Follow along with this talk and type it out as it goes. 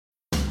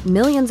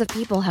Millions of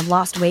people have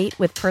lost weight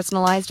with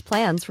personalized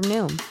plans from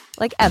Noom.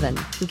 Like Evan,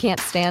 who can't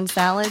stand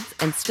salads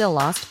and still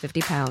lost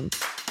 50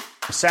 pounds.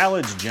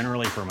 Salads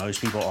generally for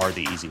most people are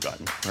the easy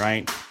button,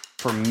 right?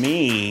 For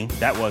me,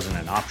 that wasn't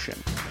an option.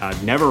 I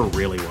never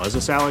really was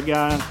a salad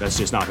guy. That's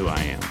just not who I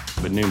am.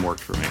 But Noom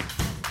worked for me.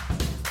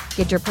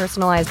 Get your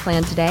personalized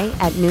plan today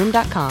at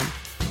Noom.com.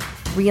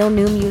 Real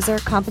Noom user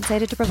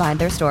compensated to provide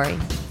their story.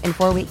 In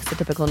 4 weeks, the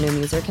typical Noom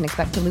user can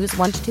expect to lose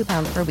 1 to 2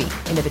 pounds per week.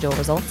 Individual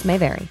results may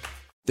vary.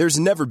 There's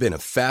never been a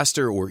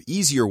faster or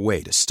easier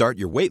way to start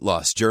your weight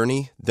loss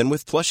journey than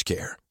with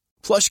PlushCare.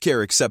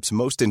 PlushCare accepts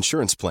most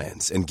insurance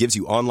plans and gives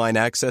you online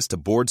access to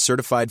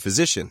board-certified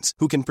physicians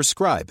who can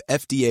prescribe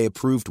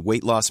FDA-approved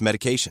weight loss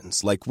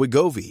medications like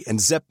Wegovy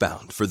and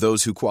Zepbound for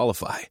those who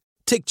qualify.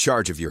 Take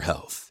charge of your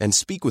health and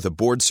speak with a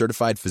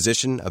board-certified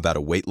physician about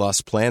a weight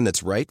loss plan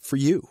that's right for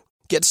you.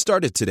 Get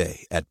started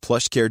today at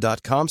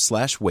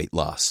plushcare.com/weight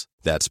loss.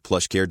 That's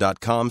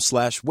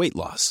plushcare.com/weight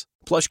loss.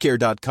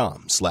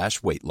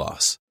 plushcare.com/weight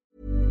loss.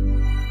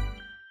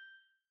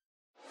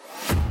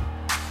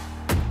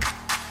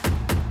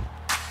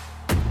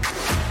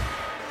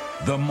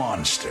 The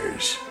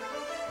monsters.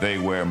 They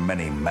wear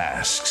many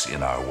masks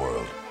in our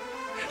world.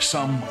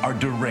 Some are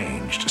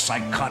deranged,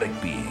 psychotic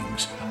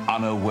beings,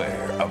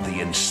 unaware of the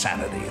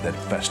insanity that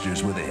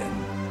festers within.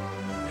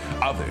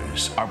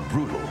 Others are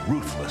brutal,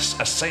 ruthless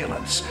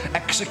assailants,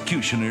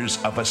 executioners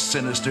of a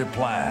sinister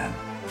plan.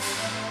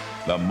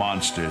 The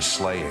monster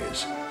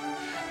slayers.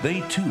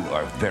 They too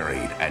are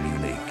varied and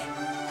unique.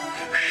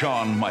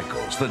 Shawn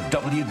Michaels, the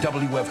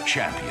WWF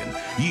champion,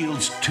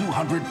 yields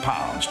 200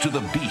 pounds to the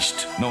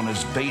beast known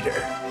as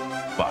Vader.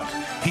 But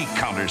he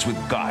counters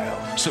with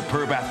guile,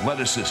 superb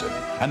athleticism,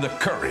 and the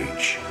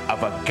courage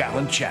of a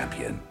gallant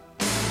champion.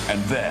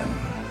 And then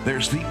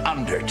there's The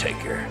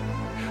Undertaker,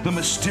 the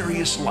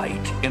mysterious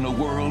light in a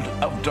world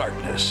of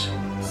darkness.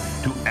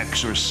 To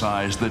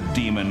exorcise the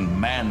demon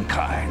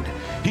mankind,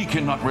 he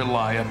cannot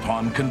rely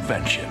upon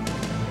convention.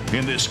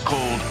 In this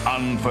cold,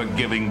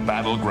 unforgiving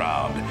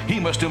battleground, he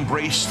must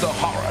embrace the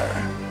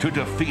horror to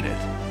defeat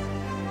it.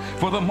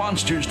 For the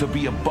monsters to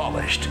be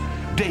abolished,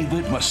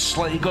 David must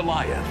slay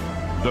Goliath.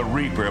 The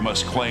Reaper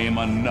must claim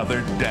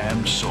another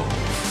damned soul.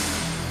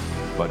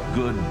 But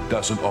good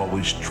doesn't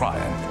always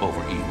triumph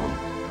over evil.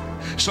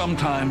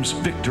 Sometimes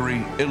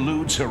victory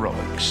eludes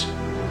heroics.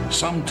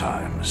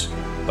 Sometimes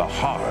the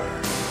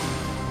horror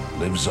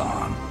lives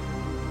on.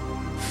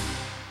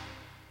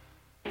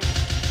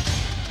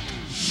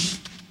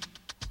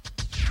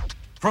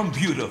 From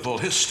beautiful,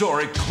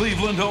 historic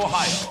Cleveland,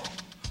 Ohio,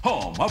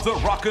 home of the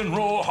Rock and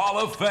Roll Hall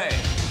of Fame,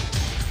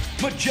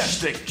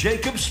 majestic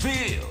Jacobs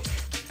Field,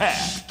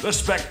 and the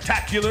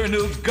spectacular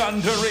new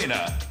Gund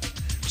Arena,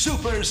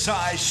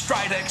 Super-Size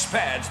Stridex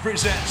Pads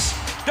presents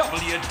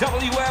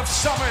WWF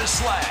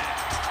SummerSlam.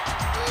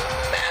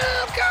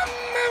 Welcome,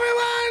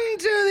 everyone,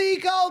 to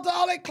the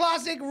Cultaholic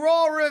Classic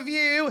Raw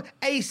Review,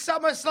 a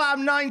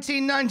SummerSlam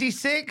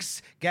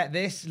 1996. Get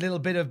this, little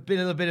bit of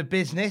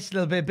business,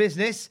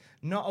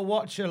 not a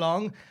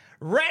watch-along.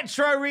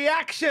 Retro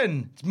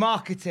reaction. It's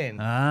marketing.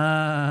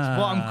 That's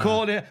what I'm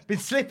calling it. Been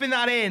slipping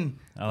that in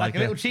like a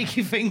little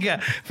cheeky finger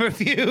for a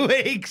few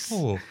weeks.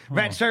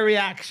 Retro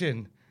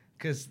reaction.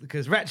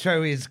 Because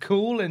retro is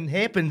cool and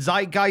hip and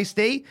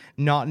zeitgeisty.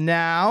 Not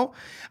now.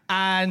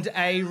 And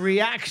a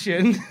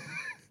reaction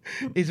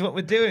is what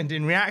we're doing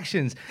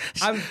reactions.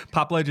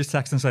 Pablo just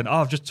texted and said,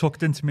 I've just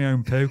tucked into my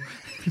own poo.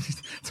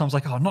 Tom's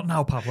like, not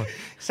now, Pablo.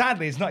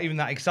 Sadly, it's not even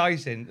that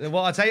exciting.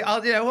 Well, I'll tell you,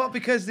 you know what,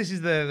 because this is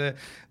the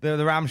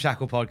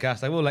Ramshackle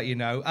podcast, I will let you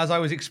know, as I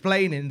was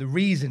explaining the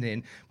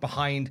reasoning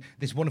behind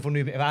this wonderful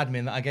new bit of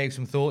admin that I gave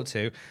some thought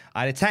to,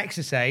 I had a text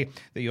to say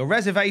that your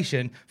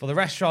reservation for the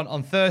restaurant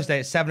on Thursday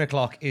at 7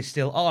 o'clock is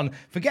still on,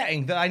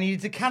 forgetting that I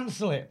needed to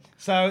cancel it.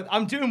 So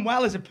I'm doing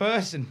well as a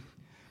person.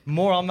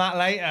 More on that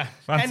later.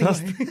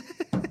 Fantastic.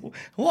 Anyway,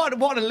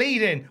 what a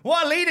lead-in.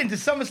 What a lead-in to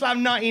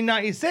SummerSlam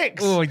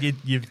 1996. Oh,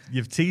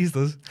 you've teased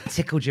us.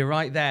 Tickled you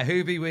right there.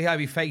 Hoobie,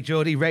 Weehabie, Fake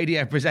Geordie,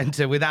 radio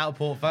presenter without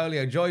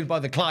portfolio, joined by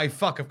the Clive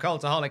Fuck of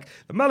Cultaholic,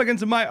 the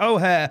Mulligans of my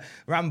O'Hare,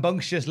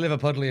 rambunctious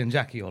Liverpudlian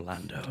Jackie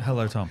Orlando.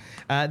 Hello, Tom.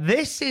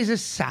 This is a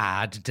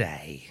sad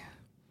day.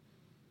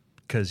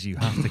 Because you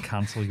have to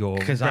cancel your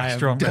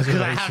restaurant reservation.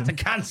 Because I have to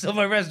cancel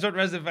my restaurant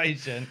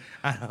reservation.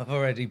 And I've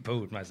already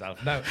booed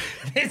myself. No,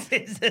 this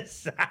is a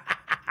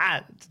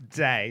sad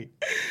day.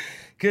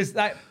 Because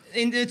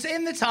in the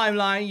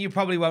timeline, you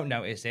probably won't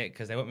notice it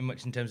because there won't be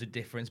much in terms of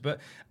difference. But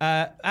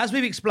as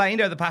we've explained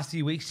over the past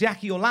few weeks,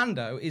 Jackie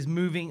Orlando is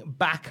moving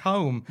back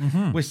home.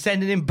 Mm-hmm. We're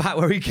sending him back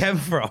where he came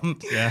from,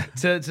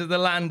 to the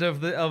land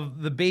of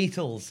the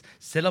Beatles,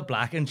 Cilla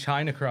Black and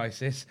China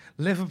Crisis,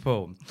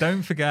 Liverpool.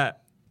 Don't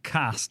forget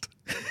Cast.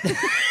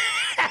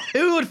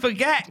 Who would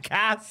forget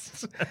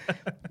Cast?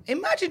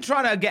 Imagine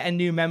trying to get a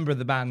new member of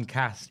the band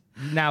Cast,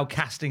 now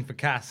casting for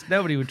Cast.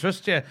 Nobody would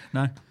trust you.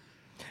 No.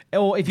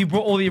 Or if you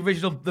brought all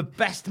the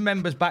best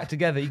members back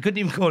together, you couldn't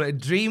even call it a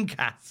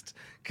Dreamcast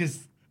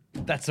because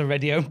that's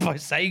already owned by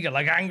Sega,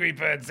 like Angry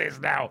Birds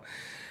is now.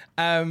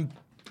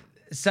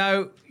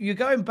 So you're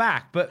going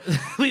back, but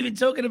we've been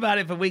talking about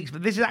it for weeks,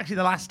 but this is actually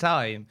the last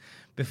time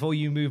before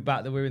you move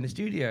back that we're in the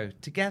studio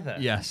together.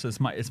 Yes,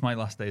 it's my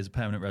last day as a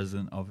permanent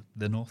resident of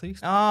the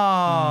Northeast.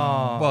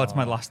 Oh. Well, it's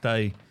my last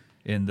day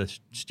in the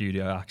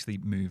studio. I actually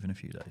move in a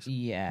few days.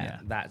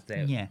 Yeah, that's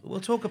it. Yeah. We'll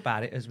talk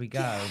about it as we go.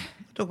 We'll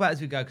talk about it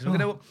as we go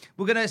because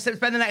we're gonna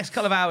spend the next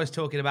couple of hours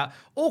talking about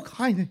all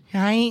kinds of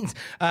things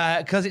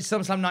because it's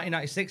SummerSlam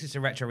 1996. It's a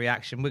retro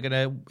reaction. We're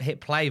gonna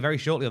hit play very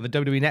shortly on the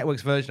WWE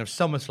Network's version of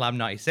SummerSlam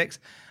 96.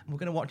 And we're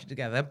gonna watch it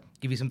together.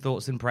 Give you some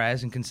thoughts and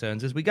prayers and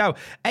concerns as we go.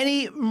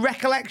 Any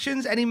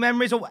recollections, any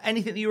memories, or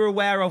anything that you were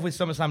aware of with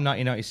SummerSlam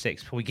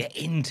 1996 before we get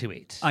into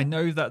it? I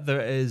know that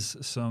there is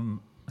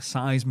some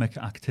seismic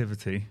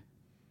activity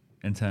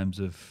in terms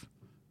of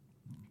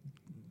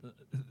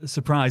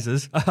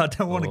surprises. I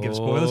don't want to give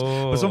spoilers,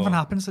 but something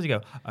happens that you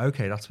go,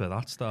 okay, that's where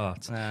that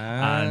starts.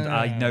 And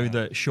I know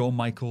that Shawn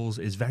Michaels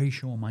is very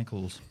Shawn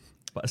Michaels.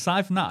 But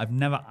aside from that, I've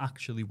never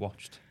actually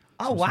watched.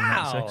 Oh,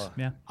 wow.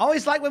 Yeah. I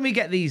always like when we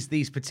get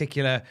these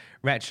particular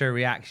retro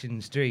reaction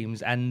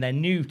streams and they're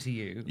new to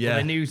you. Yeah. Or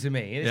they're new to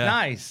me. It's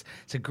nice.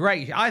 It's a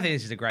great, I think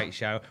this is a great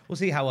show. We'll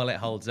see how well it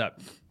holds up.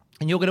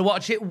 And you're going to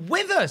watch it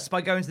with us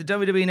by going to the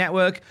WWE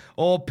Network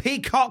or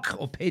Peacock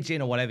or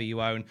Pigeon or whatever you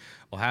own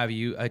or however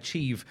you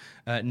achieve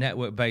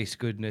network-based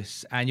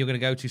goodness. And you're going to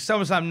go to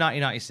SummerSlam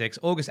 1996,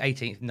 August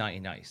 18th,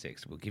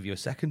 1996. We'll give you a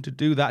second to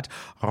do that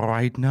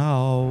right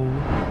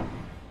now.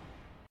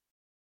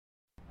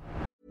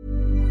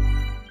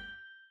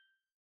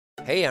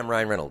 Hey, I'm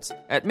Ryan Reynolds.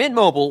 At Mint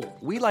Mobile,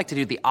 we like to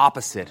do the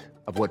opposite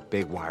of what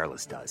Big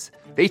Wireless does.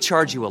 They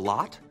charge you a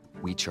lot.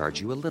 We charge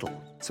you a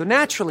little. So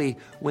naturally,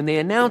 when they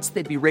announced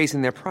they'd be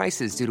raising their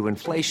prices due to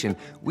inflation,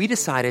 we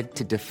decided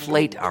to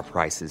deflate our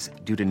prices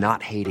due to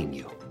not hating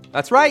you.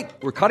 That's right.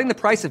 We're cutting the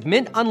price of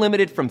Mint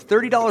Unlimited from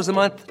 $30 a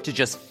month to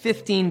just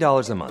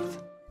 $15 a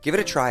month. Give it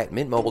a try at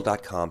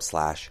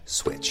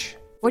mintmobile.com/switch.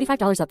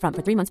 $45 up front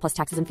for 3 months plus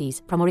taxes and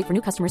fees. Promo rate for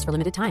new customers for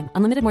limited time.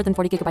 Unlimited more than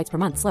 40 gigabytes per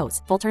month.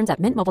 Slows full terms at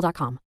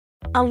mintmobile.com.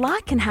 A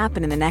lot can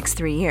happen in the next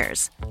 3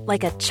 years.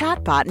 Like a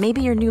chatbot may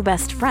be your new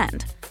best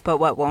friend. But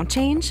what won't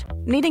change?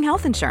 Needing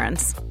health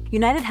insurance.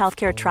 United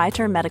Healthcare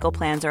Tri-Term Medical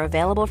Plans are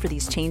available for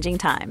these changing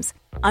times.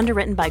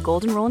 Underwritten by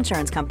Golden Rule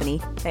Insurance Company,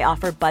 they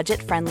offer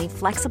budget-friendly,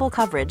 flexible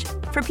coverage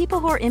for people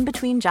who are in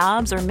between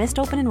jobs or missed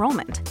open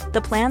enrollment.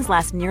 The plans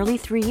last nearly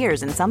 3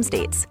 years in some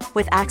states,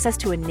 with access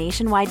to a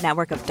nationwide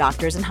network of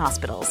doctors and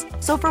hospitals.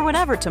 So for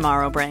whatever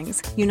tomorrow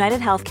brings, United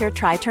Healthcare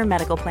Tri-Term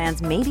Medical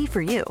Plans may be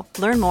for you.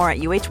 Learn more at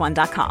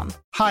uh1.com.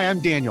 Hi, I'm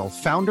Daniel,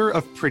 founder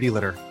of Pretty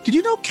Litter. Did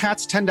you know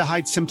cats tend to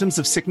hide symptoms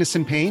of sickness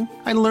and pain?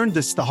 I learned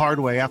this the hard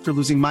way after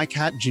losing my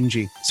cat,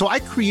 Gingy. So I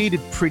created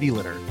Pretty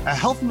Litter, a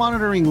health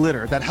monitoring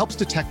litter that helps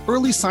detect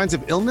early signs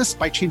of illness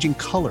by changing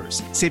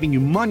colors, saving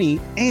you money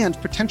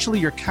and potentially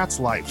your cat's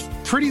life.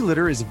 Pretty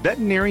Litter is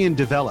veterinarian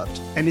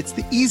developed, and it's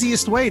the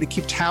easiest way to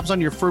keep tabs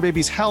on your fur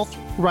baby's health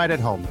right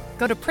at home.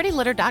 Go to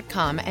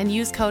prettylitter.com and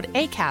use code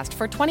ACAST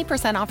for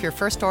 20% off your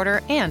first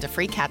order and a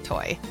free cat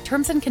toy.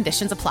 Terms and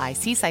conditions apply.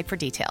 See site for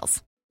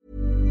details.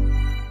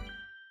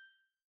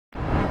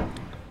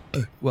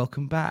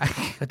 Welcome back.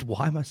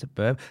 Why am I so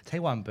burp? Tell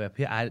you why I'm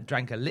burping. I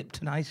drank a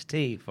Lipton iced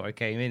tea before I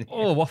came in.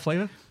 Oh, what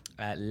flavour?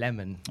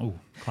 Lemon. Oh,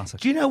 classic.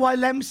 Do you know why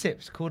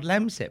Lemsip's called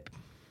Lemsip?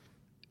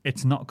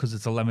 It's not because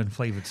it's a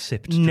lemon-flavoured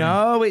sipped drink.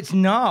 No, it's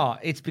not.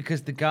 It's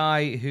because the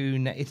guy who...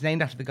 It's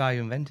named after the guy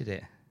who invented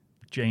it.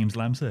 James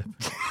Lemsip.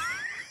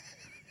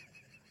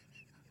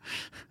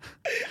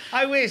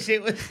 I wish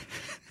it was...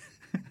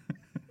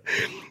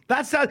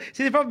 That sounds...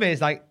 See, the problem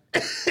is, like,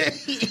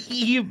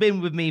 you've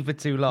been with me for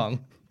too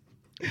long.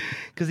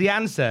 Because the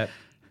answer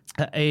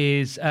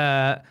is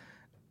not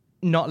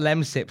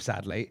Lemsip,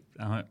 sadly.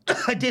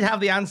 I did have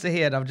the answer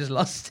here, and I've just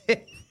lost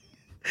it.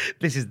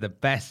 This is the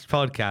best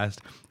podcast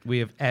we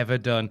have ever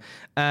done.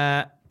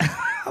 I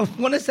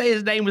want to say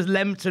his name was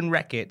Lempton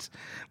Reckitt,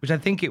 which I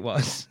think it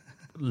was.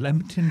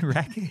 Lempton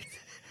Reckitt?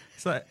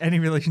 Is that any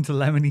relation to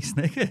Lemony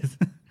Snicket?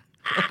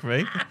 Fuck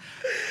me.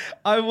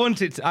 I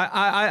want it to,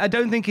 I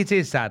don't think it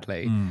is,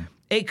 sadly.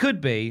 It could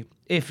be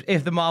if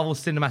the Marvel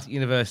Cinematic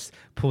Universe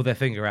pulled their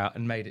finger out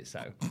and made it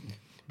so.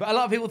 But a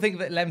lot of people think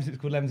that Lemsip's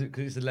called Lemsip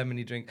because it's a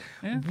lemony drink.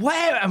 Yeah.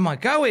 Where am I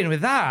going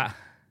with that?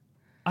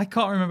 I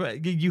can't remember.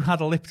 You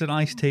had a Lipton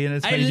iced tea and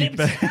it's made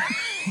you...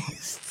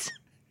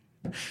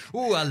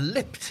 Oh, a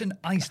Lipton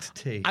iced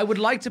tea. I would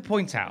like to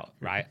point out,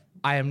 right,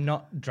 I am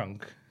not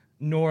drunk,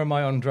 nor am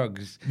I on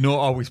drugs. Nor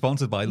are we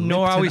sponsored by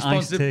Lipton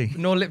iced tea.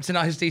 Nor Lipton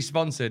iced tea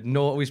sponsored,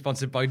 nor are we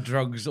sponsored by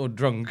drugs or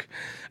drunk.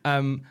 I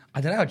don't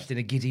know, I'm just in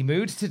a giddy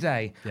mood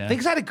today. Yeah. I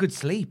think I had a good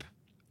sleep.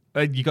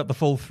 You got the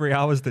full 3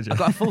 hours, did you? I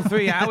got a full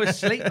 3 hours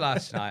sleep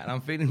last night, and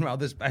I'm feeling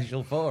rather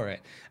special for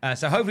it.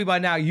 So hopefully by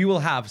now you will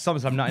have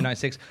SummerSlam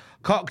 1996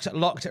 cocked,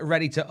 locked,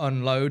 ready to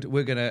unload.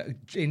 We're going to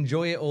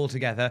enjoy it all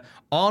together.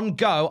 On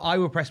go, I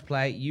will press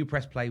play. You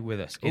press play with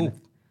us.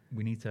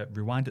 We need to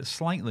rewind it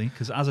slightly,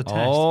 because as a test,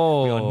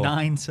 we are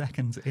 9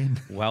 seconds in.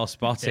 Well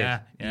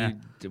spotted. Yeah.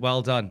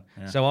 Well done.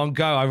 Yeah. So on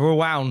go, I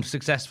rewound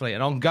successfully.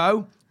 And on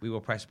go, we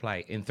will press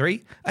play. In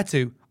 3, a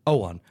 2, a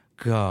 1,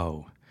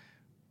 go.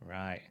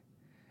 Right.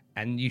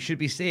 And you should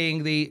be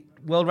seeing the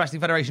World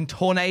Wrestling Federation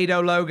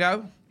tornado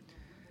logo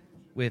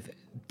with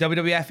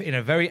WWF in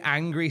a very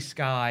angry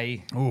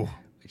sky. Ooh.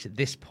 Which at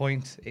this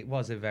point, it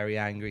was a very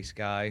angry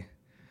sky.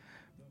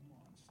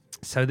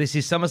 So this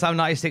is SummerSlam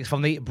 96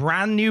 from the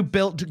brand new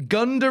built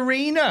Gund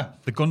Arena.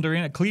 The Gund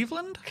Arena,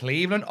 Cleveland?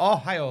 Cleveland,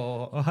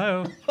 Ohio.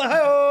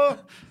 Ohio.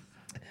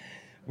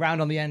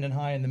 Round on the end and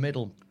high in the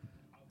middle.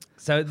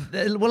 So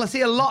we'll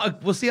see a lot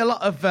of we'll see a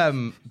lot of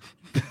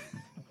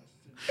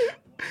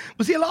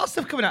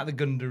stuff coming out of the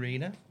Gund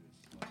Arena.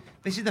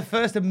 This is the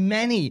first of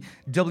many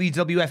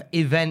WWF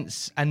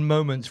events and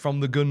moments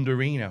from the Gund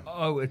Arena.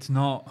 Oh, it's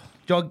not.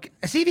 Jog,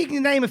 see if you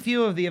can name a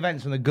few of the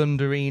events from the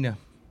Gund Arena.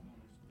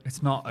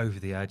 It's not over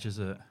the edge, is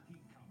it?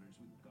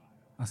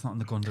 That's not in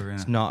the Gund Arena.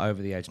 It's not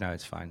over the edge. No,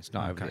 it's fine. It's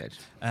not over the edge.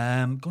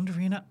 Gund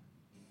Arena.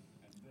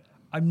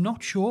 I'm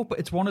not sure, but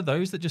it's one of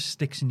those that just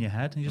sticks in your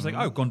head. And you're just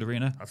like, oh, Gund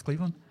Arena. That's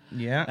Cleveland.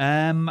 Yeah.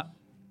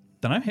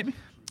 Don't know. Hit me.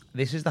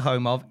 This is the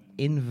home of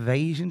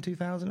Invasion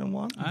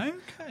 2001. Okay.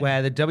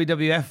 Where the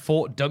WWF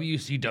fought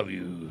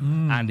WCW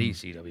and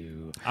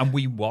ECW. And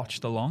we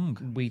watched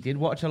along. We did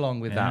watch along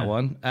with that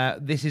one.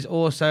 This is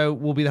also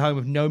will be the home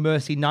of No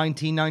Mercy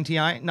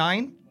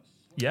 1999.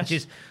 Yes. Which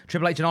is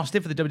Triple H and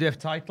Austin for the WWF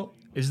title.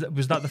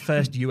 Was that the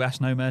first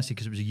US No Mercy?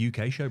 Because it was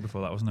a UK show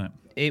before that, wasn't it?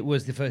 It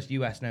was the first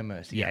US No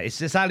Mercy. Yeah, it's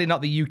sadly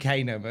not the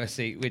UK No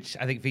Mercy, which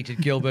I think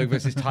featured Gilbert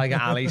versus Tiger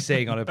Ali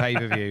Singh on a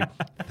pay-per-view.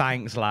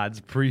 Thanks, lads.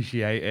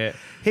 Appreciate it.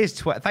 Here's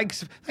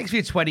thanks for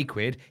your 20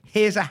 quid.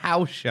 Here's a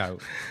house show.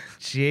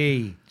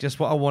 Gee, just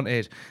what I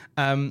wanted.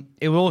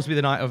 It will also be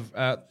the night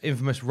of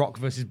infamous Rock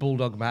versus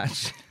Bulldog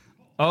match.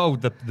 Oh,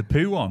 the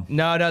poo one?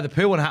 No, the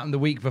poo one happened the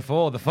week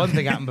before. The fun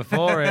thing happened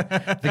before it.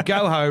 The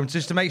go home,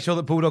 just to make sure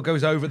that Bulldog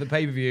goes over at the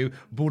pay-per-view,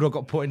 Bulldog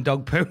got put in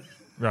dog poo.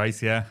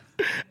 Right, yeah.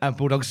 And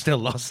Bulldog still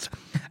lost.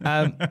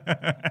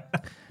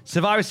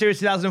 Survivor Series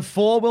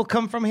 2004 will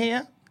come from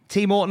here.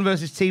 Team Orton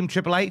versus Team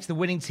Triple H. The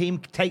winning team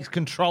takes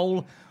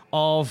control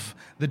of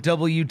the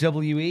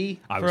WWE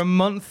for a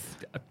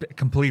month. A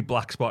complete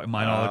black spot in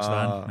my knowledge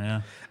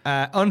then.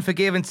 Yeah.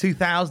 Unforgiven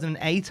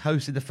 2008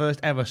 hosted the first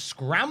ever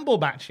scramble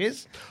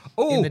matches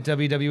in the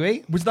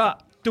WWE. Was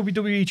that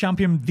WWE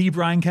champion the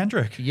Brian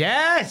Kendrick?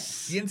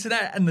 Yes! The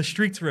internet and the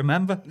streets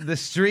remember. The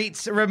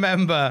streets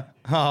remember.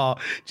 Oh,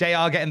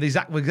 JR getting the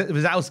Zach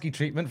Wazowski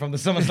treatment from the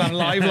SummerSlam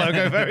Live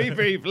logo very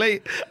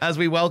briefly as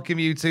we welcome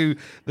you to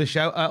the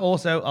show.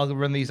 Also, I'll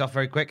run these off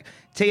very quick.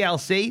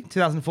 TLC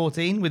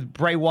 2014 with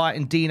Bray Wyatt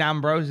and Dean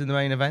Ambrose in the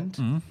main event.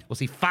 We'll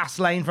see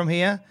Fastlane from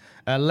here.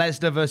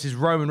 Lesnar versus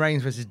Roman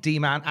Reigns versus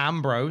D-Man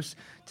Ambrose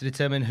to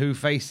determine who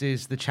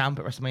faces the champ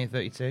at WrestleMania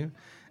 32.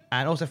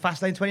 And also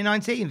Fastlane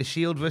 2019, The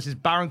Shield versus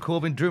Baron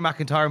Corbin, Drew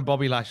McIntyre and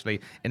Bobby Lashley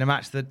in a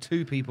match that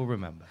two people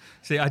remember.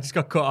 See, I just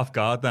got caught off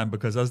guard then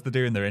because as they're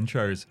doing their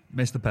intros,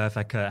 Mr.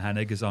 Perfect Kurt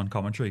Hennig is on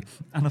commentary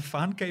and a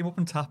fan came up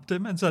and tapped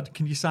him and said,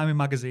 "Can you sign me a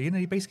magazine?" And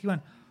he basically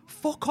went,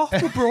 "Fuck off,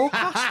 we're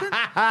broadcasting."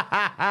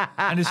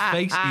 And his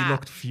face, he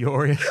looked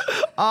furious.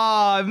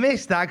 Oh, I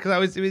missed that because I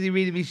was really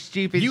reading me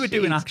stupid You were sheets.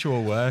 doing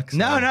actual work. So.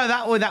 No,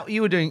 that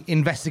you were doing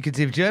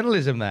investigative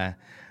journalism there.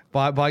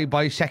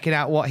 By checking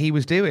out what he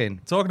was doing.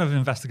 Talking of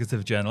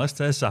investigative journalists,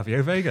 there's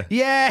Savio Vega.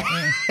 Yeah.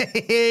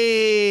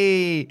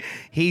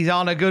 He's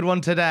on a good one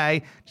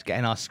today. Just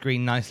getting our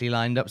screen nicely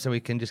lined up so we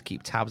can just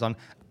keep tabs on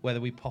whether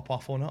we pop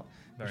off or not.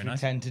 Very which nice.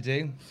 We tend to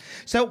do.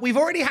 So we've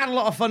already had a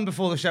lot of fun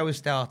before the show has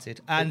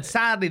started. And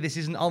sadly, this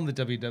isn't on the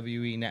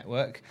WWE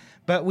network.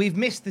 But we've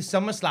missed the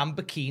SummerSlam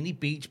Bikini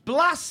Beach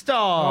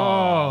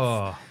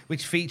Blast-Off,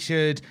 which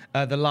featured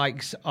the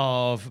likes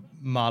of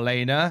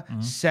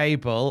Marlena,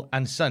 Sable,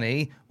 and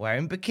Sunny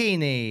wearing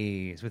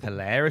bikinis with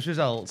hilarious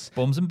results.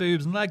 Bums and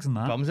boobs and legs and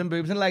that. Bums and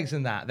boobs and legs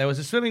and that. There was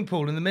a swimming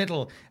pool in the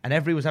middle, and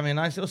everybody was having a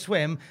nice little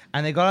swim,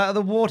 and they got out of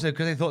the water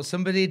because they thought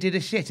somebody did a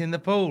shit in the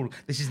pool.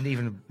 This isn't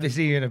even a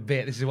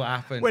bit. This is what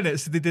happened. Wait,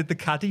 so they did the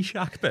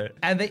Caddyshack bit?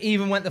 And they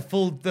even went the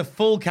full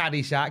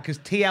Caddyshack because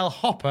TL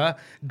Hopper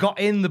got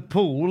in the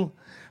pool,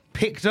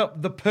 picked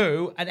up the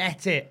poo and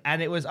ate it,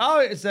 and it was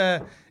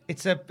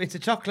it's a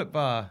chocolate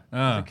bar.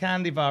 Oh. It's a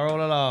candy bar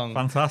all along.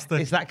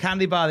 Fantastic. It's that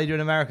candy bar they do in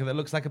America that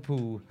looks like a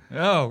pool.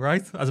 Oh,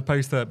 right. As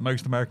opposed to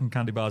most American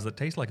candy bars that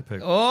taste like a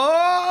poo.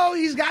 Oh,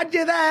 he's got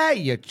you there.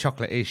 Your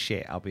chocolate is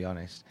shit, I'll be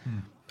honest.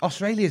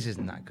 Australia's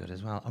isn't that good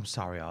as well. I'm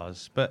sorry,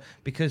 Oz. But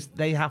because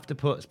they have to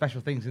put special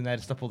things in there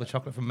to stop all the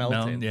chocolate from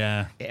melting,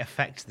 yeah. It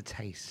affects the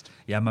taste.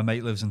 Yeah, my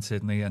mate lives in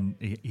Sydney and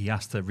he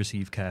has to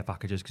receive care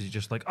packages because he's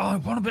just like, oh, I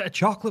want a bit of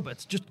chocolate, but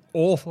it's just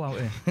awful out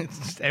here. It's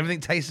just,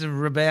 everything tastes of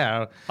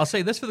Robert. I'll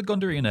say this for the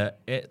Gund Arena,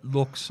 it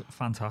looks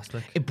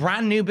fantastic. It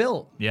brand new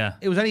built. Yeah.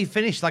 It was only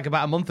finished like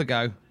about a month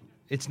ago.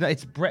 It's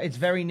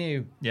very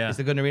new. Yeah. It's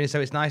the Gund Arena,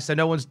 so it's nice. So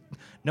no one's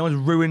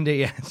ruined it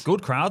yet.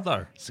 Good crowd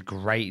though. It's a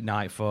great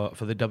night for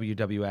the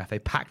WWF. They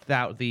packed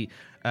out the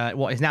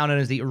what is now known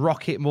as the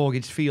Rocket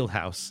Mortgage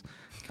Fieldhouse.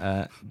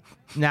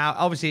 Now,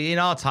 obviously, in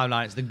our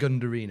timeline, it's the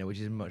Gund Arena, which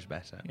is much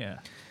better. Yeah.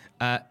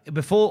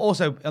 Before,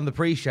 also on the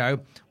pre-show,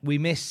 we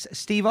miss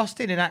Steve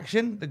Austin in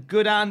action, the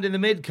good hand in the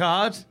mid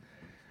card.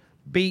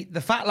 beat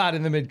the fat lad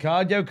in the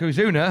mid-card,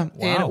 Yokozuna,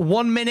 in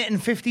 1 minute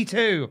and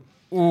 52.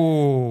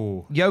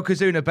 Ooh.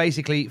 Yokozuna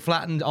basically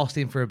flattened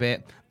Austin for a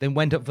bit, then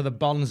went up for the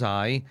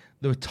bonsai.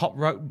 The top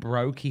rope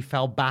broke. He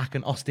fell back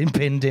and Austin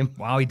pinned him.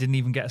 Wow, he didn't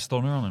even get a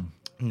stunner on him.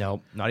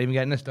 No, not even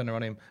getting a stunner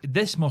on him.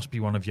 This must be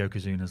one of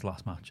Yokozuna's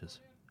last matches.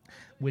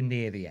 We're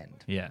near the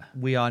end. Yeah.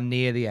 We are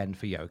near the end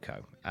for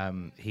Yoko.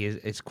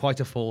 It's quite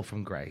a fall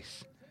from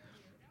grace.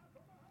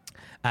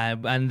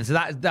 And so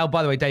that,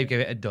 by the way, Dave gave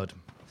it a dud.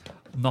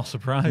 Not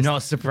surprised.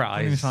 Not surprised.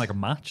 Doesn't even sound like a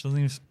match. Doesn't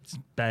even. It's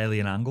barely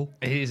an angle.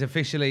 It is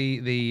officially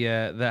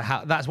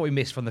that's what we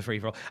missed from the free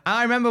for all. And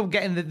I remember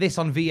getting this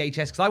on VHS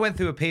because I went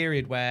through a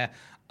period where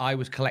I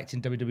was collecting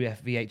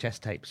WWF VHS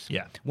tapes.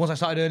 Yeah. Once I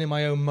started earning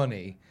my own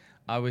money,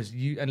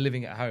 and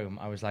living at home,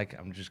 I was like,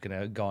 I'm just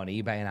gonna go on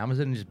eBay and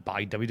Amazon and just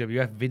buy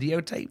WWF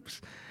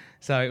videotapes.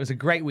 So it was a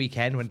great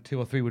weekend when 2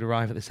 or 3 would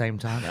arrive at the same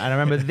time. And I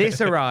remember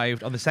this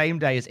arrived on the same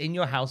day as In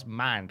Your House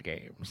Man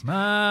Games.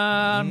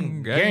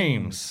 Man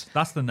Games.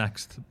 That's the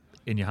next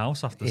In Your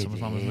House after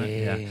SummerSlam, isn't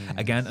it? Yeah.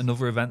 Again,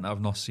 another event that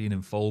I've not seen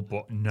in full,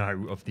 but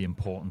know of the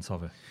importance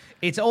of it.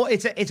 It's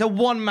a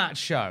one-match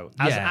show,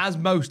 as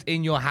most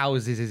In Your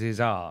Houses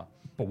are.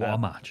 But what a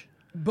match.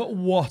 But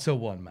what a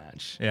one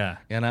match. Yeah.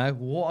 You know,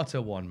 what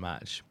a one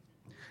match.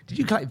 Did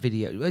you collect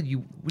video? Would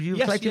you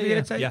collect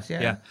video tapes?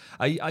 Yeah.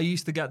 I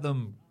used to get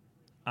them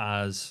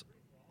as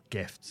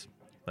gifts,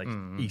 like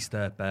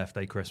Easter,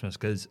 birthday, Christmas,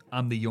 because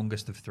I'm the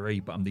youngest of 3,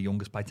 but I'm the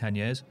youngest by 10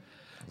 years.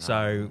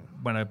 So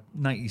when I'm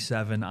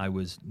 97, I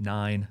was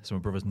 9. So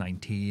my brother's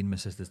 19, my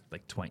sister's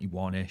like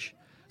 21-ish.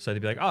 So they'd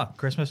be like, "Oh,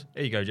 Christmas,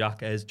 here you go,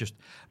 Jack."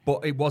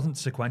 But it wasn't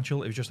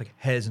sequential. It was just like,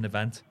 here's an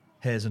event,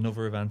 here's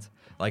another event.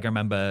 Like I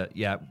remember,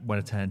 when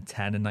I turned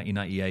 10 in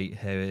 1998,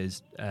 here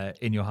is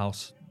In Your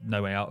House,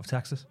 No Way Out of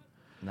Texas.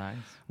 Nice.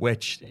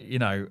 Which,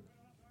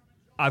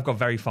 I've got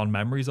very fond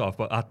memories of,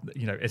 but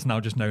it's now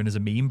just known as a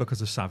meme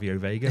because of Savio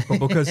Vega. But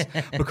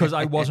because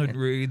I wasn't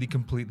really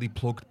completely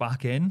plugged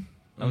back in,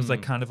 I was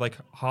like kind of like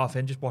half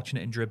in, just watching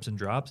it in dribs and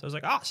drabs. I was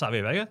like,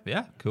 Savio Vega,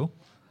 yeah, cool.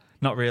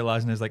 Not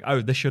realizing it's like,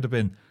 this should have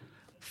been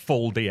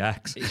full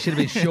DX. It should have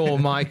been Shawn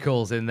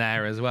Michaels in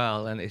there as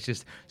well, and it's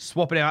just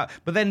swapping it out.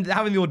 But then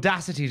having the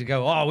audacity to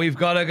go, we've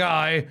got a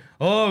guy.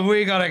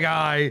 We got a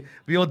guy.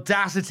 The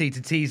audacity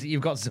to tease that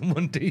you've got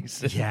someone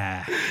decent.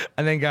 Yeah.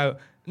 And then go,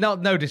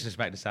 no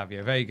disrespect to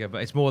Savio Vega,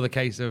 but it's more the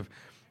case of,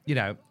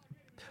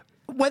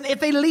 if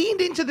they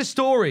leaned into the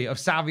story of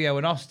Savio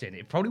and Austin,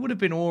 it probably would have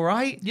been all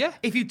right. Yeah.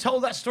 If you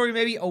told that story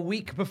maybe a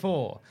week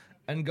before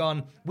and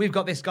gone, we've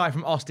got this guy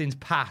from Austin's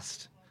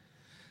past.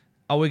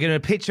 We're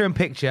going to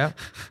picture.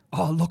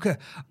 Oh, look at...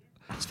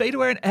 Is Vader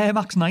wearing Air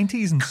Max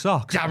 90s and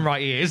socks? Damn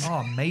right he is. Oh,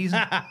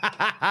 amazing.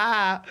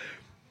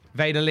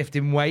 Vader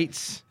lifting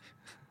weights.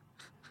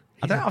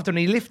 I don't know how often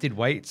he lifted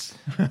weights.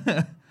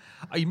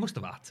 You must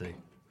have had to.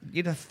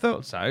 You'd have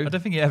thought so. I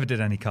don't think he ever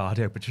did any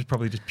cardio, but just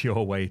probably just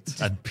pure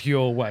weights. And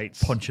pure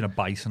weights. Punching a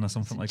bison or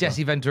something like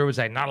Jesse that. Ventura would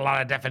say, not a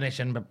lot of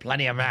definition, but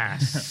plenty of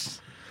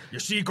mass. You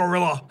see,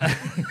 Gorilla,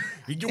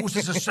 he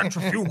uses a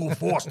centrifugal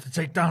force to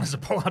take down his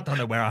opponent. I don't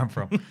know where I'm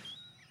from.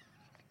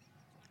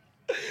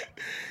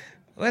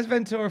 Where's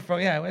Ventura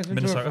from? Yeah, where's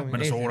Ventura from?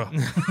 Minnesota.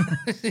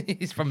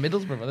 He's from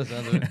Middlesbrough, by the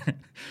sound of it.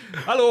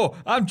 Hello,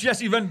 I'm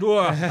Jesse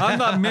Ventura. I'm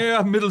the mayor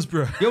of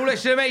Middlesbrough. You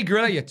listen to me,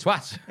 Gorilla, you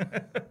twat.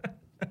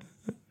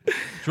 Do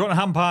you want a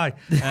ham pie?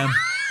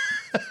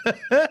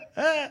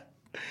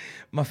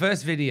 My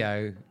first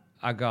video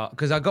I got,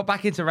 because I got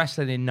back into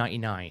wrestling in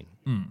 99.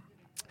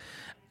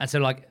 And so,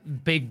 like,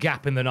 big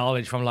gap in the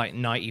knowledge from, like,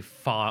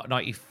 94,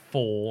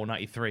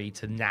 93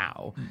 to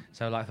now.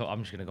 So, like, I thought,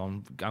 I'm just going to go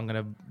on, I'm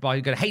going to go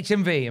to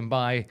HMV and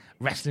buy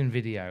wrestling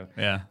video.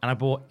 Yeah. And I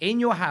bought In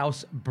Your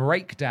House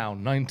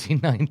Breakdown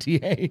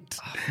 1998.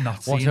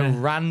 Not What seen a it.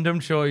 random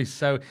choice.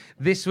 So,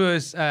 this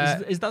was...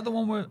 Is that the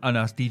one where... Oh,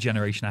 no, it's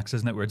D-Generation X,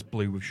 isn't it? Where it's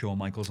blue with Shawn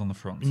Michaels on the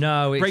front.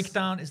 No, it's...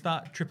 Breakdown, is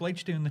that Triple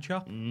H doing the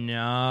chop?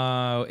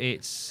 No,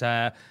 it's...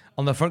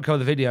 on the front cover of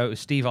the video, it was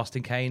Steve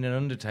Austin, Kane, and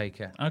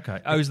Undertaker. Okay.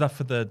 Oh, is that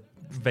for the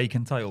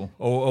vacant title?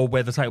 Or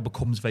where the title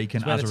becomes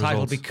vacant Where as a the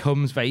title result?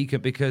 becomes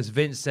vacant because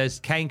Vince says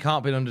Kane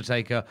can't pin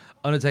Undertaker,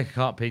 Undertaker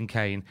can't pin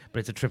Kane, but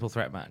it's a triple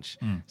threat match.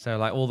 So,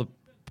 like, all the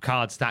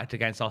cards stacked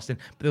against Austin.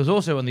 But there was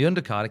also on the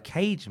undercard a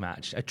cage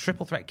match, a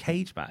triple threat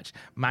cage match.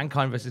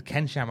 Mankind versus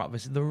Ken Shamrock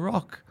versus The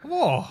Rock.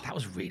 Whoa. That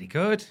was really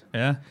good.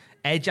 Yeah.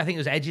 Edge, I think it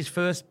was Edge's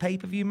first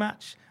pay-per-view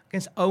match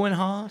against Owen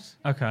Hart,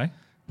 Okay.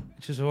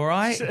 which was all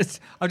right.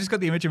 I just got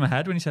the image in my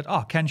head when he said,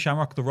 Ken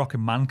Shamrock, The Rock,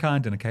 and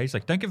Mankind in a cage.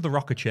 Like, don't give The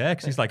Rock a chair,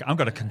 because he's like, I'm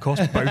going to concuss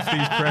both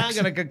these pricks.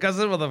 I'm going to concuss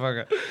this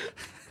motherfucker.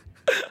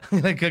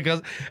 I'm going to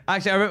concuss.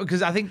 Actually, I remember,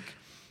 because I think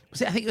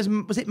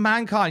was it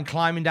Mankind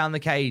climbing down the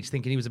cage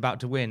thinking he was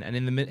about to win, and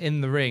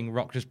in the ring,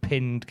 Rock just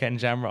pinned Ken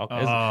Shamrock.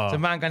 So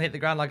Mankind hit the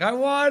ground like, I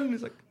won.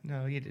 He's like,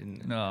 no, you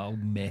didn't. No,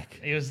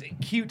 Mick. It was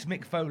cute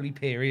Mick Foley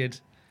period.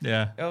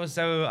 Yeah.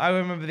 So I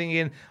remember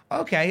thinking,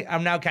 okay,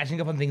 I'm now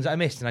catching up on things I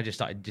missed, and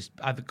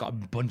I've got a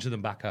bunch of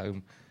them back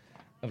home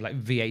of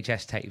like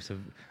VHS tapes of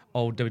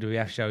old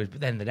WWF shows, but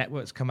then the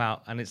networks come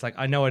out, and it's like,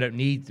 I know I don't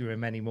need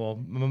them anymore.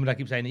 My mum and dad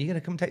keep saying, are you going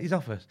to come take these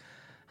off us?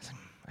 I said,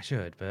 I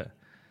should, but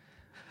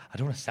I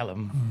don't want to sell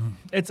them.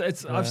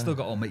 I've still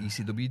got all my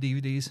ECW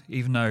DVDs,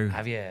 even though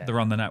they're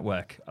on the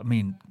network. I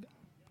mean,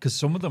 because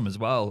some of them as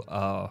well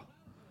are,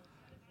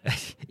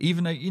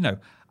 even though,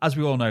 as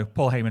we all know,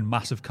 Paul Heyman,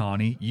 massive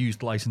carny,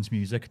 used licensed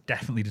music,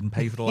 definitely didn't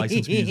pay for the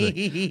licensed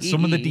music.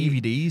 Some of the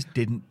DVDs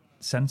didn't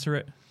censor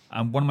it.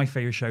 And one of my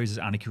favorite shows is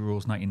Anarchy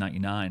Rules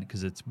 1999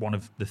 because it's one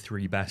of the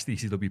 3 best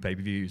ECW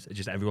pay-per-views. It's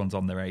just everyone's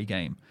on their A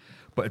game.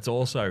 But it's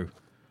also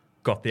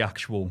got the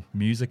actual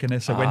music in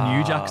it. So when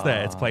New Jack's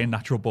there, it's playing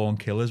Natural Born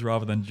Killers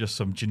rather than just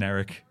some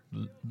generic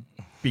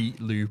beat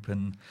loop,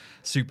 and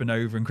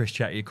Supernova and Chris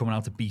Chetty coming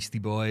out to Beastie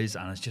Boys.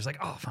 And it's just like,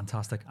 oh,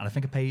 fantastic. And I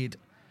think I paid,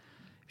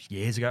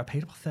 years ago, I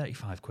paid about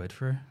 35 quid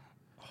for it.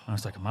 And I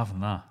was like, I'm having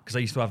that. Because I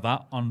used to have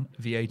that on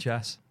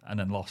VHS and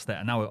then lost it.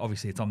 And now,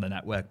 obviously, it's on the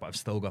network, but I've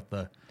still got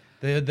the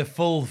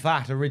full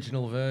fat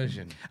original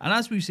version. And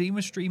as we've seen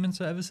with streaming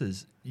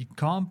services, you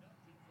can't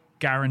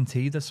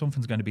guarantee that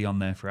something's going to be on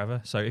there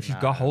forever. So if you've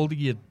got hold of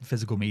your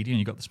physical media and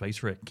you've got the space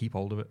for it, keep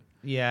hold of it.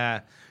 Yeah.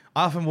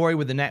 I often worry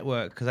with the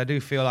network because I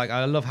do feel like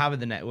I love having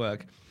the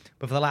network.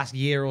 But for the last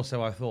year or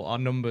so, I thought our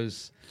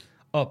numbers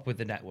up with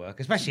the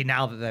network, especially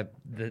now that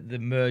the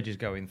merge is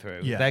going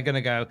through. Yeah. They're going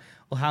to go,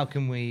 well, how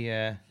can we...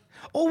 or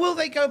will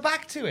they go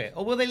back to it?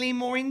 Or will they lean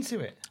more into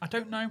it? I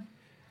don't know.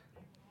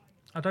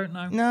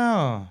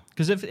 No.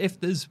 Because if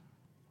there's...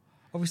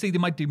 Obviously, they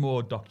might do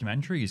more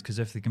documentaries, because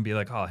if they can be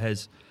like, oh,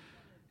 here's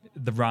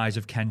the rise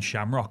of Ken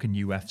Shamrock in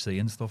UFC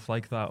and stuff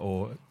like that,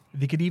 or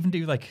they could even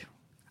do like...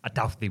 I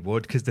doubt they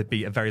would, because there'd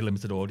be a very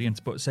limited audience,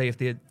 but say if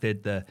they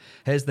did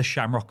here's the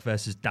Shamrock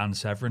versus Dan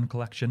Severn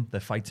collection, the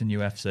fights in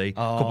UFC, a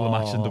couple of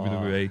matches in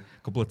WWE,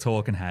 a couple of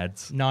talking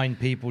heads. 9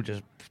 people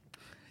just...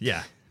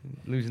 Yeah.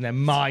 Losing their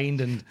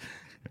mind and...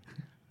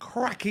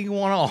 cracking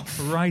one off.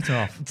 Right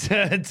off.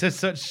 to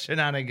such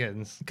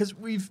shenanigans. Because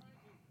we've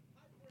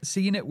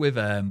seen it with,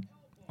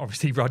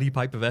 obviously, Roddy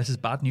Piper versus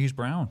Bad News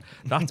Brown.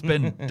 That's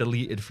been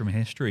deleted from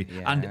history.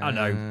 Yeah. And I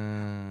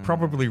know,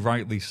 probably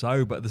rightly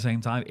so, but at the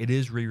same time, it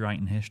is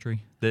rewriting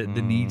history. There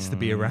needs to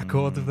be a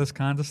record of this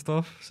kind of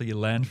stuff, so you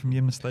learn from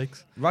your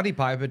mistakes. Roddy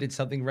Piper did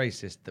something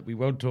racist that we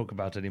won't talk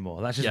about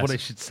anymore. That's just what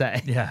it should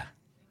say. Yeah.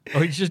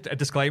 Or it's just a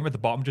disclaimer at the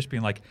bottom, just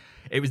being like,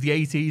 it was the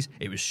 80s,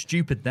 it was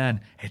stupid then,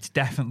 it's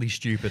definitely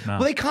stupid now.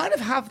 Well, they kind of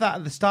have that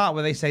at the start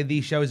where they say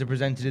these shows are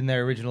presented in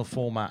their original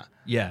format.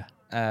 Yeah.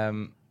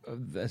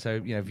 So,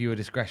 viewer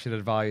discretion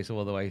advice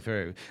all the way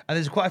through. And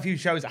there's quite a few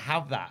shows that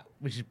have that,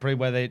 which is probably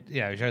where they,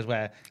 shows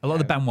where... A lot of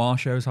the Benoit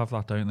shows have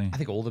that, don't they? I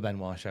think all the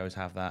Benoit shows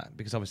have that,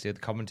 because obviously the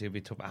commentary will be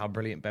talking about how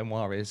brilliant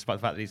Benoit is, despite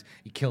the fact that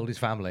he killed his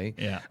family.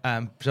 Yeah.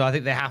 So I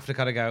think they have to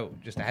kind of go,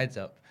 just a heads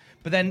up.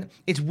 But then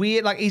it's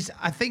weird, like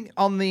I think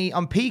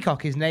on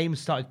Peacock his name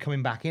started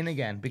coming back in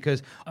again,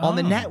 because on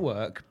the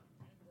network,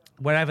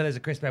 whenever there's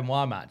a Chris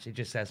Benoit match, it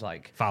just says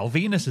like Val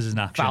Venus is in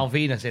action. Val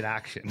Venus in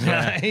action.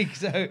 Yeah. Like,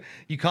 so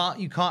you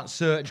can't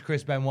search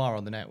Chris Benoit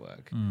on the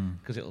network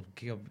because it'll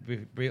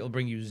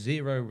bring you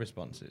 0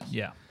 responses.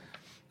 Yeah.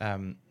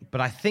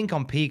 But I think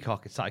on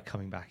Peacock it started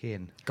coming back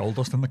in.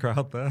 Goldust in the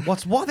crowd there.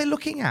 What are they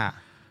looking at?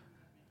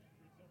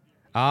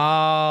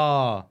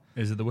 Oh.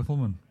 Is it the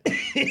Whippleman?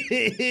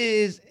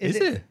 Is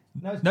it?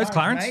 No, it's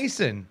Clarence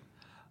Mason.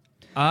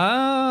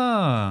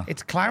 Ah.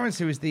 It's Clarence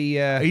who is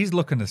the... He's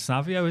looking to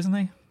Savio, isn't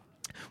he?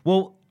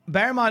 Well,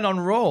 bear in mind on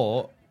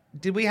Raw,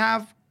 did we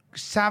have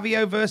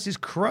Savio versus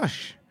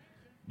Crush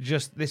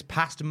just this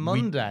past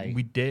Monday?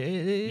 We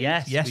did.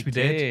 Yes, we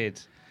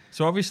did.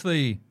 So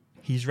obviously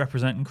he's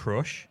representing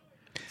Crush.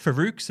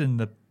 Farouk's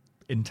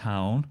in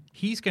town.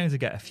 He's going to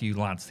get a few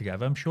lads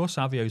together. I'm sure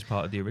Savio's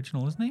part of the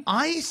original, isn't he?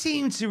 I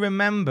seem to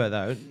remember,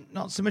 though,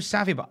 not so much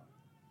Savio, but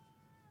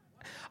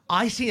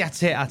that's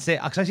it.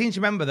 Because I seem to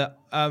remember that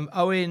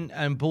Owen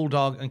and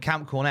Bulldog and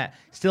Camp Cornette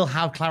still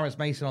have Clarence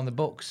Mason on the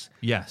books.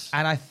 Yes.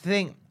 And I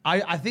think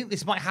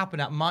this might happen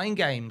at Mind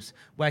Games,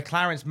 where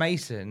Clarence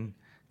Mason,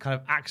 kind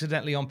of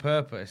accidentally on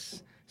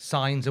purpose,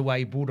 signs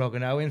away Bulldog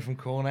and Owen from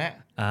Cornette.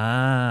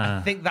 Ah.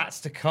 I think that's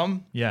to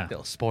come. Yeah.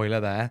 Little spoiler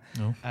there.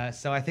 Oh.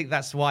 So I think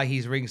that's why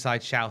he's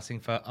ringside shouting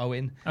for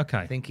Owen. Okay.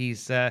 I think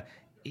he's going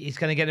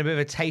to get a bit of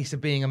a taste of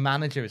being a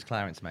manager as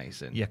Clarence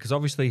Mason. Yeah, because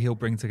obviously he'll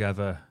bring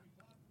together...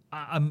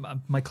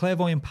 my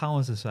clairvoyant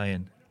powers are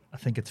saying, I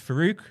think it's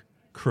Farouk,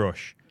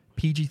 Crush,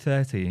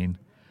 PG-13,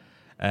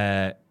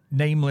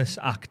 nameless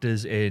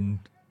actors in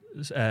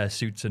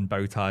suits and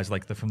bow ties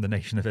like they're from the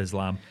Nation of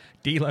Islam,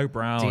 D'Lo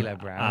Brown,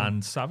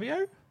 and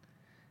Savio?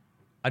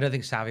 I don't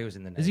think Savio was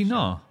in the Nation. Is he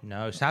not?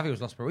 No, Savio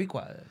was Los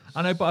Boricuas.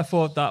 I know, but I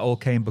thought that all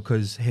came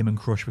because him and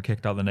Crush were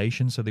kicked out of the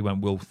Nation, so they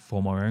went, we'll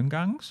form our own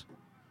gangs.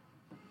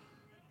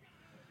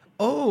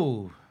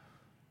 Oh.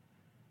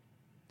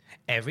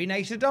 Every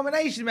Nation of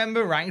Domination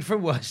member ranked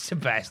from worst to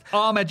best.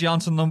 Ahmed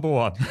Johnson, number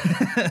 1.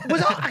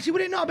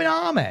 Would it not have been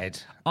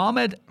Ahmed?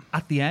 Ahmed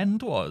at the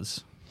end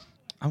was.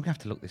 I'm going to have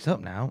to look this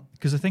up now.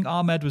 Because I think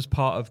Ahmed was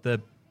part of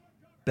the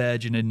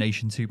burgeoning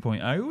Nation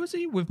 2.0, was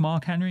he? With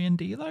Mark Henry and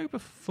D'Lo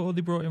before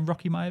they brought in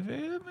Rocky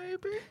Maivia,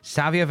 maybe?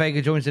 Savio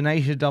Vega joins the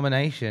Nation of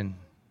Domination.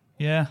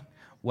 Yeah.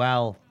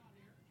 Well,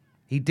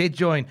 he did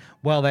join.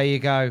 Well, there you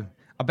go.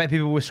 I bet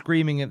people were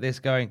screaming at this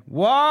going,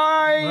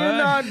 why are you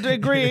not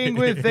agreeing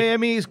with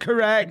him? He's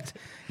correct.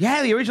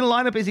 Yeah, the original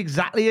lineup is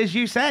exactly as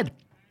you said.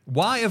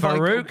 Why have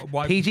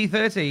Farouk,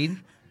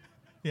 PG-13,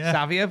 Yeah.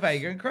 Savio,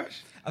 Vega, and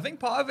Crush. I think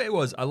part of it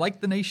was I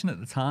liked the Nation at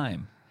the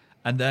time.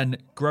 And then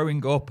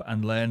growing up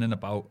and learning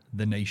about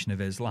the Nation of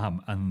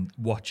Islam and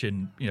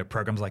watching,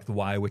 programs like The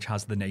Wire, which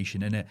has the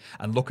Nation in it,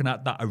 and looking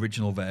at that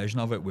original version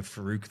of it with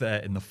Farouk there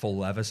in the full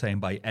leather saying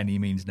by any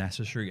means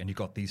necessary, and you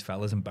got these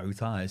fellas in bow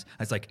ties.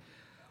 It's like,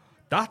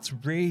 that's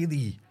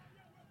really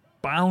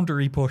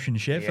boundary pushing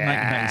shit for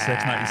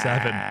 1996,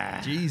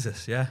 97.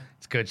 Jesus, yeah.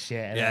 It's good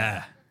shit.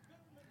 Yeah.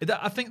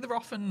 I think they're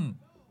often,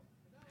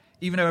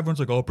 even though everyone's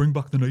like, oh, bring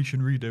back the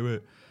Nation, redo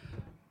it,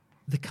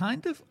 they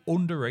kind of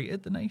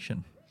underrated the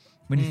Nation.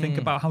 When you think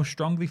about how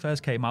strong they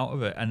first came out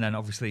of it, and then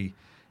obviously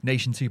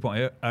Nation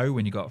 2.0,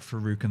 when you got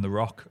Farouk and The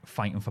Rock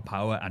fighting for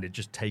power, and it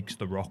just takes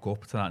The Rock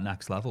up to that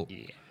next level.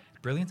 Yeah.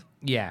 Brilliant.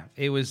 Yeah,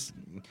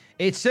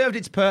 it served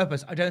its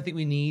purpose. I don't think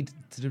we need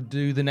to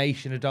do the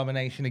Nation of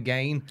Domination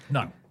again.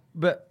 No.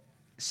 But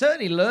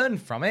certainly learn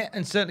from it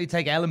and certainly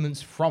take elements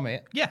from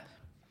it. Yeah.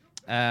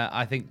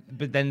 I think,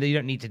 but then you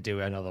don't need to do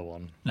another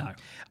one. No.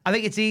 I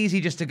think it's easy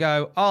just to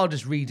go, I'll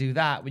just redo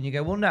that, when you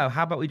go, well, no,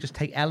 how about we just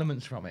take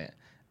elements from it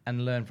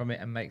and learn from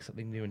it and make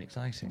something new and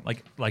exciting.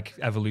 Like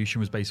Evolution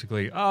was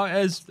basically,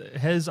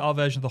 here's our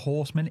version of the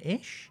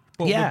Horseman-ish,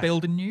 but we're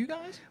building new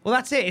guys. Well,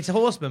 that's it. It's a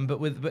Horseman,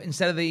 but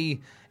instead of the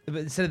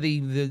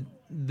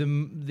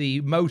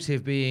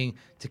motive being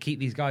to keep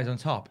these guys on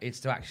top, it's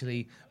to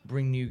actually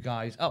bring new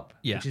guys up,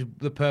 which is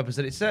the purpose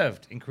that it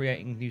served in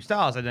creating new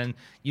stars. And then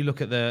you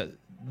look at the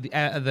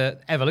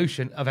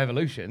evolution of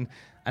Evolution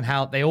and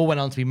how they all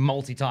went on to be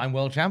multi-time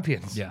world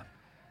champions. Yeah.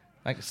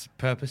 Like,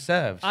 purpose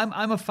served.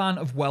 I'm a fan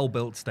of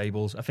well-built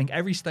stables. I think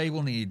every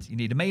stable you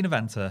need a main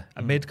eventer,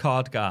 a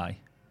mid-card guy,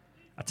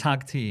 a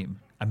tag team,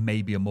 and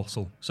maybe a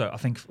muscle. So I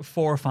think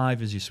 4 or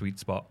 5 is your sweet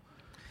spot.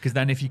 Because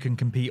then if you can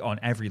compete on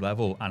every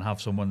level and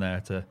have someone there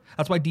to...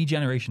 That's why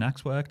D-Generation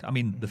X worked. I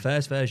mean, the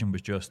first version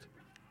was just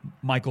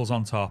Michaels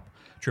on top,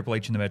 Triple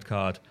H in the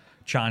mid-card,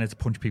 China to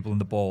punch people in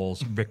the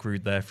balls, Rick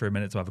Rude there for a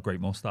minute to have a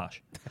great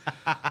mustache.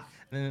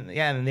 And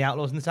then the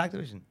Outlaws in the tag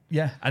division.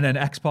 Yeah, and then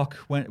X-Pac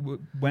went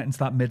into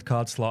that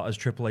mid-card slot as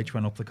Triple H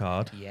went up the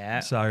card. Yeah.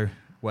 So,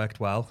 worked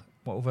well.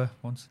 What other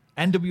ones?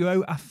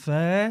 NWO at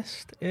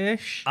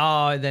first-ish.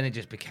 Oh, then it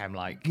just became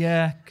like...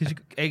 Yeah.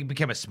 It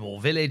became a small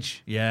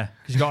village. Yeah,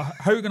 because you got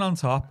Hogan on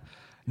top,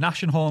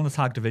 Nash and Hall in the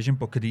tag division,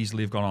 but could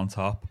easily have gone on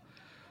top.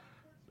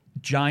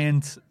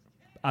 Giant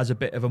as a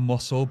bit of a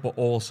muscle, but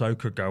also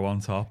could go on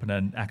top, and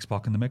then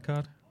X-Pac in the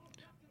mid-card.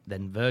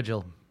 Then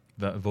Virgil.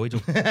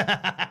 Virgil.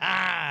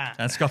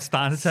 And Scott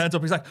Steiner turns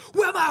up. He's like,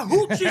 "Where my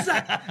hoochies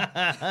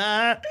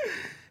at?"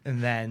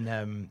 And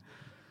then,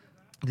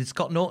 did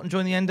Scott Norton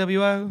join the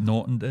NWO?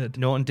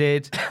 Norton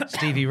did.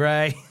 Stevie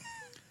Ray.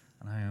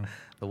 I know.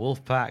 The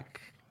Wolfpack.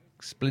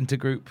 Splinter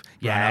Group.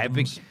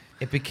 Brian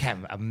it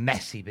became a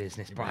messy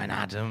business. Brian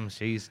Adams.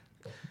 She's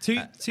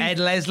Ed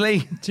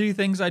Leslie. 2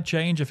 things I'd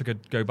change if I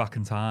could go back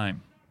in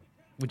time.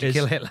 Would you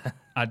kill Hitler?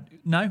 I'd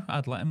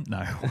let him.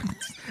 No.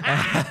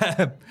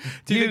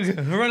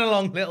 Run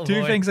along, little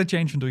boy. 2 things I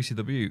changed from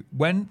WCW.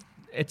 When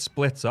it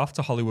splits off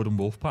to Hollywood and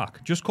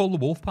Wolfpack, just call the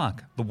Wolfpack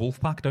the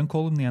Wolfpack. Don't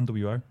call them the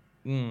NWO.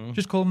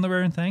 Just call them their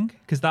own thing,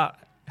 because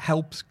that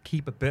helps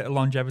keep a bit of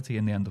longevity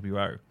in the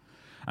NWO.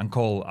 And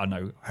call,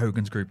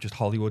 Hogan's group just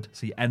Hollywood.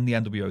 So you end the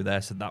NWO there,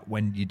 so that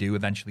when you do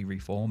eventually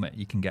reform it,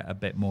 you can get a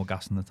bit more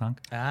gas in the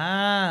tank.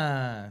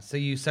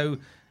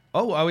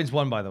 Owen's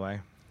won, by the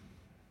way.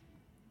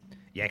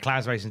 Yeah,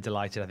 Clarence Racing's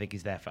delighted. I think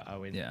he's there for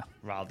Owen. Yeah.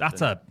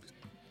 That's a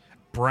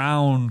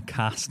brown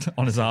cast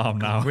on his arm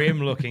now.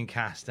 Grim-looking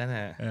cast, isn't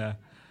it? Yeah.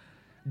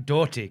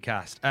 Dirty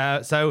cast.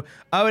 So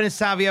Owen and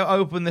Savio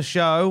open the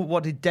show.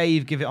 What did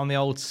Dave give it on the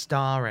old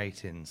star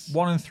ratings?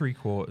 1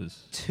 3/4.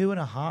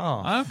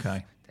 2.5.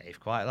 Okay.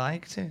 Dave quite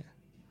liked it.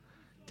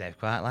 Dave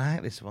quite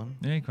liked this one.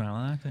 Yeah, he quite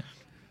liked it.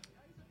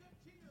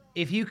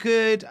 If you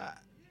could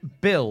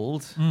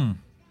build,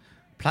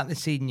 plant the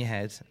seed in your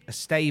head, a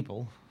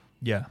stable.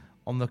 Yeah.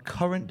 On the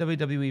current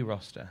WWE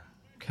roster.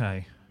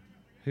 Okay.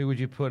 Who would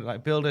you put?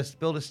 Like, build a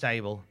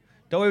stable.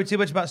 Don't worry too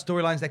much about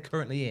storylines they're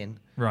currently in.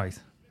 Right.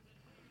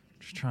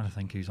 Just trying to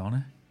think who's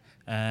on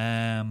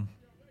it.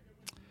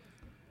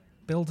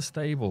 Build a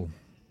stable.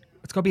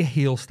 It's got to be a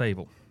heel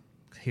stable.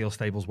 Heel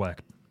stables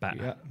work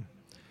better. Yeah.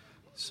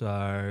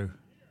 So,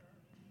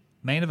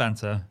 main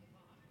eventer,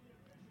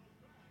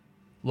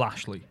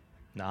 Lashley.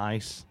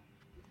 Nice.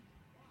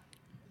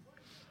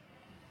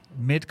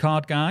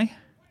 Mid-card guy,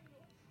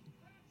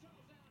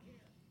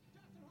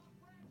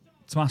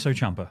 Tommaso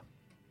Ciampa.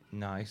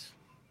 Nice.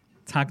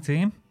 Tag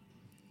team,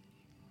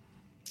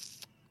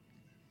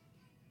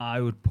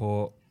 I would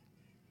put...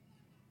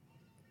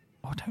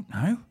 I don't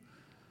know.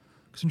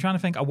 Because I'm trying to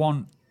think. I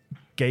want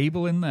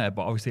Gable in there,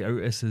 but obviously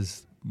Otis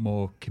is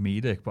more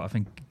comedic. But I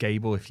think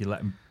Gable, if you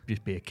let him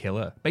just be a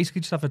killer.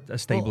 Basically just have a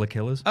stable of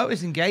killers.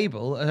 Otis and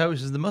Gable, and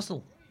Otis is the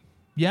muscle.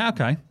 Yeah,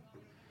 okay.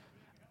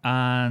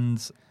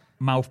 And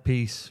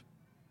Mouthpiece,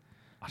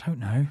 I don't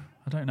know.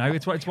 I don't know.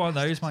 It's one of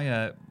those.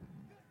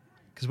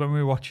 Because when we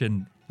were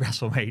watching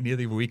WrestleMania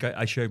the other week,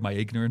 I showed my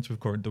ignorance with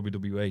current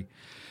WWE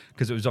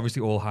because it was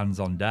obviously all hands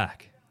on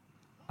deck,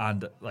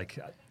 and like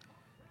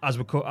as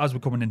we're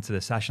coming into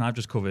the session, I've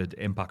just covered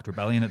Impact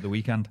Rebellion at the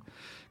weekend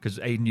because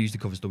Aiden usually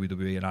covers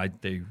WWE and I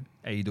do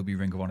AEW,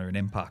 Ring of Honor, and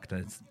Impact,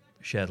 and it's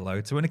shared a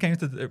load. So when it came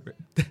to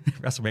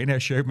WrestleMania, I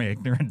showed my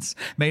ignorance.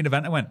 Main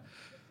event, I went,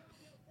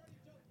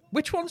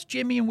 which one's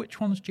Jimmy and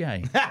which one's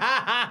Jay?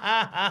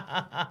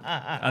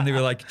 And they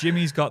were like,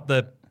 Jimmy's got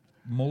the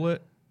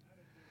mullet.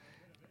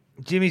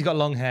 Jimmy's got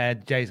long hair,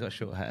 Jay's got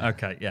short hair.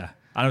 Okay, yeah.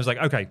 And I was like,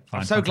 okay,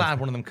 fine. I'm so glad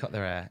one of them cut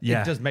their hair.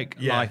 Yeah. It does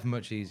make life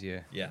much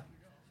easier. Yeah.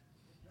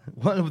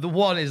 The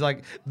one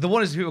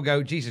is people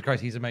go, Jesus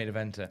Christ, he's a main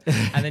eventer.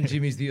 And then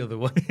Jimmy's the other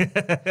one.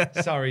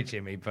 Sorry,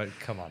 Jimmy, but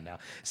come on now.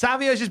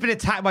 Savio's just been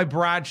attacked by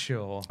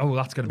Bradshaw. Oh,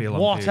 that's going to be a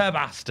long What feud. a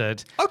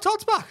bastard. Oh,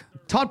 Todd's back.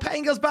 Todd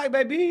Pettingill's back,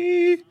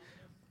 baby.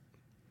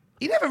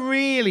 He never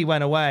really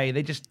went away.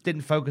 They just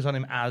didn't focus on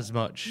him as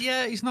much.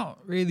 Yeah, he's not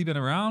really been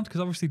around because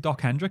obviously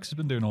Doc Hendricks has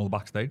been doing all the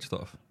backstage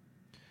stuff.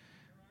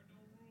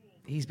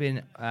 He's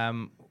been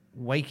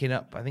waking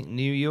up, I think,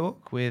 New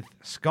York with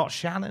Scott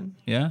Shannon.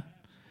 Yeah.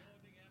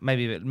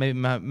 Maybe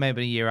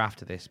a year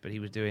after this, but he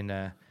was doing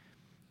the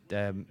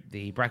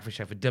breakfast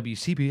show for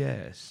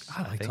WCBS.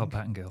 I like Todd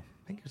Pettingill.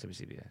 I think it was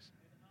WCBS.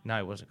 No,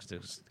 it wasn't,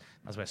 because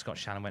that's where Scott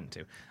Shannon went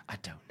to. I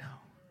don't know.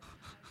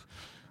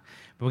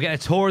 But we're getting a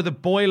tour of the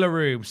boiler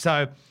room.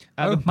 So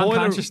the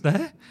boiler room, just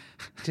there,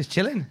 just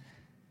chilling.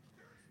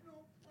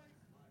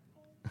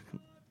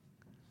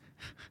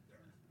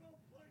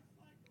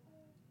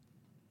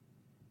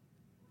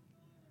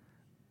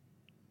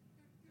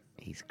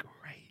 He's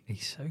great.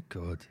 He's so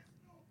good.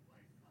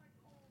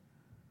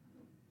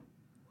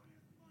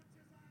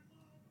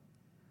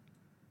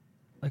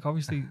 Like,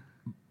 obviously,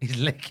 he's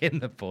licking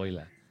the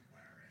boiler.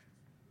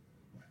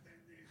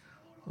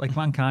 Like,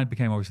 Mankind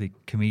became obviously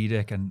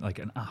comedic and like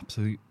an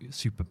absolute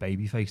super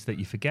babyface that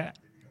you forget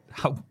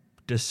how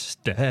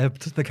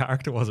disturbed the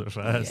character was at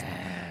first.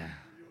 Yeah.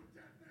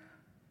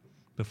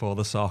 Before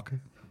the sock.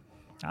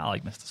 I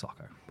like Mr.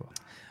 Socko. But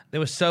there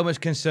was so much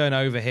concern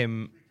over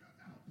him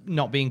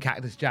not being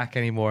Cactus Jack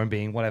anymore and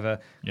being whatever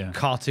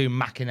cartoon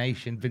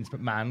machination Vince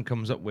McMahon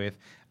comes up with.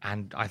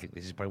 And I think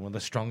this is probably one of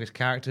the strongest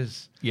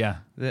characters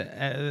that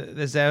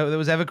was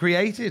ever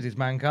created, is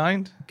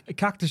Mankind.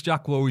 Cactus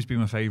Jack will always be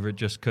my favourite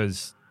just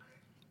because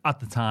at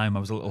the time I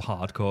was a little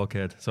hardcore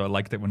kid. So I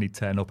liked it when he'd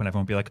turn up and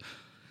everyone would be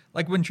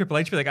like when Triple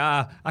H would be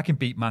like, I can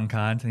beat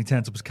Mankind. And he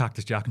turns up as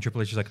Cactus Jack and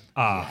Triple H is like,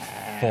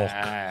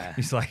 fuck.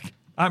 He's like,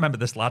 I remember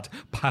this lad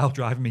pile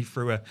driving me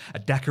through a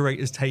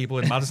decorator's table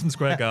in Madison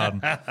Square Garden.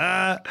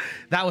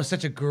 That was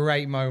such a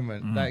great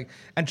moment.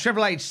 And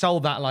Triple H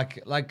sold that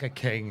like a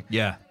king.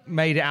 Yeah.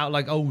 Made it out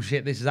like, oh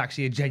shit, this is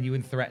actually a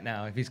genuine threat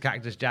now if he's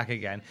Cactus Jack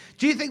again.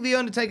 Do you think the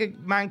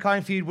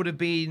Undertaker-Mankind feud would have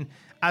been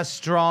as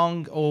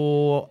strong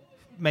or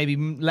maybe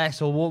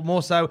less or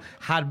more so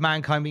had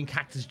Mankind been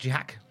Cactus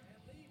Jack?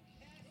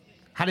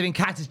 Had it been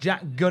Cactus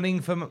Jack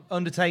gunning for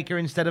Undertaker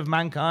instead of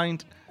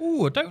Mankind?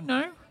 Oh, I don't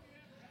know.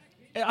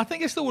 I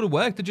think it still would have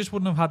worked. It just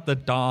wouldn't have had the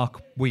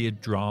dark, weird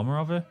drama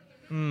of it.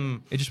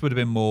 It just would have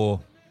been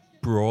more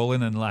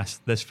brawling and less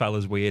this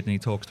fella's weird and he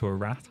talks to a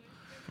rat.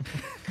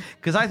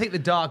 Because I think the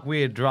dark,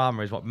 weird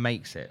drama is what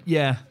makes it.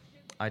 Yeah.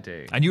 I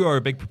do. And you are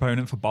a big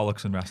proponent for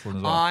bollocks in wrestling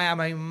as well. I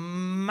am a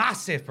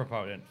massive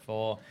proponent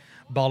for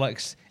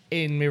bollocks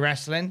in me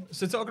wrestling.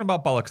 So talking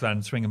about bollocks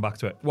then, swinging back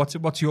to it, what's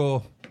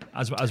your,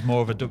 as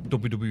more of a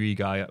WWE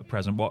guy at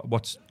present,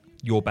 what's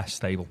your best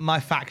stable? My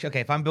faction.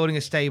 Okay, if I'm building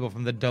a stable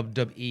from the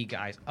WWE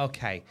guys.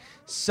 Okay,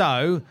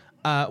 so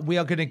we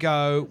are going to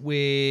go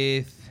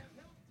with,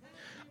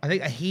 I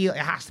think, a heel. It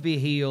has to be a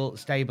heel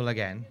stable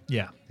again.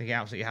 Yeah. I think it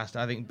absolutely has to.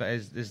 I think, but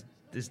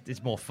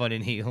it's more fun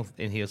in heel.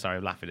 Sorry,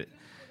 I'm laughing at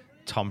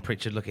Tom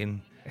Pritchard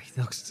looking.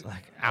 He looks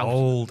like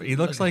old. He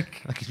looks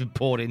like he's been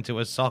poured into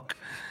a sock.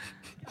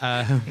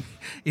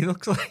 He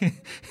looks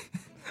like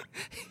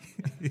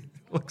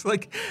what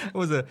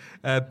was it?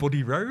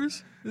 Buddy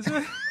Rose, isn't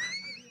it?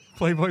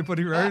 Playboy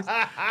Buddy Rose.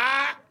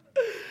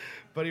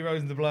 Buddy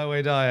Rose and the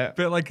Blowaway Diet.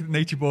 Bit like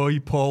Nature Boy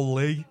Paul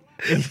Lee.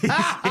 He's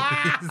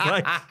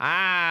like...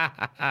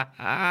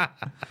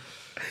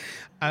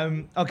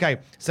 Okay,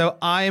 so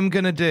I am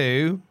going to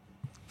do...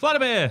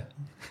 Vladimir!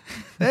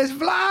 There's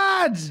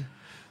Vlad!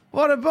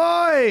 What a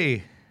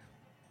boy!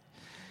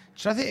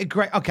 So I think a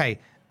great... Okay,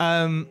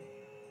 right,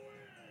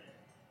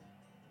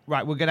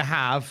 we're going to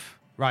have...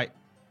 Right,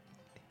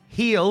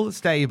 heel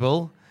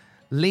stable.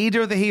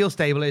 Leader of the heel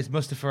stable is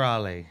Mustafa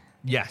Ali.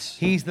 Yes.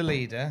 He's the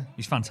leader.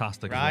 He's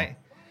fantastic. Right? As well.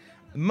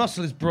 The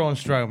muscle is Braun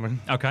Strowman.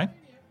 Okay.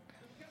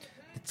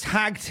 The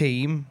tag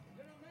team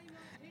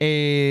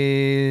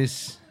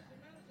is...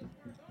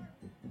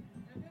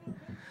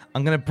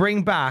 I'm going to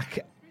bring back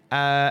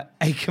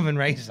Akam and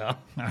Razor.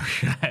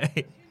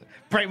 Okay.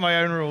 Break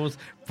my own rules.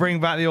 Bring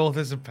back the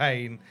Authors of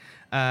Pain.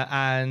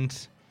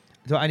 And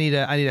I need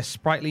a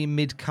sprightly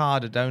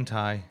mid-carder, don't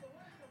I?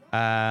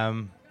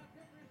 I'm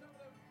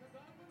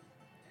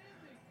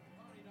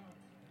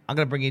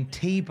going to bring in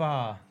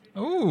T-Bar.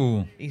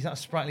 Ooh. He's not a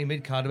sprightly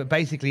mid-carder, but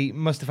basically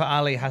Mustafa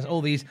Ali has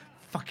all these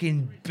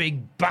fucking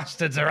big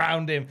bastards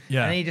around him.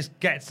 Yeah. And he just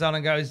gets on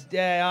and goes,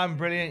 yeah, I'm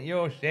brilliant,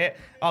 you're shit.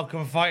 I'll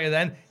come fight you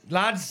then.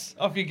 Lads,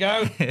 off you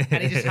go.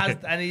 And he just has,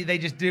 they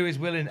just do his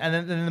willing. And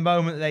then the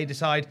moment they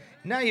decide,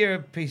 no, you're a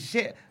piece of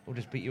shit, we'll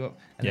just beat you up.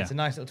 And it's a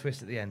nice little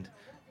twist at the end.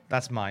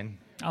 That's mine.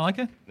 I like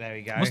it. There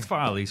we go. Mustafa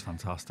Ali's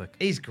fantastic.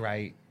 He's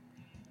great.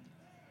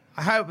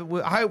 I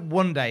hope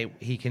one day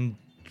he can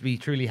be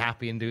truly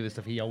happy and do the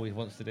stuff he always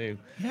wants to do.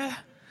 Yeah.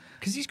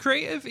 Because he's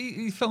creative.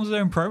 He films his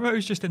own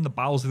promos just in the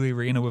bowels of the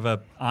arena with an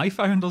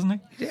iPhone, doesn't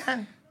he?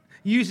 Yeah.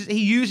 He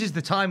uses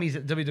the time he's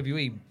at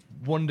WWE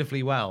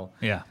wonderfully well.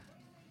 Yeah. I'm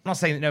not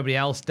saying that nobody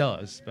else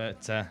does,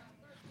 but...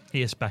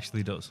 he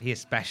especially does. He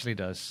especially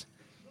does.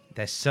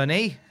 There's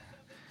Sonny,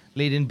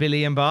 leading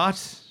Billy and Bart.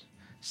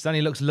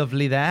 Sonny looks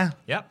lovely there.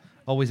 Yep.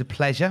 Always a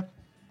pleasure.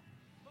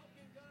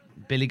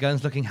 Billy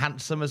Gunn's looking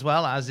handsome as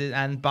well,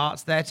 and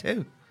Bart's there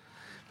too.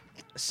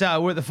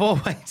 So we're at the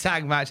four-way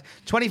tag match.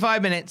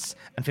 25 minutes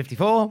and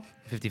 54,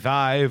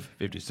 55,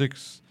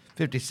 56,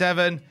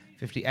 57,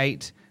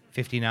 58,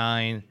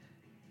 59.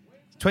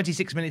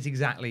 26 minutes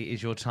exactly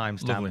is your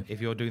timestamp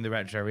if you're doing the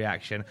retro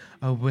reaction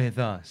with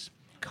us.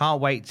 Can't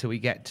wait till we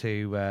get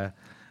to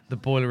the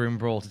Boiler Room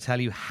Brawl to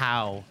tell you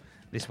how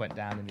this went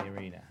down in the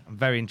arena. I'm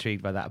very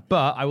intrigued by that.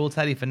 But I will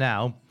tell you for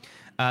now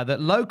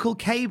that local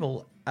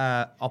cable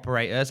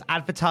operators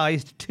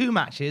advertised 2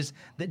 matches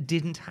that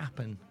didn't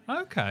happen.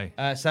 Okay.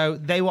 So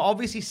they were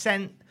obviously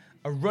sent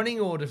a running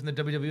order from the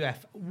WWF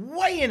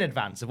way in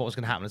advance of what was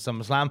going to happen at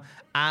SummerSlam,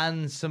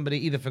 and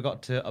somebody either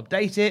forgot to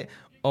update it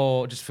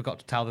or just forgot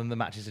to tell them the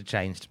matches had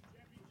changed.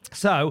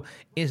 So,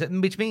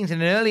 which means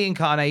in an early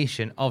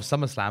incarnation of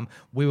SummerSlam,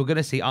 we were going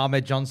to see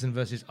Ahmed Johnson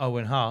versus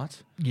Owen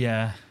Hart.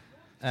 Yeah.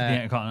 For the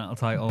Intercontinental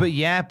title.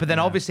 But then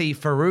obviously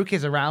Farouk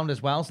is around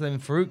as well. So then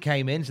Farouk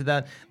came in. So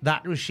then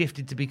that was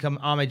shifted to become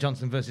Ahmed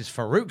Johnson versus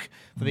Farouk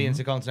for the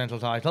Intercontinental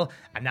title.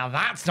 And now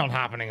that's not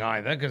happening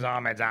either because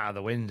Ahmed's out of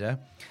the window.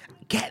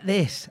 Get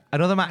this.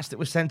 Another match that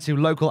was sent to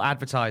local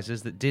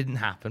advertisers that didn't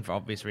happen for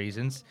obvious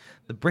reasons.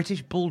 The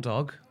British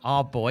Bulldog,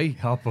 our boy.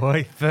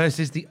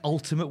 Versus the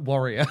Ultimate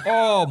Warrior.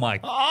 Oh my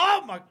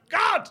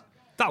God.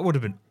 That would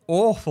have been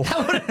awful.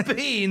 That would have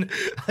been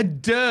a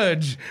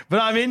dirge,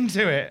 but I'm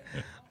into it.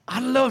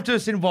 I'd love to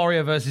have seen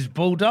Warrior versus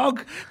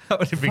Bulldog. That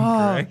would have been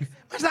great.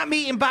 Where's that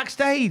meeting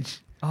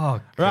backstage?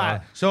 Oh, God. Right,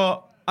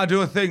 so I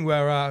do a thing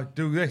where I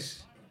do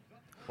this.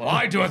 Well,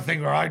 I do a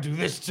thing where I do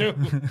this too.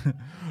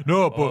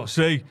 No, but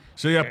see,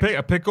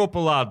 I pick up a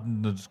lad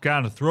and just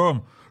kind of throw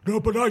him. No,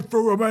 but I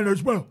throw him in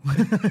as well.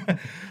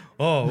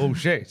 oh,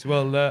 shit.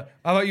 Well, how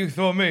about you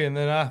throw me and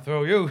then I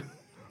throw you?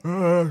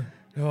 No,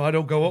 I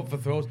don't go up for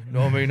throws.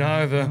 No, me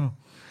neither.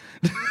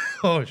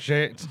 Oh,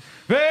 shit.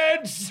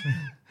 Vince!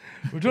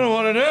 We don't know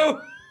what to do.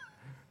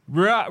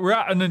 We're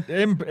at an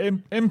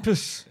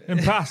impasse.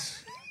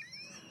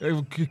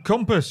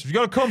 Compass. Have you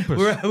got a compass?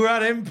 We're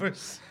at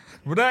impasse.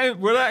 We're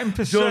at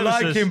impasse. Don't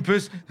like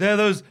impasse. They're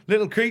those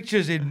little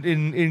creatures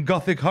in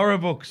gothic horror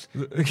books.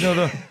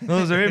 No,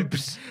 those are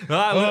imps.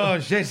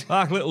 Shit.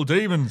 Like little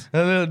demons.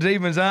 They're little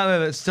demons out there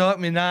that stalk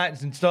me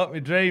nights and stalk me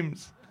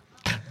dreams.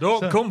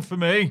 Don't come for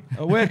me.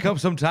 I wake up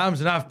sometimes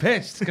and I've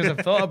pissed because I've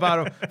thought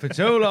about them for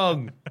too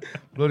long.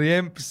 Bloody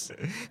imps.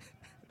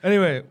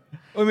 Anyway,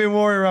 me and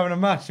Warrior are having a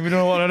match and we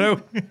don't know what to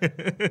do.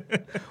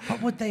 What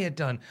would they have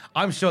done?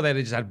 I'm sure they'd have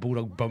just had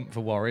Bulldog bump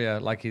for Warrior,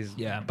 like his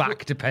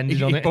back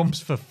depended on it. He bumps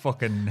for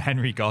fucking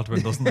Henry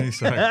Godwin, doesn't he?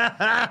 So.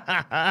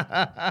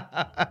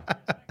 I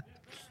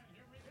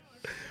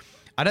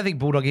don't think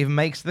Bulldog even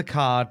makes the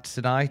card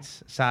tonight.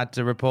 Sad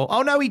to report.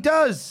 Oh, no, he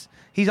does.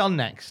 He's on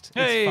next.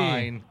 Hey, it's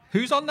fine.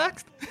 Who's on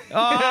next?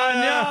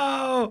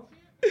 Oh, no.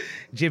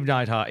 Jim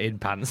Neidhart in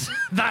pants.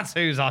 That's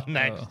who's on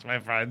next, my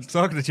friends.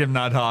 Talking to Jim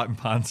Neidhart in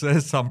pants,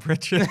 there's Tom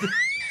Pritchard.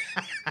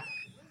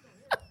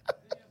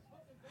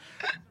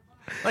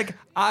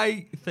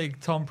 I think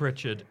Tom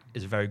Pritchard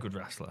is a very good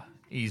wrestler.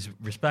 He's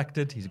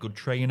respected, he's a good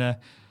trainer.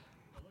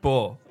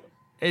 But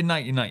in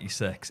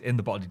 1996, in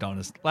the Body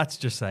Donners, let's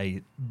just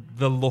say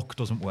the look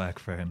doesn't work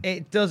for him.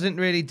 It doesn't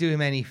really do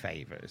him any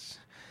favours.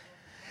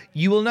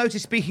 You will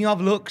notice, speaking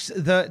of looks,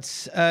 that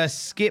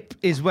Skip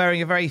is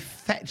wearing a very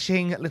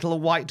fetching little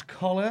white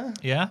collar.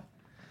 Yeah.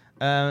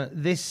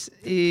 This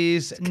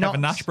is not...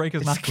 Kevin Nash break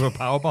his neck with a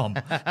powerbomb.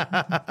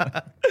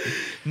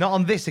 Not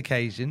on this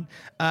occasion,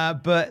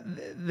 but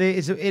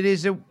it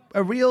is a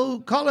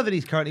real collar that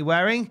he's currently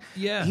wearing.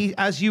 Yeah. He,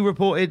 as you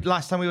reported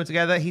last time we were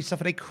together, he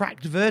suffered a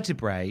cracked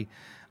vertebrae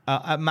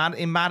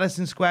in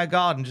Madison Square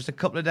Garden just a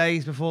couple of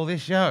days before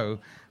this show.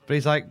 But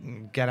he's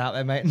like, get out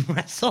there, mate, and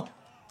wrestle.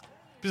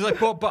 He's like,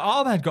 but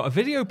Ahmed got a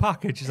video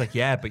package. He's like,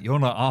 yeah, but you're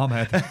not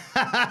Ahmed.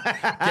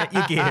 Get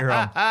your gear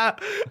on.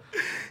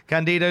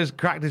 Candido's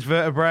cracked his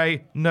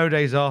vertebrae. No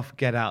days off.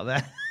 Get out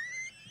there.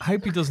 I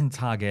hope he doesn't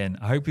tag in.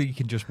 I hope he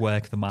can just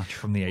work the match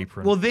from the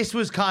apron. Well, this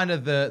was kind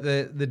of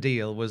the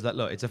deal, was that,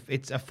 look,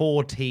 it's a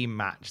 4-team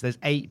match. There's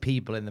 8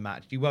 people in the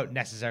match. You won't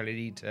necessarily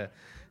need to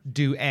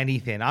do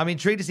anything. I'm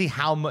intrigued to see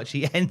how much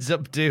he ends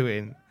up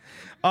doing.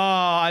 Oh,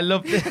 I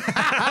love this.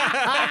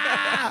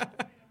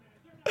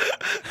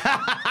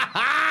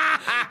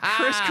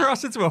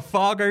 Crisscross into a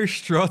Fargo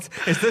strut.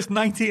 Is this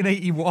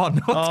 1981?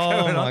 What's going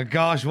on? Oh my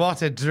gosh,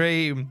 what a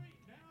dream.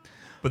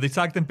 But they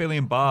tagged in Billy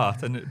and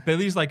Bart, and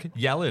Billy's like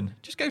yelling,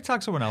 just go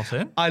tag someone else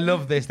in. I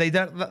love this. They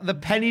don't. The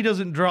penny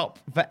doesn't drop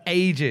for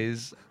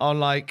ages on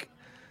like.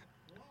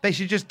 They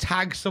should just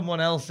tag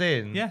someone else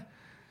in. Yeah.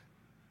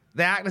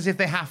 They act as if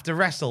they have to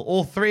wrestle.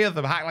 All three of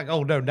them act like,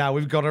 oh no, now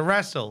we've got to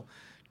wrestle.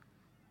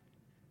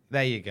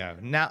 There you go.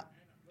 Now,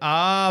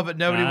 but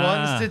nobody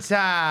wants to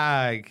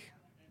tag.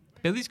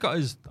 Billy's got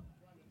his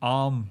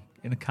arm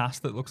in a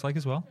cast that looks like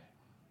as well.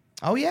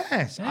 Oh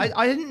yes, yeah.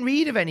 I didn't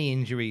read of any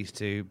injuries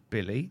to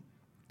Billy.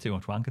 Too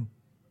much wanking.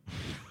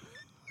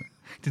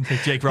 Didn't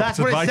take Jake Roberts' That's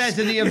what advice. it says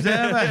in the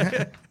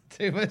Observer.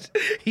 Too much.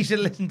 He should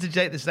listen to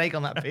Jake the Snake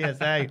on that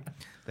PSA.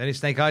 The only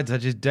snake I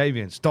touch is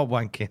Damien. Stop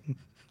wanking.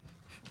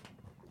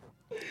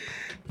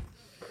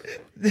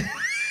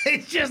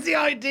 It's just the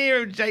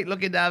idea of Jake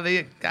looking down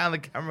the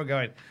camera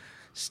going,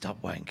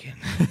 stop wanking.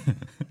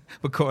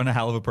 We're cutting a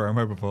hell of a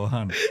promo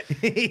beforehand.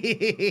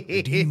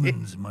 The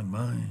demons in my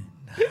mind.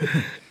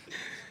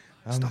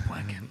 Stop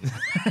wanking.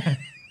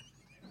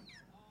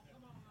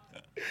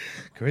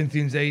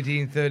 Corinthians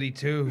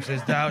 18:32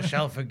 says, thou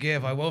shalt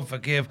forgive. I won't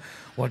forgive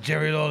what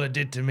Jerry Lawler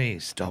did to me.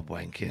 Stop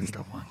wanking.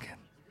 Stop wanking.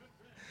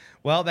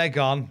 Well, they're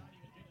gone.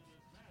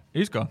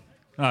 Who's gone?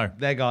 Oh.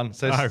 They're gone.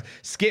 So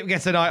Skip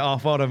gets a night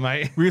off on him,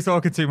 mate. We were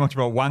talking too much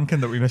about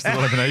wanking that we missed the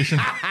elimination.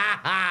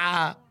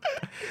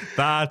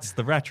 That's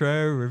the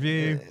retro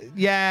review.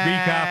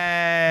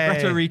 Yeah.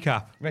 Retro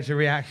recap. Retro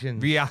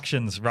reactions.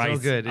 Reactions, right. It's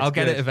all good. I'll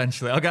get it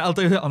eventually. I'll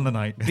do it on the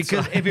night.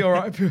 Because if you're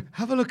all right,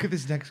 have a look at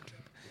this next clip.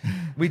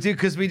 We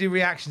do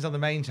reactions on the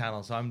main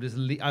channel, so I'm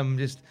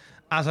just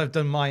as I've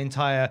done my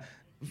entire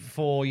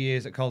 4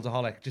 years at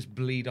Cultaholic, just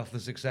bleed off the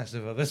success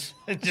of others.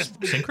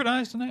 Just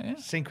synchronized, isn't it? Yeah.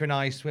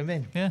 Synchronized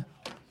swimming. Yeah.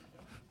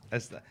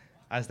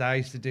 As I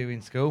used to do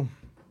in school.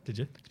 Did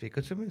you? To be a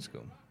good swimmer in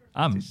school.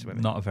 I'm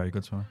not a very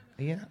good swimmer.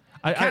 Yeah.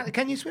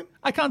 Can you swim?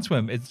 I can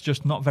swim. It's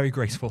just not very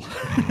graceful.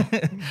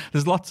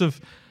 There's lots of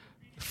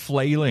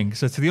flailing.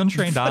 So to the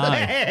untrained eye,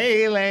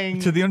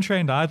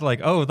 they're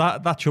like, oh,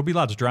 that chubby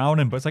lad's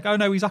drowning. But it's like, oh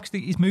no,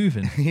 he's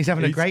moving. He's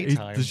having a great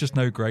time. There's just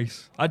no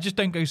grace. I just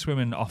don't go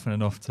swimming often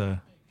enough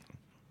to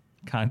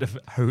kind of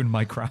hone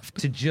my craft.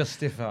 To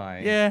justify.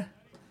 Yeah.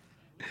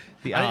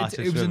 The art of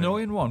it was swimming. an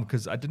annoying one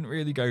because I didn't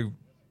really go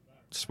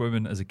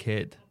swimming as a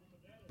kid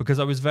because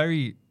I was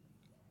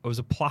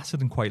a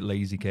placid and quite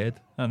lazy kid.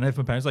 And if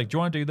my parents were like, do you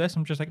want to do this?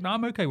 I'm just like, no,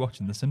 I'm okay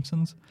watching The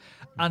Simpsons.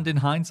 And in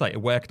hindsight,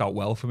 it worked out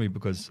well for me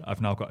because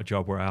I've now got a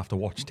job where I have to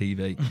watch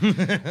TV.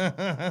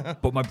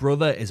 But my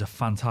brother is a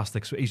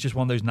fantastic swimmer. He's just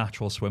one of those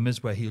natural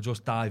swimmers where he'll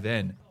just dive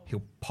in,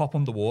 he'll pop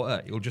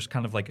underwater, he'll just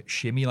kind of like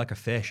shimmy like a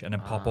fish and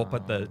then pop up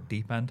at the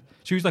deep end.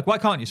 So he's like, why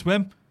can't you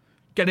swim?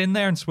 Get in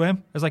there and swim.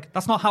 I was like,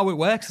 that's not how it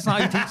works. That's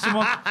not how you teach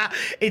someone.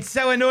 It's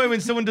so annoying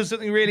when someone does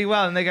something really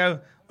well and they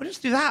go, well,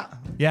 just do that.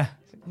 Yeah.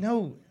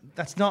 No,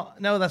 that's not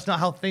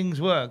how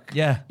things work.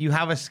 Yeah. You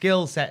have a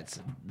skill set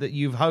that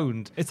you've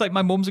honed. It's like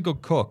my mum's a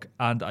good cook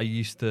and I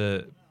used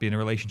to be in a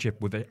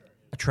relationship with a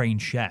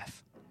trained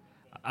chef.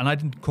 And I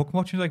didn't cook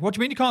much. She's like, what do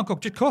you mean you can't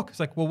cook? Just cook. It's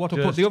like, well, what do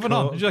I put the oven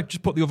on? She's like,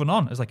 just put the oven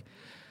on. I was like,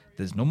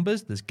 there's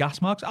numbers, there's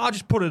gas marks. I'll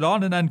just put it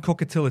on and then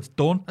cook it till it's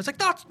done. I was like,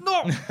 that's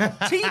not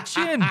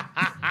teaching.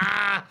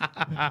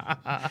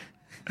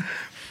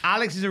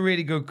 Alex is a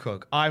really good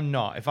cook. I'm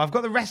not. If I've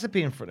got the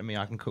recipe in front of me,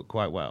 I can cook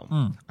quite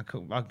well. I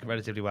cook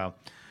relatively well.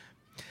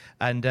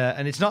 And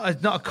it's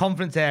not a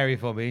confidence area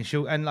for me.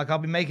 And I'll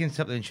be making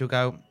something and she'll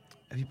go,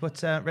 have you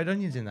put red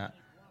onions in that?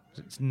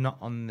 It's not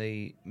on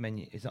the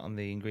menu. It's not on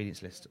the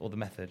ingredients list or the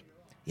method.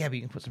 Yeah, but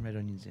you can put some red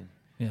onions in.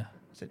 Yeah.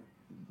 I said,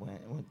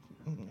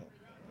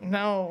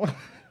 no.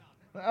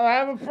 I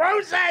have a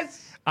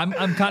process. I'm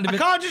kind of. I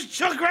can't just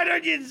chuck red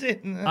onions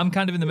in. I'm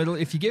kind of in the middle.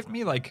 If you give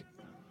me like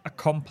a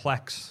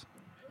complex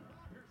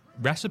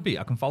recipe,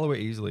 I can follow it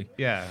easily.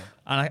 Yeah.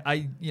 And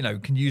I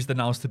can use the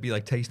nous to be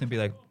like tasting and be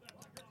like,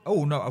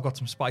 oh no, I've got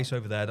some spice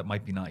over there that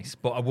might be nice.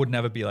 But I would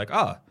never be like,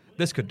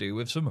 this could do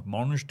with some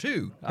mange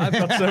too. I've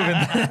got some in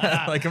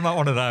there. Like, I'm not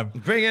one of them.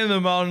 Bring in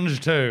the mange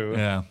too.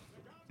 Yeah.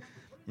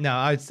 No,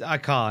 I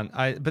can't.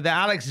 But the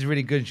Alex is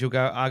really good. She'll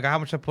go, how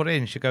much I put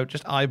in? She'll go,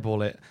 just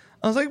eyeball it.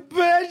 I was like,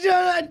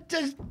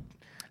 just,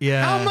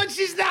 yeah. How much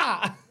is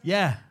that?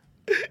 Yeah.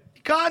 You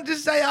can't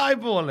just say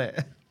eyeball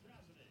it.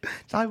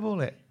 Just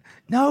eyeball it.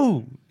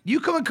 No,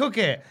 you come and cook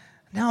it.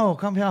 No,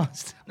 can't be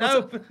asked.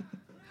 No.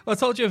 Well, I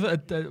told you,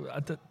 did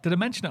I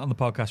mention it on the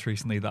podcast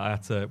recently that I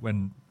had to,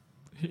 when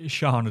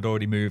Sean had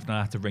already moved and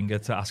I had to ring her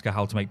to ask her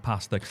how to make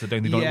pasta because I'd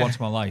only done it once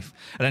in my life.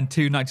 And then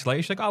 2 nights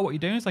later, she's like, oh, what are you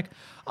doing? It's like,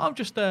 oh, I'm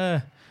just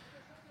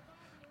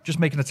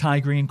making a Thai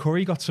green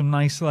curry. Got some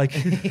nice, like,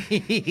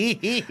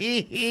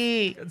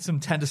 some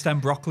tender stem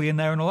broccoli in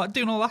there and all that.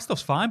 Doing all that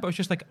stuff's fine, but it's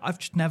just like, I've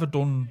just never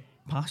done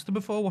pasta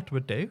before. What do I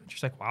do?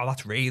 She's like, wow,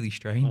 that's really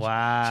strange.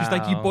 Wow. She's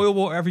like, you boil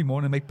water every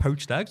morning and make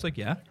poached eggs. Like,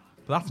 yeah,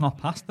 but that's not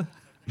pasta.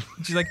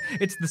 She's like,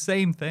 it's the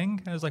same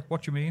thing. I was like,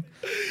 what do you mean?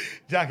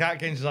 Jack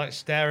Atkins is like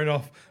staring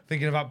off,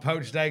 thinking about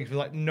poached eggs with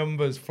like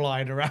numbers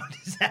flying around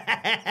his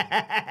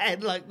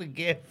head, like the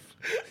GIF.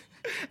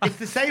 It's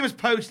the same as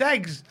poached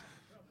eggs.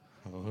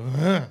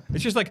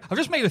 It's just like, I've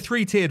just made a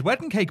 3-tiered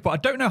wedding cake, but I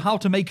don't know how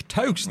to make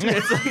toast.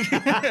 It's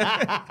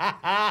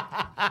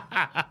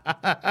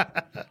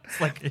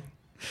like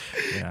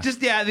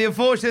the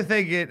unfortunate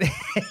thing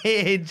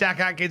in Jack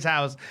Atkins'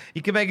 house,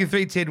 you can make a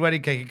 3-tiered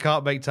wedding cake, you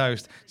can't make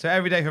toast. So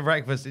every day for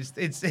breakfast,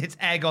 it's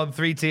egg on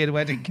 3-tiered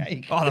wedding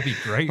cake. Oh, that'd be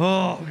great.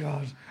 Oh,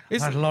 God. I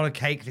had a lot of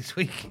cake this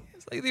week.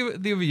 Like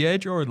the other year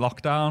during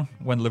lockdown,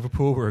 when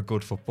Liverpool were a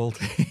good football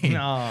team,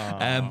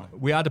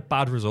 we had a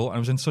bad result, and I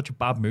was in such a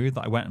bad mood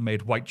that I went and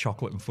made white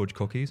chocolate and fudge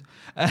cookies.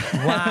 Wow.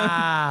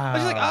 I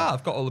was like,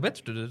 I've got all the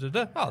bits.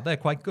 Oh, they're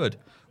quite good.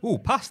 Ooh,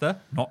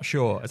 pasta? Not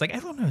sure. It's like,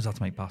 everyone knows how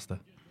to make pasta.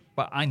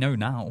 But I know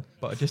now,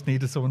 but I just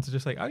needed someone to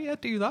just like, oh yeah,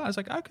 do that. I was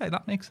like, okay,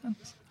 that makes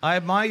sense. I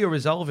admire your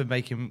resolve in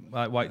making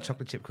white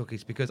chocolate chip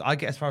cookies, because I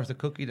get as far as the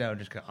cookie dough and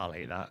just go, I'll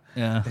eat that.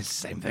 Yeah. It's the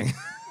same thing.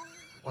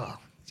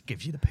 Well, it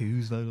gives you the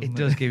poos though, doesn't it? It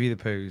does give you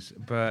the poos,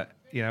 but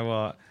you know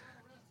what?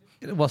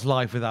 What's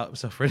life without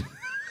suffering?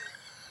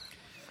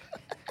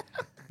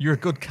 You're a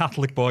good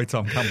Catholic boy,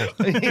 Tom Campbell.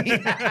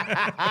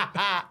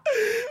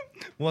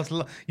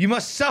 You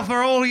must suffer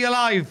all your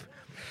life.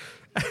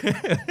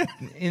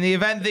 In the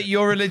event that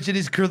your religion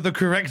is the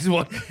correct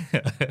one.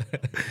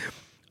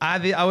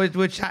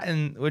 We're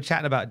chatting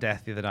about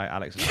death the other night,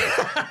 Alex.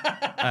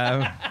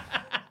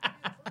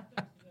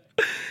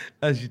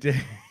 As you do.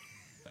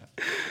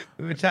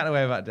 We were chatting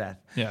away about death.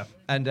 Yeah.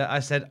 And I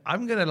said,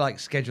 I'm going to like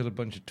schedule a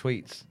bunch of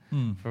tweets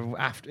for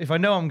after. If I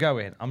know I'm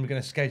going, I'm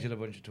going to schedule a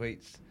bunch of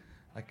tweets.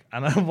 Like,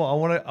 and I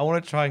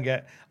want to try and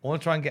get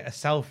a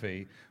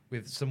selfie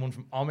with someone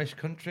from Amish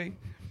country.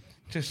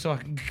 Just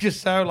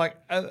so like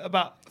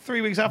about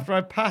 3 weeks after I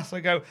pass, I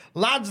go,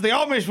 lads, the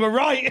Amish were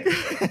right.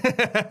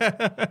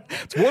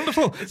 It's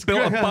wonderful. It's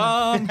built a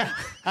barn,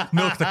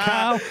 milked the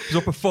cow. It was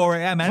up at 4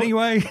 a.m.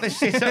 anyway. Put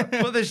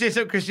the shit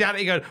up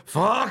Christianity going,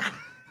 fuck.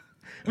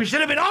 We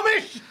should have been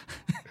Amish.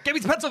 Get me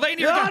to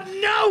Pennsylvania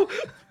again. No.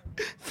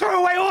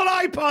 Throw away all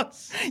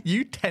iPods.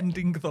 You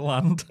tending the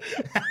land.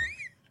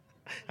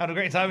 Had a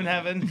great time in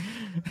heaven.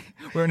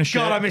 Wearing a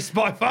shirt. God, I miss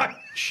Spotify.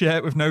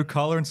 Shirt with no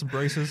collar and some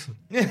braces.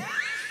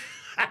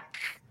 I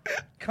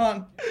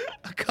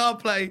can't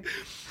play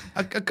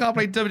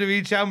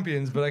WWE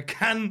Champions, but I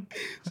can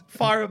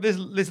fire up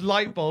this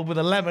light bulb with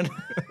a lemon.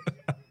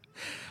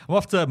 I'll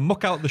have to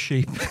muck out the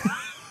sheep.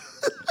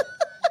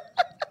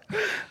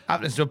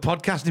 Happens to a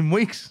podcast in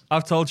weeks.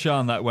 I've told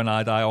Sean that when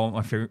I die, I want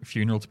my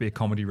funeral to be a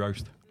comedy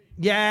roast.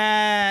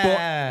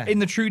 Yeah. But in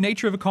the true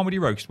nature of a comedy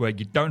roast, where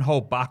you don't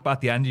hold back, but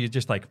at the end you're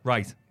just like,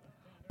 right.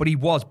 But he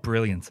was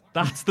brilliant.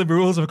 That's the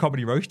rules of a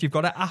comedy roast. You've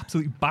got to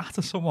absolutely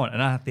batter someone,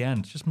 and at the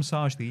end, just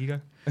massage the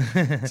ego.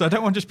 So I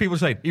don't want just people to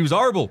say, he was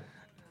horrible.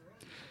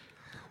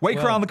 Wake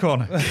around the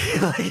corner.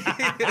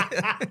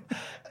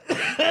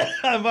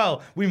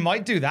 Well, we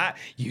might do that.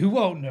 You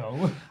won't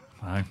know.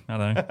 I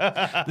know.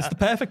 It's the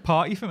perfect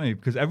party for me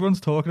because everyone's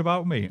talking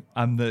about me.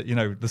 I'm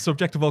the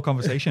subject of all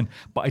conversation,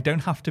 but I don't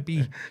have to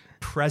be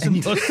present.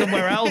 And you're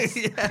somewhere else.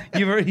 Yeah.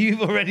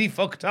 You've already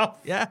fucked off.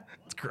 Yeah,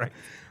 it's great.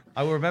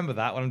 I will remember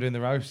that when I'm doing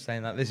the roast,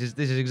 saying that this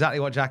is exactly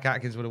what Jack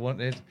Atkins would have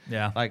wanted.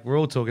 Yeah, like we're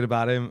all talking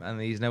about him,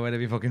 and he's nowhere to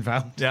be fucking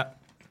found. Yeah,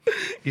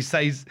 he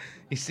says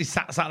he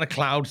sat in a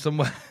cloud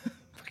somewhere,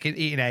 fucking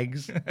eating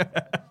eggs.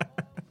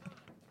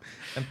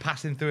 And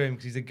passing through him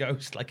because he's a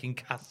ghost, like in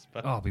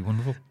Casper. Oh, it'd be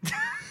wonderful.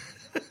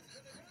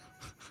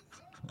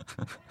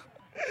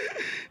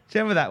 Do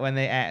you remember that when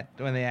they ate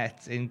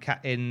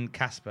in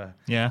Casper?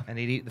 Yeah. And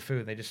he'd eat the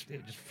food, it would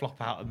just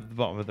flop out of the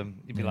bottom of them.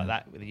 You'd be like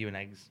that with you and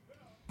eggs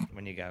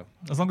when you go.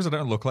 As long as I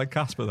don't look like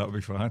Casper, that would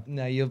be fine.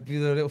 No, you'll be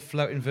the little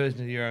floating version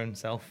of your own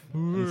self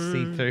and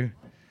see through.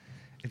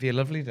 It'd be a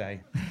lovely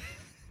day.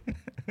 I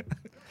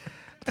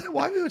don't know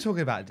why we were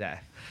talking about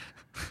death.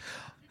 Do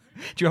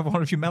you have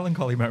one of your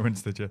melancholy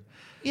moments, did you?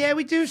 Yeah,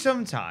 we do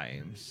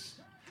sometimes.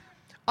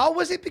 Oh,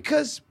 was it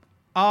because...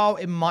 Oh,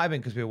 it might have been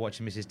because we were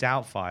watching Mrs.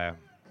 Doubtfire.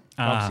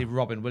 Obviously,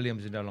 Robin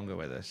Williams is no longer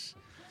with us.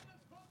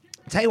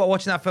 Tell you what,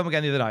 watching that film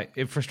again the other night,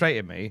 it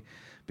frustrated me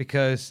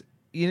because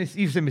you've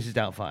seen Mrs.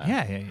 Doubtfire.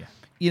 Yeah.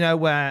 You know,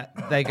 where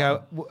they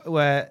go,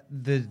 where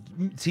the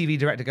TV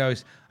director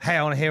goes, hey,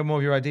 I want to hear more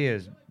of your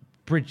ideas.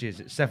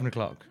 Bridges at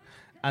 7:00.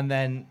 And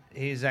then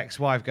his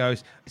ex-wife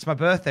goes, it's my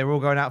birthday, we're all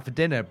going out for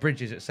dinner.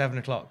 Bridges at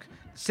 7:00.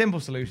 Simple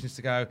solution is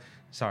to go,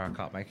 sorry, I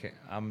can't make it.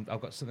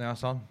 I've got something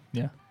else on.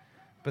 Yeah.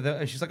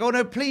 But she's like, oh,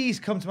 no, please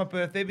come to my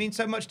birthday. It means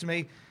so much to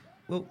me.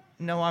 Well,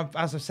 no,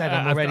 as I've said,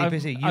 I'm already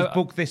busy. You've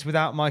booked this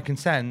without my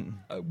consent.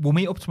 We'll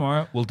meet up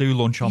tomorrow. We'll do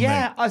lunch on me.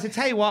 Yeah, I said,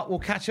 tell you what, we'll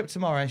catch up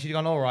tomorrow. And she'd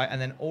gone, all right. And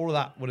then all of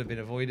that would have been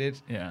avoided.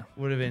 Yeah.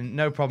 Would have been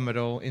no problem at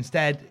all.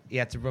 Instead, he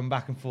had to run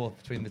back and forth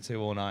between the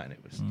two all night. And it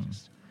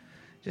was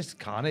just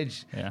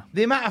carnage. Yeah.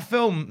 The amount of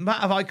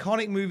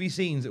iconic movie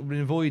scenes that would have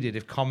been avoided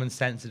if common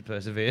sense had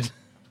persevered.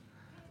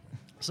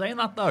 Saying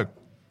that, though,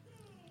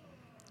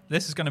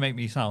 this is going to make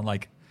me sound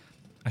like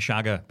a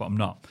shagger, but I'm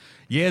not.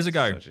 Years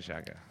ago, Such a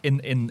shagger.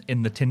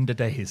 in the Tinder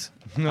days,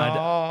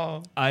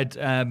 Oh. I'd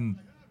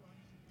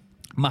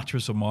match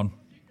with someone,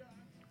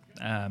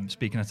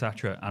 speaking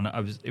etc. And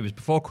it was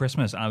before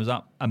Christmas, and I was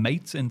at a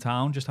mate's in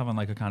town, just having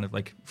like a kind of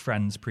like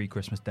friends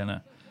pre-Christmas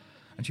dinner,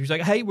 and she was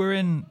like, "Hey, we're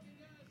in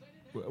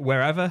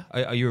wherever.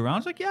 Are you around?" I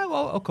was like, "Yeah,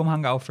 well, I'll come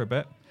hang out for a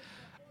bit."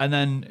 And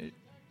then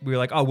we were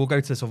like, "Oh, we'll go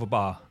to this other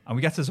bar," and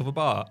we get to this other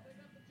bar.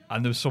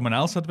 And there was someone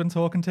else I'd been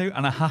talking to,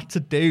 and I had to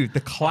do the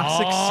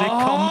classic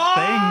sitcom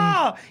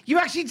thing. You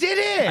actually did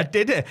it! I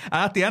did it. And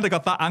at the end, I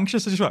got that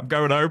anxious. I just went, I'm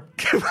going home.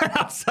 Went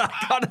outside,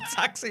 got a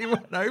taxi, and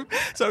went home.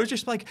 So I was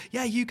just like,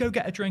 yeah, you go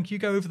get a drink. You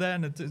go over there.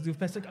 And the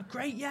best like, oh,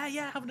 great,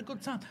 yeah, having a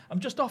good time. I'm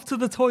just off to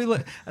the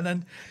toilet. And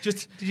then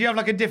just... Did you have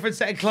like a different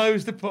set of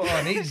clothes to put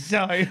on each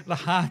time? The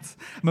hat.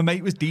 My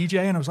mate was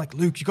DJing. I was like,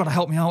 Luke, you got to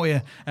help me out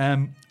here.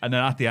 And then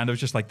at the end, I was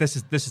just like, this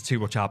is too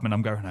much admin.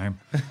 I'm going home.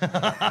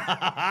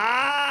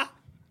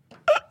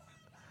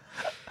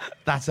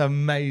 That's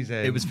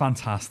amazing. It was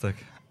fantastic.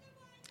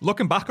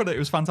 Looking back on it, it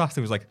was fantastic.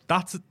 It was like,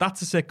 that's a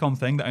sitcom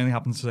thing that only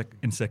happens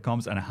in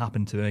sitcoms, and it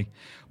happened to me.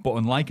 But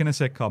unlike in a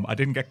sitcom, I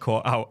didn't get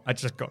caught out. I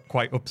just got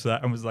quite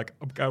upset and was like,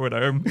 I'm going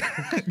home.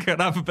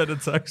 Can I have a bit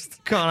of toast?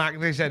 Can't act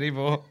this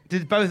anymore.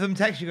 Did both of them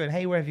text you going,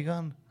 hey, where have you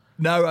gone?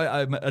 No,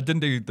 I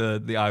didn't do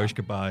the Irish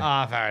goodbye.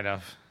 Ah, fair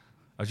enough.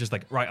 I was just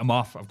like, right, I'm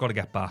off. I've got to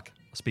get back.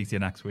 I'll speak to you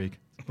next week.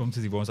 Bumped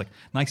to the one, was like,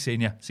 nice seeing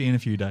you. See you in a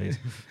few days.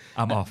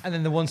 I'm off. And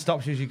then the one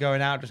stops you as you're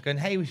going out, just going,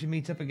 hey, we should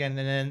meet up again.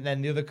 And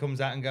then the other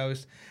comes out and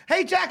goes,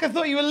 hey, Jack, I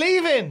thought you were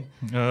leaving.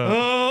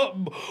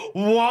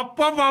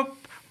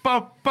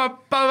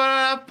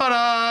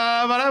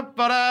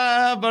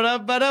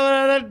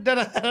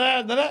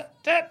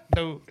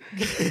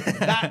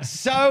 That's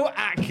so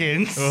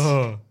Atkins.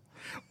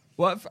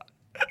 What?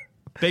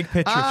 Big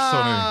picture of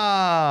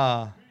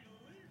Sonny.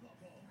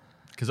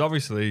 Because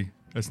obviously,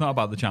 it's not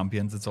about the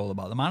champions, it's all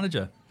about the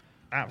manager.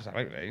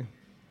 Absolutely.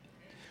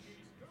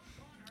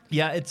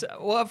 Yeah, it's...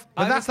 Well,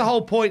 but that's the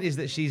whole point, is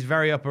that she's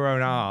very up her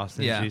own arse.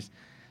 And yeah.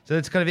 So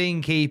it's kind of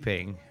in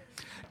keeping.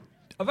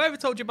 Have I ever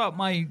told you about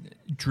my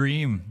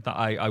dream that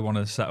I want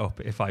to set up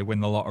if I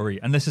win the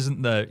lottery? And this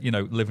isn't the,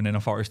 living in a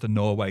forest in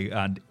Norway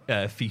and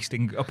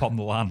feasting upon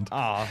the land.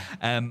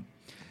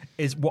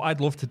 Is what I'd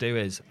love to do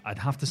is, I'd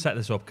have to set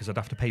this up because I'd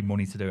have to pay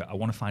money to do it. I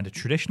want to find a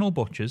traditional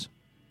butcher's,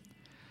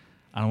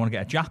 and I want to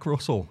get a Jack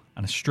Russell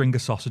and a string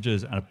of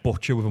sausages and a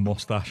butcher with a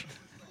mustache.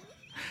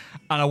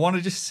 And I want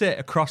to just sit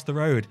across the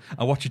road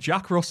and watch a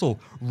Jack Russell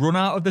run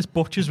out of this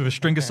butcher's with a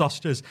string of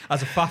sausages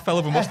as a fat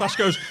fella with a mustache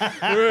goes,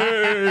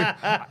 "Hey."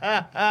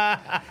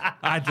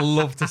 I'd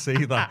love to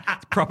see that.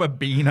 It's proper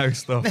Beano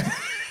stuff.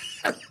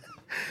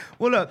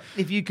 Well, look,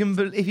 if you can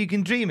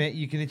dream it,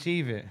 you can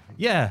achieve it.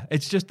 Yeah,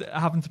 it's just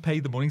having to pay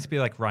the money to be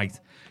like, right,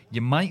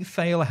 you might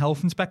fail a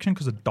health inspection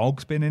because a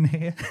dog's been in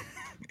here.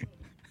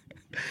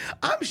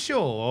 I'm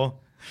sure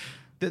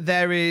that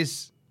there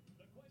is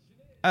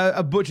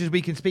a butcher's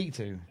we can speak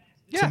to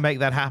make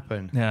that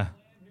happen. Yeah.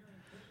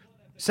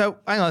 So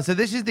hang on. So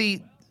these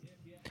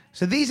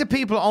are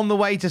people on the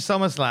way to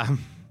SummerSlam,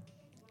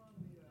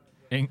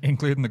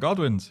 including the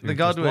Godwins. The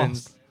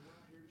Godwins.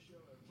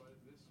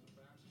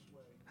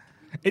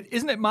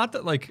 Isn't it mad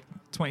that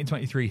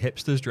 2023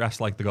 hipsters dress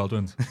like the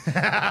Godwins?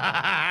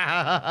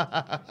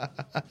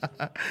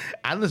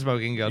 And the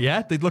Smoking Gun.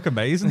 Yeah, they'd look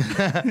amazing.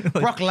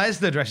 Brock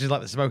Lesnar dresses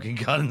like the Smoking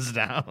Guns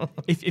now.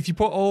 If you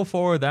put all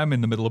four of them in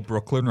the middle of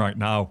Brooklyn right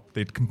now,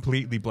 they'd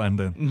completely blend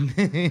in.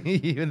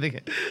 You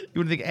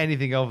wouldn't think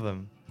anything of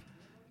them.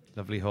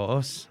 Lovely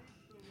horse.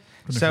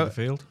 So the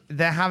field.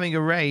 They're having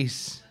a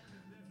race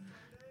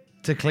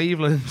to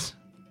Cleveland.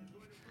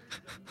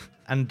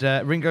 And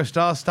Ringo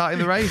Starr's starting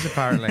the race,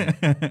 apparently.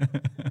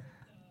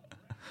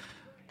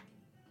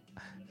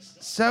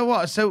 So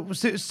what? So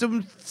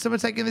some are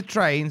taking the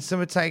train, some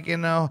are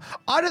taking... I'd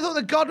have thought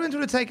the Godwins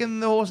would have taken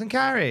the horse and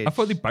carriage. I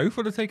thought they both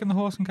would have taken the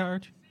horse and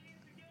carriage.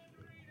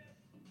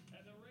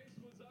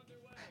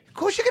 Of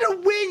course you're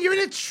going to win. You're in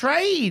a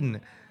train.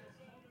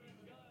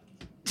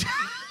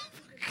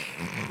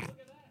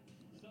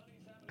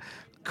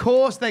 Of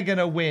course they're going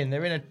to win.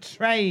 They're in a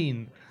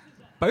train.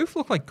 Both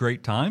look like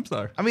great times,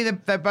 though. I mean,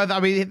 they're both...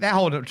 I mean, they're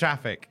holding up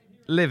traffic.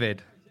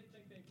 Livid.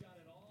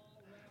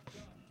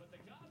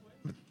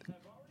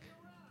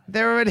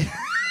 They're already...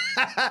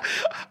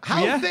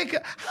 How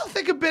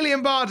thick a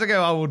billion bar to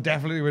go? I will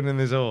definitely win in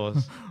this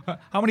horse.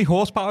 How many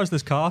horsepower is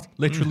this cart?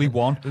 Literally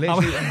one.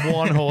 Literally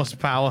 1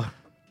 horsepower.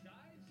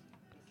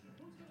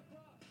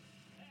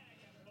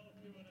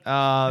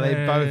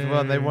 They both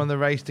won. They won the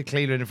race to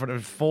Cleveland in front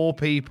of 4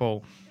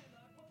 people.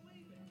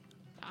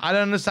 I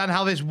don't understand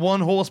how this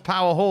 1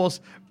 horsepower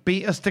horse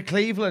beat us to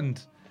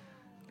Cleveland.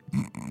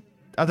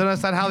 I don't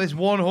understand how this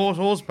 1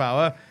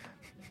 horsepower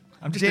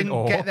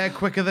didn't get there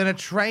quicker than a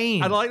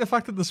train. I like the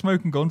fact that the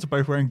Smoking Guns are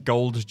both wearing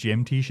Gold's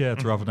Gym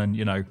t-shirts rather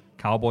than,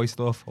 cowboy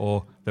stuff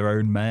or their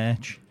own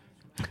merch.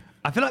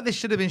 I feel like this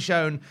should have been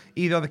shown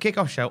either on the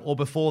kickoff show or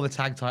before the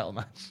tag title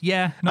match.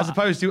 Yeah. As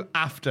opposed to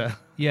after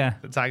the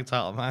tag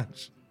title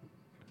match.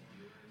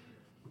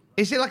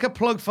 Is it like a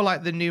plug for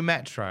the new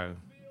Metro?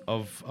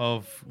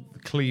 of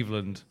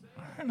Cleveland?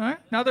 I don't know.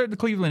 Now they're at the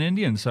Cleveland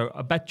Indians, so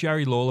I bet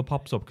Jerry Lawler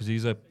pops up because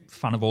he's a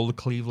fan of all the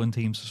Cleveland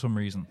teams for some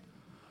reason.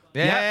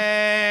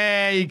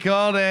 Yeah, you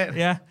called it.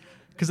 Yeah,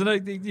 because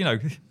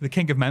the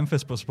king of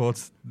Memphis for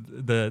sports,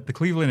 the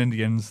Cleveland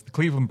Indians, the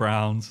Cleveland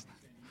Browns,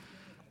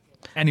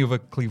 any other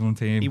Cleveland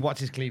team. He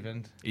watches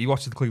Cleveland. He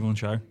watches the Cleveland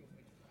show.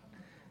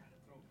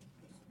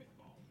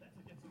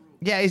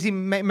 Yeah, is he?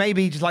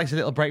 Maybe he just likes a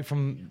little break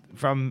from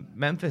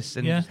Memphis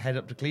and just head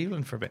up to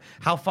Cleveland for a bit.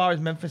 How far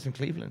is Memphis and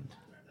Cleveland?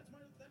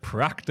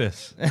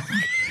 Practice.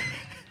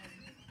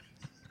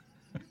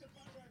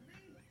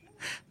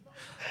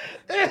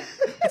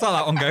 That's how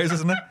that one goes,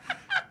 isn't it?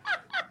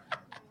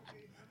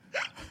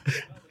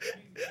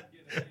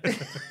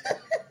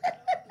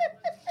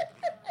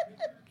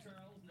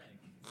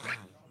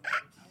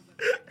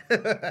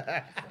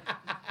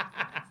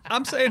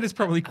 I'm saying it's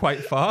probably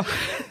quite far.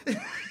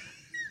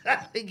 I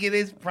think it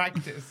is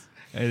practice.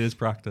 It is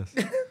practice.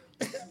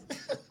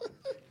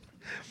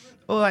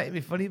 All right, it'd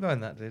be funny about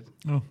that, dude.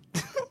 Oh.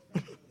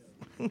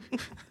 You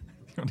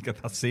want to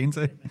get that scene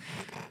too?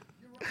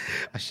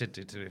 I should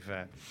do, to be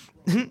fair.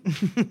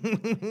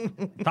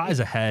 That is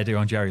a hairdo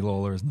on Jerry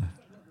Lawler, isn't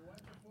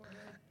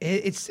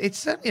it? It's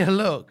certainly a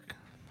look.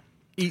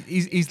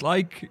 He's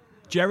like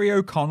Jerry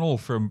O'Connell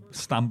from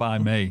Stand By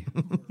Me,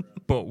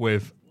 but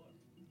with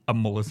a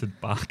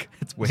mulleted back.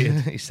 It's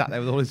weird. He sat there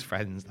with all his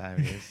friends. There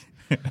he is.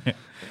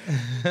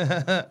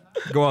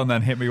 Go on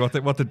then, hit me.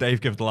 What did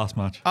Dave give the last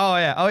match? Oh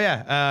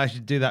yeah. I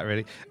should do that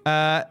really.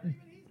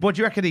 What do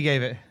you reckon he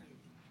gave it?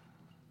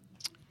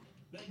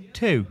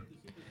 2.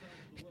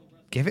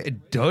 Give it a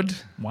dud.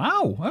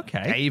 Wow.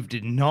 Okay. Dave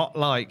did not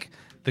like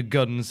the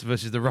Guns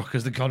versus the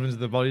Rockers, the Godwins,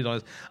 and the Body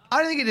Dollars. I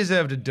don't think it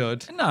deserved a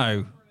dud.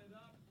 No.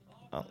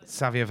 Oh,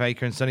 Savia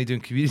Baker and Sonny doing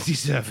community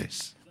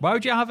service. Why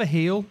would you have a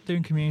heel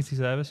doing community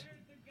service?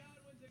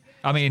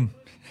 I mean,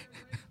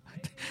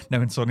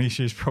 knowing Sonny,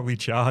 she's probably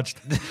charged.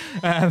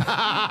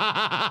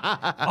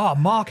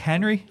 Mark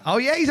Henry. Oh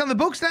yeah, he's on the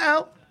books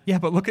now. Yeah,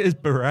 but look at his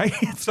beret.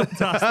 It's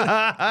fantastic.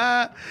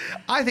 I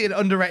think an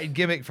underrated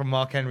gimmick from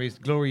Mark Henry's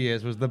glory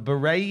years was the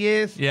beret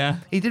years. Yeah.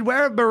 He did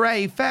wear a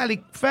beret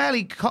fairly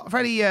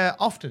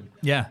often.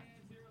 Yeah.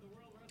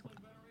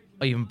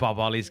 Oh, even Bob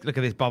Ollie's. Look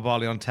at this Bob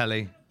Ollie on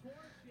telly.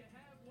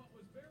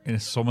 In a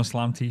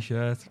SummerSlam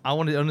t-shirt. I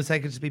wanted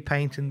Undertaker to be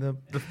painting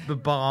the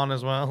barn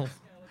as well.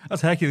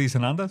 That's Hercules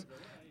Hernandez.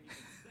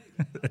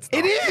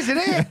 It is.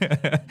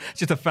 It's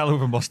just a fellow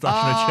with a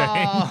mustache and a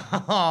chain.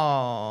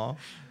 Oh.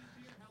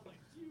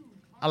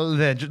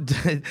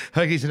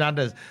 Hercules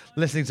Hernandez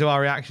listening to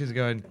our reactions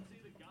going,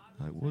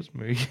 it was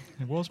me.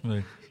 It was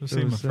me. I've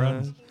seen my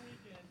friends.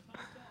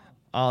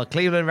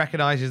 Cleveland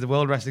recognises the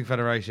World Wrestling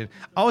Federation.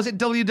 Oh, is it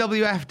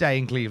WWF Day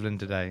in Cleveland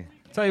today?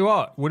 Tell you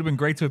what, would have been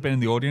great to have been in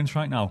the audience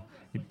right now.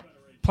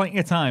 Plenty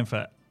of time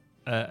for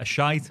a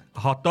shite, a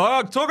hot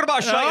dog. Talking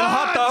about shite and a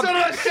hot dog. Talking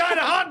about shite and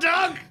a hot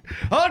dog.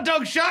 Hot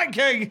dog shite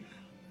king.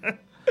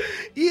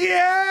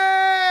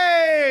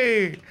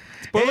 Yay!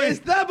 It's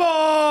the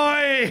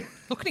boy.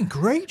 Looking in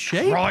great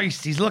shape.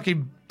 Christ, he's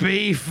looking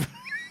beef.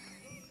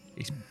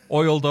 He's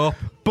oiled up.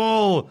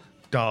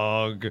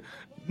 Bulldog.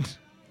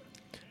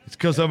 It's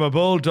because I'm a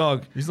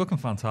bulldog. He's looking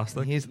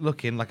fantastic. He's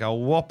looking like a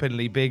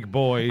whoppingly big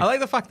boy. I like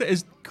the fact that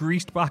his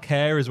greased back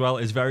hair as well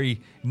is very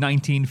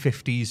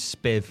 1950s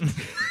spiv.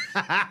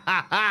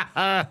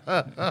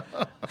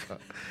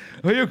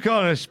 What are you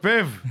calling a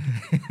spiv?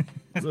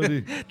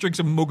 Drinks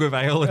a mug of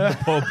ale in the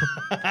pub.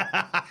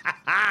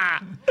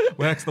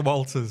 Works the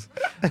waltzes.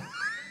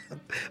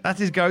 That's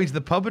his going to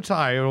the pub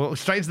attire, or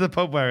straight to the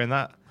pub wearing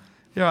that.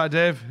 You all right,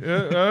 Dave?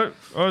 Yeah.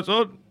 All right,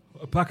 son.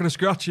 A packet of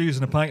scratch shoes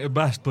and a pint of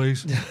best,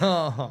 please.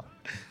 So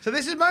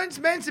this is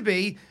meant to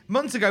be,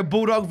 months ago,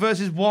 Bulldog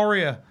versus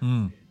Warrior.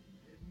 And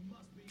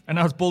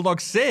now it's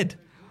Bulldog Sid.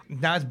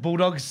 Now it's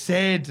Bulldog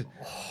Sid.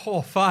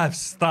 Oh,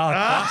 5-star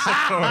classic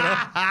coming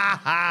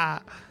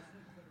up.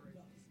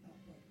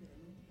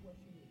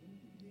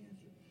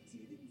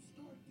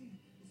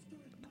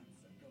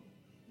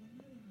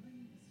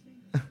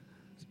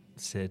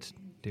 Sid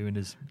doing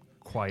his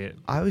quiet.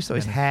 I always thought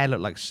his hair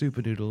looked like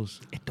Super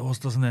Noodles. It does,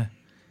 doesn't it?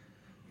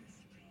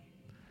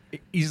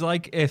 He's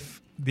like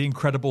if the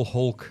Incredible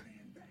Hulk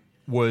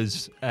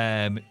was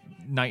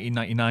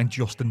 1999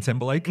 Justin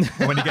Timberlake. And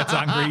when he gets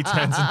angry, he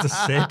turns into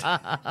Sid.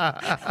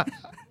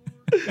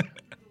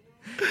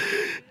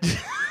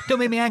 Don't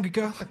make me angry,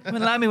 girl. Don't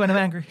lie me when I'm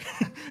angry.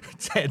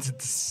 Turns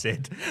into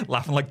Sid,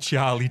 laughing like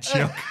Charlie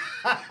Chuck.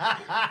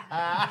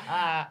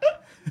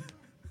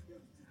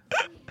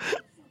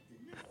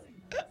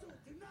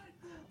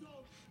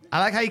 I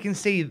like how you can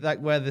see like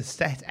where the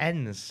set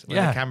ends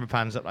when the camera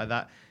pans up like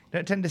that. You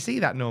don't tend to see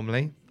that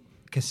normally.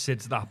 Because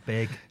Sid's that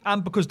big.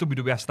 And because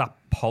WWF's that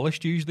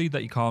polished usually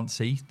that you can't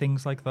see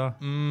things like that.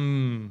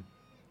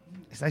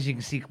 It's as you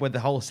can see where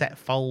the whole set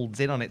folds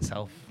in on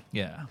itself.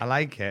 Yeah. I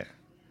like it.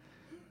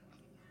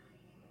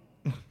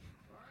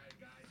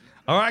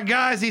 All right,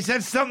 guys, he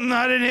said something,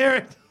 I didn't hear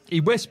it. He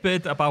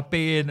whispered about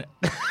being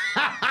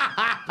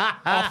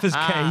off his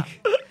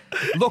cake.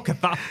 Look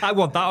at that. I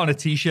want that on a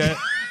t-shirt.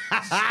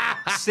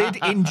 Sid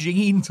in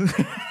jeans.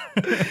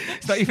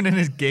 It's not even in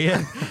his gear.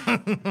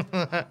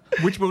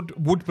 Which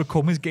would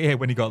become his gear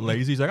when he got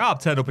lazy. He's like, I'll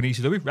turn up in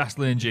ECW,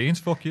 wrestling in jeans,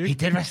 fuck you. He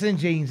did wrestle in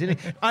jeans, didn't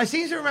he? I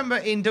seem to remember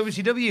in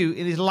WCW,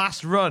 in his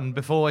last run,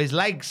 before his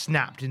legs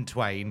snapped in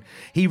twain,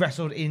 he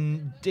wrestled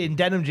in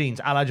denim jeans,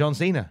 a la John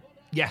Cena.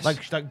 Yes.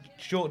 Like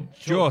short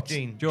Jorts.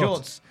 jeans.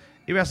 Jorts.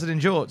 He wrestled in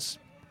jorts.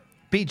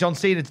 Beat John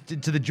Cena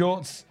to the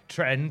jorts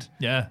trend.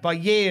 Yeah. By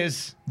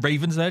years.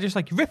 Raven's there just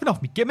like, you're ripping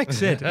off me gimmick,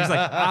 Sid. He's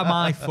like, am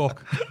I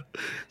fuck?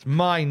 It's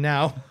mine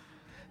now.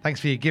 Thanks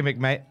for your gimmick,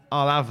 mate.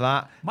 I'll have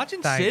that.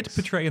 Imagine Thanks. Sid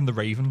portraying the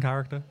Raven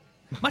character.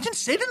 Imagine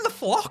Sid in the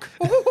flock.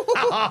 Quote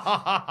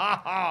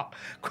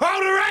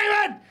a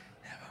Raven!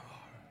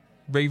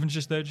 Raven's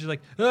just there, just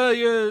like, oh,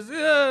 yes,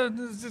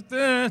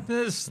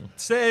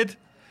 Sid.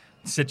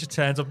 Sid just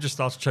turns up and just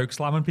starts choke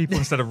slamming people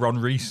instead of Ron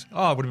Reese.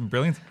 Oh, it would have been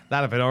brilliant.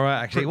 That'd have been all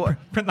right, actually.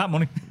 Print that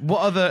money. What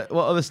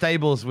other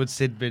stables would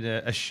Sid been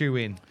a shoe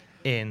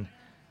in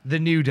the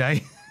New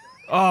Day?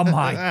 Oh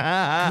my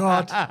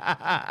God!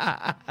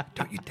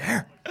 Don't you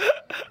dare!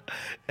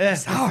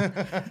 Sour.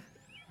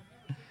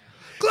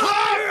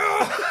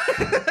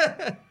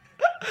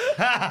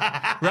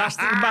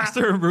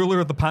 Master and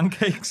ruler of the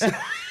pancakes.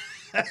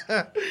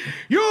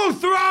 You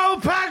throw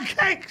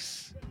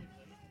pancakes.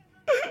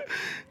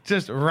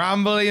 Just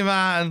rambly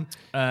man.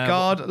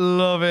 God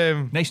love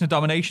him. Nation of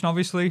Domination,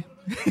 obviously.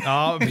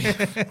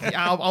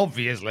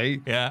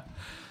 Obviously. Yeah.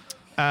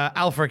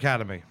 Alpha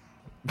Academy.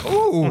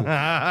 Ooh.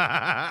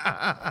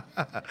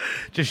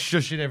 Just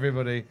shushing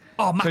everybody.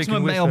 Oh,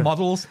 maximum male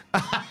models.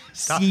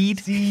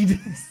 Seed vicious.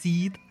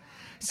 Seed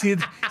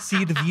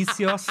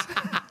vicious.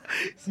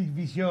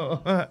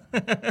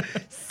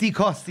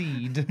 Psychosis.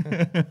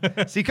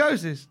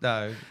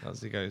 No, not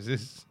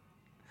psychosis.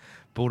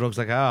 Bulldog's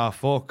like,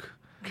 fuck.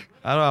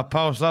 How do I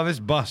post on this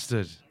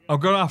bastard? I'm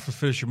going to have to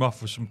finish him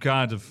off with some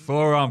kind of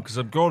forearm because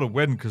I'm going to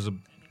win because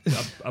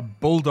a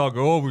bulldog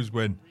always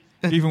win.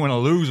 Even when I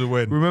lose, I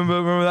win.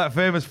 Remember that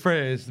famous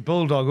phrase? The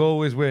bulldog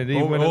always wins.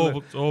 Even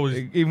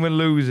when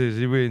loses,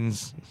 he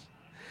wins.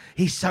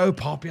 He's so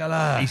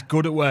popular. He's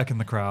good at working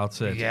the crowd,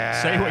 Sid.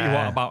 Yeah. Say what you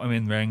want about him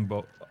in ring,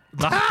 but...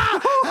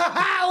 Wow!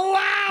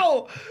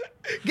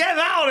 Get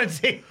that on a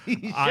t-shirt.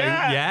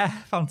 Yeah,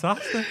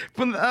 fantastic.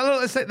 From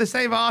the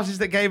same artist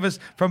that gave us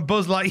From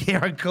Buzz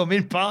Lightyear and Come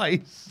in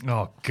Pies.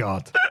 Oh,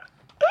 God.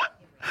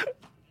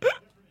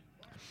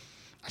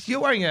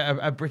 You're wearing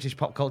a British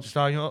pop culture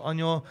star on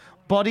your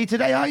body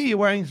today, are you? You're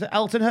wearing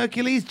Elton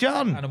Hercules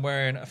John. And I'm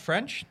wearing a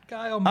French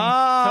guy on my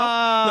top.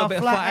 A little bit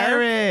of Flat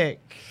Eric.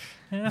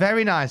 Yeah.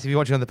 Very nice. If you're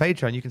watching on the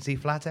Patreon, you can see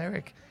Flat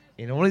Eric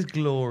in all his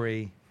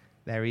glory.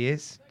 There he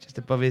is, just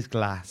above his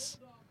glass.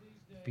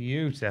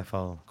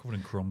 Beautiful. Covered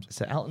in crumbs.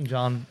 So Elton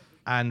John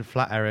and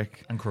Flat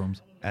Eric. And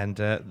crumbs. And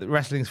the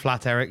wrestling's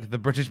Flat Eric, the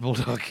British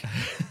Bulldog.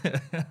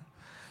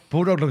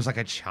 Bulldog looks like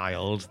a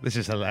child. This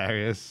is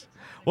hilarious.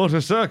 What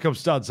a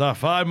circumstance I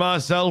find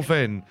myself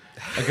in.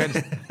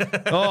 Against...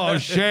 oh,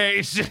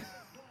 shit.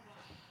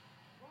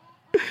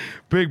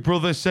 Big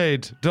brother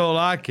Sid. Don't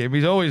like him.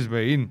 He's always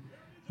mean.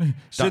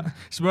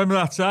 Remember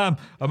that time?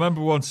 I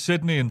remember once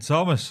Sydney and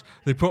Thomas.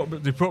 They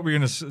put me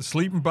in a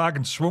sleeping bag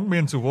and swung me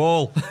into a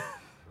wall.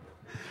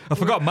 I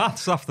forgot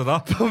maths after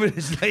that. Put me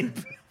to sleep.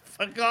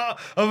 I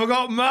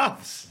forgot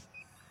maths.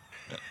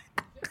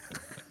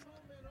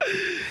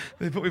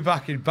 They put me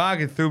back in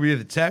bag and threw me in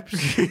the steps.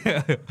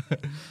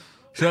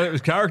 So it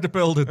was character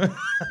building.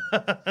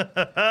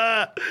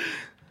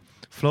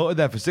 Floated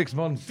there for 6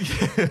 months.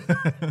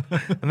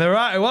 And they're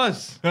right, it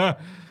was.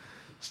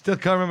 Still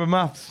can't remember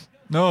maths.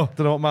 No.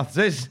 Don't know what maths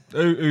is.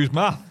 Who's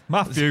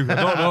Matthew? I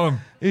don't know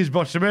him. He's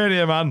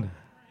Botchamania, man.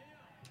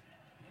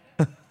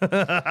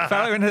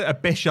 Fellow in a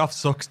Bischoff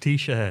Sucks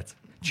t-shirt,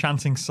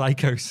 chanting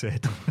Psycho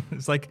Sid.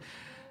 It's like,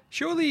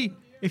 surely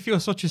if you're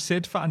such a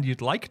Sid fan,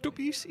 you'd like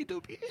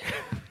WCW.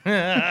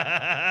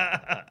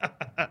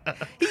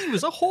 He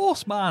was a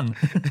horseman.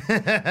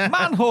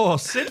 Man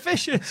horse, Sid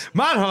Vicious.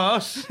 Man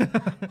horse?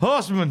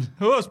 Horseman.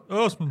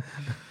 Horseman.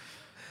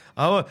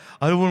 I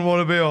wouldn't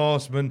want to be a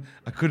horseman.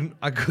 I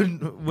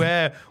couldn't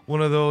wear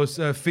one of those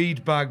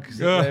feed bags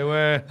that they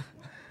wear.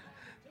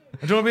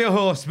 I don't want to be a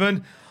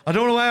horseman. I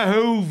don't want to wear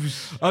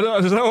hooves. I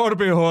don't want to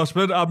be a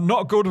horseman. I'm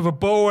not good with a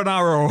bow and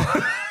arrow.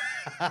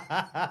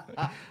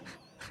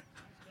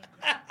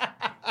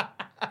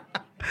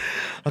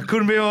 I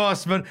couldn't be a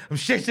horseman. I'm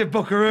shit at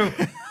Buckaroo.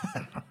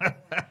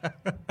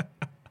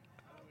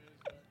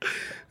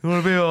 You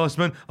want to be a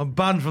horseman? I'm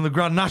banned from the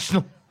Grand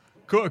National.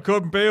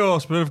 Couldn't be a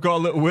horseman. I've got a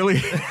little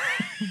willy.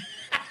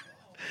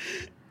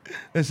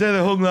 They say they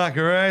hung like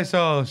a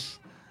racehorse.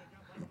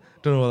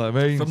 Don't know what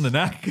that means. From the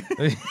neck.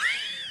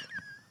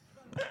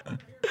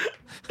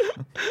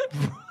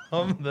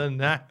 From the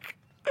neck.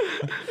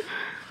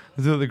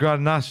 I do at the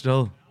Grand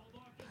National.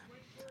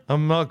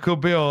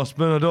 Could be a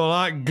horseman. I don't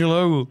like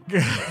glue.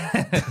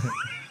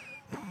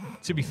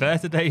 To be fair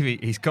to Davey,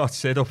 he's got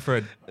Sid up for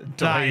a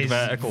delayed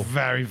vertical.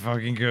 Very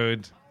fucking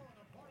good.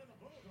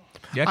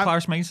 Yeah,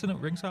 Clarence Mason at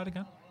ringside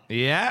again.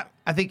 Yeah,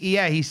 I think,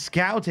 he's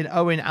scouting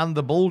Owen and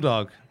the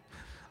Bulldog.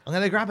 I'm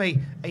going to grab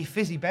a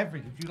fizzy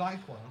beverage. Would you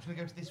like one? I'm just going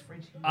to go to this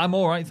fridge. I'm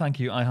all right, thank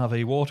you. I have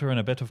a water and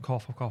a bit of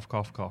cough. Cough, cough,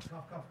 cough, cough. Is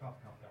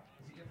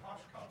it your posh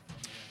cough?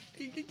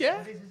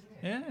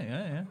 Yeah.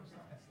 Yeah.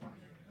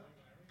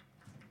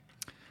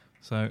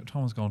 So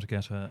Tom's gone to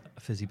get a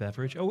fizzy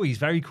beverage. Oh, he's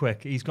very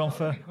quick. He's gone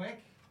for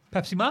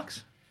Pepsi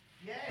Max.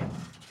 Yeah.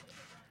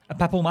 A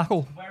Pepple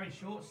Mackle. Wearing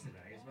shorts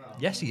today as well.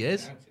 Yes, he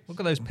is. Look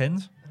at those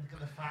pins.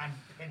 Look at the fan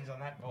pins on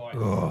that boy.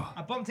 Ugh.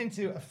 I bumped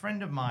into a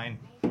friend of mine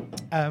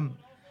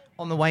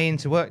on the way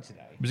into work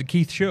today. Was it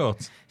Keith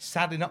Shorts?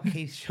 Sadly, not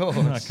Keith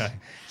Shorts. Okay.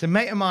 It's a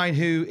mate of mine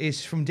who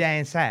is from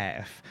down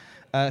south,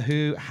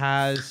 who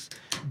has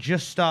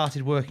just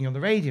started working on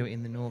the radio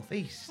in the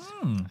northeast.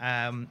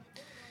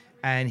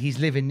 And he's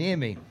living near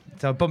me.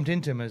 So I bumped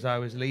into him as I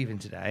was leaving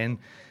today,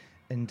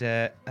 and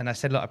I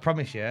said, look, I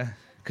promise you,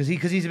 because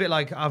he's a bit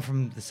like, I'm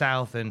from the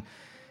south, and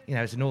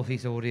it's a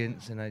northeast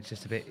audience, and it's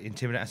just a bit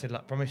intimidating. I said,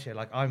 look, I promise you,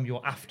 like, I'm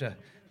your after,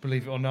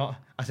 believe it or not.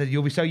 I said,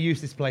 you'll be so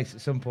used to this place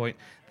at some point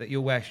that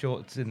you'll wear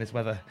shorts in this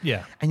weather.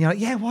 Yeah. And you're like,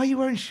 yeah, why are you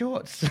wearing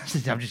shorts? I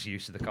said, I'm just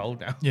used to the cold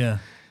now. Yeah.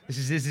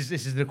 This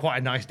is quite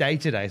a nice day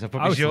today, so I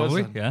put my shorts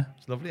lovely, on. yeah.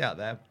 It's lovely out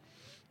there.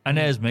 And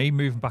there's me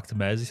moving back to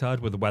Merseyside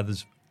where the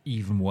weather's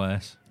even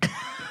worse.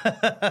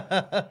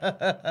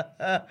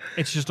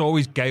 It's just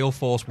always gale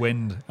force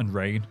wind and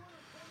rain.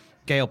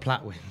 Gale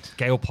Platt wind.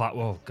 Gale Platt.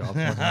 Oh, God.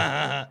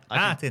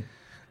 Martin.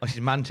 Oh,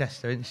 she's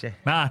Manchester, isn't she?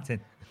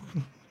 Martin.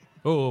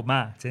 Oh,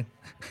 Martin.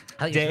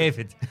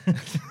 David.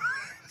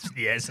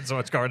 Yes, that's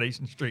what's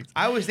Coronation Street.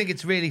 I always think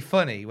it's really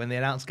funny when they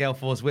announce Gale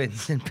Force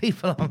wins and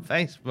people on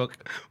Facebook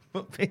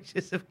put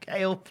pictures of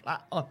Gale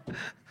Platt on.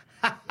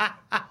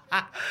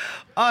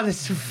 Oh, there's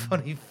some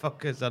funny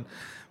fuckers on.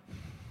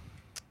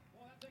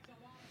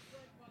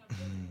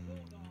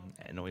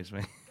 It annoys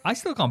me. I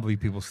still can't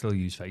believe people still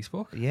use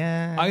Facebook.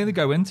 Yeah. I only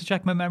go in to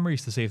check my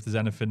memories to see if there's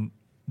anything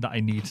that I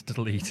need to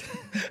delete.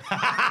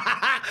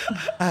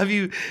 Have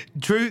you...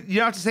 True,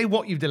 you have to say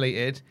what you've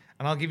deleted,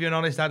 and I'll give you an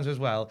honest answer as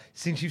well.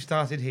 Since you've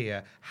started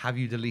here, have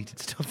you deleted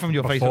stuff from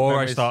your Facebook Before I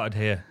memories? started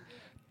here,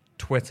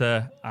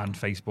 Twitter and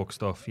Facebook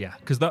stuff, yeah.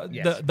 Because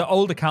the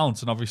old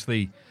accounts, and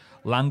obviously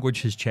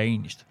language has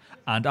changed.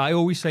 And I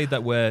always say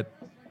that we're...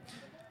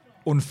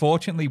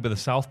 Unfortunately, with the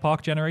South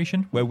Park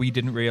generation, where we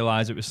didn't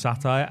realise it was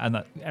satire and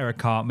that Eric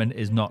Cartman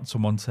is not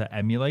someone to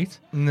emulate.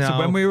 No. So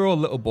when we were all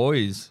little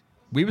boys,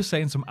 we were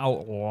saying some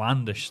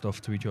outlandish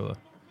stuff to each other.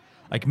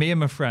 Like me and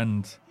my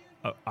friend,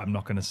 I'm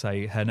not going to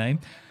say her name,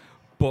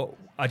 but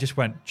I just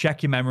went,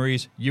 check your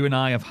memories. You and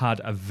I have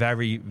had a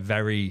very,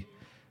 very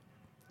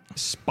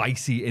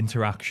spicy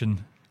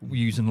interaction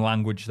using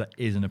language that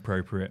isn't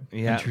appropriate.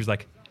 Yeah. And she was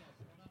like,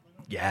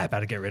 yeah,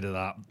 better get rid of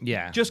that.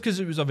 Yeah. Just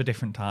because it was of a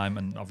different time,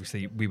 and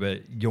obviously we were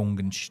young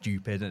and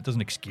stupid. It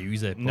doesn't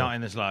excuse it. Not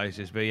in the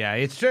slightest, but yeah,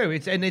 it's true.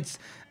 And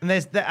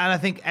I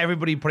think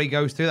everybody probably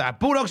goes through that.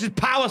 Bulldogs just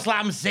power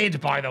slam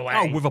Sid, by the way.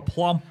 Oh, with a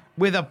plum.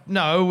 With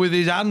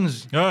his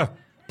hands. Yeah.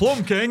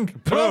 Plum King.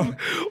 Plum.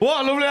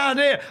 What a lovely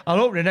idea. I'll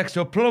open it next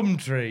to a plum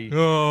tree.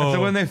 Oh. And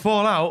so when they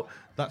fall out,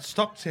 that's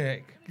stock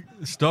take.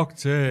 Stock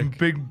take.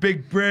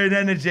 Big brain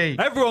energy.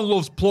 Everyone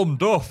loves plum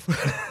duff.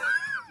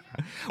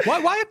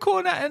 Why are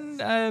Cornet and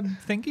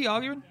Thinky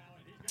arguing?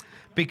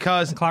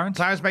 Because Clarence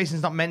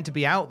Mason's not meant to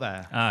be out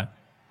there. Oh.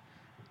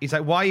 He's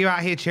like, why are you out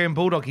here cheering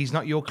Bulldog? He's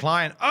not your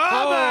client.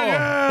 Oh my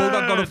God!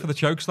 Bulldog got up for the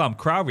choke slam.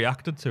 Crowd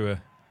reacted to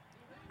her.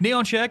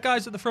 Neon shirt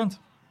guys at the front.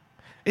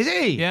 Is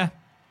he? Yeah.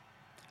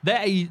 They're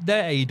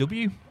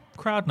AEW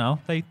crowd now.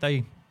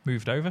 They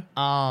moved over.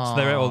 So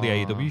they're at all the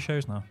AEW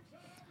shows now.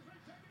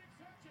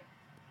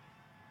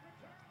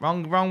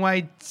 Wrong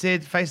way,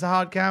 Sid. Face the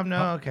hard cam.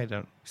 No, okay,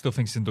 don't. Still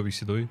thinks it's in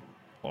WCW.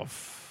 Good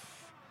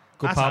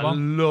That's a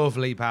powerbomb.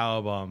 lovely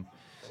powerbomb.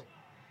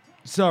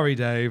 Sorry,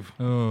 Dave.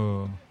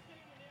 Oh.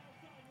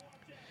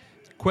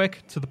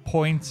 Quick, to the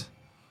point.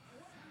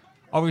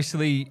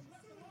 Obviously,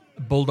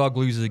 Bulldog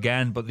loses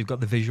again, but they've got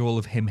the visual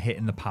of him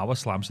hitting the power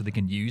slam so they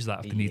can use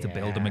that if they need to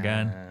build him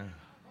again.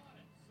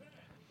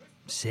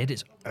 Sid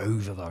is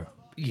over, though.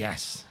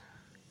 Yes.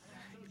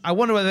 I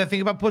wonder whether they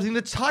think about putting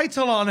the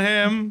title on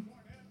him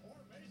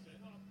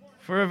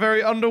for a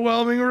very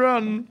underwhelming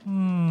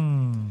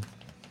run.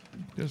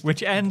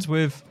 Which ends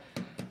with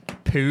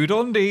Pooed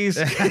Undies.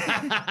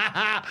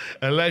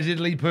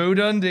 Allegedly Pooed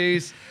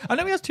Undies. I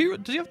know he has two.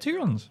 Does he have 2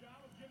 runs?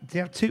 Does he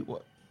have 2?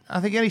 I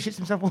think he only shits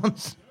himself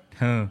once.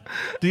 Do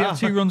you have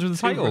 2 runs with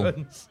the 2 title?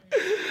 runs.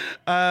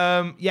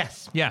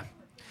 Yes. Yeah.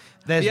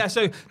 There's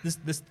So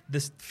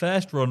this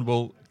first run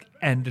will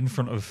end in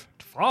front of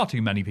far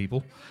too many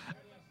people,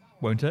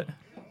 won't it?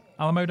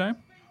 Alamo Dome?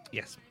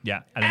 Yes.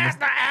 Yeah. And then That's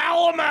the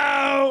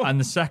Alamo! and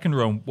the second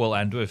run will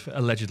end with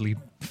allegedly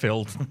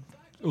filled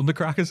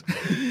undercrackers.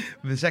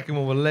 The second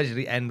one will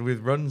allegedly end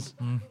with runs.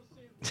 When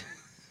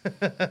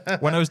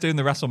I was doing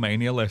the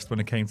WrestleMania list, when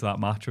it came to that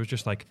match, I was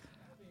just like,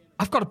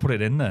 I've got to put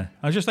it in there.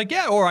 I was just like,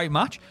 yeah, all right,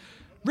 match.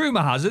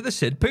 Rumour has it that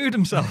Sid pooed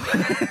himself.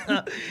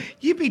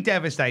 You'd be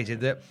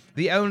devastated that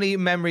the only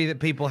memory that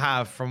people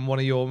have from one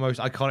of your most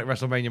iconic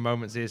WrestleMania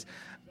moments is,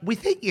 we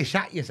think you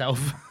shat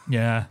yourself.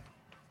 Yeah.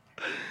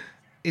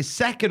 His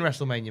second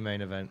WrestleMania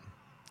main event.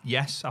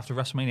 Yes, after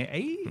WrestleMania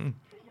 8.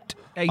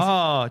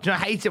 Oh, do you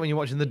know, I hate it when you're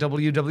watching the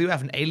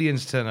WWF and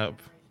aliens turn up.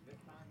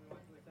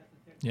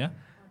 Yeah.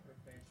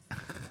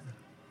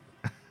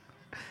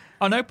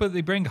 Oh, no, but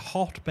they bring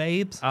hot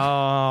babes. Oh,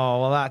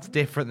 well, that's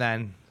different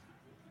then.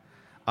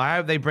 I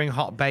hope they bring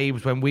hot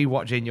babes when we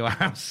watch In Your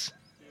House.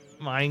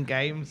 Mind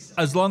games.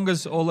 As long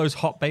as all those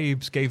hot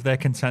babes gave their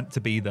consent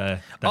to be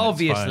there.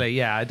 Obviously,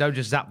 yeah. Don't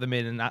just zap them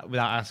in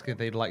without asking if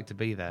they'd like to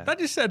be there. That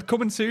just said,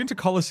 coming soon to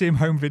Coliseum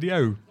Home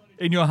Video.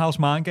 In Your House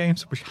Mind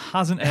Games, which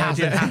hasn't aired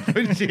yet.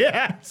 Happened,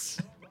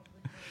 yes.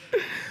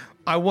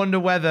 I wonder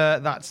whether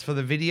that's for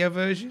the video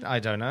version. I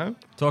don't know.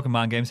 Talking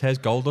Mind Games, here's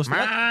Goldust.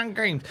 Mind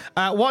Games.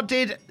 What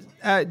did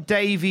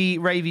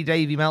Ravy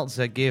Davey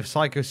Meltzer give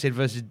Psycho Sid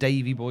versus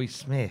Davey Boy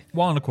Smith?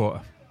 1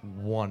 1/4.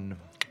 1.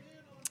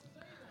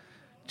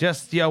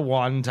 Just your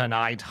one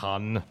tonight,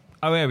 hun.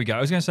 Oh, here we go.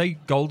 I was going to say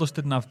Goldust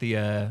didn't have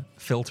the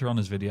filter on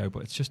his video,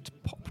 but it's just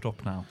popped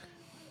up now.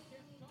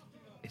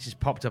 It's just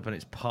popped up and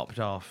it's popped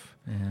off.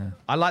 Yeah.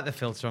 I like the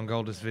filter on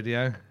Goldust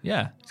video.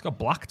 Yeah, he's got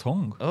black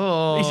tongue.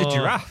 Oh. He's a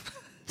giraffe.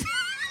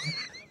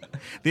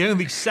 The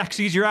only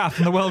sexy giraffe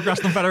in the World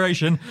Wrestling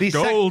Federation,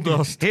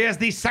 Goldust. Here's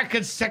the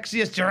second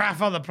sexiest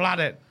giraffe on the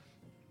planet.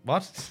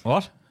 What?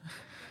 What?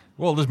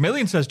 Well, there's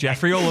millions, says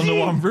Jeffrey, all under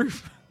one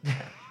roof.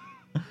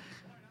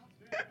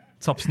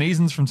 Top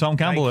sneezings from Tom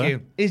Campbell. Thank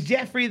you. Is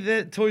Jeffrey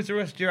the Toys R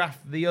Us giraffe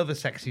the other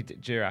sexy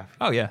giraffe?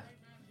 Oh, yeah.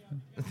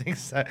 I think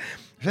so.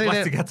 I'd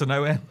like to get to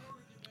know him.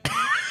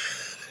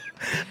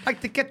 Like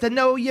to get to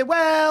know you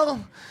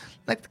well.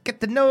 Like to get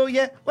to know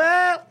you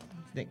well.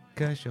 Nick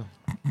Kershaw.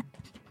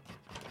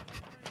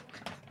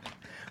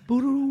 I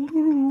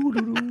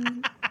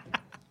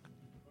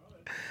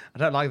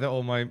don't like that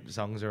all my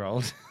songs are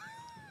old.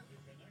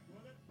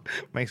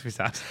 Makes me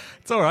sad.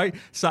 It's all right.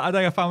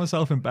 Saturday, I found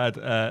myself in bed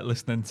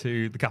listening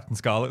to the Captain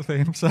Scarlet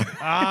theme. So.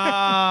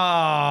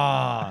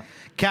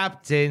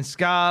 Captain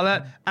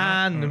Scarlet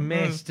and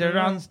Mr.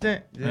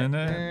 Onston.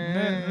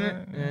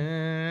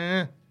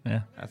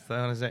 Yeah, that's the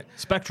one, is it?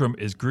 Spectrum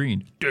is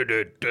green.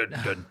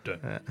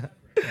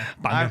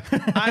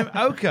 I'm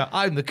Oka.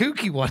 I'm the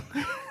kooky one.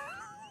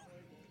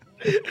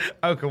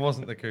 Oka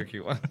wasn't the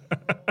kooky one.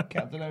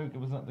 Captain Oka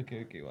was not the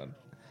kooky one.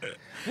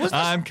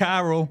 I'm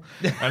Carol,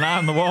 and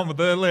I'm the one with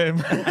the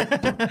limp.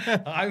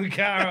 I'm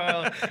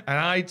Carol, and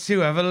I too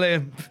have a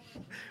limp.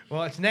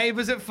 Watch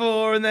Neighbours at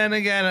 4 and then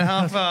again at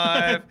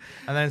 5:30.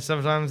 And then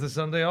sometimes the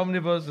Sunday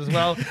Omnibus as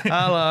well.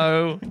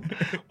 Hello.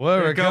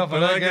 We're a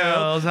couple of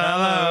girls.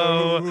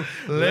 Hello.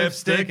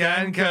 Lipstick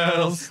and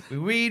curls. We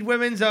read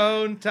Women's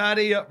Own,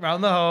 tidy up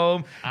round the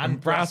home. And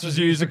brass was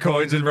used as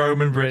coins in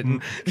Rome and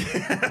Britain.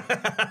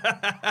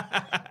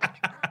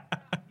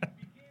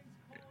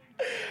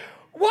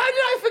 Why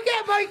did I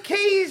forget my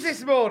keys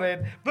this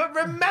morning? But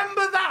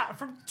remember that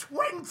from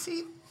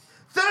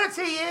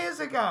 30 years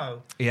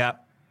ago. Yeah.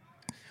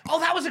 Oh,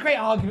 that was a great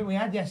argument we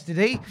had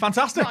yesterday.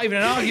 Fantastic. Not even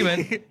an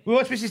argument. We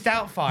watched Mrs.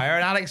 Doubtfire,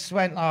 and Alex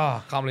went,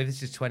 I can't believe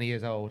this is 20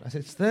 years old. I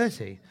said, it's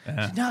 30.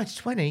 I said, no, it's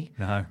 20.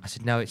 No. I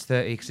said, no, it's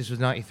 30, because this was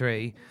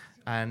 93.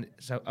 And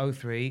so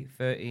 03,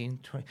 13,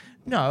 20.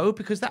 No,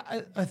 because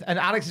that... and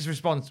Alex's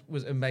response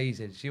was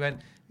amazing. She went,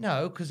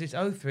 no, because it's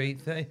 03,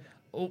 30...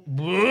 Oh,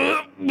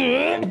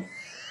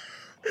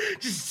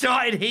 just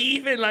started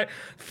heaving like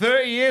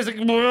 30 years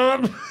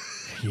ago.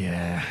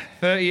 Yeah.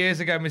 30 years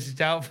ago, Mrs.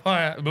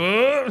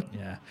 Doubtfire.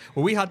 Yeah.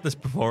 Well, we had this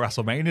before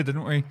WrestleMania,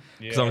 didn't we?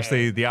 Because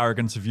obviously the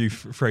arrogance of you,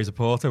 Fraser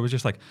Porter, was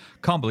just like,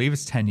 can't believe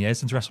it's 10 years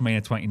since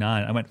WrestleMania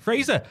 29. I went,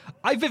 Fraser,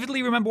 I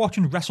vividly remember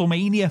watching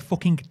WrestleMania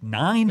fucking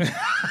 9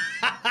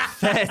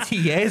 30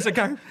 years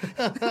ago.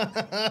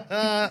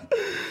 I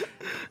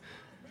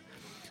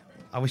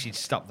wish he'd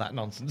stop that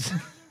nonsense.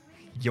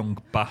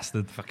 Young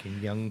bastard.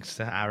 Fucking young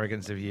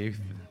arrogance of youth.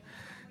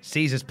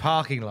 Caesar's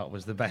parking lot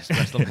was the best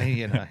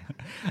WrestleMania night.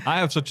 I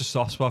have such a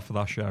soft spot for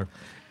that show.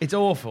 It's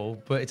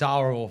awful, but it's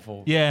our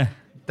awful. Yeah.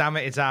 Damn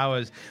it, it's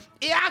ours.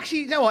 It actually,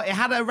 you know what? It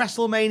had a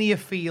WrestleMania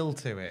feel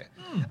to it.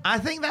 I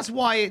think that's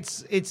why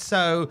it's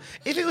so...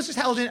 If it was just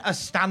held in a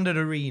standard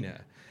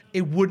arena,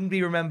 it wouldn't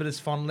be remembered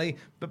as fondly.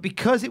 But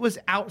because it was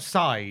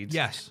outside,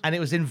 yes, and it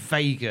was in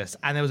Vegas,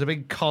 and there was a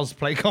big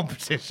cosplay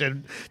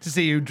competition to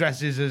see who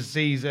dresses as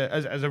Caesar,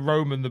 as a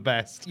Roman the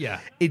best. Yeah,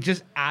 it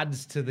just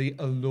adds to the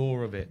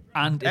allure of it.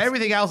 And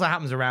everything else that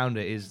happens around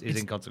it is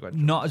inconsequential.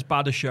 Not as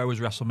bad a show as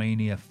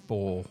WrestleMania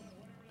 4.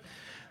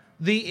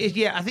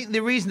 I think the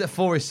reason that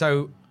 4 is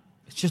so...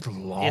 It's just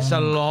long. It's a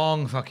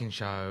long fucking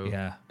show.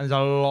 Yeah. And there's a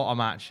lot of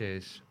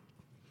matches.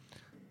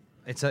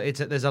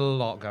 There's a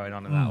lot going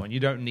on in that one.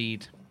 You don't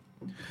need...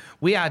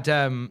 We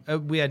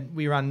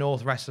ran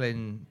North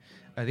Wrestling,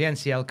 the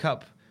NCL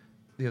Cup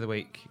the other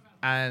week,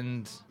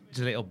 and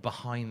just a little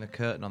behind the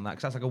curtain on that,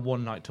 because that's like a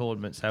one-night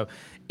tournament. So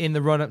in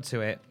the run-up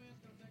to it,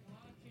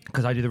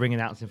 because I do the ring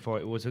announcing for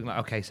it, was like,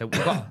 okay, so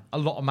we've got a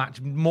lot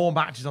of more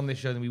matches on this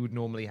show than we would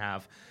normally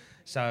have.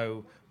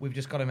 So we've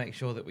just got to make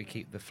sure that we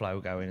keep the flow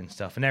going and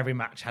stuff. And every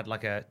match had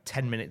like a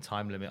 10-minute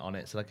time limit on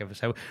it. So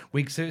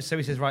he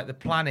says, right, the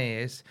plan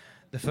is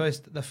the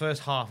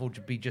first half will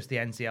be just the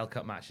NCL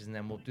Cup matches, and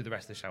then we'll do the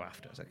rest of the show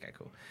after. It's okay,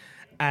 cool.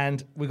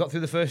 And we got through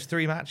the first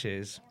 3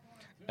 matches,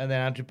 and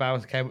then Andrew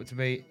Bowers came up to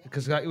me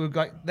because I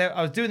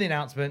was doing the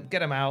announcement,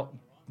 get him out,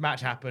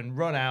 match happened,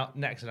 run out,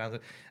 next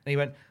announcement, and he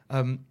went,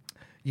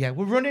 "Yeah,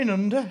 we're running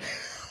under."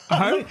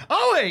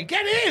 Oh,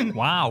 get in!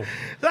 Wow,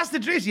 that's the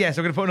truth. Yes,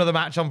 I'm going to put another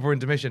match on for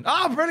intermission.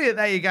 Oh, brilliant!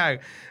 There you go.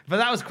 But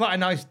that was quite a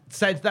nice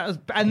sense.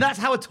 And that's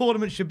how a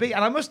tournament should be.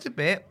 And I must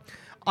admit,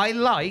 I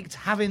liked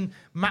having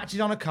matches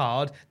on a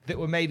card that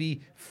were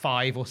maybe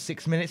 5 or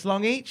 6 minutes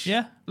long each.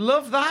 Yeah.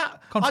 Love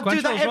that. I'd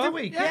do that every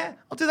week. Yeah.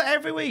 I'll do that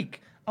every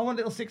week. I want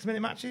little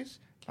 6-minute matches.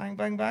 Bang,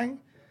 bang, bang.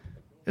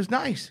 It was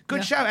nice.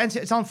 Good show. And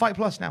it's on Fight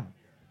Plus now.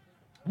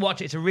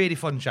 Watch it. It's a really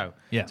fun show.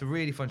 Yeah. It's a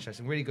really fun show.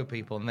 Some really good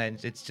people. And then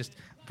it's just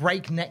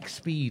breakneck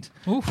speed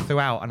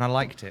throughout. And I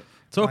liked it.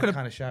 Talking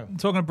kind of show.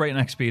 Talking of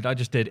breakneck speed, I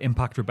just did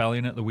Impact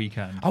Rebellion at the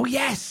weekend. Oh,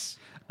 yes.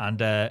 And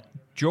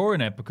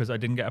during it, because I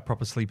didn't get a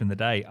proper sleep in the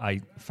day,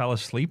 I fell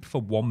asleep for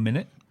 1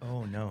 minute.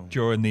 Oh, no.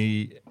 During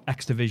the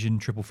X Division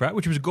Triple Threat,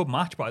 which was a good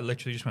match, but I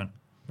literally just went,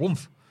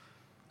 woomph.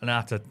 And I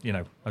had to,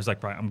 I was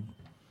like, right, I'm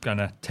going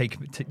to take,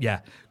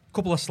 a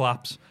couple of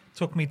slaps,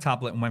 took me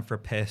tablet and went for a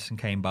piss and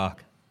came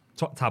back.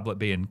 Tablet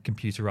being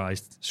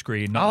computerized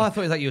screen. I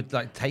thought that you were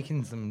like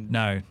taking some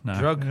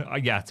drug. I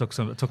took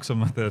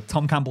some of the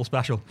Tom Campbell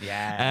special.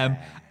 Yeah.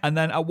 And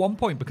then at one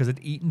point, because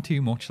I'd eaten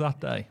too much that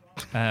day,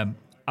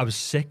 I was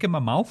sick in my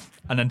mouth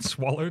and then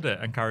swallowed it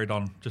and carried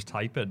on just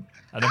typing.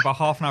 And then about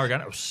half an hour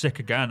again, I was sick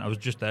again. I was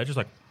just there, just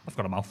like, I've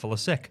got a mouthful of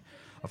sick.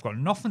 I've got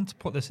nothing to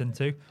put this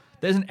into.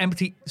 There's an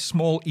empty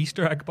small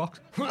Easter egg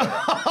box. Just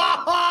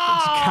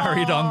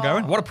carried on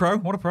going. What a pro.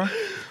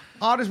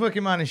 Hardest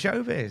working man in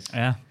showbiz.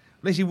 Yeah.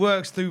 At least he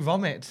works through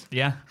vomit.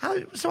 Yeah.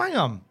 So hang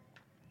on.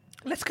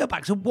 Let's go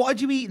back. So what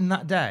had you eaten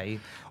that day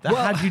that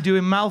had you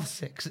doing mouth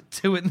sicks at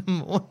 2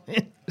 a.m?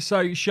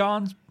 So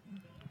Sean's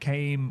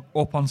came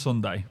up on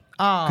Sunday.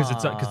 Because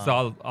it's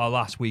our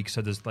last week,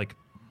 so there's like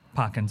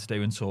packing to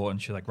do and so on.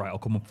 And she's like, right, I'll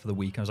come up for the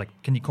week. I was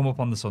like, can you come up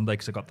on the Sunday?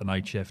 Because I got the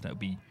night shift and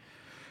it'll be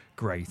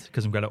great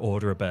because I'm going to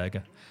order a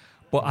burger.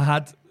 But I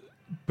had,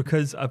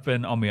 because I've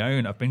been on my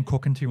own, I've been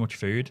cooking too much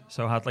food.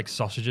 So I had like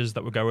sausages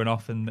that were going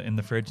off in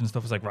the fridge and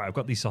stuff. I was like, right, I've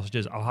got these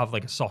sausages. I'll have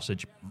like a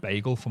sausage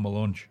bagel for my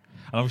lunch.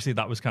 And obviously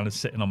that was kind of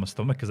sitting on my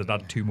stomach because I'd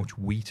had too much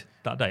wheat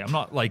that day. I'm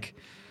not like,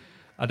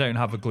 I don't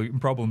have a gluten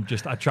problem.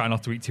 Just I try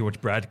not to eat too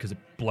much bread because it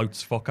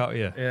bloats fuck out of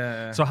you.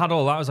 Yeah. So I had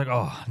all that. I was like,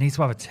 oh, I need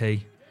to have a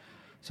tea.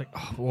 It's like,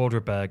 oh, we'll order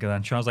a burger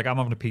then. Sean's like, I'm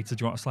having a pizza.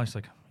 Do you want a slice?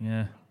 Like,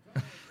 yeah.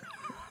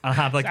 I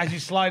had like, as you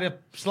slide a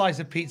slice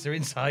of pizza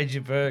inside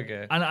your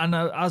burger. And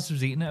as I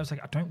was eating it, I was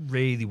like, I don't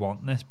really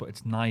want this, but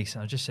it's nice.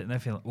 And I was just sitting there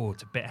feeling, oh,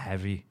 it's a bit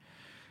heavy.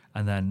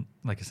 And then,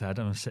 like I said,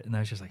 I was sitting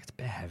there, just like, it's a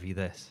bit heavy,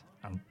 this.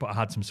 But I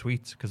had some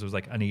sweets because I was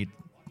like, I need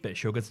a bit of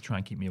sugar to try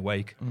and keep me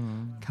awake.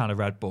 Kind of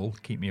Red Bull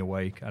to keep me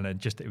awake. And then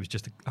it was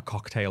just a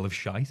cocktail of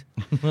shite.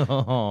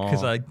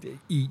 Because I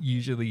eat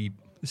usually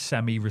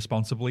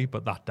semi-responsibly,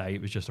 but that day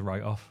it was just a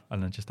write-off.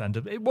 And then just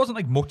ended. It wasn't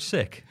like much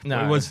sick.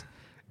 No. It was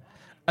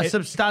a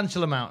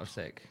substantial amount of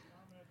sick.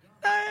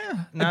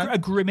 No. A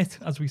grimmett,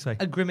 as we say.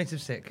 A grimmett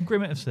of sick. A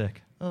grimmett of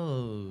sick.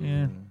 Oh.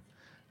 Yeah.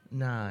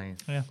 Nice.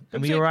 Yeah.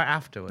 And were you all right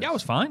afterwards? Yeah, I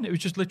was fine. It was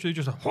just literally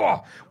just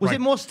a... Was it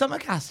more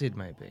stomach acid,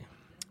 maybe?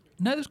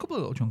 No, there's a couple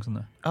of little chunks in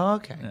there. Oh,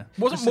 okay. Yeah.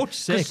 Wasn't much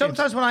sick.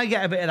 Sometimes when I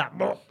get a bit of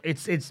that,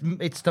 it's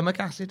stomach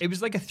acid. It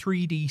was like a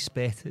 3D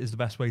spit is the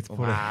best way to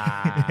put it.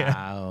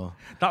 Wow.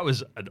 Yeah. That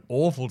was an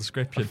awful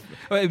description.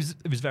 Well, it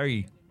was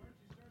very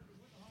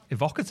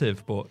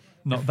evocative, but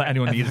not that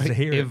anyone needed to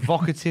hear it.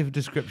 Evocative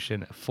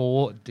description.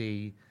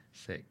 4D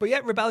sick. But yeah,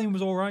 Rebellion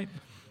was all right.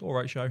 All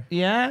right show.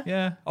 Yeah?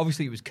 Yeah.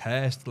 Obviously, it was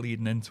cursed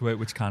leading into it,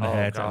 which kind of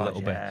hurt it a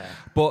little bit.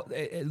 But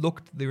it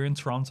looked, they were in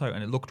Toronto,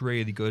 and it looked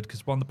really good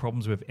because one of the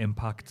problems with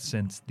Impact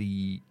since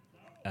the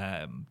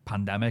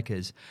pandemic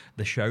is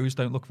the shows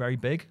don't look very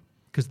big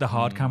because the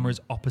hard camera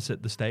is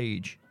opposite the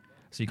stage.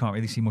 So you can't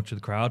really see much of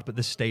the crowd, but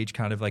the stage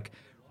kind of like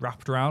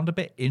wrapped around a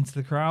bit into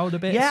the crowd a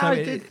bit. Yeah, so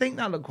I did think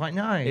that looked quite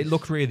nice. It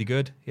looked really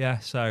good. Yeah.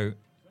 So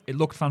it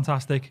looked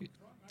fantastic.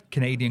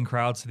 Canadian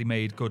crowd, so they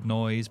made good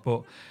noise,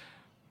 but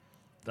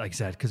like I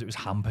said, because it was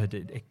hampered,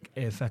 it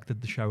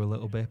affected the show a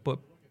little bit, but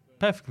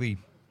perfectly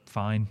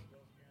fine,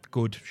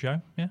 good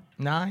show. Yeah,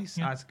 nice.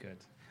 Yeah. That's good.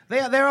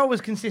 They're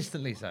always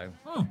consistently so.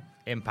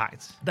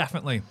 Impact,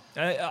 definitely.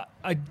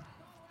 I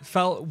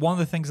felt one of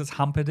the things that's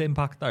hampered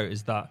Impact though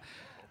is that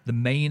the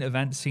main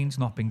event scene's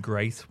not been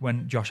great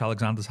when Josh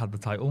Alexander's had the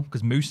title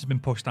because Moose has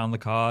been pushed down the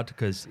card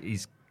because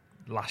he's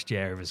last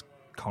year of his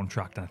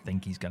contract and I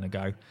think he's going to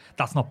go.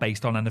 That's not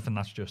based on anything,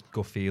 that's just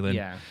gut feeling.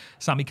 Yeah.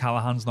 Sami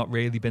Callihan's not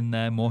really been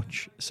there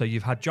much. So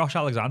you've had Josh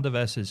Alexander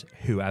versus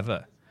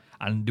whoever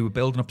and they were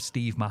building up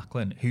Steve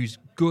Macklin, who's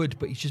good,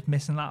 but he's just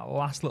missing that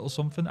last little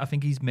something. I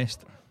think he's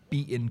missed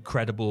beating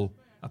credible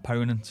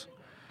opponents.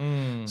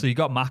 So you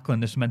got Macklin.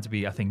 This was meant to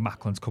be, I think,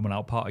 Macklin's coming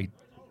out party,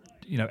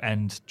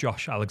 end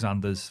Josh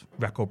Alexander's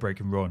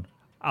record-breaking run.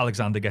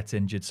 Alexander gets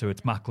injured, so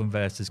it's Macklin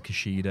versus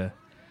Kushida.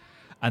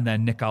 And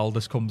then Nick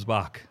Aldis comes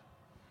back.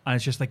 And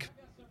it's just like,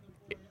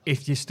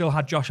 if you still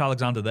had Josh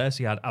Alexander there,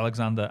 so you had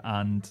Alexander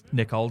and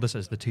Nick Aldis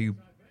as the two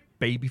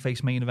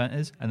babyface main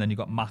eventers, and then you've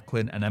got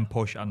Macklin, and then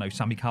push, I know,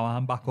 Sami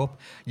Callihan back up.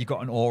 You've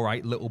got an all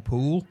right little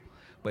pool,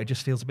 but it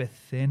just feels a bit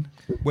thin.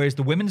 Whereas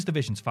the women's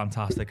division's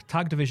fantastic.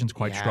 Tag division's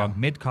quite strong.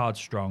 Mid-card's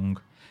strong.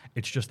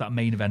 It's just that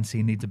main event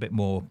scene needs a bit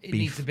more beef. It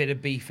needs a bit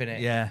of beef in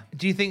it. Yeah.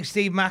 Do you think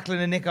Steve Macklin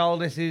and Nick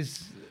Aldis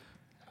is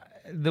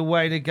the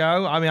way to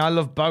go? I mean, I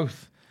love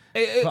both,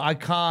 but I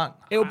can't.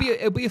 It'll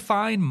be a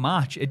fine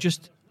match. It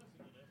just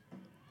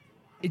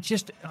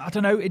I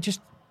don't know. It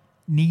just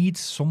needs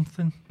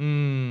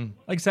something.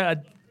 Like I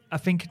said, I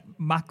think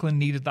Macklin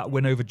needed that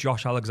win over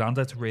Josh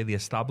Alexander to really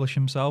establish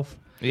himself.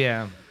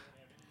 Yeah.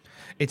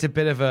 It's a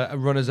bit of a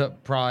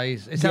runners-up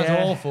prize. It sounds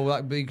awful,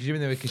 like, because you're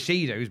in there with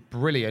Kushida, who's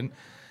brilliant,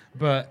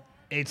 but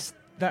it's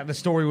that the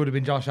story would have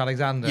been Josh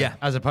Alexander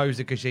as opposed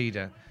to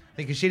Kushida. I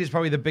think Kushida's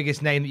probably the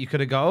biggest name that you could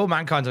have got. Oh,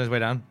 Mankind's on his way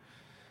down.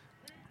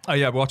 Oh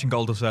yeah, we're watching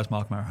Goldust versus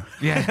Mark Merrow.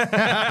 Yeah,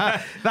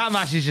 that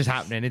match is just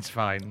happening. It's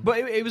fine. But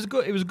it was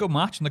good. It was a good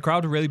match, and the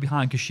crowd were really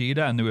behind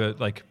Kushida, and they were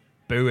like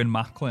booing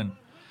Macklin.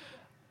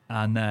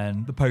 And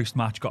then the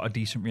post-match got a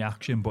decent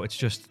reaction, but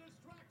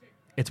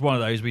it's one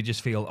of those we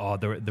just feel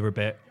they're a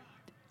bit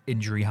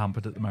injury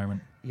hampered at the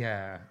moment.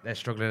 Yeah, they're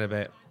struggling a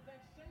bit.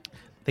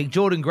 I think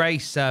Jordan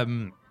Grace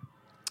and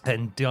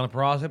Deonna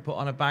Purrazzo put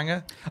on a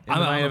banger in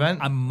the main event.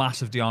 I'm a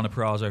massive Deonna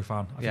Purrazzo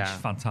fan. I think she's Yeah.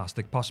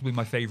 fantastic. Possibly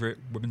my favourite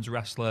women's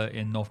wrestler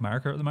in North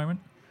America at the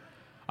moment.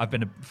 I've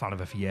been a fan of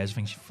her for years. I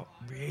think she's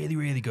really,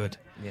 really good.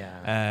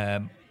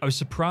 Yeah. I was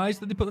surprised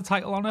that they put the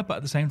title on her, but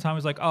at the same time, I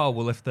was like, oh,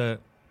 well, if they're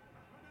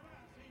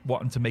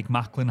wanting to make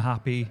Macklin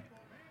happy,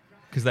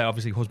 because they're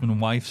obviously husband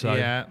and wife,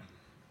 so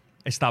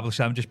establish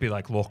them, just be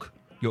like, look,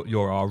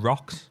 you're our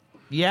rocks.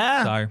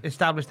 Yeah. So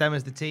establish them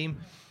as the team.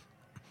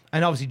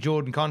 And obviously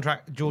Jordan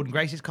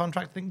Grace's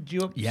contract thing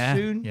due up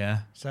soon. Yeah.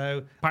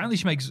 So apparently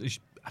she makes an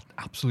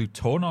absolute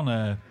ton on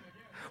her.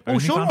 Well,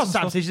 Sean OnlyFans Ross and Sapp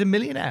stuff. says she's a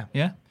millionaire.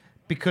 Yeah.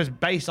 Because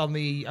based on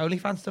the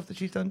OnlyFans stuff that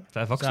she's done.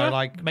 Fair fuck, so sir.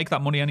 like, make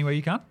that money any way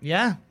you can.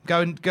 yeah,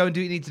 go and do what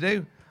you need to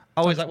do.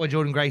 I always like what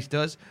Jordan Grace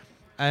does.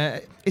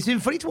 It's been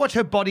funny to watch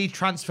her body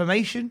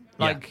transformation,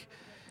 like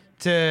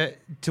to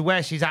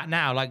where she's at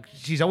now. Like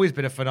she's always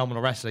been a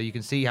phenomenal wrestler. You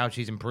can see how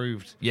she's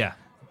improved. Yeah.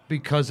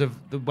 Because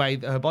of the way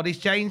that her body's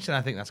changed, and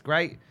I think that's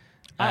great.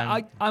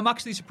 I'm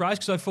actually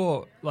surprised because I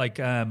thought, like,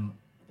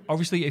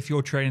 obviously, if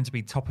you're training to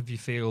be top of your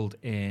field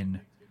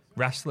in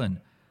wrestling,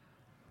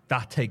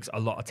 that takes a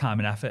lot of time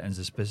and effort and is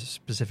a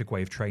specific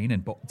way of training.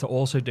 But to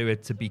also do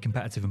it to be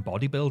competitive in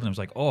bodybuilding, I was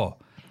like, oh,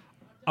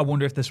 I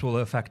wonder if this will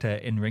affect her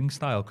in-ring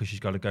style because she's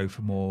got to go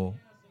for more,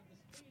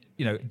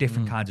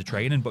 different kinds of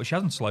training. But she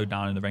hasn't slowed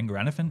down in the ring or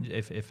anything.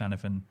 If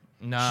anything,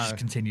 no, she's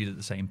continued at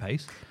the same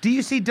pace. Do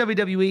you see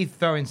WWE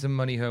throwing some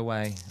money her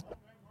way?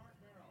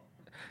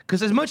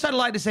 Because as much as I'd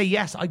like to say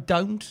yes, I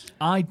don't.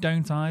 I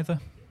don't either.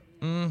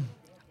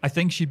 I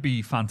think she'd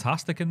be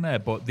fantastic in there,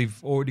 but they've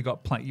already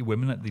got plenty of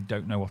women that they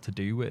don't know what to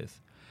do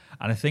with.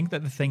 And I think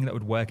that the thing that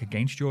would work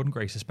against Jordan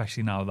Grace,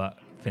 especially now that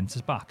Vince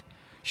is back,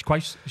 she's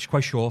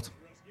quite short.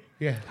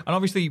 Yeah. And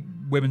obviously,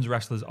 women's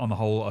wrestlers on the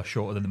whole are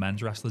shorter than the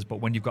men's wrestlers,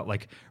 but when you've got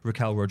like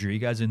Raquel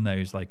Rodriguez in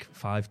those like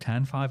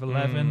 5'10",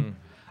 5'11", and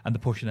they're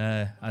pushing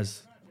her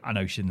as, I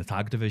know she's in the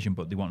tag division,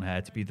 but they want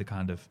her to be the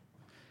kind of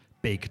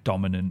big,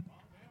 dominant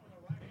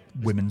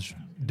women's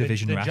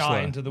division the wrestler.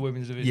 giant of the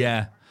women's division.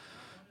 Yeah.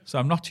 So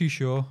I'm not too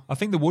sure. I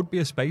think there would be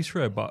a space for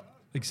her, but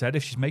like I said,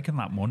 if she's making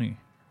that money,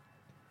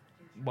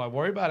 why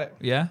worry about it?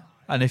 yeah.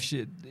 And if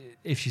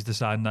she's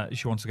deciding that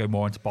she wants to go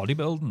more into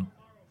bodybuilding,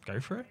 go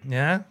for it.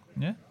 Yeah.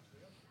 Yeah.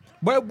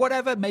 Well,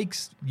 whatever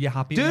makes you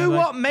happy. Do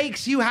what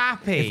makes you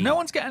happy. If no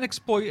one's getting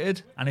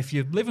exploited, and if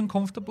you're living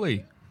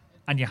comfortably,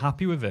 and you're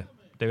happy with it,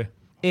 do it.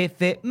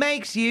 If it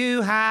makes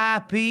you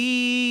happy,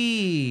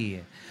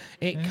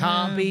 it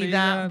can't be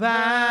that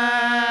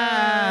bad.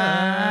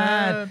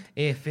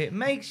 If it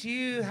makes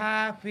you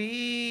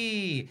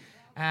happy.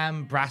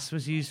 And brass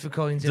was used for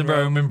coins in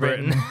Rome and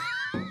Britain.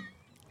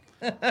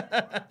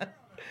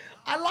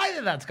 I like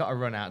that that's got a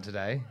run out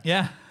today.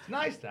 Yeah. It's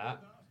nice,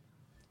 that.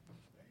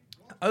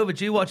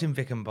 Overdue watching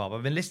Vic and Bob.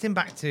 I've been listening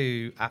back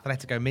to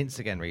Athletico Mince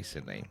again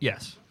recently.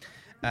 Yes.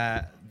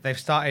 They've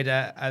started,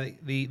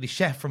 the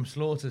chef from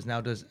Slaughters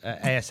now does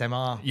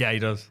ASMR. Yeah, he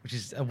does. Which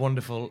is a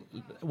wonderful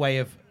way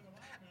of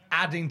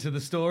adding to the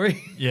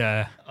story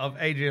of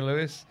Adrian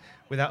Lewis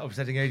without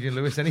upsetting Adrian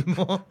Lewis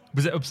anymore.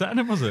 Was it upsetting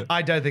him, was it?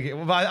 I don't think it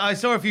was. I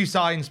saw a few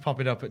signs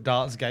popping up at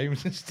darts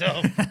games and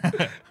stuff.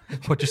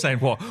 What, you're saying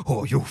what?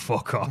 Oh, you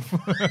fuck off.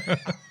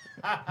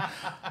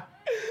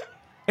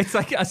 It's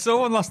like, I saw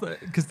one last night,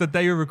 because the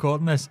day we're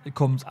recording this, it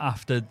comes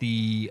after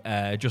the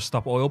Just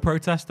Stop Oil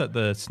protest at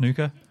the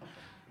snooker,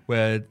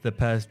 where the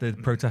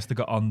protester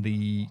got on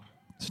the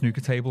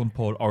snooker table and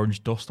poured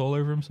orange dust all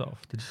over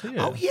himself. Did you see it?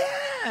 Oh,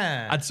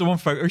 yeah. And someone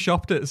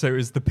photoshopped it, so it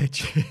was the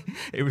picture.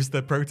 It was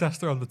the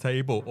protester on the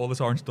table, all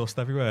this orange dust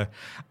everywhere,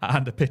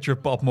 and a picture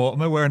of Bob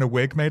Mortimer wearing a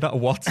wig made out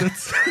of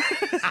Watsits.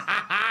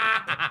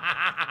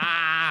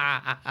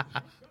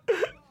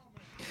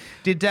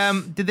 Did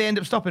they end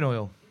up stopping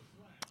oil?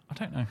 I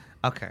don't know.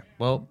 Okay,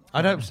 well,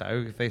 I'd hope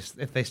so.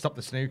 If they stop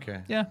the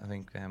snooker, yeah, I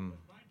think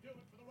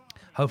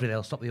Hopefully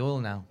they'll stop the oil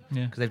now.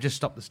 Yeah. Because they've just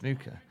stopped the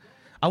snooker.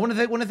 I wonder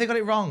if they got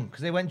it wrong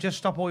because they went just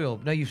stop oil.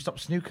 No, you've stopped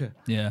snooker.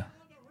 Yeah.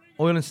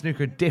 Oil and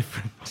snooker are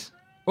different.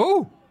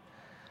 Oh!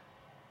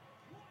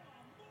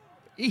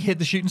 He hit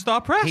the shooting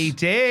star press. He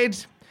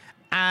did.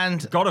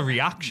 And got a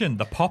reaction,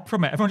 the pop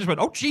from it. Everyone just went,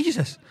 oh,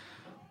 Jesus.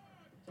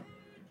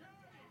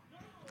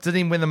 Didn't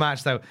even win the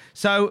match, though.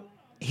 So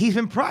he's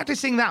been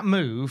practicing that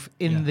move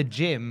in the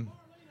gym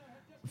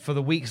for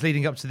the weeks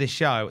leading up to this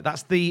show.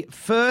 That's the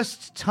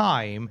first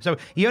time. So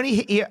he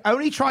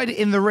only tried it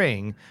in the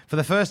ring for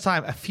the first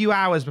time a few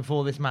hours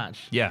before this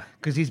match. Yeah.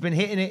 Because he's been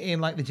hitting it in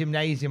like the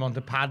gymnasium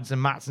onto pads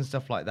and mats and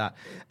stuff like that.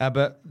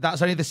 But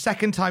that's only the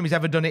second time he's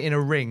ever done it in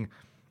a ring.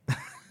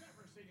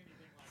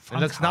 It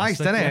looks nice,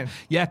 doesn't it?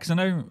 Yeah, because I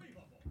know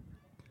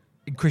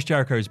in Chris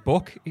Jericho's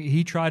book,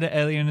 he tried it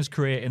earlier in his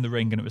career in the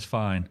ring and it was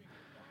fine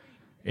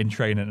in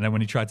training. And then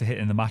when he tried to hit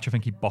it in the match, I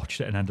think he botched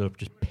it and ended up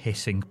just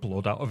pissing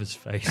blood out of his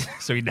face.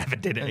 So he never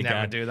did it again.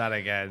 Never do that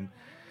again.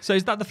 So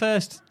is that the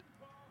first?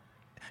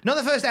 Not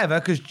the first ever,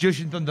 because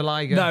Jushin Thunder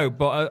Liger. No,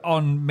 but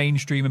on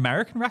mainstream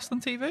American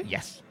wrestling TV?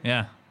 Yes.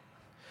 Yeah.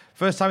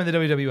 First time in the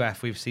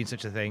WWF we've seen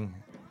such a thing.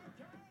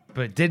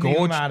 But it didn't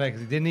even matter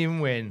because he didn't even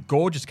win.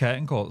 Gorgeous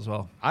curtain call as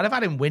well. I'd have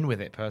had him win with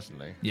it,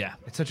 personally. Yeah.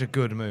 It's such a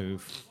good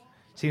move.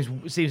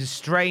 Seems a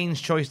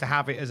strange choice to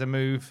have it as a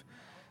move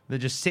that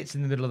just sits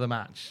in the middle of the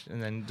match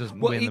and then doesn't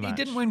win the match. He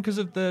didn't win because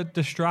of the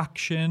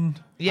distraction.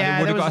 Yeah.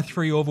 He would have got a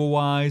 3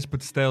 otherwise,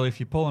 but still,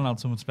 if you're pulling out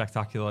someone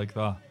spectacular like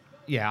that.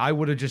 Yeah, I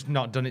would have just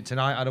not done it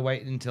tonight. I'd have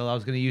waited until I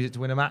was going to use it to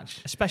win a match.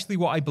 Especially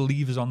what I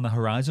believe is on the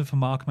horizon for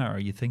Mark Merrow.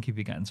 You'd think he'd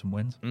be getting some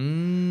wins.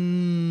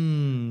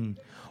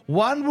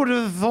 One would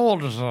have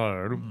thought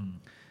so.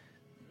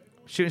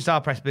 Shooting Star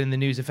Press been in the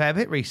news a fair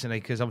bit recently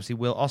because obviously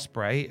Will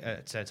Ospreay,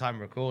 at time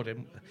of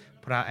recording,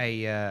 put out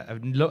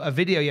a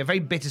video, a very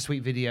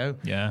bittersweet video,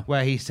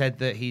 where he said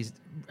that he's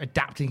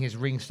adapting his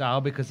ring style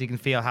because he can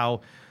feel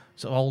how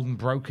sort of old and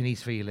broken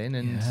he's feeling.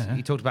 And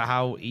he talked about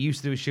how he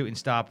used to do a Shooting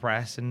Star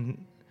Press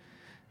and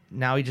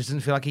now he just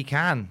doesn't feel like he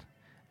can.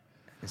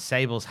 And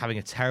Sable's having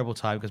a terrible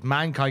time because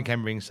Mankind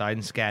came ringside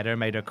and scared her and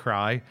made her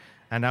cry.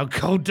 And now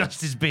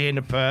Goldust is being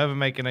a perv and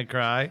making her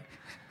cry.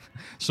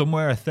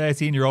 Somewhere a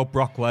 13-year-old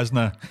Brock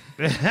Lesnar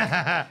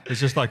is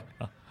just like,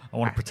 I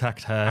want to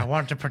protect her. I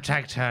want to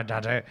protect her,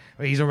 Daddy.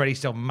 He's already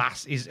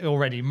He's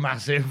already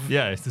massive.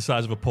 Yeah, it's the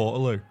size of a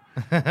Portaloo.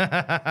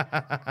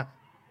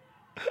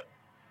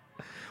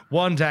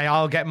 One day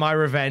I'll get my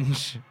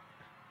revenge.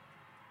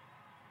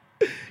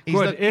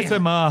 It's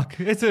him, Mark.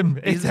 It's him.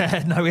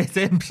 No, it's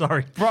him.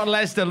 Sorry. Brock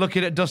Lesnar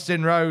looking at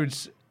Dustin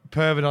Rhodes,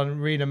 perving on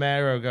Rena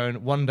Mero,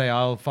 going, one day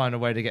I'll find a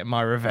way to get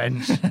my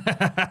revenge.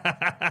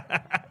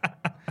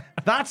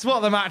 That's what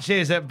the match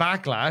is at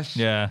Backlash.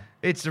 Yeah.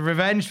 It's a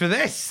revenge for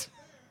this.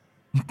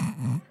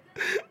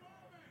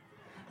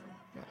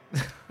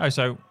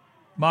 So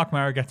Mark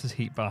Merrow gets his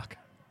heat back,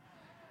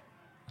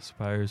 I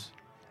suppose.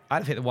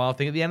 I'd think the wild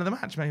thing at the end of the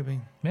match, maybe.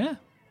 Yeah.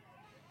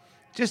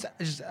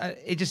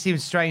 It just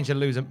seems strange to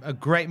lose a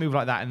great move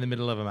like that in the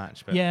middle of a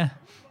match. But yeah.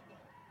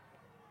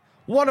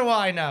 What do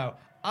I know?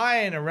 I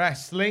ain't a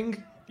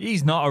wrestling.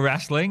 He's not a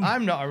wrestling.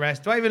 I'm not a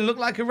wrestler. Do I even look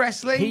like a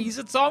wrestling? He's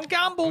a Tom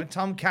Campbell. I'm a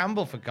Tom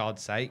Campbell, for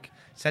God's sake.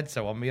 Said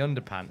so on my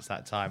underpants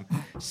that time.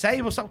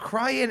 Sable, stop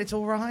crying. It's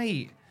all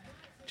right.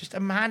 Just a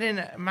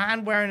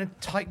man wearing a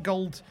tight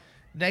gold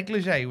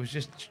negligee was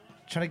just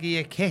trying to give you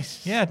a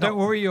kiss. Yeah, don't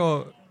worry.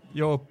 Your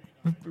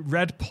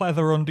red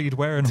pleather undied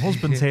wearing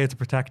husband's here to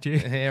protect you.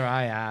 Here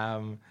I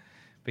am.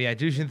 But yeah,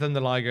 Jushin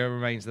Thunder Liger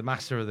remains the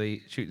master of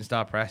the Shooting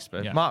Star Press.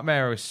 But Mark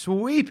Merrow is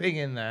sweeping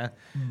in there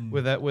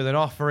with an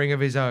offering of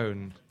his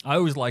own. I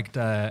always liked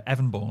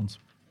Evan Bourne's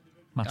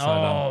match.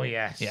 Oh,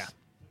 yes. Yeah.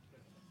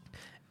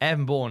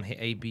 Evan Bourne hit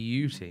a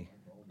beauty.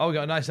 Oh, we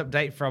got a nice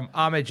update from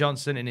Ahmed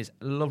Johnson in his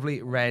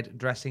lovely red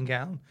dressing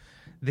gown.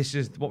 This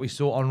is what we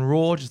saw on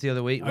Raw just the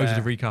other week. Oh, it's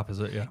a recap, is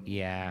it? Yeah.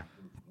 Yeah.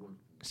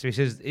 So he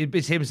says,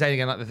 it's him saying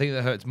again, like, the thing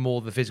that hurts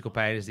more than the physical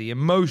pain is the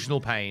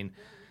emotional pain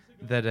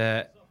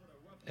that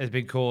has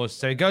been caused.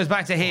 So it goes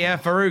back to here,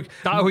 Farouk.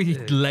 He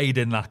laid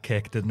in that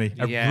kick, didn't he?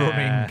 A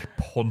running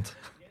punt.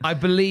 I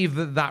believe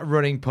that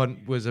running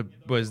punt was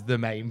the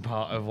main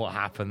part of what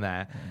happened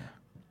there.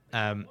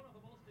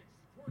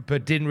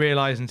 But didn't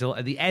realise until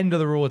at the end of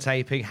the Raw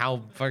taping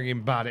how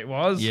fucking bad it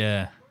was.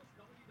 Yeah.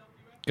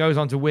 Goes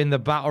on to win the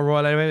Battle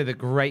Royal anyway with a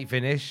great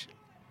finish.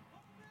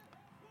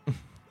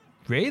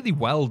 Really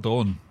well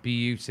done.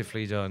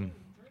 Beautifully done.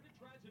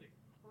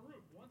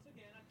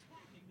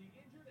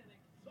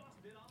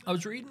 I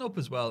was reading up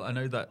as well. I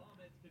know that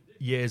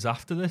years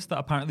after this, that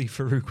apparently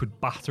Farouk would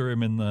batter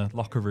him in the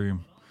locker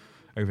room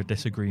over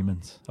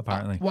disagreements,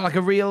 apparently. Well, like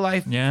a real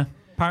life... Yeah.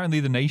 Apparently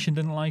the Nation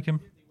didn't like him.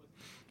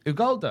 Who,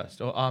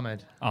 Goldust or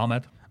Ahmed?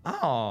 Ahmed.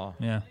 Oh.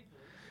 Yeah.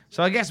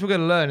 So I guess we're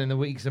going to learn in the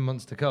weeks and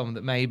months to come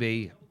that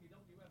maybe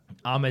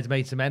Ahmed's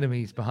made some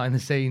enemies behind the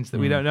scenes that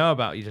we don't know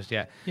about just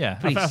yet. Yeah.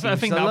 But I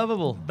think so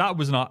lovable. That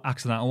was not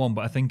accidental one,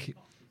 but I think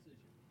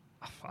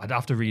I'd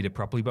have to read it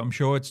properly, but I'm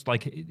sure it's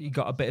like he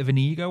got a bit of an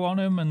ego on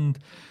him, and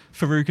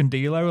Farouk and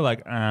D'Lo were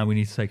like, we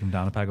need to take him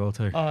down a peg or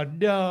two. Oh,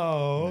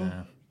 no.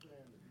 Yeah.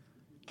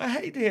 I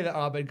hate to hear that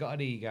Ahmed got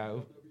an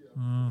ego.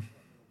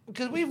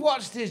 Because we've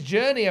watched his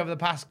journey over the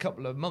past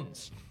couple of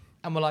months,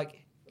 and we're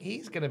like,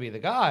 he's going to be the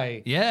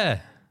guy. Yeah.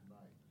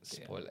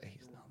 Spoiler,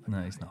 he's not.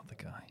 No, he's not the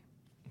guy.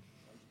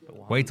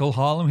 Wait till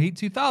Harlem Heat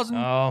 2000.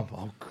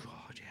 Oh God,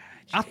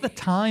 yeah. At the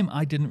time,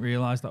 I didn't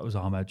realise that was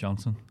Ahmed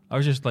Johnson. I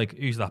was just like,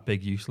 who's that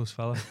big useless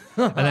fella?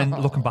 And then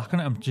looking back on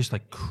it, I'm just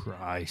like,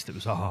 Christ, it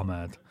was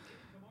Ahmed.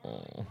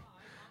 Oh.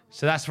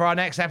 So that's for our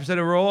next episode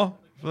of Raw,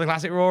 for the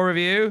Classic Raw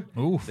review.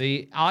 Oof.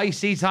 The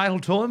IC title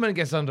tournament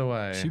gets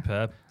underway.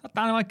 Superb. That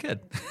Dynamite Kid.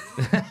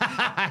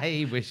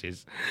 He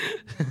wishes.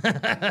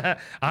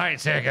 I ain't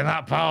taking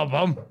that power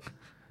bomb.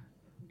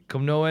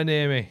 Come nowhere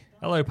near me.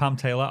 Hello, Pam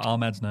Taylor,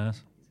 Ahmed's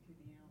nurse.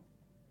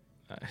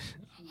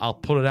 I'll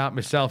pull it out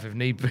myself if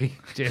need be.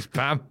 Cheers,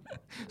 Pam.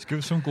 Let's give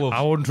us some gloves.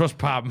 I wouldn't trust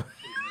Pam.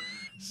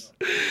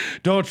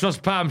 Don't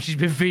trust Pam. She's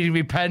been feeding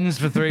me pens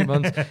for 3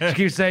 months. She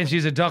keeps saying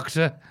she's a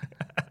doctor.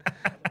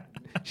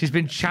 She's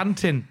been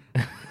chanting.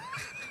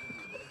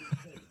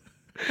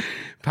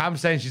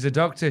 Pam's saying she's a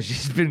doctor.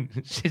 She's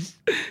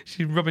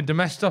rubbing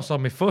Domestos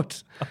on my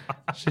foot.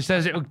 She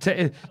says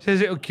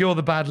it'll cure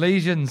the bad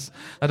lesions.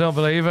 I don't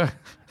believe her.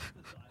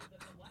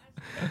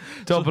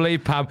 Don't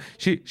believe Pam.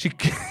 She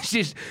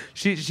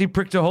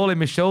pricked a hole in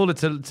my shoulder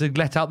to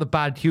let out the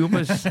bad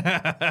humours.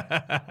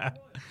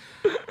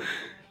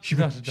 She's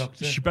not a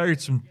doctor. She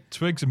buried some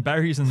twigs and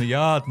berries in the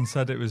yard and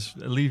said it was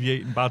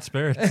alleviating bad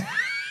spirits.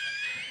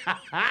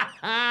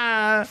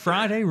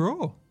 Friday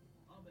Raw.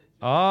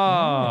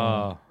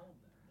 Oh.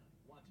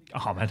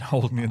 Ahmed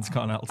holding the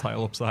Intercontinental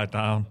title upside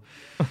down.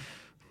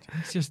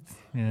 It's just,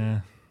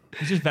 yeah.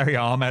 He's just very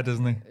Ahmed,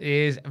 isn't he? He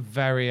is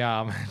very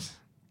Ahmed.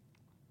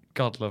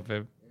 God love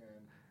him.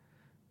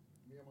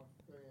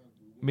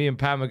 Me and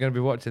Pam are going to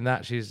be watching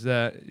that.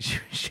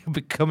 She'll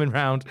be coming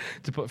round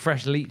to put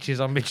fresh leeches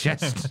on my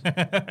chest.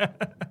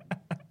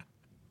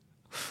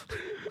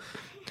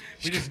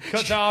 We just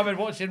cut to Ahmed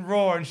watching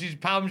Raw, and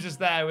Pam's just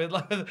there with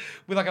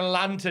like a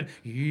lantern.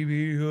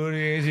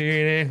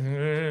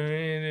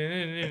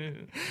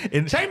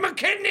 Take my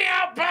kidney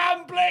out,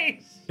 Pam,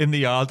 please. In the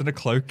yard in a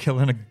cloak,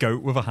 killing a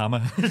goat with a hammer.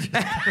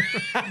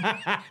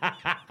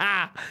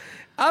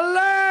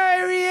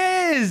 Hello, he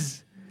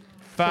is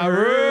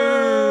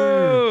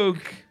Farouk.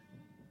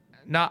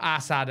 Not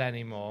Assad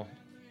anymore,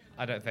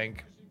 I don't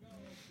think.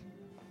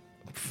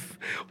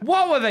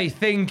 What were they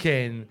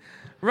thinking?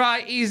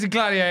 Right, he's a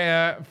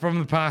gladiator from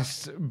the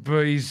past,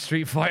 but he's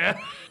Street Fighter.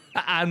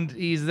 And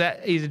he's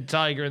a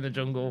tiger in the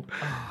jungle.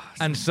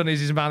 And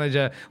Sonny's his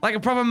manager. Like a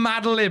proper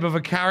Mad Lib of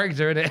a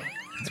character, isn't it?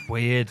 It's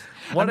weird.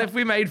 What if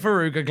we made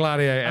Farouk a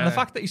gladiator? And the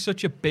fact that he's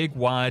such a big,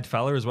 wide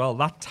fella as well,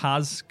 that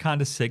Taz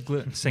kind of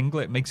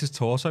singlet makes his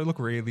torso look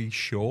really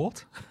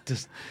short.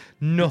 Just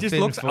nothing. He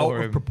just looks for out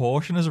him. of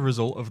proportion as a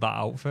result of that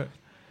outfit.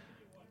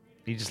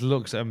 He just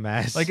looks a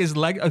mess. Like his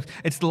leg,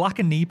 it's the lack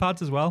of knee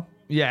pads as well.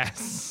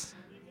 Yes.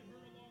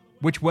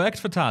 Which worked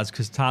for Taz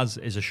because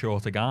Taz is a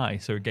shorter guy,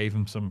 so it gave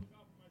him some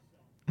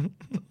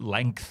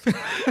length.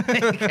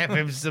 It gave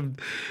him some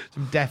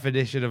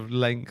definition of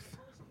length.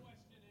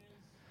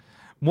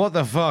 What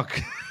the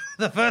fuck?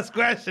 The first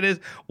question is,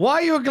 why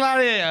are you a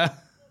gladiator?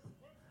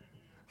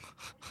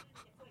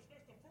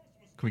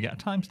 Can we get a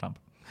timestamp?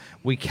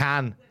 We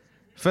can.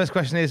 First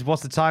question is,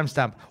 what's the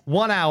timestamp?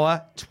 1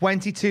 hour,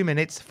 22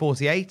 minutes,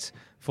 48,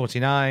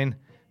 49,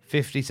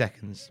 50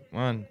 seconds.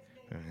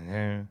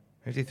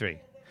 53.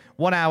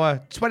 1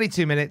 hour,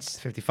 22 minutes,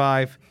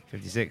 55,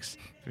 56,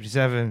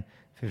 57,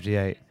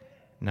 58,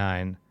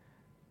 9,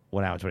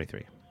 1 hour,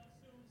 23.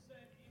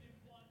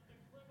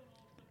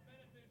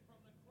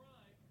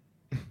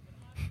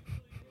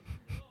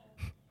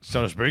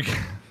 So to speak.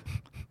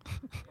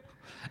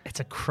 It's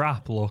a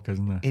crap look,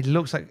 isn't it? It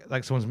looks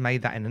like someone's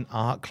made that in an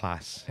art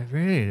class. It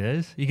really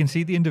is. You can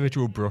see the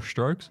individual brush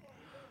strokes.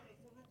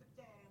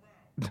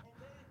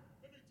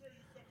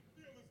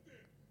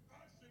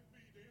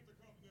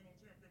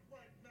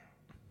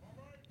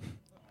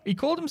 He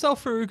called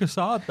himself Farouk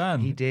Assad then.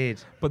 He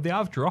did. But they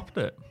have dropped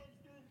it.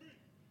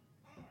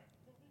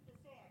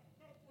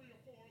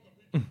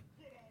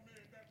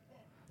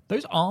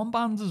 Those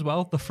armbands as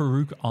well, the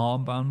Farouk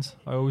armbands,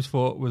 I always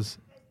thought was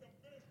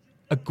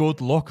a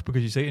good look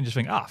because you see it and just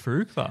think,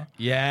 Farouk that.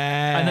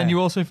 Yeah. And then you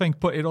also think,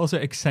 but it also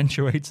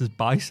accentuates his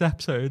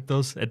biceps, so it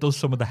does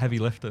some of the heavy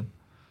lifting.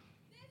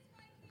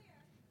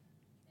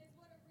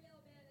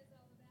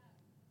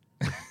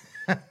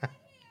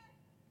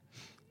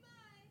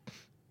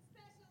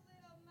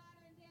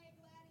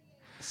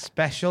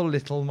 Special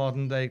little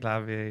modern day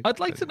gladiator.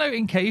 I'd like to know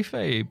in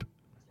kayfabe,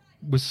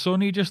 was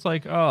Sonny just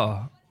like,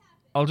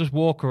 I'll just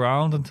walk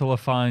around until I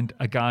find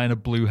a guy in a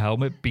blue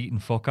helmet beating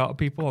fuck out of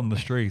people on the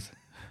street,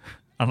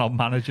 and I'll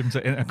manage him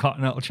to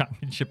Intercontinental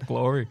Championship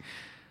glory.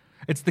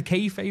 It's the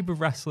kayfabe of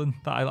wrestling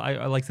that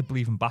I like to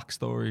believe in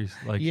backstories.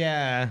 Like,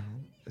 yeah.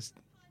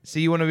 So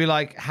you want to be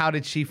like, how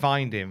did she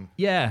find him?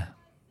 Yeah.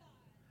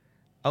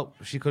 Oh,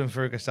 she couldn't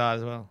Farouk Assad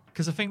as well.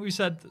 Because I think we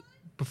said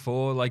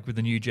before, like with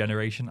the new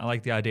generation, I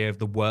like the idea of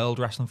the World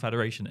Wrestling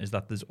Federation is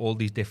that there's all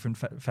these different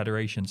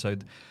federations. So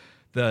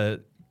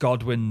the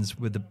Godwins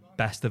were the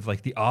best of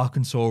like the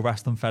Arkansas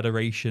Wrestling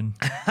Federation,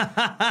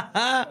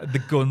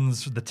 the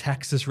Guns, the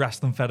Texas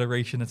Wrestling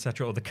Federation,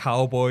 etc. Or the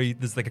Cowboy.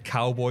 There's like a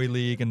Cowboy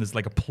League and there's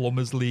like a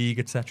Plumbers League,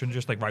 etc. And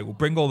just like, right, we'll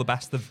bring all the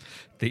best of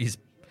these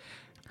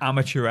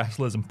amateur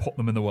wrestlers and put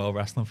them in the World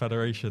Wrestling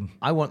Federation.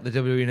 I want the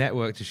WWE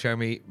Network to show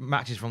me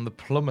matches from the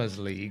Plumbers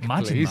League.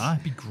 Imagine please.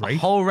 that. It'd be great. A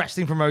whole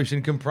wrestling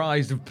promotion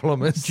comprised of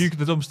plumbers. Duke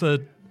of the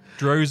Dumpster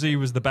Drozy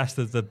was the best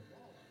of the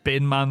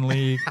Bin Man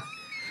League.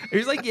 It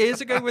was like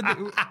years ago when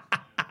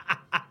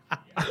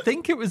I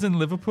think it was in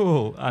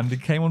Liverpool, and they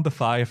came under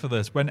fire for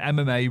this when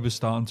MMA was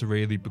starting to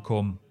really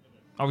become.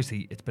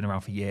 Obviously, it's been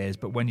around for years,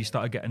 but when you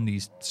started getting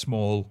these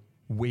small,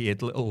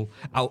 weird little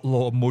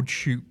outlaw mud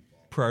shoot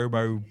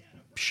promo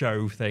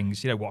show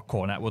things, you know what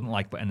Cornette wouldn't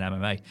like, but in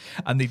MMA,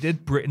 and they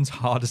did Britain's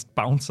hardest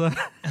bouncer,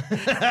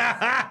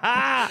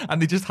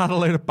 and they just had a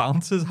load of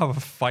bouncers have a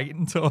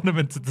fighting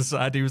tournament to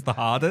decide who was the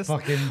hardest.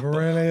 Fucking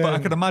brilliant! But I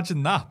can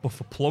imagine that, but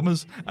for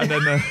plumbers, and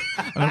then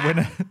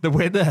the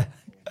winner,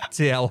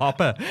 TL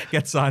Hopper,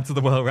 gets signed to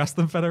the World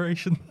Wrestling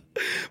Federation.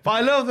 But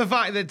I love the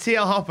fact that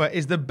TL Hopper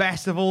is the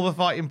best of all the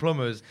fighting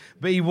plumbers,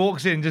 but he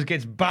walks in and just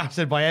gets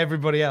battered by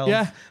everybody else.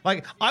 Yeah.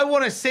 Like, I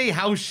want to see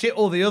how shit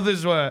all the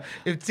others were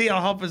if TL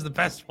Hopper's the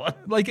best one.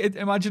 Like,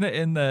 imagine it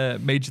in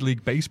Major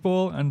League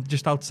Baseball, and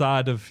just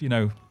outside of,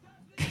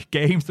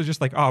 games, they're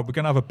just like, oh, we're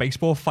going to have a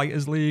baseball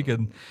fighters league,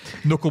 and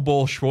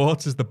Knuckleball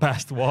Schwartz is the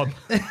best one.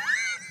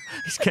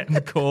 He's getting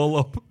the call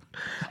up.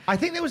 I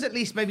think there was at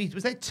least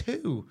was there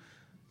 2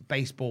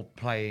 baseball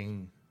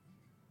playing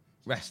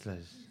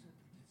wrestlers?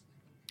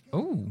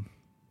 Oh.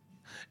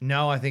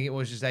 No, I think it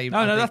was just a...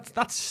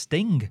 That's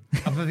Sting.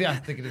 I'm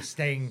thinking of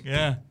Sting.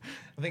 Yeah.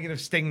 I'm thinking of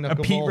Sting And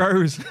Knuckleball. Pete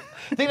Rose.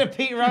 I'm thinking of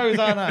Pete Rose,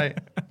 aren't I?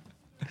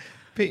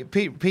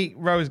 Pete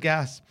Rose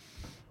Gas.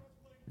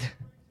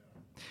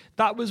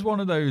 That was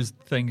one of those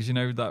things,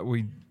 that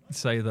we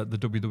say that the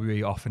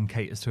WWE often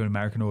caters to an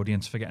American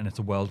audience, forgetting it's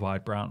a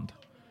worldwide brand.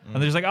 And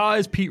they're just like,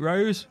 it's Pete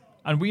Rose.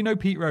 And we know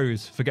Pete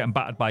Rose for getting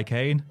battered by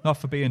Kane, not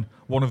for being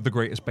one of the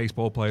greatest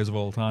baseball players of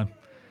all time.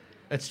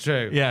 It's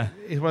true. Yeah.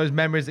 It's one of those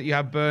memories that you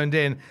have burned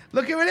in.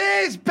 Look who it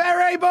is,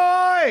 Beret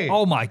Boy!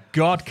 Oh my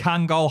God,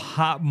 Kangol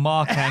hat,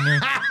 Mark Henry.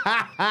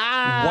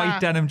 White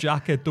denim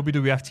jacket,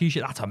 WWF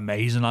t-shirt. That's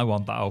amazing. I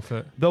want that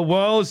outfit. The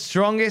world's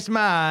strongest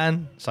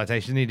man,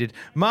 citation needed,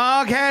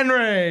 Mark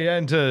Henry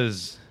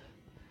enters.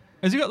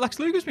 Has he got Lex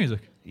Luger's music?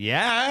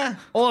 Yeah.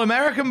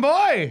 All-American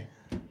boy.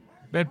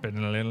 He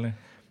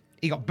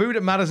He got booed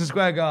at Madison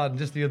Square Garden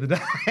just the other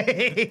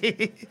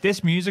day.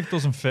 This music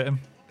doesn't fit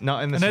him.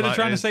 Not in the I know they're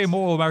trying to say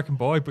Immortal American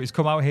Boy, but he's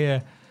come out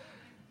here,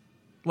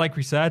 like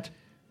we said,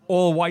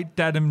 all white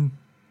denim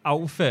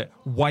outfit,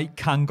 white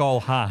Kangol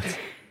hat.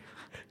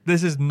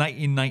 This is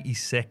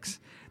 1996.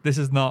 This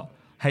is not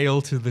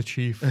Hail to the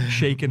Chief,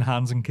 shaking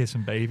hands and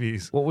kissing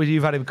babies. What would you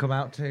have had him come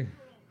out to?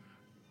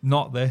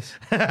 Not this.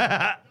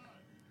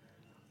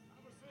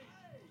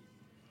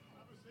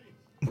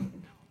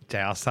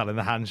 JR selling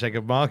the handshake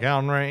of Mark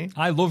Henry.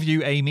 I love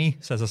you, Amy,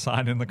 says a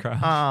sign in the crowd.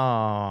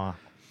 Ah,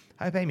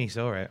 I hope Amy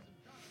saw it.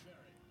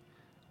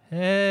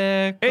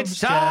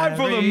 It's time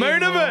for the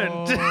main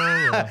event.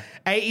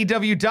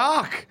 AEW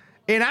Dark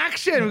in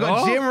action. We've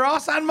got Jim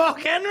Ross and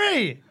Mark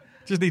Henry.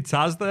 Just need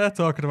Taz there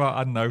talking about,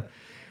 I don't know.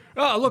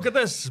 Oh, look at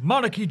this.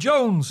 Monarchy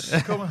Jones.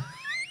 Come on.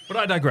 But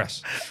I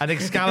digress. And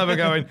Excalibur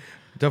going,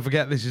 don't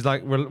forget, this is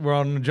like, we're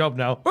on the job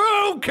now.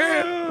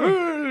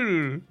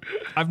 Okay.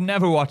 I've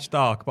never watched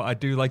Dark, but I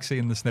do like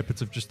seeing the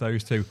snippets of just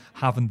those two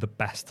having the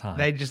best time.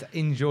 They just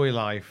enjoy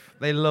life.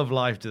 They love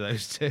life to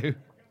those two.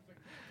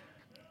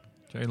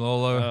 Jerry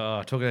Lawler.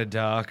 Oh, talking of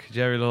Dark,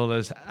 Jerry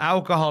Lawler's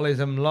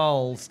alcoholism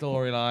lol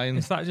storyline.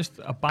 Is that just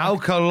a bag?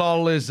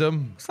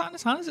 Alcoholism. What's that in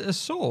his hand? Is it a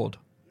sword?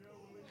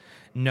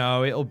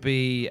 No, it'll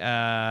be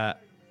a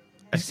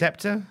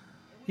scepter.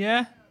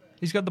 Yeah.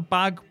 He's got the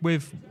bag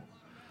with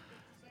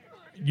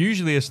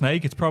usually a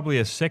snake. It's probably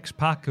a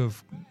 6-pack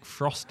of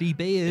frosty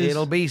beers.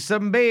 It'll be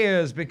some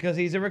beers because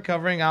he's a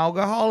recovering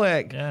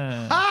alcoholic.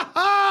 Yeah. Ha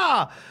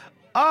ha!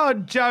 Oh,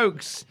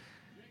 jokes.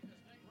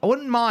 I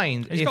wouldn't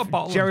mind if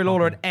Jerry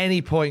Lawler at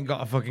any point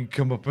got a fucking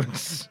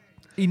comeuppance.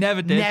 He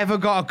never did. Never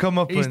got a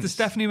comeuppance. He's the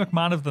Stephanie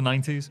McMahon of the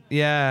 90s.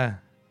 Yeah.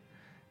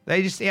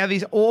 He had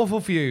these awful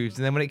feuds,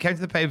 and then when it came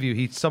to the pay-per-view,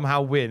 he'd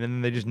somehow win, and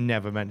then they just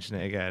never mention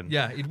it again.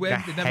 Yeah, he'd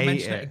win, they'd never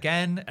mention it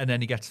again, and then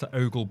he gets to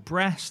ogle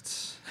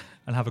breasts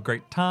and have a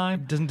great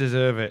time. Doesn't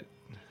deserve it.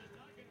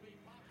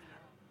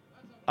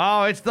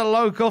 Oh, it's the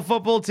local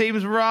football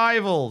team's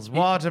rivals.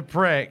 What a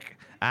prick.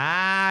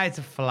 Ah, it's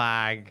a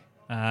flag.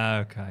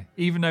 Okay.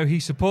 Even though he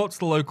supports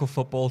the local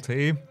football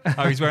team.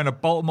 Oh, he's wearing a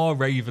Baltimore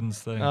Ravens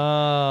thing.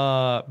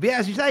 But yeah,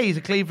 as you say, he's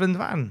a Cleveland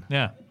fan.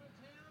 Yeah.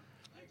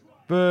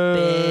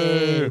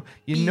 Boo.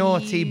 You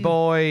naughty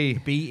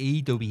boy.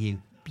 BEW.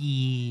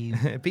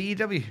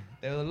 BEW.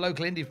 They're the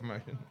local indie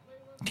promotion.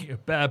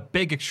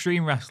 Big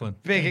Extreme Wrestling.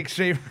 Big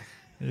Extreme.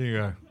 There you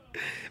go.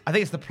 I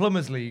think it's the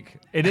Plumbers League.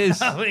 It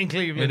is. In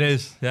Cleveland. It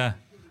is, yeah.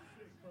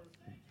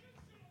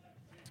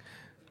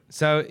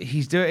 So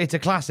it's a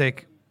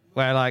classic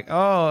where like,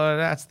 oh,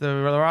 that's the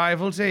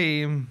rival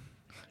team.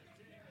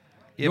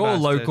 Your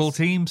bastards. local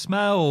team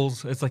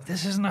smells. It's like,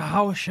 this isn't a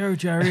house show,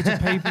 Jerry. It's a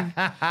paper.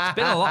 It's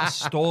been a lot of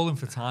stalling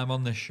for time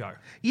on this show.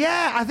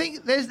 Yeah, I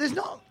think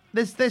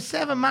there's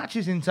 7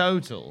 matches in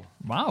total.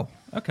 Wow.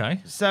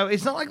 Okay. So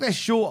it's not like they're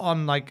short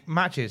on like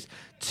matches.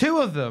 2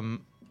 of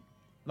them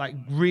like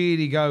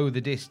really go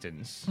the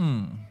distance,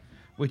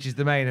 which is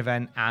the main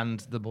event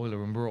and the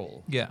Boiler and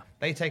Brawl. Yeah.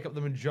 They take up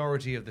the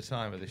majority of the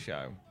time of the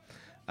show.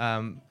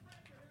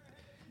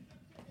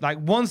 Like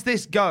once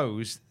this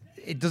goes,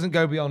 it doesn't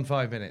go beyond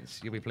 5 minutes.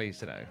 You'll be pleased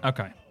to know.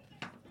 Okay.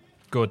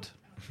 Good.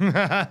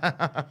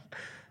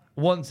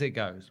 Once it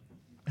goes.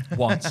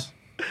 Once.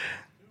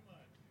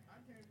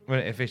 When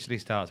it officially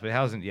starts, but it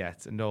hasn't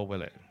yet, and nor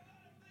will it.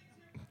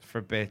 For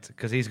a bit,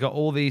 because he's got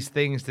all these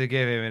things to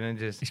give him, and then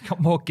just... He's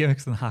got more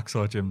gimmicks than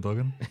Hacksaw Jim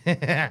Duggan. He's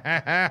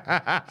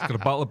got a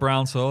bottle of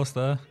brown sauce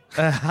there.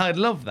 I'd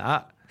love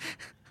that.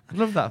 I'd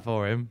love that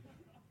for him.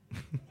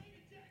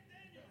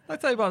 I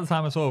tell you about the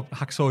time I saw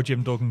Hacksaw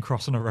Jim Duggan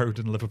crossing a road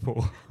in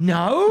Liverpool.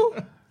 No?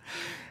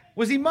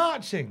 Was he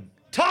marching?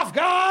 Tough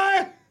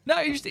guy! No,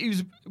 he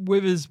was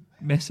with his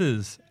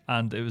missus,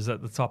 and it was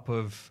at the top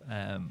of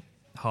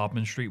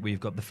Hardman Street where you've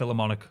got the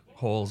Philharmonic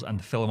Halls and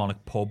the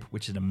Philharmonic Pub,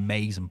 which is an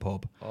amazing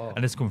pub. Oh.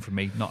 And it's coming from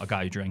me, not a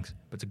guy who drinks,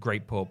 but it's a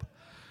great pub.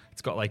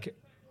 It's got like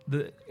I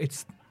think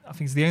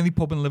it's the only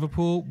pub in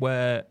Liverpool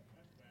where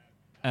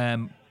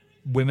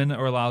women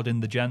are allowed in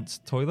the gents'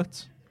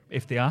 toilets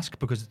if they ask,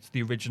 because it's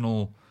the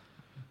original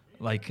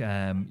like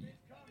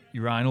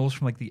urinals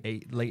from like the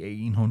late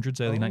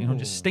 1800s, early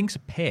 1900s. It stinks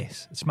of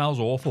piss. It smells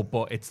awful,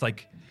 but it's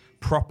like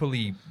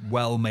properly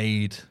well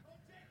made,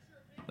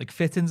 like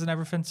fittings and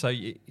everything. So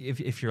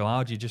if you're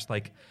allowed, you're just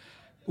like,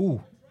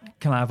 ooh,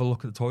 can I have a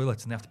look at the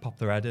toilets? And they have to pop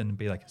their head in and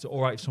be like, is it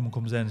all right if someone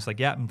comes in? It's like,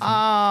 yeah.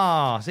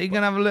 So you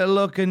can have a little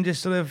look and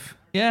just sort of...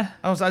 Yeah.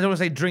 I don't want to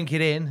say drink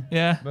it in.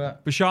 Yeah.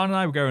 But Sean and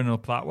I were going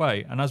up that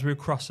way, and as we were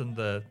crossing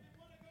the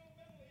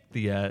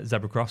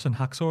zebra crossing,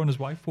 Hacksaw and his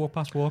wife walked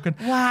past walking.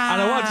 Wow.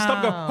 And I wanted to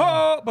stop and go,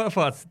 oh, but I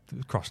thought,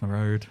 crossing the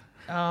road.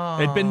 Oh.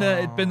 It'd been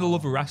the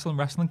Love of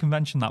wrestling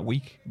convention that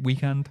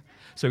weekend.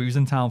 So he was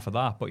in town for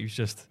that, but he was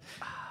just...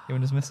 Him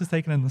and his missus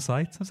taking in the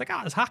sight. I was like,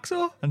 there's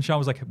Hacksaw. And Sean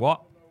was like,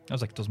 what? I was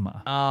like, it doesn't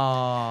matter.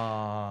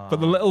 Oh. But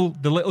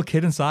the little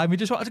kid inside me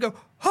just wanted to go,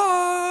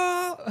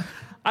 oh!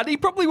 And he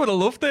probably would have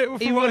loved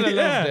it. He would have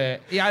loved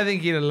it. Yeah, I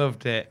think he'd have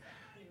loved it.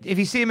 If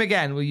you see him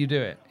again, will you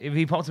do it? If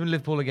he pops him in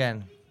Liverpool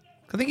again?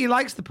 I think he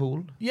likes the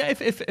pool. Yeah,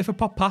 if I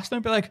pop past him,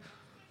 I'd be like,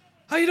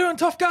 how you doing,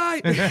 tough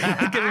guy? Give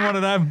him one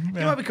of them.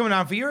 He might be coming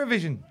down for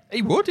Eurovision.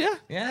 He would, yeah.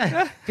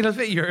 Yeah. He loves a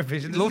bit of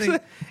Eurovision. Loves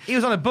it. He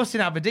was on a bus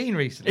in Aberdeen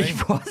recently.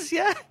 He was,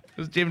 yeah. It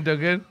was Jim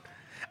Duggan.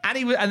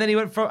 And then he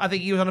went from, I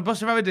think he was on a bus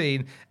from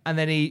Aberdeen, and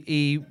then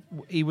he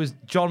was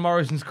John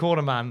Morrison's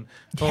corner man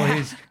for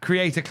his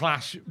Creator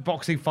Clash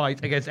boxing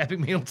fight against Epic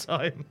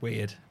Mealtime.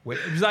 Weird. Was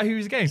that who he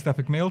was against,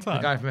 Epic Mealtime?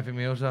 The guy from Epic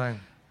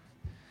Mealtime.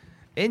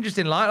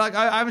 Interesting, like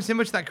I haven't seen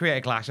much of that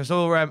Creator Clash. I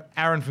saw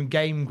Aaron from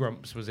Game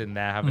Grumps was in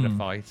there having a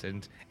fight,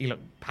 and he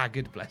looked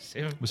haggard, bless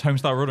him. Was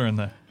Homestar Runner in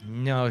there?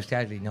 No,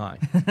 sadly not.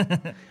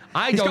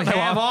 I don't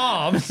have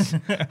arms.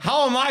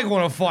 How am I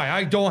going to fight?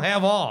 I don't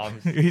have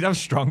arms. You'd have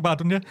strong bad,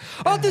 wouldn't you?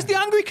 Oh, there's the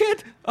angry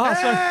kid. Oh,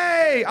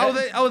 hey!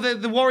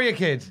 The warrior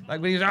kid.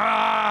 Like when he's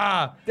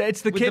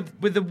It's the kid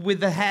with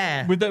the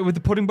hair. With the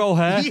pudding bowl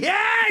hair.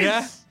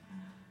 Yes.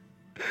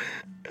 Yeah.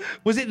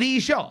 Was it the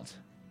shot?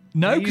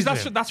 No,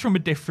 because that's from a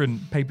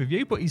different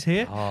pay-per-view, but he's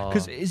here.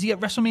 Because is he at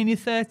WrestleMania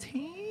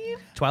 13?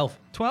 12.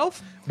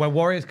 12? Where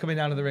Warrior's coming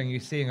down to the ring, you're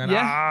seeing him.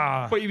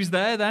 Yeah, but he was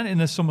there then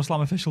in a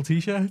SummerSlam official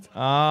t-shirt.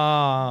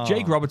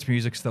 Jake Roberts'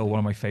 music's still one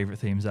of my favourite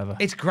themes ever.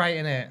 It's great,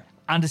 isn't it?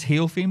 And his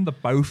heel theme, they're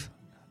both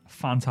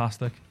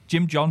fantastic.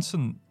 Jim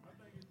Johnson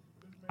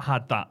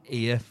had that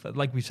ear,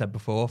 like we said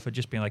before, for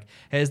just being like,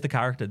 here's the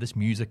character, this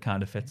music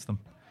kind of fits them.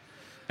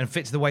 And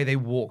fits the way they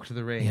walk to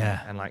the ring.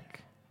 Yeah. And like...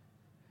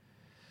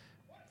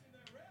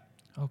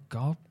 Oh,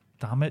 God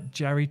damn it,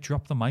 Jerry,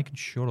 drop the mic and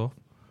shut up.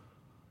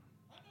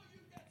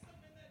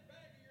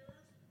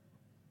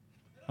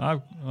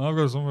 I've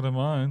got something in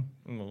mind.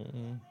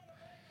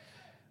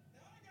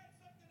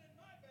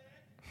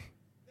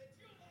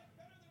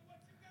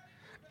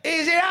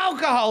 Is it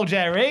alcohol,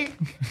 Jerry?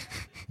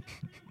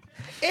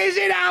 Is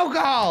it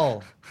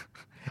alcohol?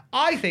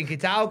 I think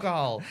it's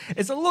alcohol.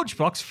 It's a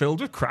lunchbox filled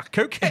with crack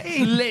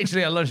cocaine.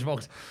 Literally a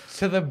lunchbox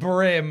to the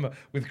brim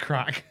with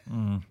crack.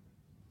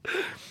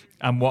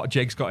 And what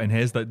Jake's got in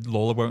his that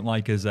Lola won't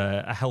like is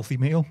a healthy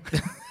meal.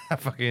 A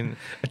fucking...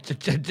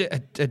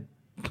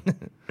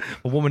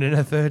 a woman in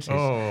her 30s.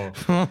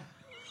 Oh.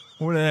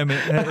 One of them in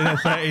her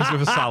 30s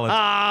with a salad.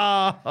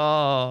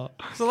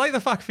 So like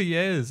the fact for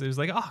years, it was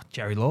like,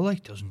 Jerry Lawler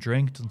doesn't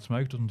drink, doesn't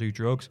smoke, doesn't do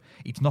drugs,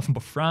 eats nothing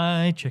but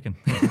fried chicken.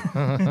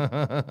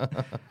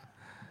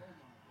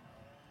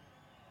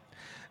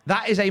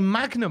 That is a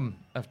magnum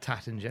of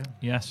Tattinger.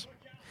 Yes.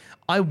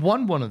 I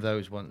won one of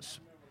those once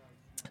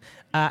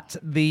at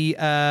the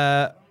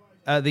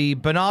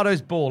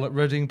Bernardo's Ball at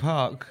Reading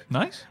Park.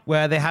 Nice.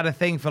 Where they had a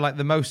thing for like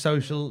the most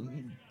social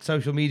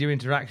media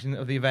interaction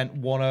of the event,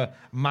 won a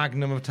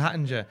magnum of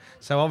Tattinger.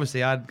 So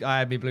obviously I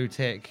had my blue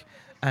tick,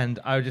 and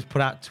I would just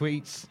put out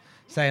tweets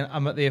saying,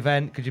 I'm at the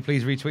event, could you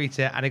please retweet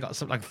it? And it got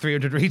something like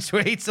 300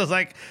 retweets. I was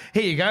like,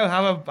 here you go,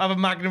 have a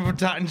Magnum from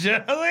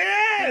Tattinger. I was like,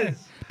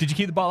 yes! Did you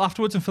keep the bottle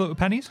afterwards and fill it with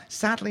pennies?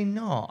 Sadly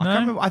not. No? I can't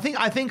remember.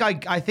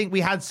 I think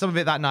we had some of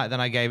it that night, then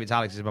I gave it to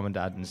Alex's mum and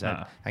dad and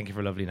said, thank you for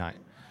a lovely night.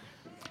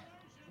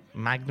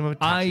 Magnum of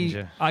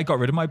Tattinger. I got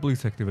rid of my blue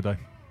tick the other day.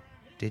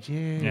 Did you?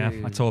 Yeah,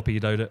 I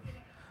torpedoed it.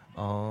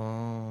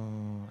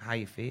 Oh, how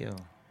you feel?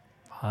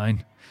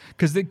 Fine.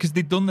 Because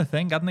they'd done the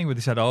thing, hadn't they, where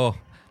they said,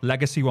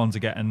 legacy ones are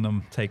getting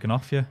them taken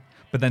off you.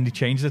 But then they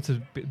changed it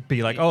to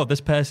be like,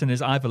 this person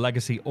is either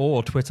legacy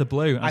or Twitter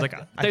blue. And I was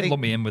like, don't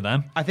lump me in with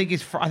them. I think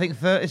it's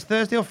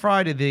Thursday or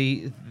Friday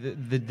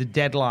the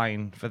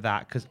deadline for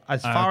that. Because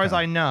as far as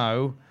I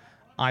know,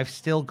 I've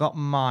still got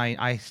mine.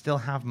 I still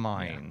have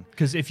mine.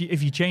 Because if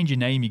you change your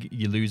name,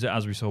 you lose it,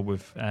 as we saw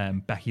with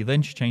Becky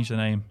Lynch. She changed her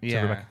name to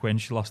Rebecca Quinn.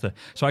 She lost it.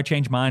 So I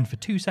changed mine for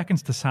 2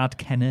 seconds to Sad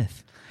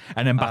Kenneth.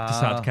 And then back to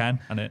Sad Ken.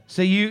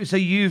 So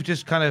you've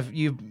just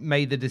you've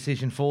made the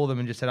decision for them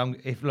and just said,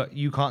 look,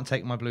 you can't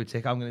take my blue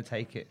tick, I'm going to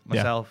take it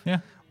myself. Yeah.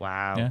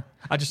 Wow. Yeah.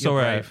 I just saw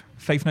a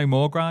Faith No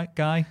More guy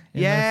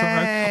in the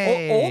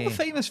front row. All the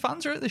famous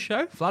fans are at the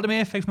show.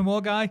 Vladimir, Faith No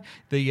More guy,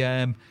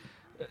 the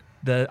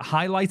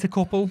highlighter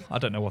couple, I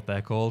don't know what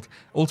they're called.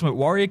 Ultimate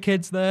Warrior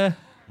kids there.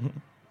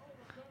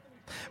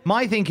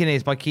 My thinking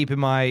is by keeping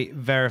my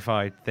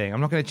verified thing,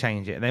 I'm not going to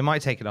change it. They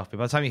might take it off, but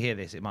by the time you hear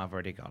this, it might have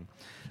already gone.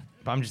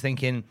 But I'm just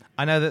thinking,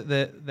 I know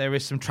that there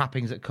is some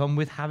trappings that come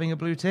with having a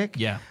blue tick.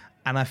 Yeah.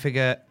 And I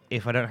figure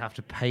if I don't have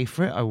to pay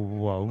for it, I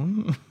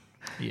won't.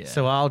 Yeah.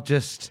 So I'll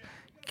just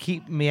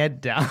keep my head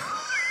down.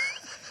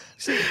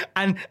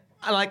 And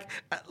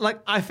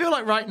I feel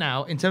like right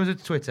now, in terms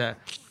of Twitter,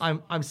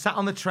 I'm sat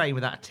on the train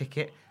without a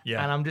ticket.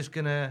 Yeah. And I'm just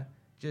going to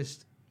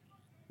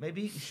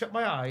maybe shut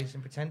my eyes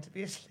and pretend to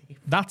be asleep.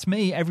 That's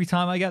me every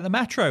time I get the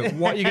metro.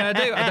 What are you going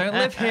to do? I don't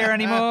live here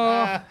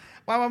anymore.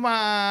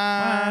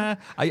 I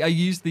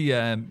use the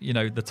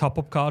the top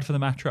up card for the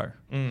metro,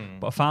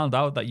 but I found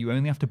out that you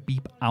only have to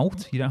beep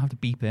out. You don't have to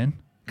beep in,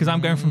 because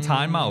I'm going from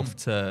Tynemouth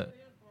to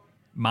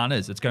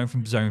Manners. It's going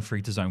from zone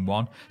 3 to zone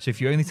 1. So if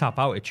you only tap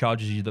out, it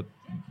charges you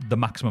the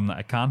maximum that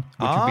it can,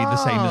 which would be the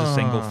same as a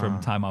single from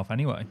Tynemouth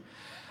anyway.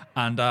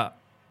 And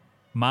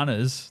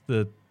Manners,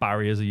 the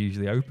barriers are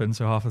usually open,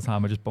 so half the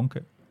time I just bunk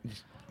it.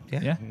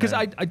 Yeah, because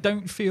I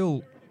don't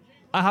feel.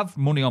 I have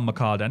money on my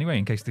card anyway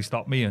in case they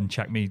stop me and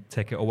check me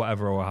ticket or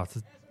whatever, or I have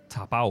to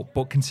tap out.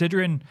 But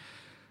considering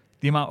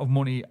the amount of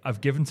money I've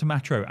given to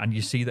Metro, and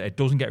you see that it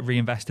doesn't get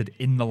reinvested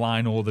in the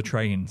line or the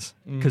trains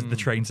because the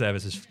train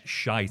service is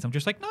shite, I'm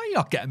just like, no, you're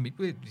not getting me.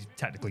 You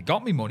technically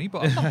got me money,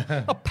 but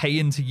I'm not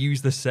paying to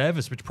use the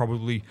service, which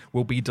probably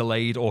will be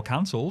delayed or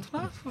cancelled.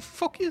 No,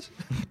 fuck you.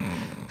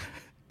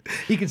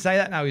 He can say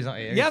that now he's not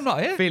here. Yeah, I'm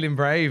not here. Feeling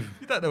brave.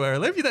 You don't know where I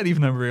live. You don't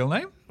even know my real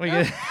name. Well,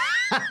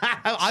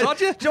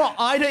 do you know what?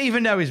 I don't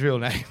even know his real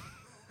name.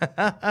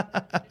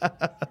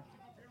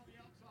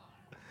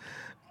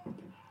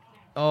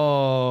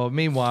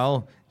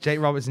 Meanwhile, Jake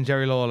Roberts and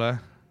Jerry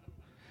Lawler.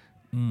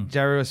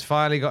 Jake's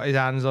finally got his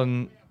hands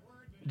on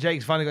Jerry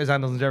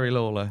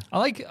Lawler.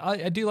 I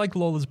do like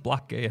Lawler's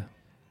black gear.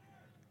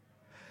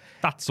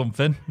 That's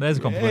something. There's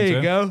a compliment. There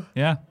you go.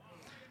 Yeah.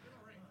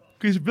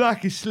 Because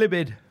black is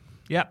slimming.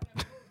 Yep.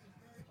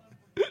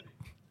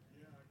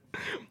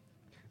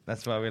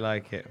 That's why we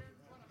like it.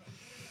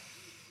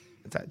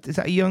 Is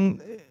that a young...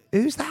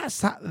 Who's that?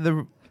 Is that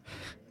the...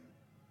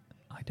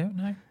 I don't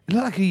know. It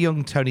looked like a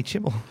young Tony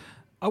Chimmel.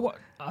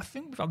 I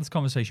think we've had this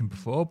conversation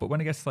before, but when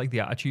it gets to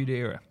the Attitude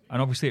Era,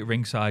 and obviously at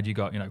ringside you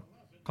got,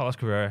 Carlos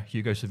Carrera,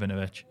 Hugo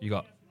Savinovich, you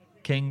got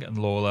King and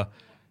Lawler,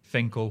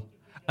 Finkel,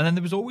 and then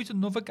there was always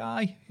another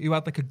guy who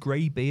had a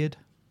grey beard.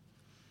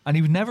 And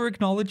he was never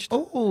acknowledged.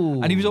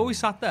 Oh. And he was always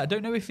sat there. I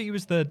don't know if he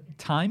was the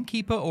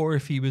timekeeper or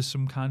if he was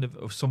some kind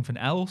of something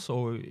else,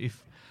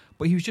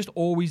 but he was just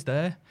always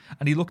there.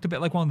 And he looked a bit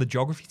like one of the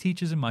geography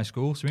teachers in my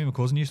school. So me and my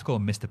cousin used to call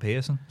him Mr.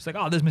 Pearson. It's like,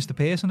 there's Mr.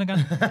 Pearson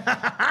again.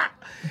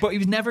 But he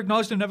was never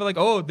acknowledged and never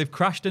they've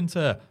crashed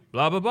into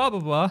blah, blah, blah,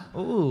 blah, blah.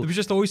 Ooh. There was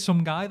just always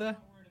some guy there.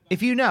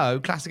 If you know,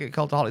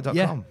 classic@cultaholic.com.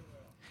 Yeah.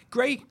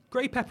 Grey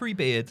peppery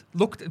beard.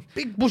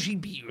 Big bushy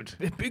beard.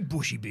 Big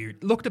bushy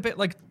beard. Looked a bit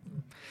like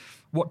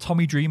what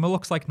Tommy Dreamer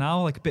looks like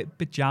now, a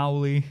bit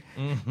jowly.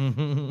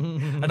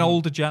 An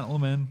older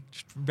gentleman,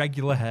 just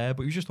regular hair,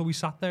 but he was just always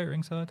sat there at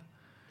ringside.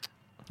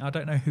 I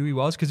don't know who he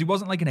was, because he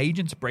wasn't like an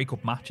agent to break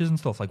up matches and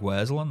stuff like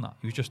Wurzel and that.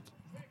 He was just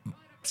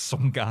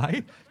some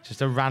guy.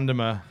 Just a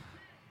randomer.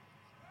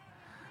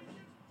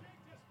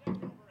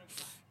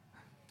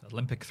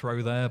 Olympic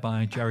throw there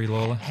by Jerry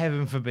Lawler.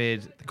 Heaven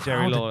forbid the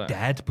Jerry crowd Lawler. Are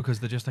dead because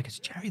they're just like, it's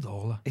Jerry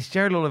Lawler. It's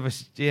Jerry Lawler.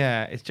 It's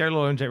Jerry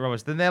Lawler and Jake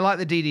Roberts. Then they're like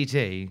the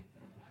DDT,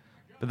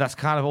 but that's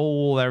kind of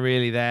all they're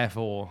really there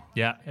for.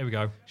 Yeah, here we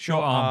go.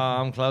 Short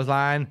arm,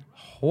 clothesline,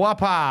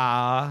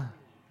 whopper.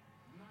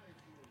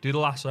 Do the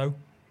lasso.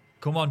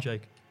 Come on,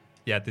 Jake.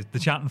 Yeah, the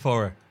chanting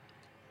for her.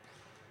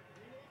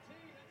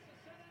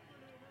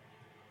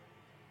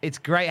 It's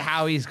great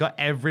how he's got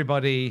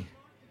everybody...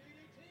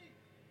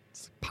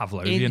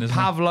 Pavlovian, isn't it?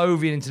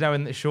 Pavlovian into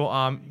knowing that short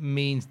arm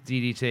means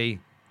DDT.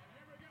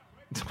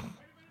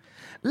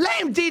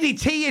 Let him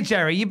DDT you,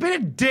 Jerry. You've been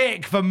a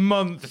dick for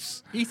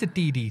months. Eat a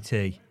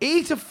DDT.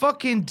 Eat a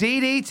fucking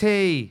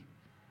DDT.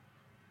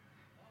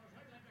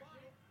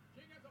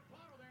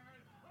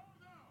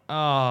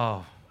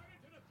 Oh.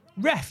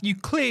 Ref, you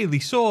clearly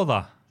saw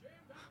that.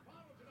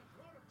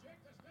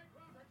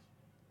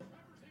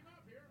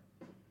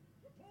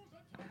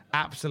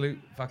 Absolute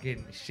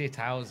fucking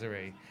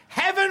shithousery.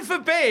 Heaven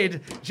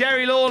forbid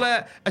Jerry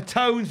Lawler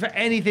atones for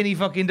anything he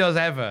fucking does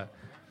ever.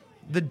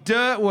 The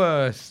dirt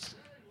worst.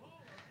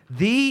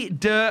 The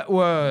dirt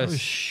worst. Oh,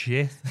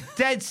 shit.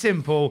 Dead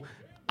simple.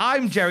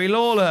 I'm Jerry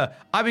Lawler.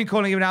 I've been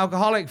calling him an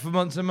alcoholic for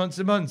months and months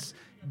and months.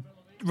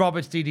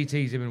 Roberts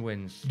DDTs him and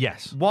wins.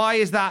 Yes. Why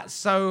is that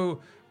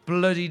so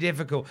bloody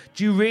difficult?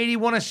 Do you really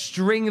want to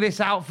string this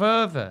out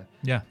further?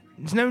 Yeah.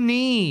 There's no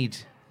need.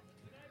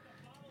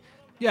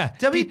 Yeah.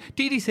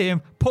 DDT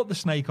him, put the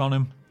snake on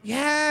him.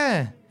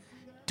 Yeah.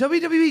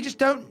 WWE just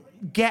don't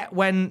get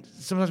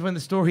sometimes when the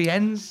story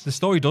ends. The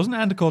story doesn't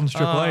end according to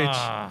Triple H.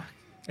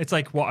 It's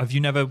like, what, have you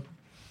never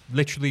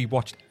literally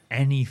watched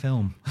any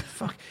film?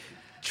 Fuck.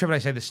 Triple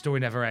H said the story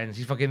never ends.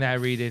 He's fucking there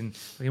reading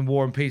fucking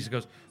War and Peace and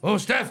goes, "Oh,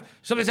 Steph,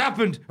 something's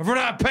happened. I've run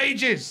out of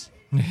pages."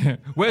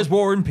 Where's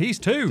War and Peace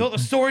 2? Thought the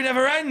story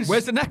never ends.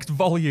 Where's the next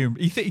volume?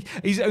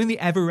 He's only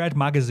ever read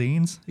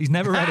magazines. He's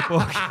never read a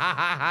book.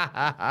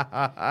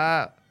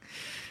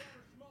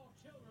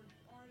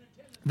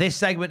 This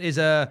segment is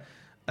a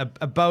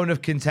bone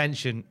of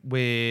contention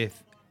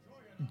with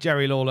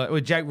Jerry Lawler,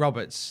 with Jake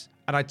Roberts,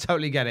 and I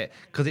totally get it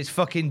because it's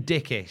fucking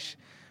dickish,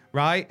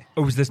 right?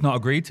 Oh, was this not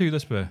agreed to,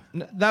 this bit?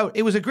 No,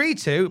 it was agreed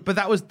to, but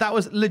that was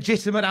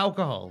legitimate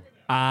alcohol.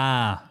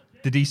 Ah.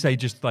 Did he say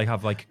just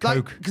have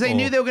Coke? Because they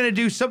knew they were going to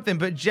do something,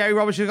 but Jerry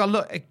Roberts should have gone,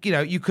 look,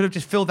 you could have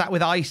just filled that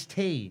with iced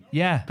tea.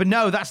 Yeah. But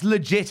no, that's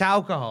legit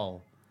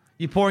alcohol.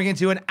 You're pouring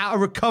into a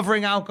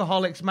recovering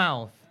alcoholic's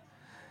mouth.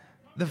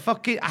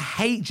 I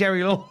hate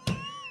Jerry Lawler.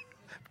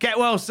 Get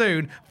well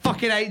soon.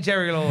 Fucking hate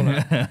Jerry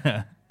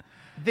Lawler.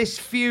 This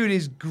feud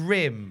is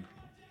grim.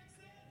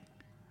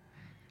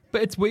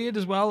 But it's weird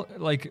as well,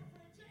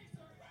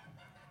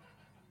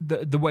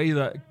 the way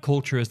that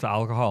culture is to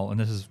alcohol, and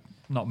this is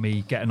not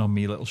me getting on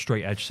me little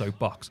straight edge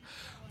soapbox,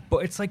 but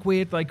it's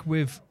weird,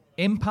 with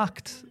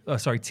Impact,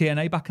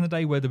 TNA back in the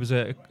day, where there was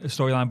a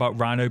storyline about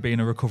Rhino being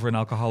a recovering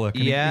alcoholic,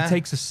 and he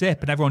takes a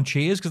sip and everyone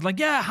cheers because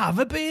have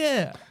a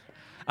beer.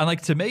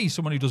 And to me,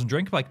 someone who doesn't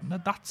drink, no,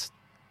 that's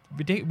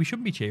ridiculous. We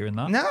shouldn't be cheering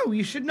that. No,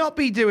 you should not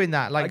be doing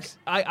that.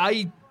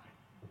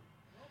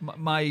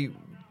 My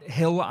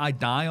hill I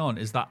die on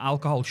is that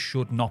alcohol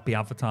should not be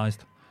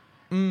advertised.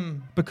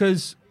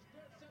 Because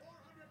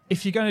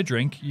if you're going to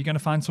drink, you're going to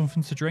find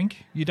something to drink.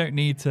 You don't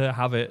need to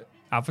have it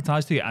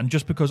advertised to you. And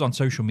just because on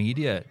social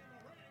media,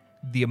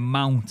 the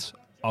amount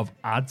of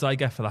ads I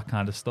get for that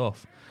kind of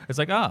stuff, it's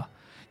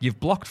you've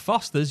blocked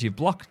Foster's, you've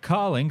blocked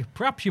Carling,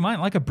 perhaps you might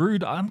like a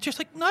brewed. I'm just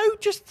no,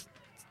 just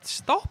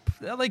stop.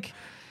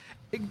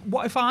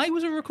 What if I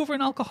was a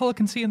recovering alcoholic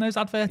and seeing those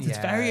adverts? It's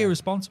very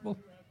irresponsible.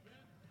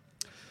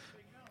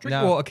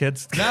 Drink water,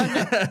 kids.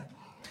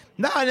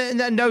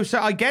 No, sir,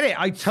 I get it.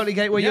 I totally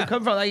get where you're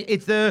coming from.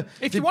 If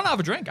you want to have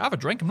a drink, have a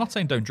drink. I'm not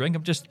saying don't drink. I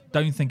just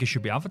don't think it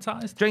should be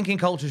advertised. Drinking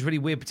culture is really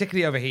weird,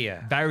 particularly over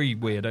here. Very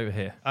weird over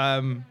here.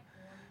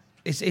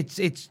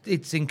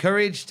 It's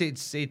encouraged.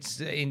 It's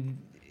in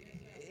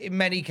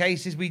many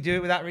cases we do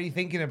it without really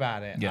thinking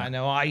about it. Yeah. I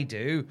know I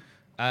do.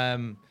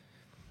 And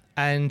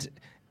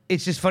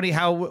it's just funny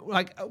how,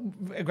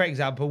 a great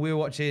example, we were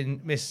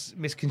watching Miss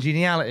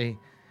Congeniality,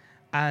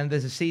 and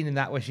there's a scene in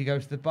that where she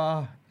goes to the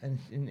bar and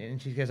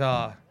she goes,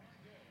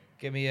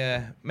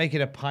 make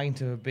it a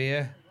pint of a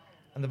beer.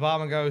 And the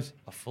barman goes,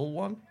 a full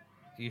one?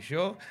 Are you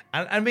sure?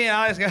 And me and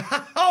Alice go,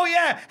 oh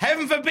yeah,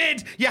 heaven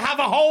forbid you have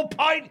a whole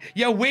pint,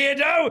 you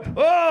weirdo.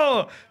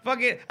 Oh,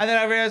 fuck it. And then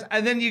I realize,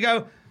 and then you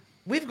go,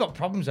 we've got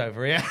problems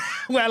over here.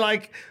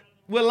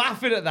 We're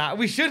laughing at that.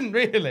 We shouldn't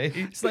really.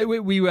 It's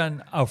we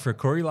went out for a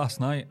curry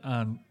last night,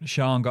 and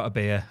Sean got a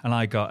beer, and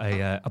I got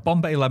a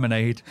Bombay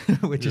lemonade,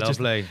 which is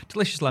just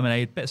delicious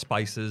lemonade, bit of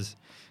spices,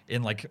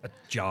 in a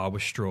jar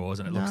with straws,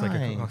 and it looks like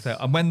a cocktail.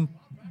 And when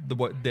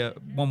the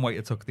one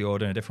waiter took the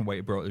order and a different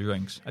waiter brought the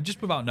drinks, and just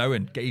without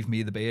knowing, gave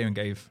me the beer and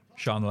gave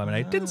Sean the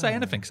lemonade. Didn't say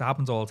anything, because it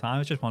happens all the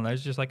time. It's just one of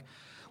those, just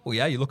well,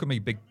 yeah, you look at me,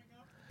 big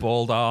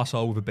bald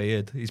arsehole with a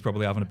beard. He's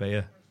probably having a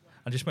beer.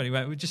 And just when he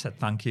went, we just said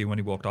thank you when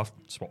he walked off,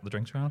 swapped the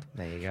drinks around.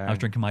 There you go. I was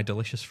drinking my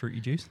delicious fruity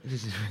juice.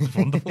 It's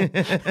wonderful.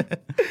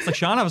 It's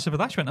Sean, have a sip of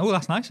that. She went, oh,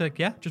 that's nice.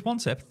 Yeah, just one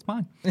sip. It's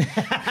fine.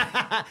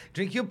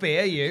 Drink your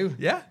beer, you.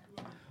 Yeah.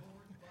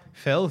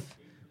 Filth.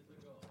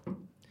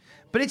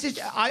 But it's just,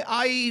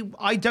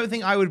 I don't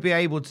think I would be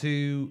able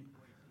to,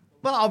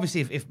 well,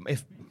 obviously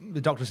if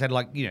the doctor said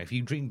if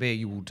you drink beer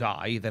you will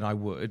die, then I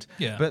would.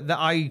 Yeah. But that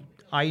I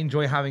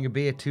enjoy having a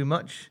beer too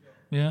much.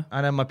 Yeah.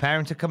 I know my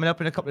parents are coming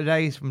up in a couple of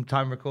days from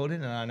time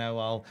recording, and I know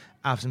I'll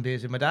have some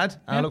beers with my dad,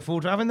 and I look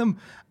forward to having them.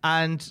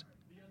 And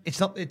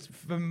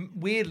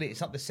weirdly, it's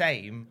not the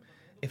same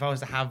if I was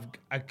to have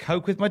a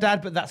Coke with my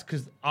dad, but that's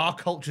because our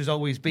culture's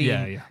always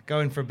been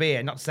going for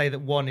beer. Not to say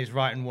that one is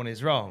right and one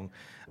is wrong.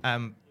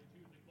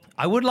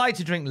 I would like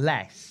to drink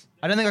less.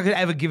 I don't think I could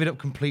ever give it up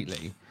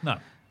completely. No.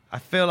 I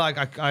feel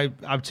like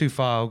I'm too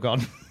far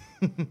gone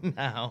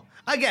now.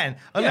 Again,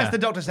 unless the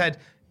doctor said,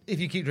 if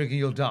you keep drinking,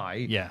 you'll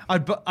die. Yeah.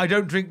 I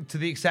don't drink to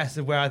the excess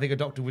of where I think a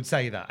doctor would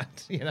say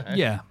that. You know?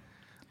 Yeah.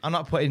 I'm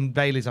not putting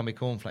Baileys on my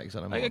cornflakes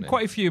on a morning.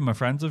 Quite a few of my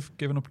friends have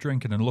given up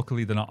drinking, and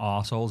luckily they're not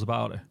arseholes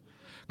about it.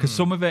 Because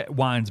some of it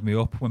winds me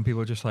up when people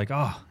are just like,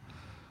 oh,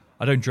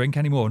 I don't drink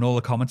anymore. And all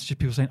the comments are just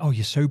people saying, oh,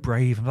 you're so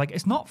brave. I'm like,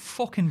 it's not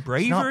fucking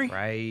bravery. It's not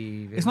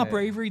brave. It's not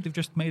bravery. They've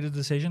just made a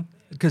decision.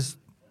 Because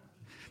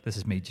this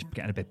is me just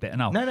getting a bit bitter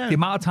now. No. The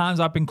amount of times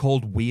I've been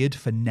called weird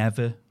for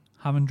never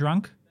having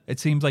drank.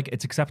 It seems like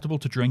it's acceptable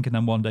to drink and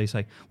then one day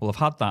say, well, I've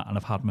had that and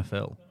I've had my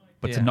fill.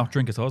 But to not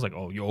drink at all, I was like,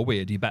 oh, you're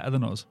weird. You're better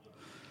than us.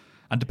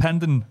 And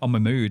depending on my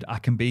mood, I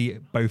can be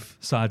both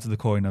sides of the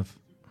coin of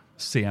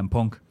CM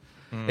Punk.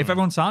 If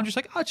everyone sounds just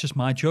like, oh, it's just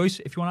my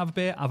choice. If you want to have a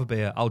beer, have a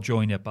beer. I'll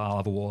join you, but I'll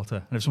have a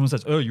water. And if someone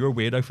says, oh, you're a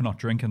weirdo for not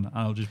drinking,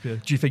 I'll just be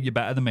like, do you think you're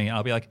better than me? And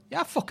I'll be like,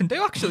 yeah, I fucking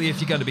do, actually, if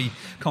you're going to be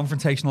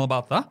confrontational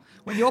about that.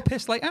 When you're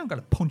pissed like, I'm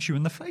going to punch you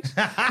in the face.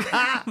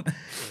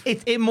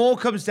 It more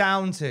comes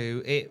down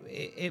to,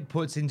 it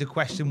puts into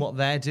question what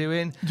they're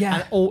doing.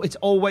 Yeah. And it's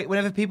always,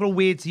 whenever people are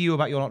weird to you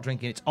about you not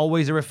drinking, it's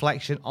always a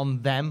reflection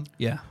on them.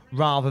 Yeah.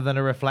 Rather than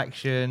a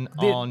reflection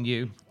on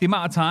you. The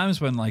amount of times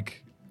when,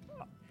 like,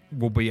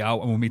 we'll be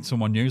out and we'll meet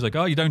someone new. He's like,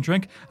 oh, you don't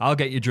drink? I'll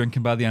get you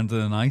drinking by the end of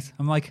the night.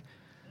 I'm like,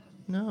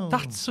 no.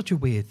 That's such a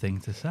weird thing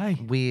to say.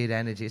 Weird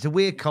energy. It's a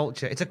weird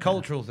culture. It's a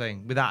cultural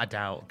thing, without a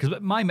doubt. Because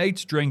my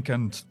mates drink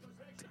and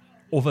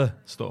other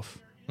stuff,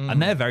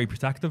 and they're very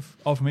protective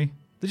of me.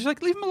 They're just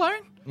like, leave him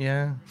alone.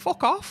 Yeah.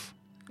 Fuck off.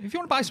 If you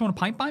want to buy someone a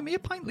pint, buy me a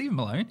pint. Leave him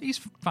alone. He's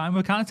fine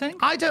with kind of thing.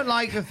 I don't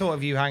like the thought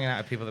of you hanging out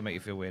with people that make you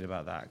feel weird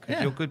about that.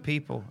 Because you're good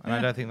people, and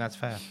I don't think that's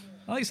fair.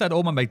 Like I said,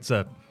 all my mates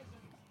are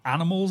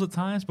animals at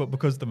times, but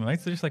because they're my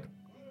mates, they're just like,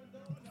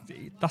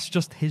 that's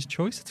just his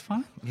choice. It's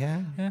fine.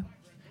 Yeah. Yeah.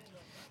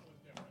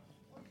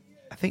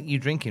 I think you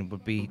drinking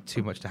would be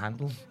too much to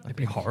handle. It'd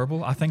be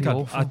horrible. I think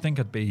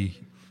I'd be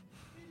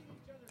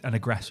an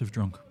aggressive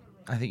drunk.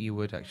 I think you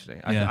would, actually.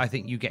 Yeah. I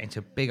think you get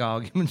into big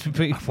arguments with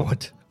people. I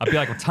would. I'd be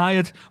like, I'm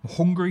tired, I'm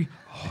hungry.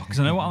 Because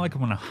I know what I like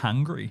when I'm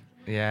hungry.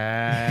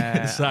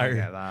 Yeah. So, I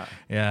get that.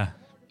 Yeah.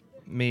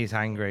 Me is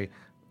hangry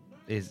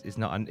is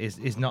not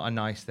a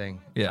nice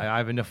thing. Yeah. I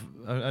have enough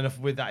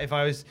with that. If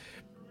I was,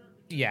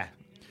 yeah.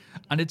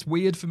 And it's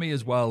weird for me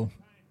as well,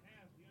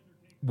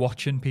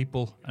 watching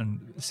people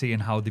and seeing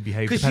how they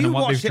behave depending on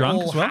what they've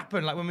drunk as well.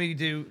 Happen like when we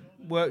do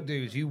work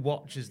dues, you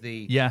watch as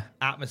the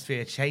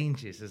atmosphere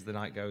changes as the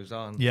night goes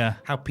on. Yeah.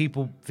 How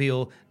people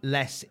feel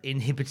less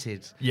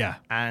inhibited. Yeah.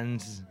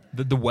 And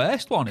the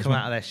worst one is come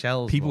when out of their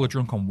shells. People are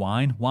drunk on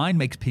wine. Wine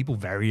makes people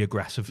very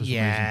aggressive for some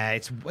reason. Yeah,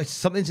 it's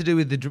something to do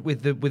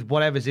with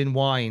whatever's in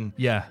wine.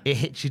 Yeah. It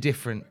hits you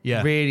different.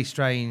 Yeah. Really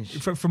strange.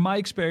 From my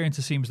experience,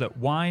 it seems that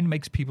wine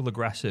makes people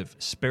aggressive,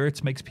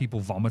 spirits makes people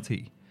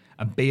vomity,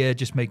 and beer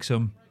just makes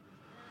them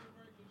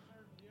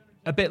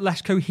a bit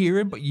less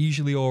coherent, but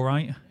usually all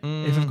right.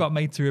 If I've got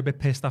mates who are a bit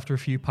pissed after a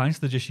few pints,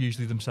 they're just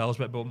usually themselves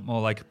a bit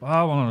more like, oh,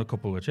 I want a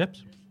couple of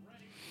chips.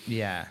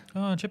 Yeah.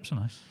 Oh, chips are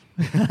nice.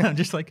 I'm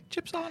just like,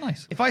 chips are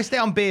nice. If I stay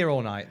on beer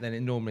all night,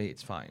 then normally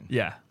it's fine.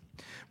 Yeah.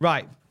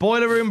 Right,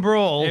 Boiler Room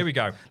Brawl. Here we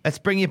go. Let's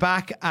bring you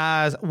back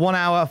as 1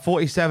 hour,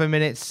 47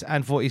 minutes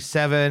and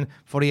 47,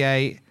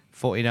 48,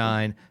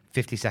 49,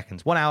 50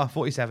 seconds. 1 hour,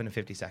 47 and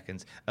 50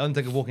 seconds.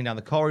 Undertaker walking down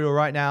the corridor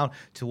right now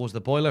towards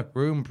the Boiler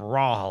Room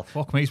Brawl.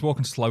 Fuck me, he's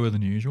walking slower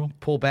than usual.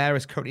 Paul Bearer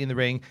is currently in the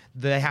ring.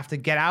 They have to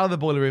get out of the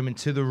Boiler Room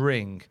into the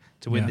ring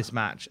to win this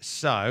match.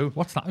 So,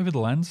 what's that over the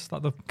lens? Is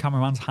that the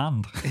cameraman's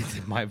hand?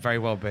 It might very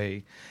well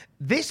be.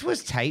 This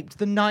was taped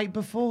the night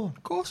before.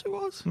 Of course it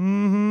was.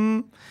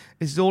 Mm-hmm.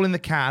 This is all in the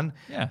can.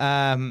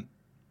 Yeah.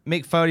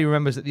 Mick Foley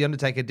remembers that The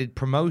Undertaker did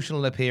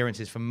promotional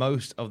appearances for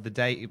most of the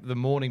day, the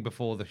morning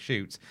before the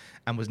shoot,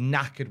 and was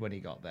knackered when he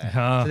got there.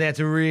 So they had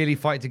to really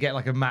fight to get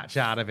like a match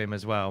out of him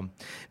as well.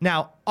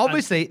 Now,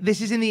 obviously,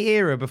 this is in the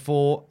era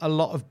before a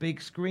lot of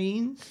big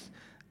screens.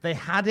 They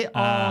had it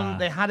on.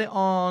 They had it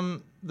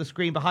on the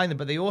screen behind them,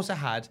 but they also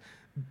had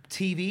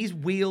TVs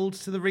wheeled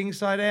to the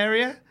ringside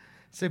area.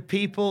 So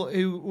people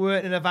who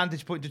weren't in a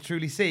vantage point to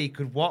truly see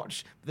could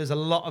watch. There's a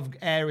lot of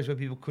areas where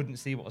people couldn't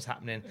see what was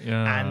happening.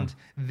 Yeah. And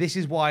this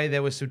is why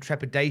there was some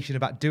trepidation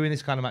about doing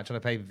this kind of match on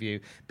a pay-per-view,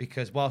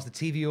 because whilst the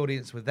TV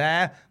audience were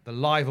there, the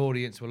live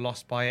audience were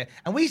lost by it.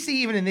 And we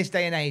see even in this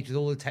day and age, with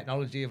all the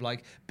technology of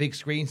like big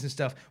screens and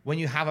stuff, when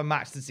you have a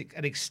match that's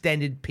an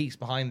extended piece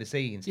behind the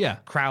scenes,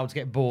 crowds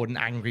get bored and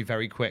angry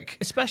very quick.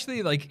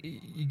 Especially like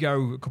you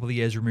go a couple of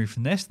years removed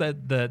from this,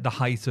 the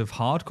height of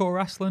hardcore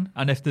wrestling.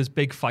 And if there's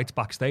big fights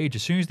backstage,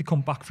 as soon as they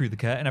come back through the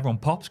curtain, everyone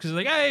pops because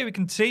they're like, hey, we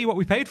can see what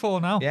we paid for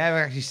now. Yeah, we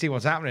actually see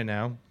what's happening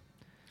now.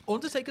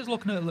 Undertaker's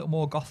looking a little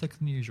more gothic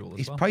than usual.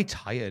 He's probably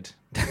tired.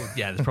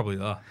 Yeah, there's probably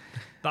that.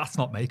 That's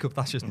not makeup.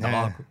 That's just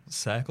dark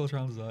circles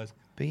around his eyes.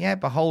 But yeah,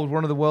 behold,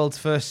 one of the world's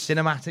first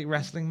cinematic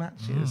wrestling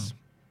matches.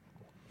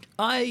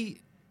 I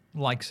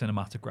like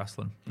cinematic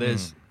wrestling.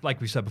 There's, like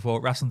we said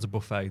before, wrestling's a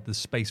buffet. There's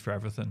space for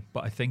everything.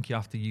 But I think you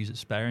have to use it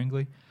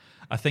sparingly.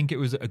 I think it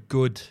was a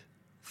good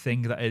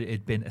thing that it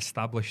had been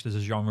established as a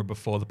genre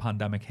before the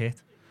pandemic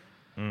hit.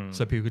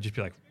 So people could just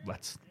be like,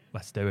 let's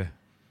do it.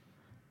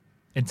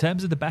 In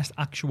terms of the best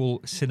actual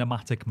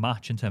cinematic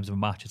match, in terms of a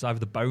match, it's either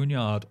the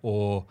Boneyard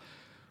or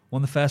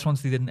one of the first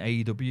ones they did in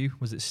AEW.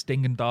 Was it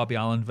Sting and Darby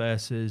Allin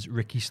versus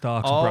Ricky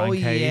Starks and Brian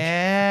Cage?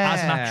 Yeah.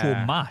 As an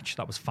actual match,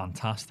 that was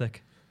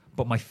fantastic.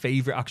 But my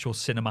favourite actual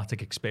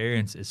cinematic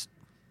experience is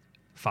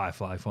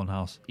Firefly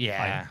Funhouse.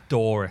 Yeah. I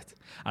adore it.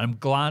 And I'm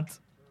glad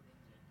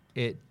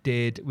it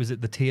did. Was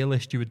it the tier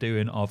list you were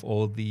doing of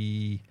all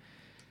the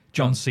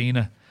John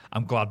Cena?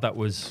 I'm glad that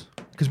was...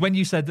 Because when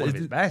you said...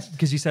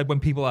 Because you said when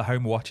people at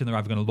home are watching, they're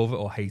either going to love it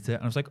or hate it.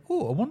 And I was like,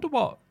 oh, I wonder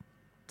what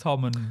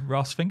Tom and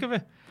Ross think of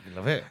it. I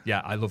love it.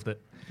 Yeah, I loved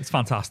it. It's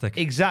fantastic.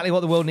 Exactly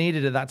what the world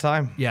needed at that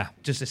time. Yeah.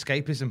 Just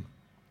escapism.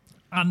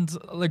 And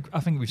like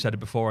I think we've said it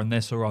before on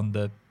this or on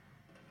the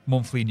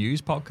monthly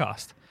news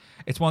podcast.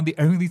 It's one of the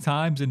only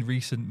times in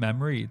recent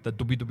memory that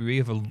WWE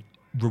have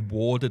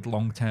rewarded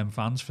long-term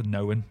fans for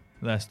knowing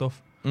their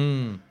stuff.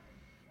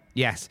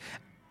 Yes.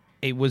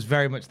 It was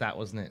very much that,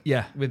 wasn't it?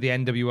 Yeah. With the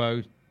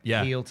NWO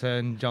Yeah. heel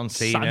turn, John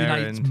Cena. Saturday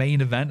night's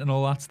main event and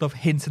all that stuff,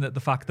 hinting at the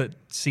fact that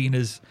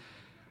Cena's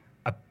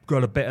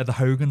got a bit of the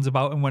Hogans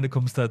about him when it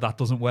comes to that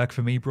doesn't work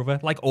for me, brother.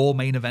 Like all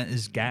main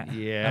eventers get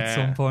at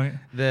some point.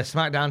 The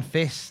SmackDown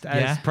fist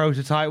as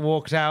Prototype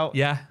walks out.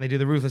 Yeah. They do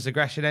the Ruthless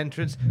Aggression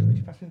entrance. Would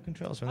you pass me the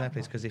controls from there,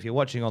 please? Because if you're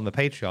watching on the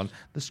Patreon,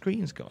 the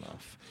screen's gone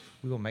off.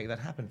 We will make that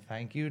happen.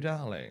 Thank you,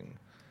 darling.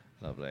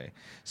 Lovely.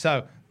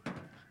 So,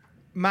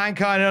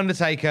 Mankind and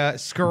Undertaker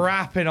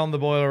scrapping on the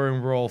Boiler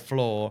Room Brawl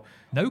floor.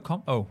 I was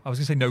going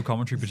to say no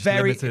commentary, but just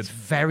limited. It's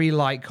very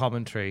light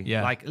commentary.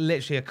 Yeah. Like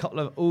literally a couple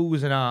of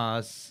oohs and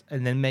ahs,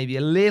 and then maybe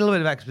a little bit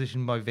of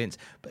exposition by Vince,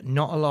 but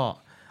not a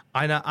lot.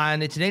 I know,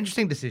 and it's an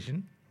interesting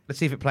decision. Let's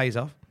see if it plays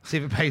off. See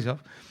if it pays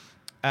off.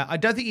 I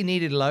don't think you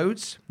needed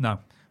loads. No.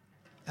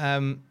 I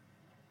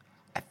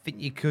think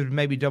you could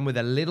maybe done with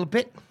a little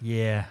bit.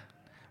 Yeah.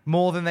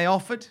 More than they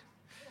offered.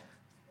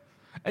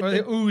 Or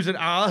the oohs and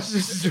ahs.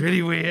 This is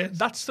really weird.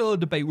 That's still a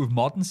debate with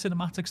modern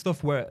cinematic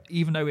stuff where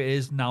even though it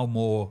is now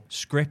more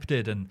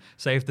scripted and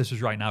say if this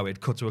was right now,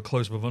 it'd cut to a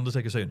close-up of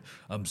Undertaker saying,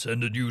 I'm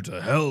sending you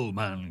to hell,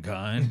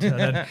 Mankind. And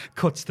then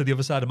cuts to the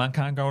other side of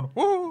Mankind going,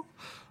 whoa.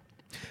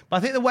 But I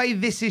think the way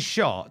this is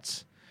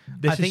shot,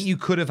 I think you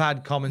could have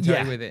had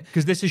commentary with it.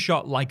 Because this is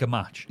shot like a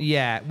match.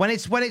 Yeah. When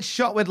it's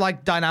shot with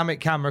like dynamic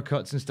camera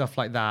cuts and stuff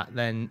like that,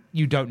 then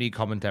you don't need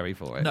commentary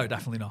for it. No,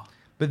 definitely not.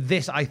 But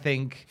this, I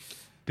think...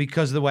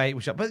 because of the way it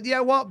was shot. But you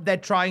know what? They're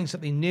trying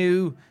something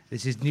new.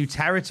 This is new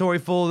territory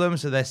for them,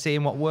 so they're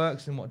seeing what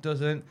works and what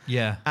doesn't.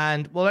 Yeah.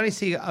 And we'll only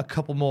see a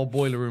couple more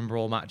Boiler Room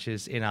Brawl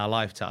matches in our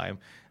lifetime.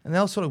 And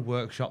they'll sort of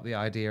workshop the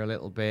idea a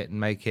little bit and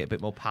make it a bit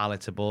more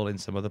palatable in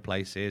some other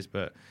places.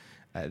 But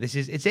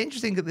it's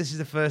interesting that this is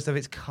the first of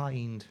its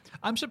kind.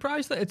 I'm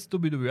surprised that it's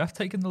WWF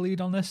taking the lead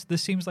on this.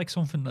 This seems like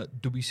something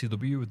that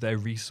WCW, with their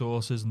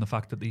resources and the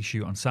fact that they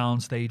shoot on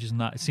sound stages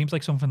and that, it seems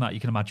like something that you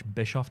can imagine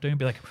Bischoff doing.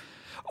 Be like...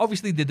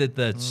 Obviously, they did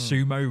the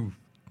sumo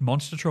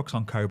monster trucks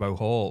on Cobo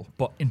Hall,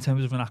 but in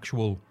terms of an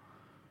actual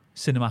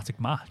cinematic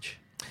match,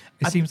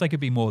 it seems like it'd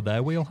be more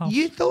their wheelhouse.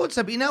 You thought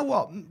so, but you know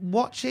what?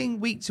 Watching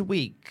week to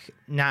week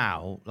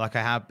now, like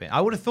I have been, I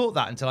would have thought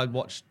that until I'd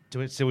watched,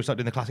 until we started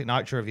doing the Classic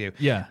Nitro review.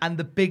 Yeah. And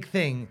the big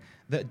thing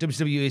that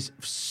WCW is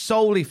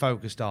solely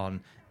focused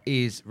on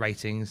is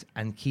ratings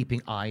and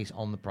keeping eyes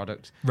on the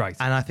product. Right.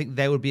 And I think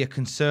there would be a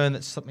concern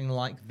that something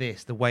like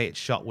this, the way it's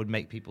shot, would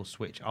make people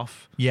switch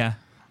off. Yeah.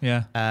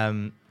 Yeah.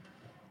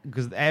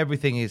 Because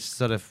everything is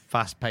sort of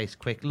fast-paced,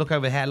 quick. Look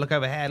over here, look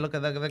over here, look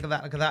at that, look at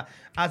that, look at that.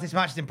 As this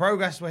match is in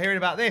progress, we're hearing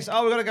about this.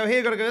 Oh, we've got to go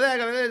here, got to go there,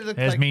 got to go there.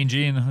 There's Mean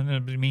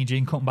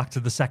Gene cutting back to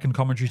the second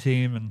commentary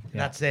team. And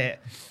that's it.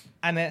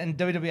 And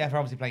WWF are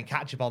obviously playing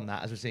catch-up on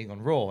that, as we're seeing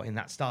on Raw, in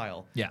that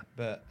style. Yeah.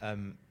 But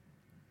I'm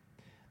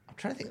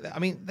trying to think. I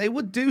mean, they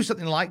would do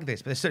something like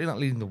this, but they're certainly not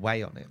leading the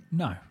way on it.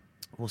 No.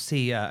 We'll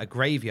see a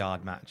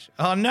graveyard match.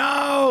 Oh,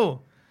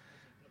 no!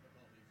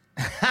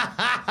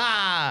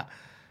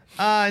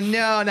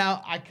 No,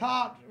 now I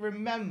can't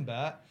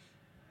remember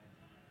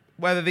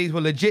whether these were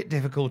legit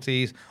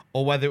difficulties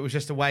or whether it was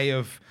just a way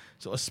of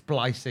sort of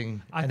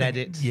splicing an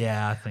edit.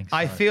 Yeah, I think so.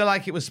 I feel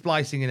like it was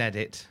splicing an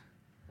edit,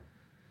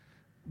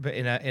 but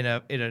in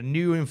a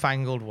new and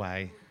fangled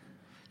way.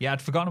 Yeah,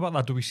 I'd forgotten about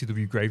that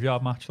WCW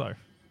graveyard match though.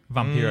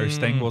 Vampiro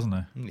Sting, wasn't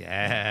it?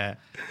 Yeah.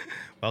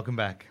 Welcome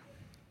back.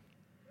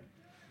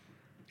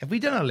 Have we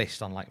done a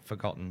list on like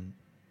forgotten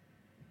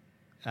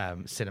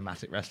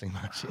cinematic wrestling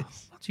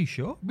matches? Not too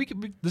sure.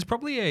 There's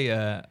probably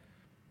a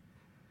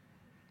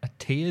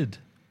tiered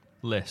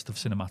list of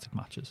cinematic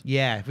matches.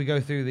 Yeah, if we go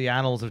through the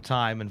annals of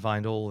time and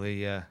find all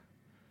the...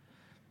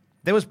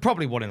 there was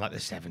probably one in like the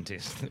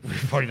 70s.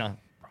 We've probably not.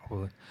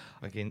 Probably.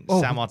 Like in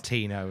San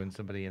Martino and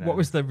somebody, you know. What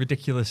was the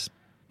ridiculous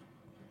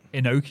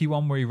Inoki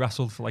one where he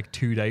wrestled for like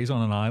 2 days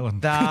on an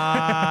island?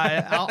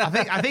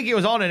 I think it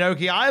was on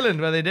Inoki Island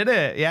where they did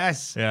it.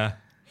 Yes. Yeah.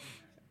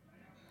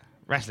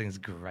 Wrestling's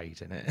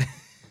great, isn't it?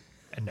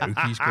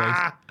 Inoki's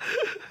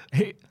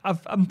great.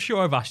 I'm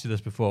sure I've asked you this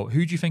before.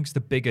 Who do you think's the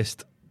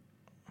biggest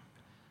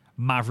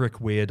maverick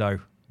weirdo,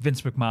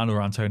 Vince McMahon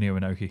or Antonio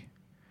Inoki?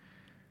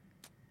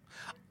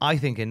 I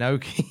think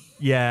Inoki.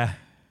 Yeah.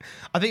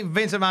 I think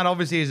Vince McMahon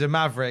obviously is a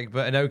maverick,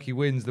 but Inoki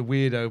wins the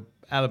weirdo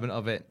element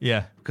of it.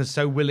 Yeah. Because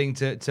so willing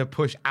to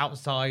push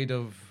outside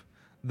of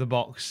the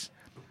box.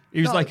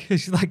 He's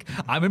like,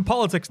 I'm in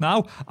politics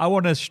now. I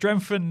want to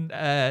strengthen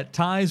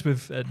ties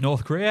with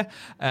North Korea.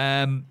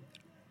 I'm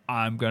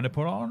going to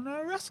put on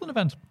a wrestling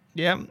event.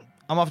 Yeah.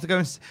 I'm off to go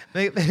and...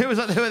 It was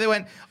like they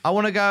went, I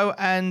want to go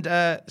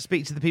and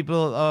speak to the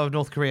people of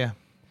North Korea.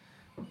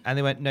 And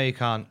they went, no, you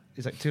can't.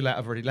 He's like, too late,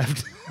 I've already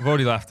left. I've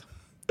already left.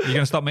 You're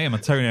going to stop me? I'm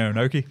Antonio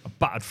Inoki. I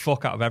battered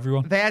fuck out of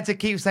everyone. They had to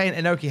keep saying,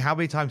 Inoki, how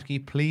many times can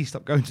you please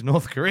stop going to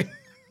North Korea?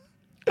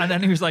 And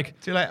then he was like,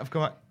 too late, I've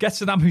come back. Get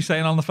Saddam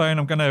Hussein on the phone.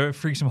 I'm going to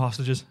free some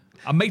hostages.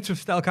 I'm mates with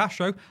Fidel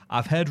Castro.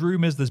 I've heard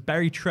rumours there's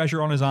buried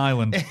treasure on his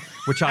island,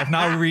 which I've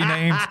now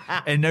renamed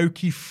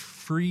Inoki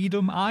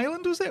Freedom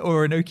Island, was it?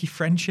 Or Inoki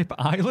Friendship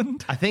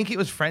Island? I think it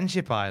was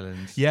Friendship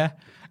Island. Yeah.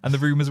 And the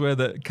rumours were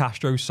that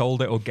Castro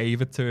sold it or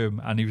gave it to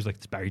him. And he was like,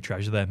 there's buried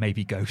treasure there,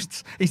 maybe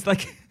ghosts. He's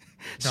like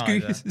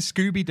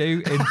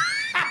Scooby-Doo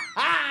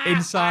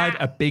inside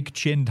a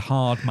big-chinned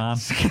hard man.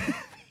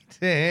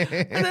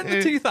 And then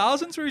the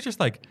 2000s where he's just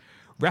like,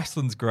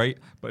 wrestling's great,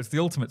 but it's the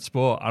ultimate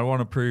sport. I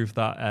want to prove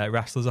that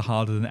wrestlers are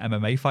harder than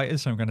MMA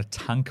fighters, so I'm going to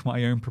tank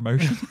my own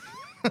promotion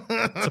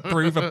to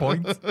prove a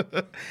point.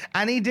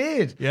 And he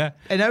did. Yeah.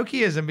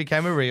 Inokiism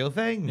became a real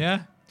thing.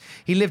 Yeah.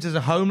 He lived as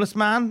a homeless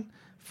man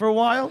for a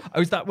while.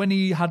 Oh, is that when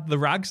he had the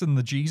rags and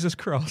the Jesus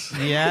cross?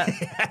 Yeah.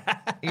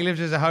 He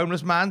lived as a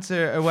homeless man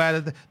to aware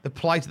of the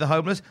plight of the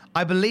homeless.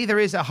 I believe there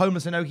is a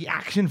homeless Inoki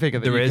action figure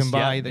that you can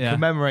buy that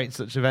commemorates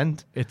such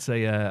event. It's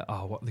a,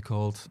 what are they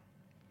called?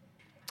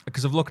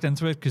 Because I've looked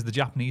into it, because the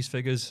Japanese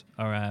figures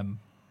are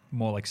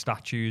more like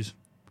statues.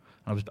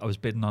 I was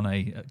bidding on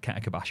a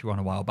Kenta Kobashi one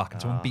a while back,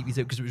 and someone beat me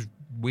to it because it was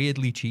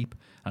weirdly cheap,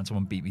 and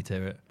someone beat me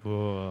to it.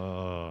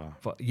 Whoa.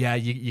 But yeah,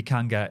 you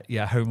can get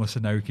homeless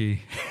Inoki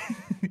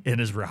in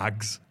his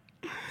rags.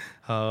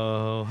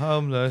 Oh,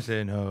 homeless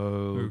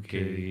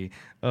Inoki.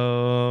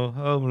 Oh,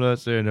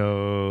 homeless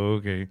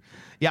Inoki.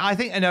 Yeah, I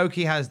think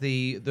Inoki has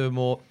the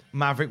more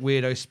maverick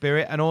weirdo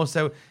spirit, and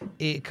also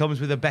it comes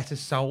with a better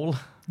soul.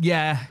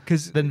 Yeah,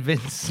 than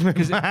Vince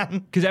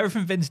McMahon. Because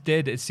everything Vince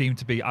did, it seemed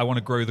to be, I want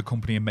to grow the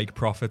company and make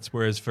profits.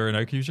 Whereas for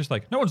Inoki, he was just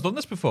like, no one's done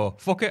this before.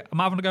 Fuck it, I'm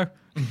having a go.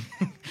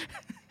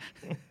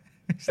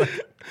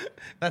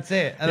 That's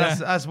it. And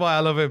that's why I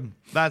love him.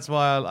 That's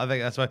why I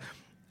think that's why.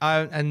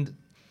 And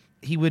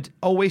he would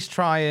always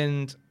try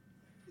and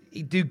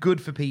he'd do good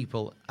for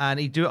people, and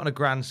he'd do it on a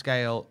grand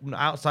scale,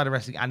 outside of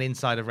wrestling and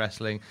inside of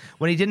wrestling.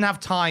 When he didn't have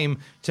time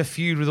to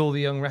feud with all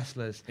the young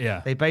wrestlers,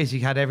 they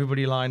basically had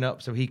everybody line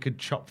up so he could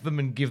chop them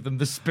and give them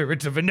the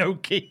spirit of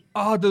Inoki.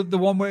 Oh, the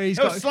one where he's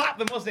got... slap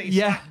them, wasn't it? He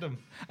slapped them.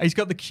 He's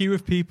got the queue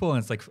of people, and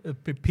it's like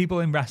people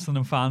in wrestling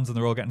and fans, and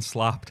they're all getting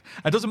slapped.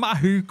 It doesn't matter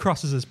who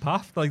crosses his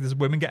path. Like, there's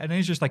women getting in.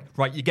 He's just like,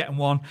 right, you're getting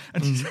one.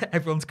 And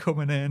everyone's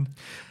coming in.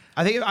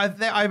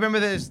 I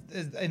remember there's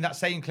in that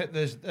same clip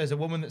there's a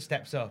woman that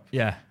steps up.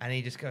 Yeah. And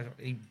he just goes,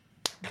 he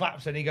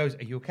claps and he goes,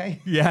 "Are you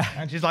okay?" Yeah.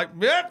 And she's like,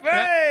 "Yep,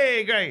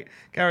 hey, great,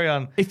 carry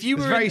on." If you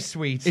were very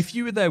sweet. If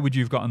you were there, would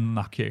you have gotten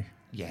that queue?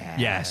 Yeah.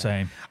 Yeah,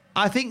 same.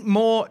 I think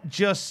more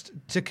just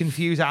to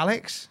confuse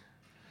Alex.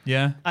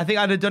 Yeah. I think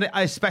I'd have done it,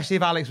 especially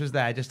if Alex was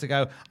there, just to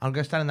go, I'm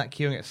going to stand in that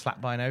queue and get slapped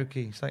by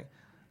Inoki. It's like,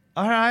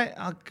 all right,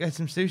 I'll get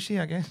some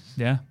sushi, I guess.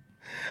 Yeah.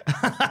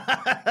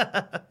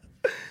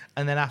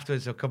 And then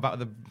afterwards, he'll come back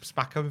with a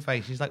spack-open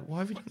face. He's like, why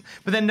have you done that?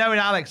 But then knowing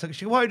Alex, like,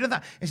 why have you done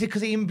that? He said,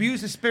 because he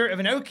imbues the spirit of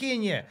Inoki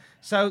in you.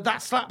 So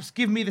that slaps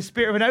give me the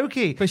spirit of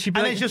Inoki.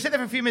 But then she'll sit there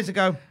for a few minutes and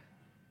go,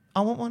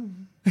 I want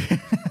one.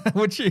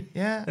 Would she?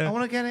 Yeah, I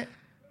want to get it.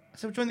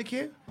 So join the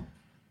queue.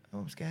 Oh,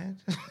 I'm scared.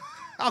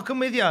 I'll come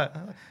with you.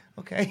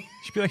 Okay.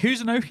 She'd be like,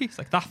 who's Inoki? It's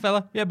like, that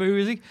fella. Yeah, but who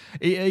is he?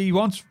 He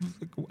once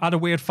had a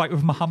weird fight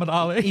with Muhammad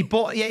Ali.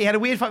 He had a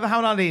weird fight with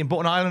Muhammad Ali and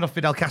bought an island off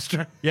Fidel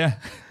Castro. Yeah.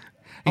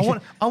 I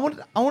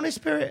want his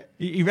spirit.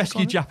 He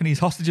rescued Japanese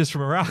hostages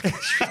from Iraq.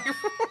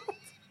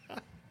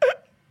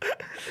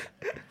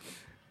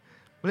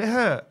 Will it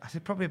hurt? I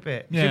said, probably a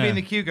bit. Yeah. She'll be in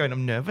the queue going,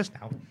 I'm nervous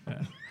now.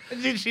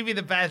 Yeah. She'd be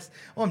the best.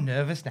 Oh, I'm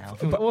nervous now.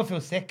 I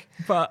feel sick.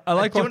 But I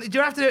like do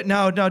you have to do it?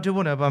 No, I do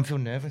want to, but I'm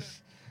feeling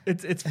nervous.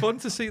 It's fun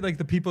to see like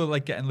the people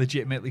like getting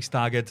legitimately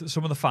staggered.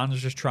 Some of the fans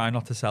just try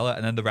not to sell it,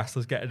 and then the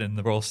wrestlers get it in,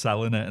 they're all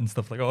selling it and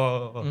stuff like,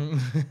 oh,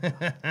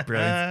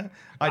 brilliant.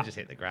 I just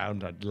hit the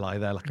ground. I'd lie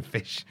there like a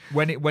fish.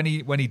 When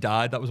he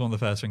died, that was one of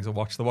the first things I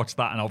watched. I watched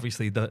that, and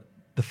obviously the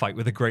fight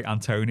with the great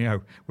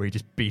Antonio, where he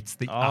just beats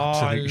the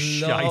absolute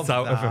shite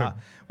out of him.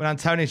 When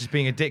Antonio's just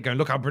being a dick, going,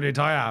 look how brilliant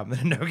I am.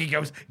 And then Inoki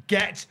goes,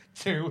 get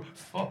to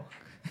fuck.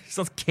 He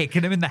starts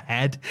kicking him in the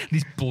head, and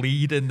he's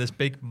bleeding, this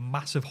big,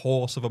 massive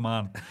horse of a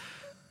man.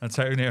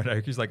 Antonio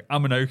Inoki's like,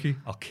 I'm Inoki,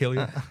 I'll kill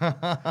you.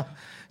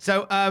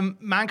 So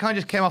Mankind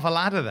just came off a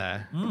ladder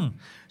there.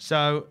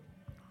 So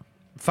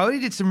Foley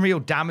did some real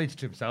damage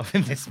to himself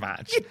in this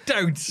match. You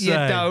don't say. You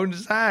don't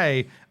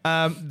say.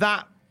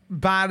 That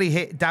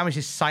badly damaged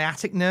his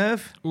sciatic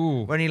nerve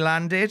when he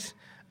landed.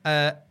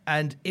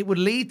 And it would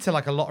lead to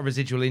like a lot of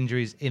residual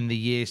injuries in the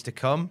years to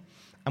come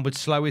and would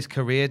slow his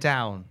career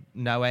down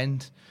no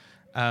end.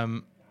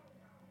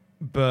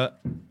 But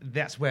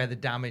that's where the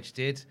damage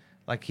did.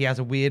 Like he has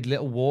a weird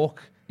little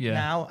walk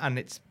now, and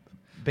it's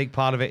big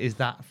part of it is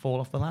that fall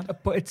off the ladder.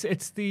 But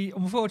it's the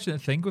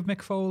unfortunate thing with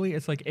Mick Foley.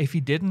 It's like if he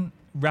didn't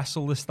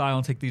wrestle this style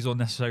and take these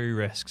unnecessary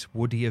risks,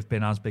 would he have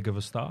been as big of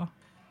a star?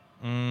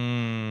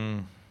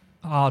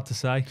 Hard to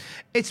say.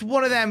 It's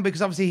one of them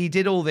because obviously he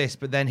did all this,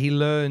 but then he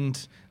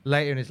learned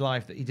later in his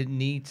life that he didn't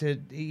need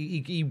to. He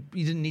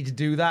didn't need to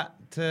do that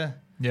to.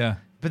 Yeah.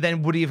 But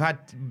then would he have had?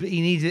 He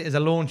needed it as a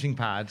launching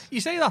pad.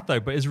 You say that though,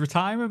 but his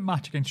retirement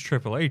match against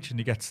Triple H, and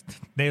he gets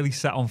nearly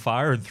set on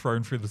fire and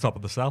thrown through the top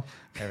of the cell.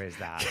 There is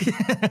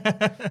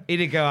that. He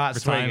did go out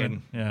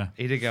swinging. Yeah,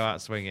 he did go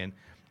out swinging.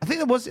 I think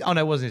there was. Oh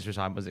no, it wasn't his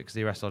retirement, was it? Because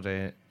he wrestled.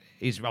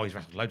 He's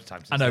wrestled loads of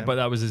times. I know, but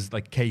that was his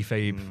like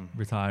kayfabe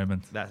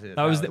retirement. That's it.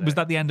 Was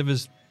that the end of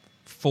his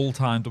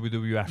full-time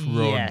WWF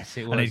run? Yes,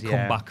 it was. And he'd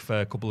come back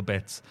for a couple of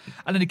bits,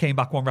 and then he came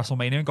back one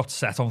WrestleMania and got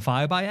set on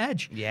fire by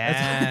Edge.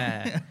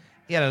 Yeah.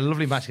 He had a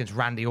lovely match against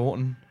Randy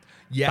Orton.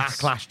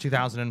 Yes. Backlash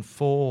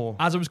 2004.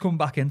 As I was coming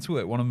back into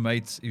it, one of my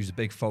mates, he was a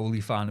big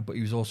Foley fan, but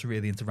he was also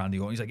really into Randy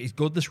Orton. He's like, he's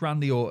good, this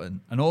Randy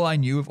Orton. And all I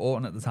knew of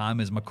Orton at the time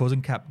is my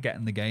cousin kept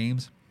getting the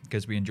games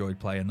because we enjoyed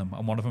playing them.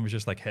 And one of them was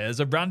just like, here's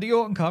a Randy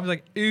Orton card. I was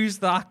like, who's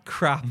that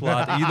crap,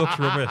 lad? He looks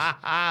rubbish.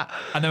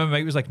 And then my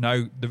mate was like,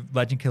 no, the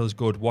Legend Killer's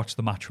good. Watch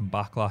the match from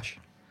Backlash.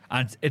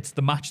 And it's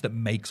the match that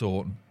makes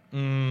Orton.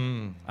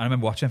 And I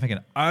remember watching and thinking,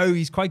 oh,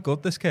 he's quite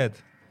good, this kid.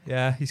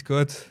 Yeah, he's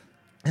good.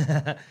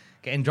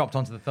 Getting dropped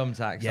onto the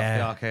thumbtacks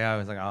off the RKO. I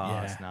was like,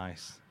 that's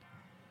nice.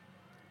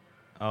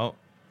 Oh.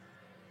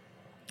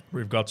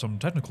 We've got some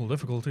technical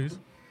difficulties.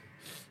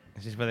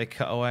 Is this where they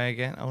cut away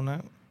again? Oh,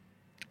 no.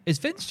 Is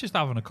Vince just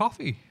having a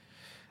coffee?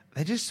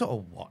 They're just sort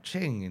of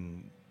watching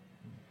and...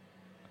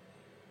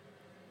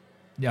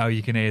 Yeah,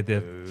 you can hear the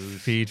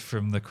feed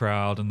from the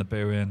crowd and the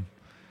booing.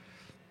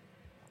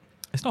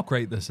 It's not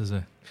great, this, is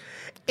it?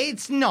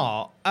 It's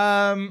not.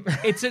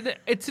 It's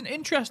an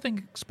interesting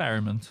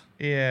experiment.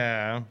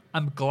 Yeah.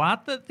 I'm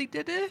glad that they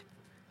did it.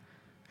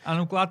 And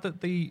I'm glad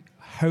that they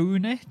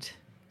hone it.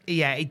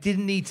 Yeah, it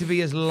didn't need to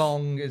be as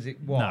long as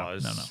it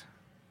was.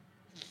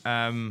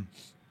 No.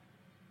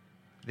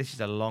 This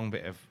is a long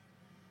bit of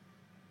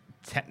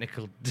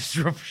technical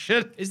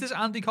disruption. Is this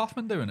Andy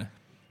Kaufman doing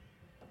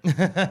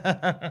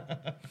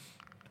it?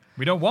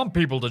 We don't want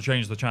people to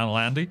change the channel,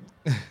 Andy.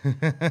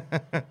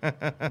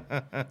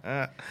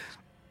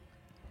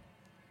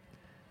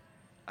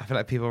 I feel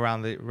like people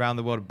around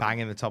the world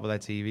banging the top of their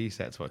TV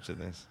sets watching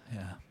this.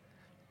 Yeah.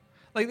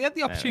 Like, they had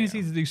the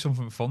opportunity to do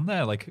something fun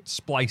there, like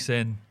splice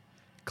in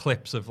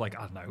clips of, like,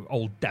 I don't know,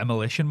 old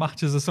Demolition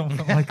matches or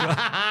something like that.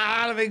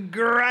 That'd have been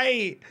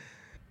great.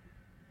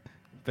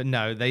 But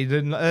no, they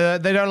didn't.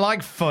 They don't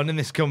like fun in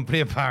this company,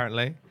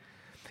 apparently.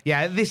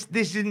 Yeah, this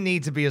didn't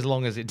need to be as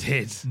long as it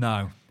did.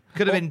 No.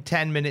 Could have been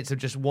 10 minutes of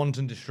just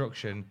wanton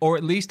destruction. Or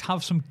at least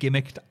have some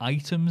gimmicked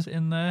items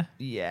in there.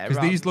 Yeah.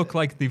 Because these look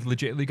like they've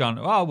legitimately gone,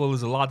 oh, well,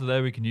 there's a ladder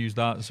there, we can use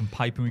that. There's some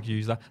piping, we can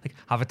use that. Like,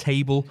 have a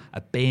table,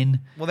 a bin.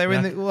 Well, they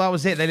were well, that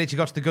was it. They literally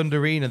got to the Gund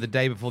Arena the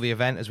day before the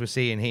event, as we're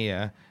seeing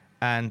here,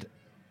 and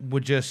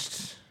were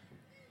just...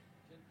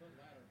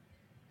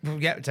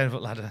 Yeah,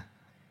 10-foot ladder.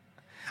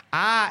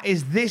 Ah,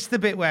 is this the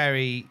bit where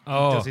he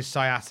does his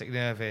sciatic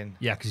nerve in?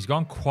 Yeah, because he's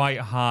gone quite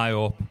high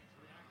up.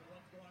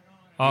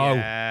 Oh.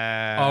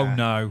 Yeah. Oh,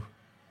 no.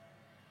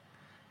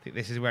 I think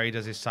this is where he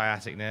does his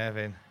sciatic nerve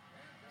in.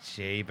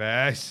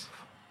 Jeebus.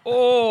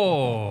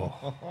 Oh.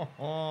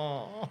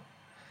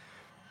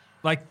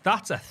 Like,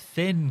 that's a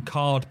thin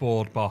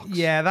cardboard box.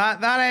 Yeah,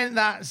 that ain't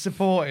that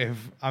supportive,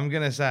 I'm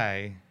going to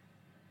say.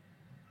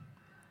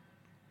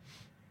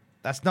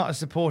 That's not as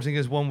supporting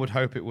as one would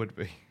hope it would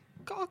be.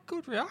 Got a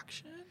good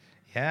reaction.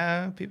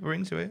 Yeah, people are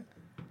into it.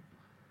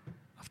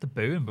 After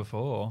booing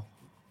before.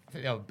 I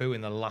think they were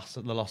booing the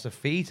loss of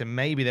feet, and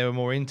maybe they were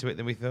more into it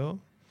than we thought.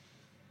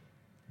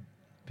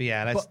 But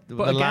yeah,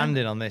 the again,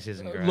 landing on this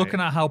isn't great. Looking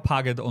at how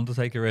haggard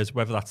Undertaker is,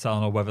 whether that's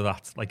selling or whether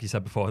that's, like you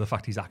said before, the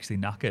fact he's actually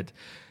knackered,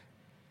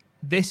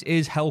 this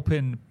is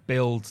helping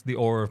build the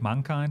aura of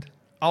Mankind.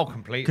 Oh,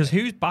 completely. Because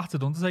who's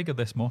battered Undertaker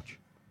this much?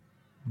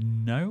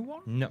 No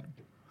one? No.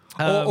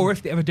 Or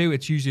if they ever do,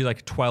 it's usually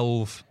like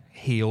 12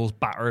 heels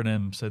battering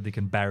him so they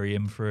can bury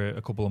him for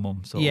a couple of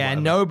months. Yeah,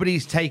 whatever.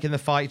 Nobody's taken the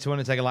fight to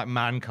Undertaker like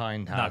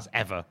Mankind has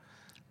ever.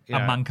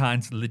 And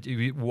Mankind's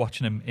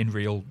watching him in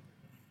real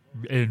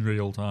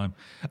time,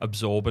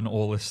 absorbing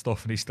all this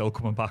stuff, and he's still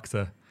coming back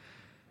to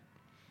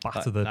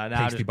the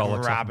pasty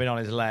bollocks. Grabbing on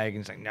his leg,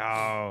 and it's like,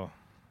 no.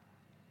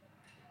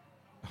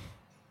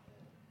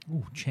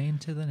 Ooh, chain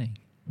to the knee.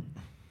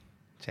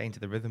 Chain to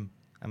the rhythm.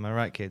 Am I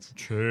right, kids?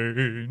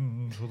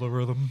 Chain to the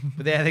rhythm.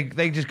 But yeah,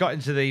 they just got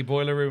into the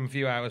boiler room a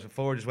few hours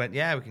before and just went,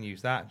 yeah, we can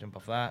use that, jump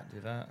off that, do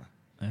that.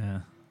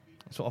 Yeah.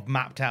 Sort of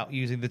mapped out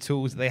using the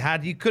tools that they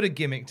had. You could have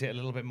gimmicked it a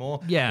little bit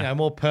more. Yeah. You know,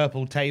 more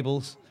purple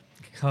tables.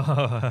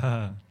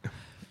 I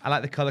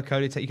like the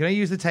color-coded table. You can only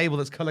use the table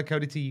that's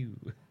color-coded to you.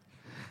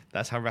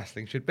 That's how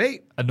wrestling should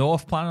be. Are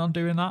North planning on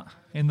doing that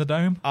in the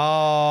Dome?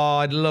 Oh,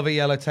 I'd love a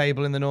yellow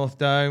table in the North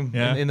Dome.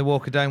 Yeah. In the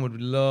Walker Dome,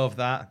 would love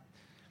that.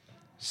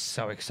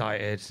 So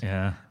excited.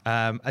 Yeah.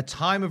 A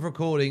time of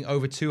recording,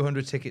 over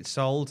 200 tickets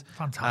sold.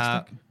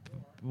 Fantastic.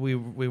 We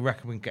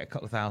reckon we can get a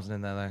couple of thousand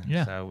in there, though.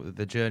 Yeah. So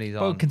the journey's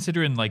on. Well,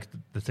 considering like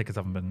the tickets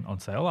haven't been on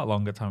sale that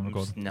long at time of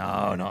recording.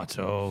 No, not at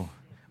all.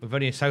 We've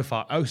only so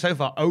far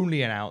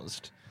only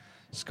announced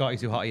Scotty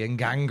Too Hotty and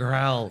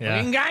Gangrel. Yeah.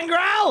 Fucking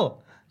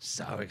Gangrel!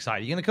 So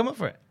excited. You going to come up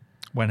for it?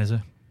 When is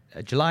it?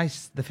 July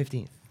the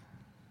 15th.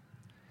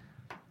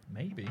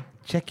 Maybe.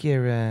 Check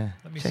your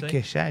Let me check see.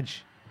 your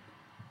schedule.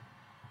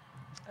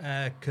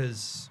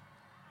 Because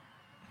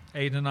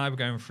Aiden and I were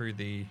going through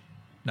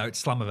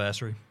it's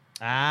Slammiversary.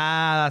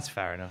 Ah, that's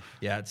fair enough.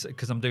 Yeah, it's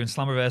because I'm doing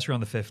Slammiversary on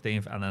the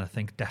 15th, and then I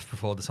think Death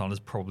Before Dishonor is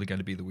probably going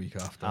to be the week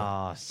after.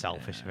 Ah,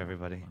 selfish of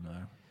everybody. I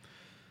know.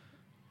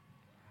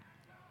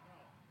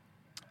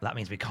 That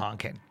means we can't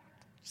get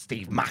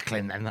Steve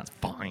Macklin then. That's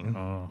fine.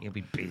 Oh. He'll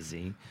be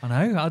busy. I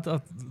know. I'd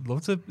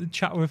love to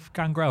chat with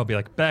Gangrel. Be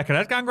like,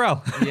 Birkenhead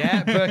Gangrel.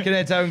 Yeah,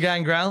 Birkenhead's own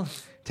Gangrel.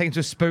 Take him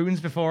to spoons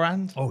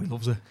beforehand. Oh, he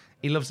loves it.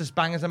 He loves the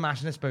bangers and mash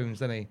and the spoons,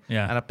 doesn't he?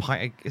 Yeah. And a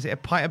pint of, is it a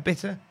pint of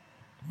bitter?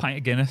 Pint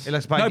of Guinness. He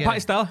likes a pint of Pint of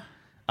Guinness. Stella.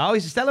 Oh,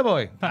 he's a Stella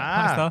boy. Pint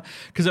of Stella.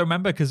 Because I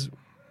remember,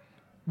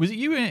 was it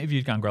you who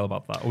interviewed Gangrel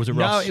about that? Or was it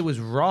Ross? No, it was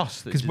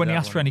Ross. Because when he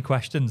asked for any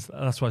questions,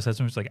 that's what I said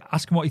to him. It's like,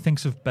 ask him what he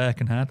thinks of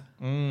Birkenhead.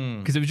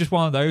 Because it was just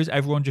one of those,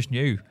 everyone just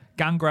knew.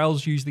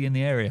 Gangrel's usually in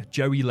the area.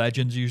 Joey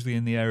Legend's usually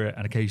in the area.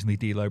 And occasionally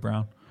D'Lo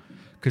Brown.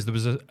 Because there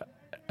was a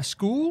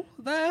school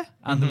there.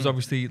 And there was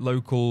obviously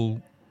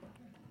local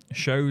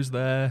shows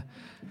there.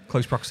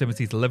 Close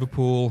proximity to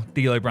Liverpool.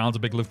 D'Lo Brown's a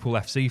big Liverpool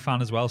FC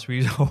fan as well. So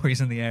he's always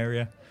in the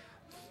area.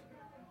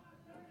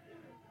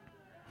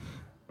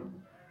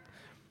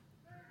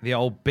 The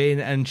old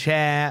bin and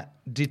chair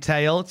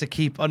detail to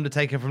keep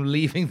Undertaker from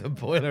leaving the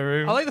boiler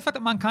room. I like the fact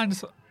that Mankind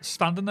is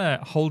standing there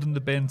holding the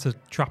bin to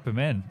trap him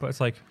in, but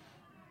it's like,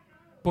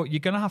 but you're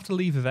going to have to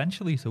leave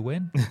eventually to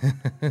win.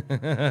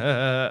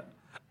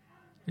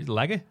 He's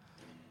leg it.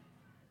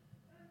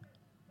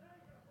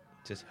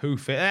 Just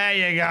hoof it. There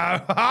you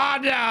go. Oh,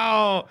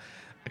 no.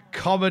 A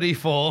comedy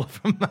fall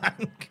from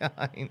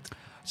Mankind.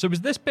 So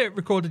was this bit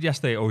recorded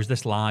yesterday or is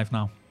this live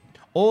now?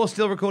 All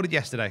still recorded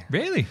yesterday.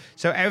 Really?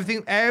 So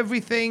everything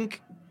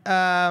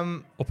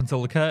Up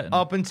until the curtain?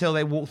 up until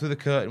they walked through the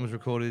curtain was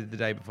recorded the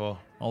day before.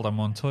 Aldo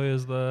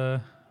Montoya's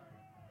there.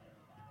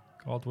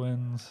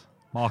 Godwin's.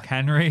 Mark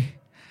Henry.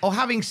 Oh,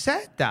 having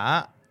said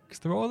that, Because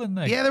they're all in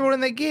there. yeah, they're all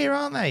in their gear,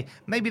 aren't they?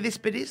 Maybe this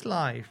bit is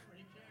live.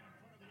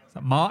 Is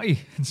that Marty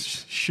in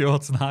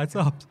shorts and high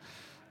tops?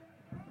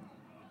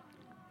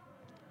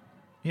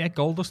 Yeah,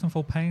 Goldust in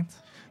full paint.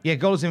 Yeah,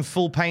 Gold's in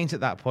full paint at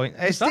that point.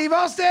 It's that- Steve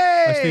Austin!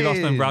 Oh, Steve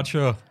Austin and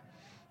Bradshaw.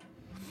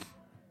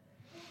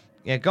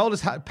 Yeah,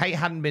 Goldust paint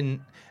hadn't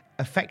been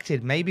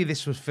affected. Maybe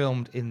this was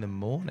filmed in the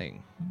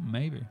morning.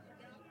 Maybe.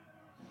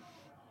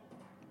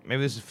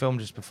 Maybe this was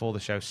filmed just before the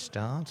show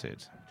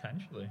started.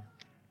 Potentially.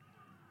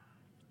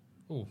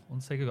 Oh,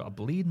 Undertaker got a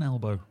bleeding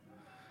elbow.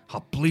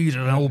 A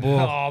bleeding elbow.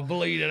 Oh,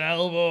 bleeding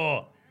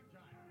elbow.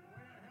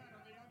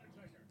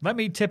 Let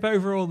me tip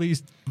over all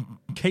these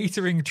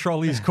catering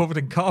trolleys covered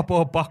in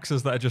cardboard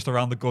boxes that are just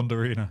around the Gund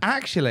Arena.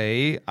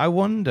 Actually, I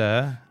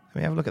wonder. Let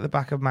me have a look at the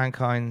back of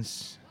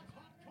Mankind's.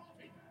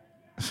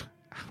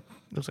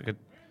 Looks like a. Are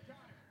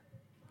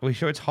we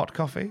sure it's hot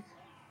coffee?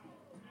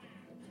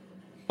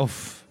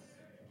 Oof.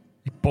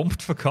 He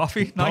bumped for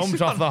coffee.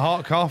 Bumped off the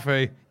hot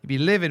coffee. You'd be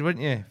livid,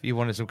 wouldn't you, if you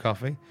wanted some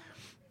coffee?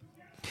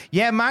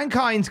 Yeah,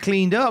 Mankind's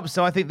cleaned up,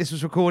 so I think this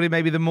was recorded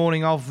maybe the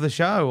morning of the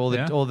show,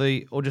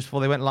 or just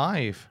before they went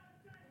live.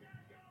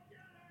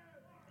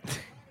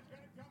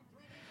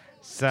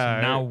 So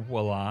now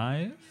we're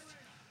live.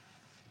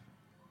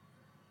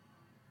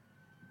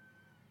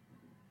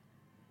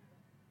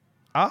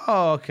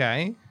 Oh,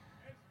 okay.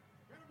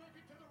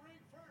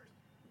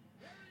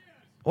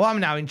 Well, I'm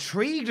now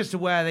intrigued as to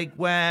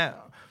where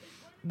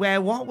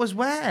what was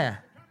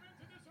where.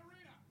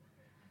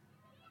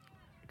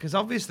 Because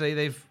obviously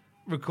they've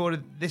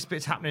recorded this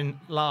bit's happening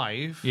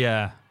live.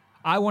 Yeah.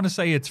 I want to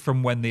say it's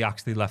from when they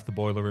actually left the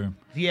boiler room.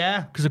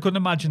 Yeah. Because I couldn't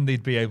imagine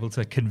they'd be able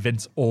to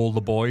convince all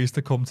the boys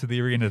to come to the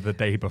arena the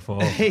day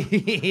before.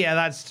 Yeah,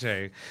 that's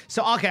true.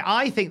 So, okay,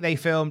 I think they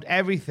filmed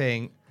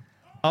everything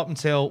up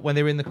until when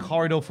they were in the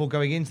corridor for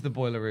going into the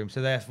boiler room.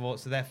 So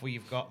therefore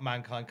you've got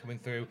Mankind coming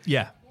through,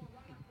 Yeah.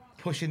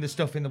 pushing the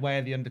stuff in the way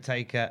of the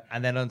Undertaker,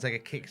 and then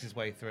Undertaker kicks his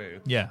way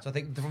through. Yeah. So I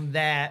think from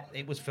there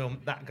it was filmed.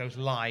 That goes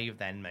live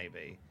then,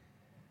 maybe.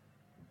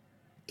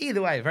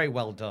 Either way, very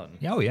well done.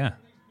 Oh, yeah.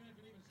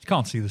 You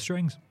can't see the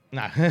strings.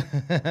 No.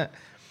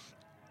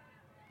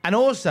 And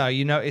also,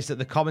 you notice that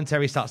the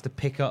commentary starts to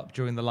pick up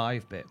during the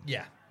live bit.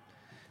 Yeah.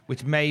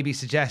 Which maybe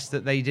suggests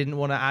that they didn't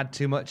want to add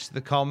too much to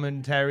the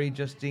commentary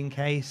just in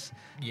case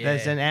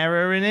there's an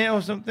error in it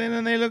or something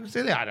and they look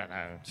silly. I don't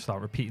know.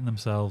 Start repeating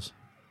themselves.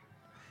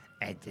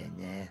 I don't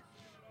know.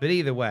 But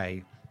either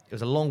way, it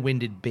was a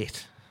long-winded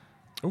bit.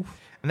 Oof.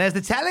 And there's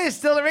the telly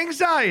still at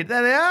ringside.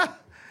 There they are.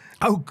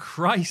 Oh,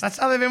 Christ. That's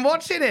how they've been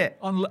watching it.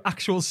 On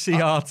actual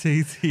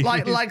CRT TV.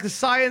 Like the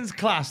science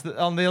class that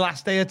on the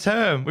last day of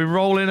term, we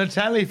roll in a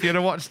telly for you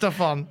to watch stuff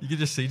on. You can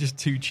just see just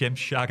two chimps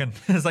shagging.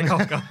 It's like,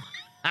 oh, God.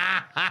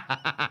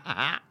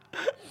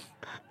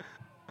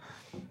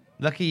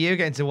 Lucky you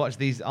getting to watch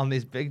these on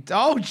this big...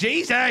 Oh,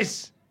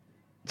 Jesus!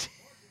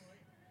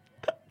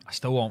 I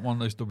still want one of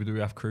those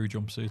WWF crew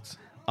jumpsuits.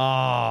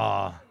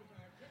 Ah.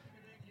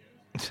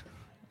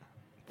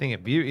 Thing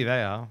of beauty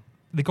they are.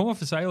 They come up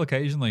for sale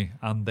occasionally,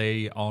 and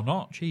they are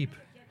not cheap.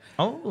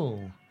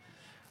 Oh.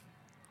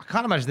 I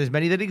can't imagine there's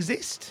many that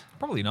exist.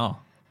 Probably not.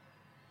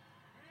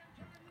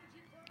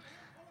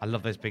 I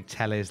love those big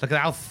tellies. Look at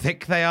how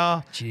thick they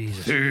are.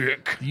 Jesus.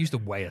 Thick. They used to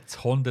weigh a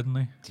ton, didn't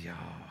they? Yeah.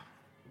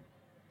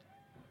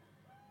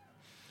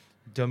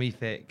 Dummy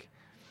thick,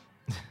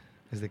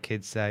 as the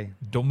kids say.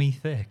 Dummy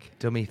thick.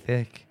 Dummy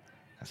thick.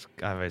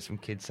 I've heard some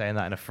kids saying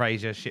that in a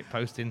Frasier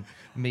shitposting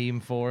meme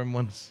forum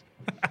once.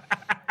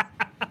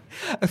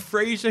 A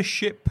Frasier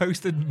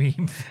shit-posted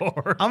meme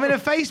forum. I'm in a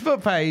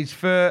Facebook page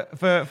for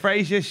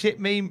Frasier shit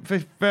meme for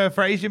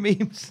Frasier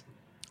memes.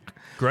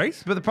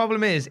 Great. But the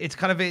problem is, it's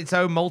kind of its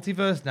own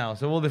multiverse now.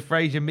 So all the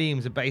Frasier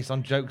memes are based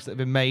on jokes that have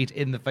been made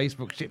in the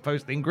Facebook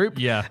shitposting group.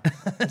 Yeah.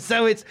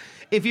 So it's,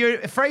 if you're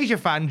a Frasier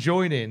fan,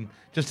 join in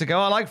just to go,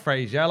 I like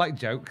Frasier, I like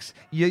jokes.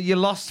 You're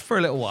lost for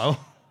a little while.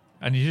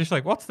 And you're just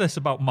like, what's this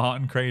about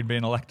Martin Crane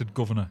being elected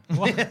governor?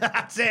 What?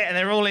 That's it. And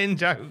they're all in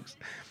jokes.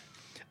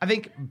 I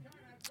think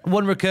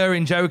one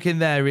recurring joke in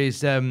there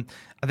is, I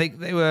think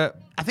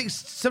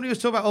somebody was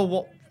talking about,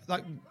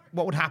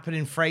 what would happen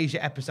in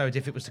Frasier episodes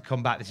if it was to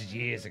come back? This is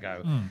years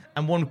ago.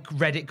 And one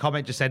Reddit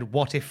comment just said,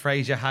 what if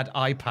Frasier had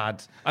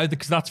iPad? Oh,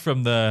 because that's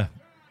from the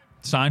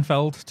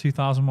Seinfeld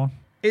 2001.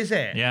 Is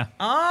it? Yeah.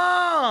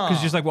 Ah.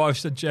 Because just like what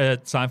if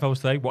Seinfeld was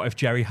today, what if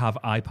Jerry have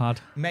iPad?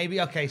 Maybe,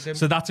 okay.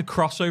 So that's a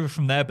crossover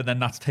from there, but then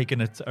that's taken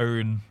its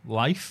own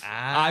life.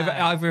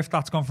 Either if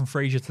that's gone from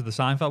Frasier to the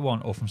Seinfeld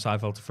one or from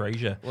Seinfeld to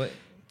Frasier.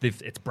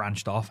 It's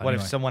branched off. What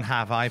anyway. if someone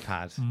have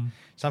iPad?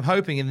 So I'm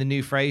hoping in the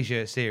new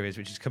Frasier series,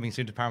 which is coming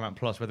soon to Paramount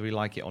Plus, whether we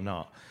like it or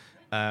not,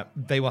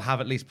 they will have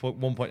at least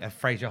one point of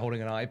Frasier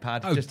holding an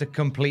iPad just to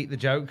complete the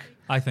joke.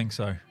 I think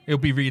so. He'll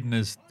be reading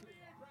his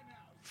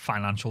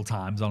Financial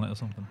Times on it or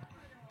something.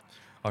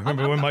 I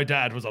remember when my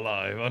dad was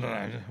alive. I don't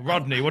know.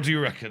 Rodney, what do you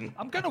reckon?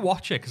 I'm going to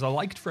watch it because I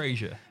liked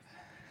Frasier.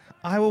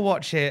 I will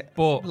watch it,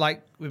 but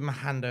like with my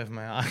hand over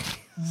my eyes.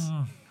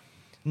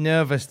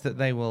 Nervous that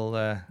they will...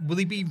 Will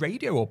he be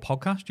radio or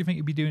podcast? Do you think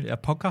he'll be doing a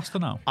podcast or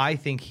no? I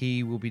think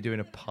he will be doing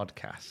a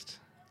podcast.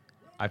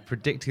 I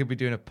predict he'll be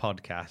doing a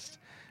podcast.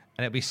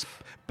 And it'll be...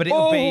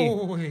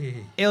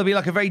 It'll be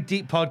like a very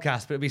deep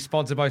podcast, but it'll be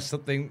sponsored by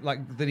something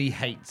like that he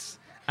hates.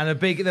 And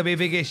there'll be a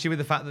big issue with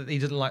the fact that he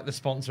doesn't like the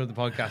sponsor of the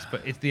podcast,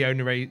 but it's the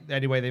only way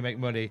they make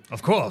money.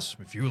 Of course,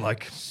 if you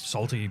like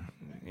salty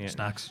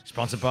snacks.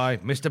 Sponsored by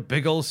Mr.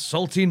 Biggles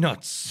Salty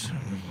Nuts.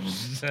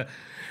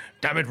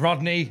 Damn it,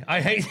 Rodney. I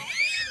hate...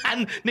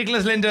 And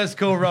Nicholas Linder's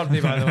called Rodney,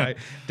 by the way.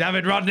 Damn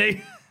it,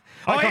 Rodney.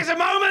 Here's a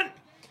moment.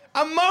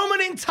 A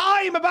moment in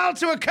time about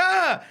to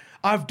occur.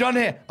 I've done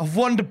it. I've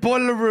won the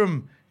boiler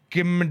room.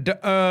 Give me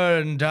the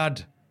urn,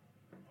 Dad.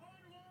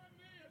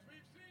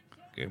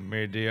 Give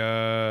me the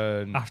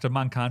urn. After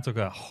Mankind took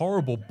a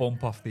horrible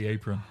bump off the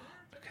apron.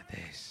 Look at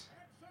this.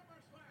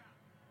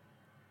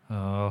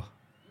 Oh.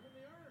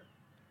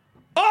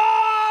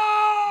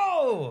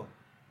 Oh!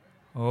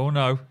 Oh,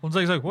 no. One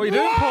second, what are you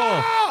doing,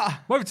 Paul?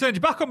 Why have you turned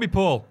your back on me,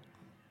 Paul?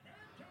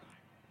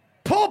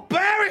 Paul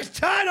Bearer's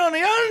turn on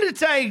The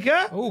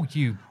Undertaker? Oh,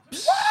 you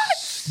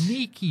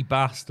sneaky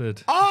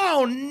bastard.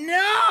 Oh,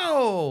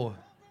 no!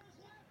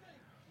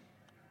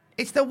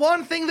 It's the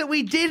one thing that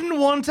we didn't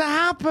want to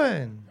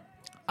happen.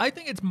 I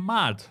think it's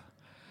mad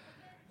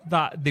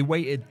that they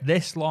waited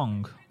this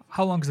long.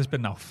 How long has this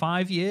been now?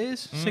 5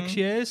 years? 6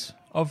 years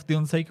of The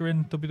Undertaker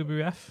in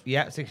WWF?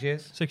 Yeah, 6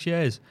 years. 6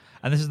 years.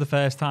 And this is the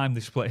first time they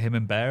split him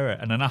and Bearer.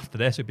 And then after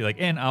this, it'd be like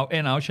in, out,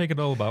 shake it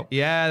all about.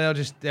 Yeah,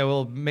 they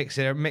will mix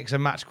and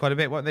match quite a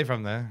bit, won't they,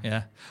 from there?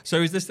 Yeah. So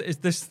is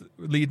this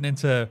leading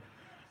into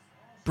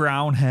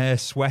brown hair,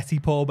 sweaty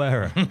Paul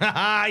Bearer?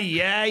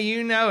 Yeah,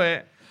 you know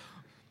it.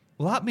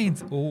 Well, that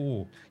means,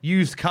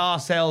 used car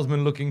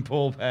salesman looking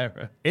Paul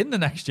Bearer. In the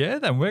next year,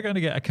 then, we're going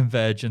to get a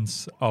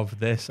convergence of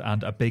this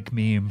and a big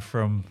meme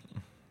from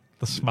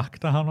the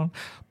SmackDown on.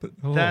 But,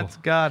 That's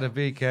gotta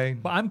be Kane.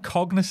 But I'm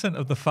cognizant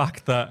of the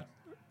fact that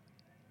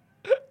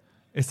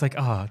it's like,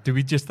 do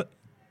we just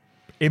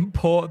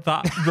import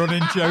that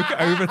running joke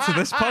over to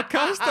this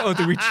podcast, or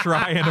do we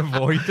try and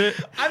avoid it?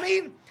 I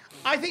mean,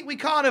 I think we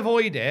can't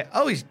avoid it.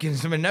 Oh, he's giving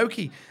some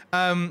Inoki.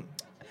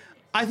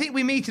 I think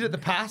we meet it at the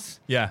pass.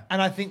 Yeah.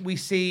 And I think we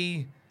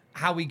see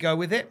how we go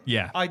with it.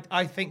 Yeah.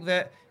 I think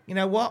that, you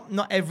know what?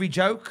 Not every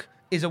joke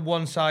is a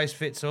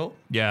one-size-fits-all.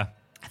 Yeah.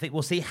 I think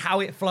we'll see how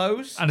it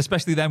flows. And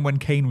especially then when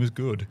Kane was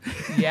good.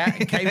 Yeah,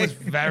 Kane was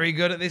very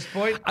good at this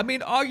point. I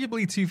mean,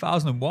 arguably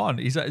 2001,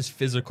 he's at his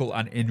physical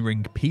and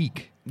in-ring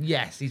peak.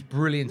 Yes, he's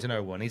brilliant in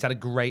 01. He's had a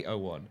great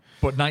 01.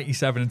 But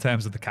 97 in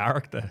terms of the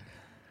character.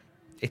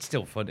 It's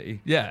still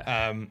funny.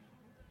 Yeah.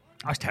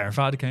 I was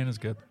terrified of Kane as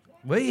good.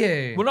 Were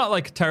you? Well, not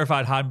like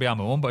terrified hiding behind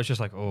my mum, but it's just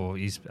like, oh,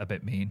 he's a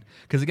bit mean.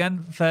 Because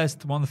again,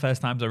 one of the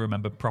first times I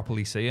remember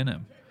properly seeing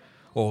him,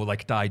 or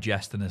like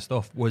digesting his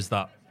stuff, was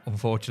that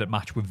unfortunate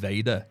match with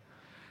Vader.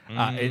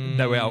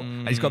 No Way Out.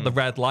 And he's got the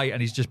red light,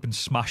 and he's just been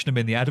smashing him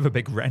in the head with a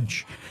big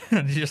wrench.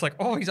 And he's just like,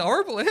 oh, he's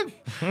horrible, him.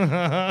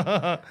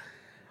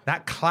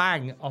 That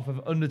clang off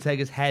of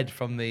Undertaker's head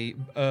from the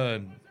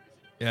urn.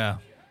 Yeah.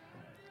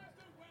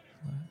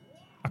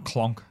 A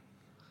clonk.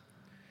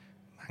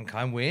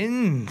 Mankind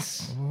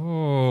wins.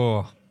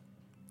 Oh.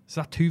 Is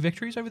that 2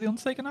 victories over The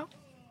Undertaker now?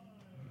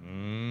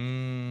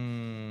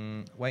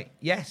 Wait,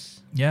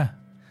 yes. Yeah.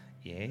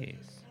 Yes.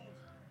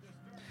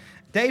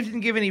 Dave didn't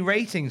give any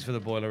ratings for the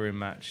Boiler Room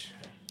match.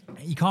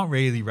 You can't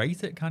really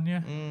rate it, can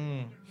you?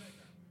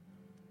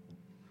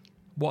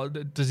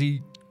 What does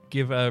he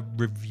give a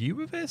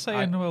review of it,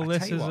 saying, "Well,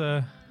 this is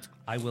a"?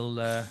 I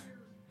will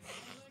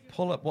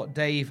pull up what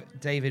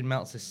David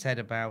Meltzer said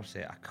about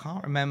it. I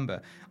can't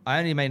remember. I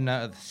only made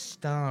note of the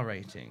star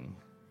rating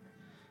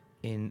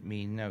in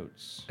me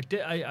notes.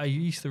 I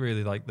used to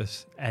really like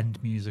this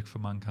end music for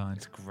Mankind.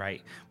 It's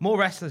great. More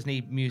wrestlers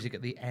need music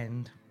at the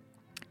end.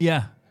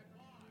 Yeah.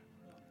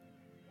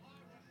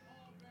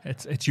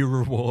 It's your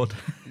reward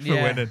for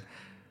winning.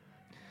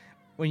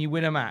 When you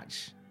win a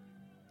match,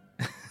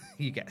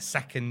 you get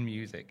second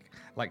music,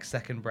 like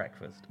second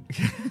breakfast.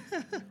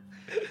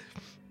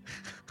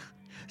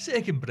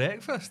 Second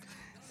breakfast.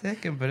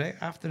 Second break,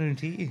 afternoon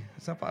tea,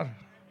 supper.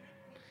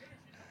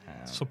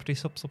 Suppity,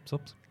 sups.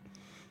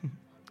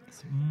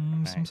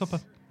 Nice. Some supper.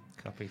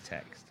 Copy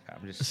text.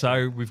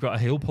 So we've got a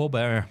heel Paul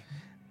Bearer.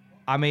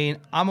 I mean,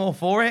 I'm all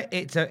for it.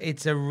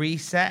 It's a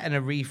reset and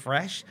a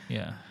refresh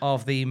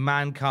of the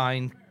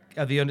Mankind,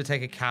 of the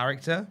Undertaker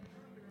character.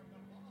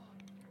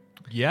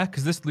 Yeah,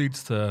 because this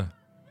leads to...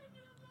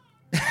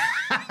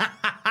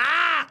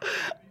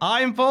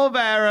 I'm Paul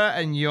Bearer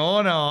and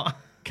you're not.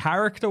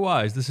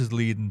 Character-wise, this is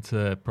leading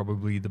to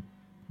probably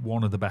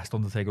one of the best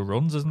Undertaker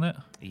runs, isn't it?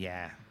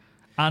 Yeah.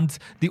 And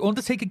the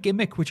Undertaker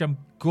gimmick, which I'm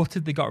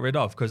gutted they got rid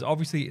of, because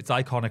obviously it's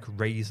iconic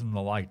raising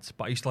the lights,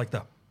 but I used to like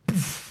the...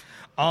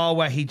 Oh,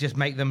 where he'd just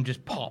make them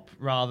just pop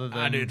rather than...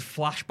 And it'd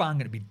flashbang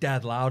and it'd be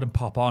dead loud and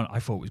pop on. I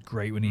thought it was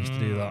great when he used to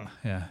do that.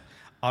 Yeah.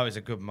 Oh, it was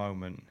a good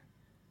moment.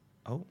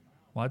 Oh.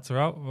 Lights are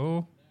out.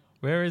 Oh,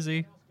 where is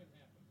he?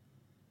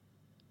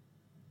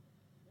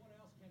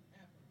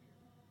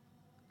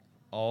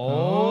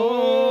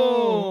 Oh.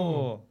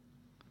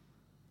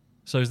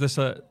 So is this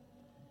a...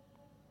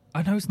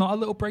 I know it's not a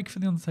little break for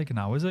The Undertaker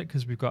now, is it?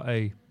 Because we've got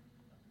a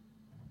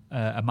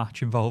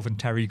match involving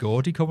Terry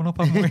Gordy coming up,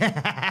 haven't we?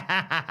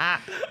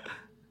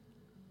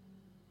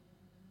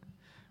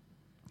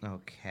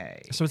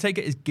 Okay. So I take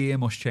it his gear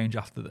must change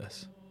after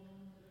this.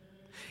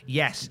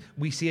 Yes,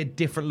 we see a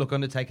different look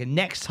Undertaker.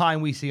 Next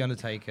time we see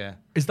Undertaker.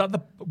 Is that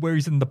where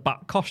he's in the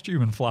bat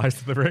costume and flies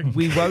to the ring?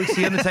 We won't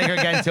see Undertaker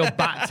again until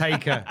Bat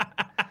Taker.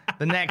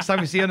 The next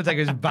time we see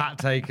Undertaker is Bat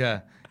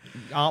Taker.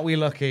 Aren't we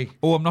lucky?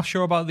 Oh, I'm not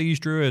sure about these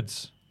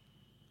druids.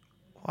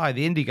 Why?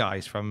 The indie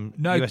guys from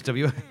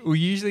USW? Well,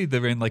 usually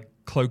they're in like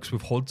cloaks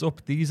with hoods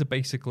up. These are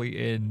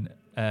basically in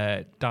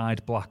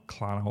dyed black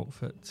clan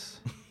outfits.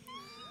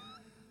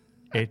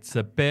 It's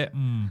a bit...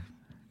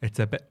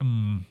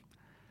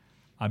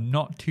 I'm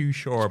not too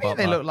sure about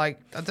that. They look like...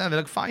 I don't know, they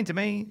look fine to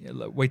me. Yeah,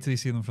 look, wait till you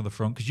see them from the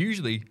front, because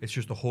usually it's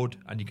just a hood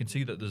and you can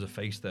see that there's a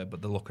face there,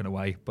 but they're looking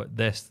away. But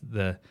this,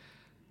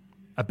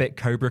 a bit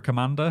Cobra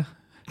Commander.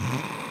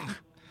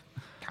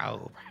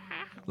 Cobra.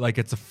 Like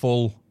it's a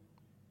full...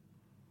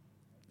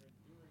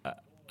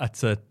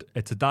 It's a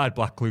dyed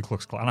black Ku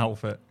Klux Klan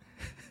outfit.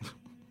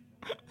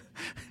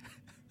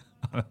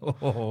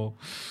 Oh.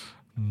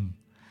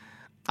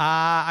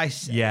 Yeah.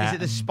 Is it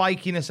the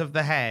spikiness of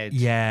the head?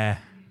 Yeah.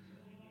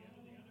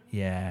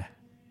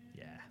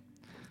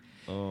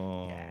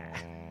 Oh. Yeah.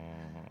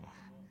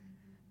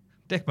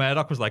 Dick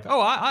Murdoch was like,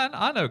 "Oh,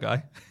 I know,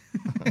 guy.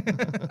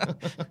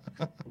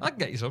 I can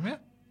get you some, yeah."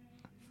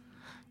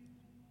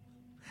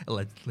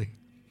 Allegedly,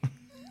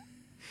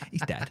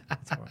 he's dead.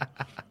 That's all right.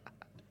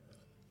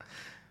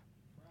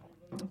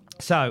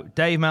 So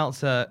Dave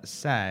Meltzer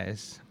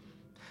says,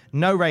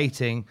 no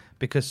rating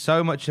because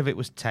so much of it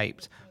was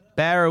taped.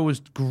 Bearer was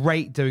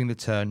great doing the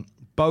turn.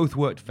 Both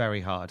worked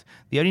very hard.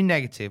 The only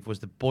negative was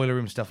the Boiler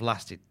Room stuff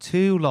lasted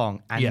too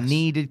long and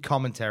needed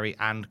commentary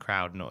and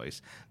crowd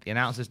noise. The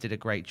announcers did a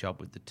great job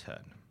with the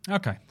turn.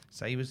 Okay.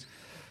 So he was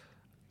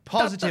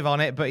positive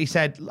on it, but he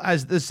said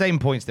as the same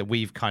points that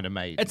we've kind of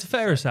made. It's a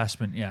fair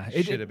assessment, yeah.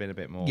 It should have been a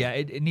bit more. Yeah,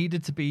 it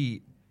needed to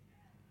be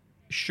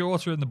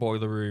shorter in the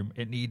Boiler Room.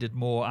 It needed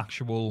more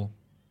actual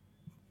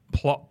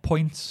plot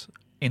points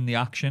in the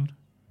action.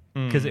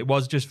 Because it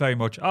was just very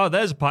much, oh,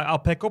 there's a pipe. I'll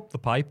pick up the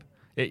pipe.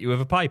 Hit you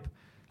with a pipe.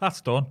 That's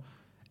done.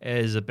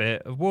 Here's a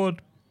bit of wood.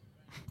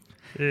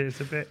 Here's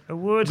a bit of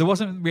wood. There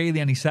wasn't really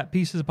any set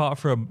pieces apart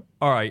from,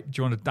 all right, do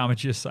you want to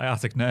damage your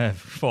sciatic nerve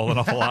falling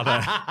off a ladder?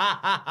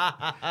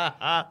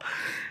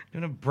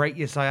 You want to break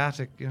your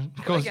sciatic?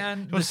 Of course, you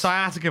want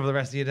sciatica for the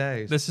rest of your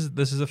days. This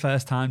is a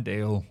first time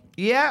deal.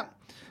 Yeah,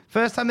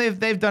 first time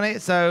they've done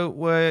it. So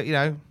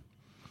we're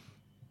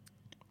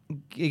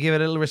You give it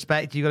a little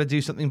respect. You got to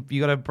do something.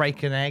 You got to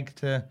break an egg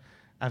to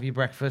have your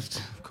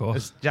breakfast. Of course.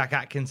 As Jack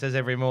Atkins says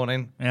every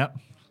morning. Yep.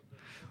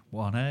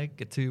 1 egg,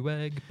 a 2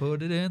 egg,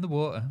 put it in the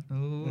water. Oh,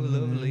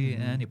 lovely.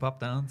 And you pop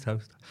down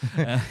toast.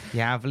 You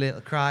have a little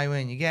cry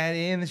when you get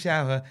in the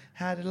shower.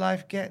 How did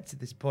life get to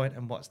this point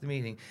and what's the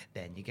meaning?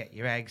 Then you get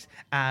your eggs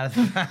out of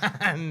the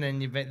pan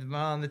and you bake them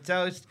on the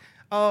toast.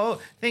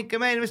 Oh, think I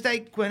made a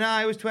mistake when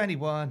I was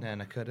 21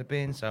 and I could have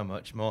been so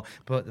much more.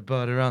 Put the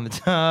butter on the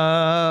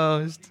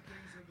toast.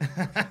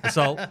 A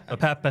salt, a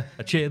pepper,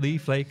 a chili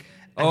flake.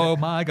 Oh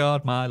my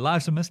God, my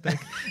life's a mistake.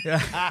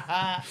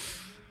 Yeah.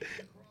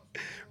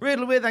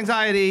 Riddled with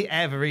anxiety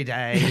every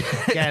day.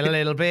 Get a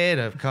little bit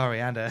of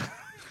coriander.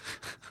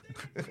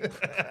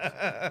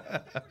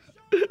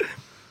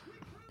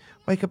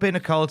 Wake up in a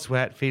cold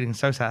sweat, feeling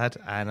so sad,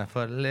 and I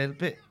put a little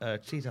bit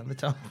of cheese on the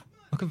top.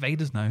 Look at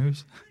Vader's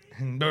nose.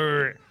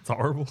 It's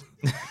horrible.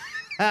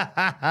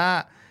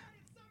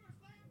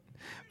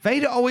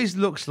 Vader always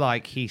looks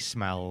like he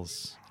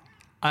smells.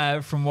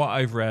 From what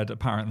I've read,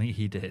 apparently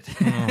he did.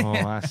 Oh,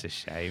 that's a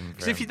shame.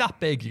 Because if you're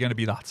that big, you're going to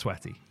be that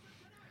sweaty.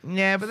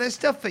 Yeah, but there's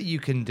stuff that you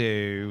can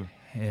do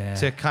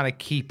to kind of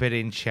keep it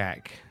in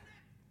check.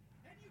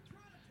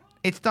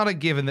 It's not a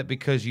given that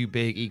because you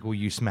big equal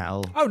you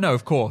smell. Oh no,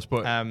 of course,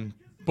 but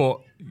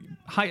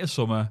height of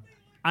summer,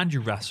 and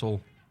you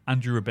wrestle,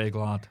 and you're a big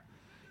lad,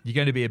 you're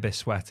going to be a bit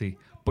sweaty.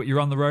 But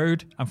you're on the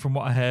road, and from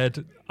what I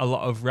heard, a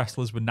lot of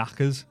wrestlers were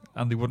knackers,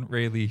 and they wouldn't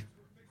really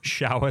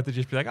shower. They'd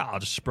just be like, I'll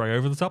just spray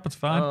over the top, it's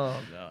fine. Oh,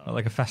 no.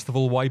 Like a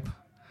festival wipe.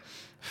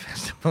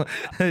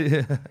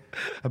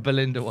 A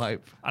Belinda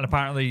wipe. And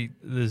apparently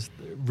there's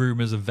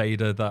rumours of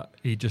Vader that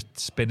he just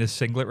spin his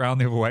singlet round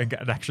the other way and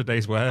get an extra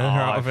day's wear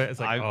out of it. It's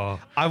like,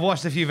 I've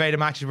watched a few Vader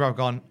matches where I've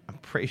gone, I'm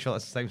pretty sure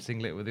that's the same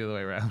singlet with the other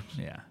way around.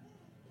 Yeah.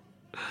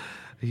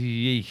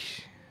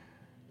 Yeesh.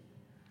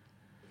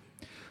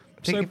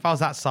 I think if I was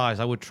that size,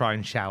 I would try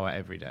and shower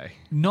every day.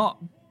 Not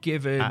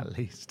given at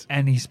least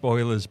any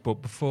spoilers,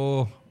 but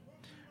before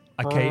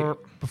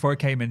I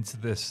came into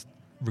this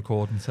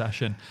recording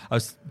session, I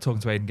was talking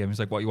to Aidan Game. He was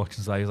like, what are you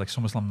watching today? He was like,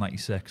 SummerSlam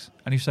 96.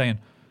 And he was saying,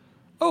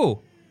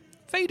 oh,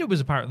 Vader was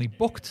apparently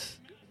booked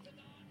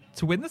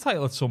to win the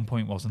title at some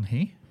point, wasn't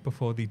he?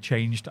 Before they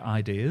changed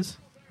ideas.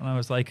 And I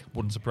was like,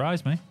 wouldn't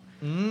surprise me.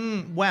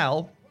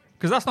 Well,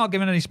 because that's not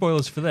giving any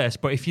spoilers for this,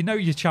 but if you know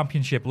your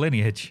championship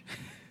lineage...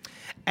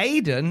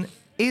 Aidan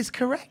is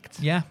correct.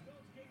 Yeah.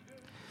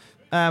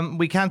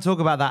 We can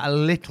talk about that a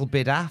little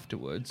bit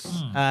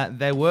afterwards.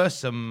 There were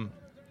some...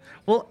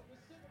 Well...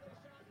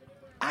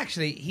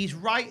 Actually, he's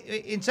right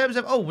in terms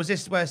of, was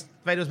this where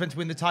Vader was meant to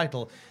win the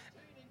title?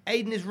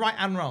 Aidan is right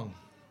and wrong.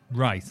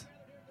 Right.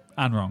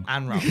 And wrong.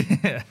 And wrong.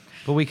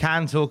 But we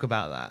can talk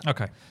about that.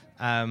 Okay.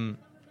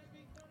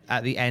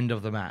 At the end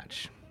of the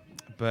match.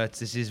 But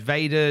this is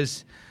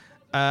Vader's,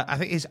 I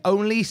think, his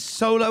only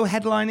solo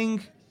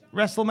headlining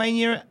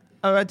WrestleMania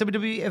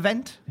WWE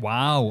event.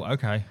 Wow,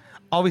 okay.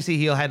 Obviously,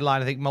 he'll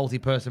headline, I think,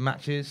 multi-person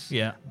matches.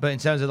 Yeah. But in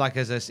terms of like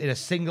in a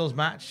singles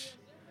match...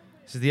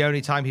 This is the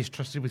only time he's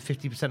trusted with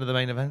 50% of the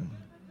main event.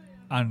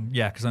 And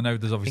yeah, because I know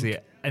there's obviously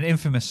an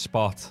infamous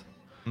spot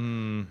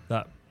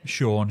that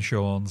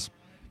Sean's.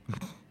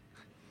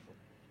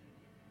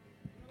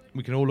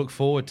 We can all look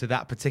forward to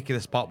that particular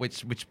spot,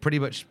 which pretty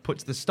much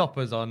puts the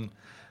stoppers on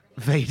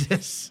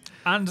Vader's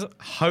and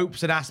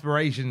hopes and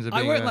aspirations. Of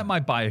I won't let my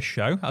bias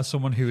show, as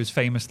someone who is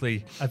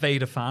famously a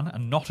Vader fan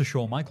and not a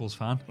Shawn Michaels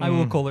fan. I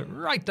will call it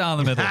right down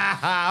the middle.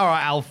 All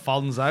right,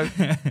 Alfonso.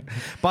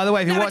 By the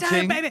way, if you're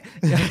watching,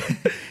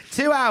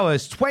 2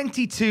 hours,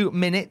 22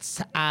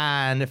 minutes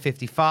and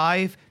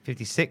 55,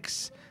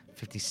 56,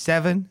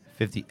 57,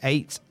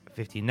 58,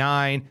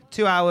 59,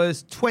 2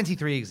 hours,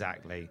 23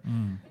 exactly.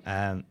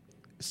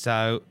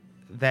 So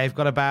they've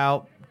got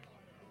about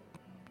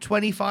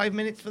 25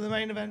 minutes for the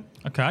main event.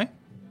 Okay.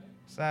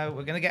 So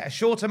we're going to get a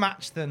shorter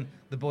match than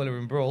the Boiler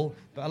Room Brawl,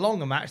 but a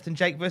longer match than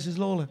Jake versus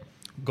Lawler.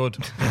 Good.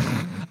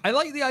 I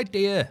like the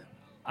idea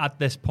at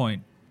this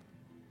point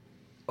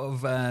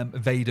of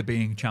Vader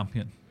being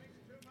champion.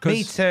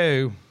 Me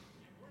too.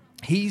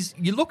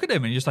 You look at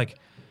him and you're just like,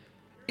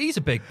 he's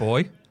a big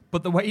boy,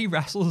 but the way he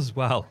wrestles as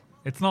well,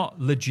 it's not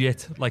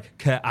legit, like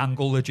Kurt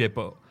Angle legit,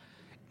 but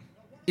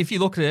if you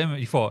look at him,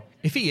 you thought,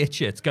 if he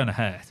hits you, it's going to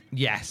hurt.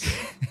 Yes.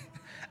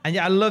 And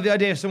yeah, I love the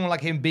idea of someone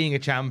like him being a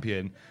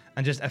champion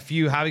and just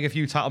having a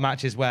few title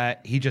matches where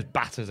he just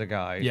batters a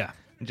guy. Yeah.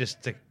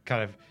 Just to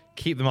kind of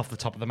keep them off the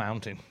top of the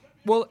mountain.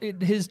 Well,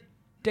 his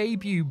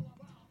debut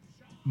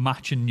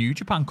match in New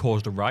Japan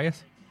caused a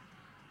riot.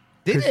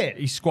 Did it?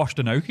 He squashed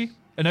Inoki.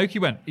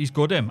 Inoki went, he's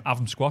good him, have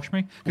him squash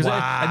me. Because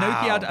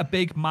Inoki had a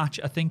big match.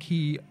 I think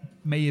he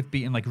may have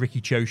beaten like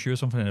Ricky Choshu or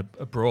something in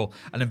a brawl.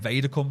 And then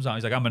Vader comes out.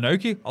 He's like, I'm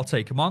Inoki. I'll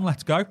take him on.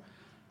 Let's go.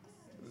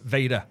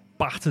 Vader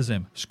batters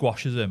him,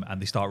 squashes him,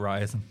 and they start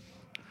rioting.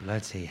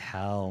 Bloody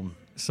hell.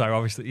 So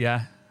obviously,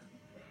 yeah.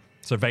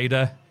 So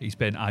Vader, he's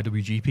been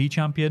IWGP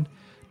champion,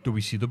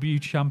 WCW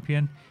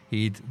champion.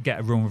 He'd get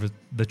a run with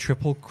the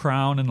Triple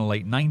Crown in the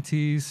late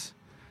 90s.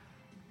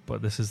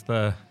 But this is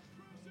the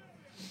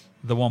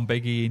one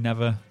biggie he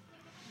never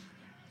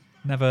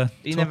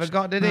He never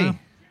got, did he?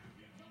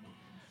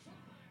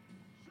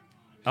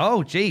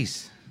 Oh,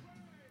 jeez.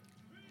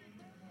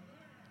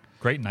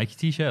 Great Nike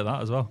t-shirt,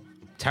 that as well.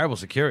 Terrible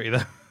security,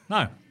 though.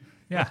 No.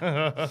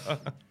 Yeah.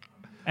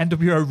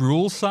 NWO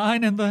rules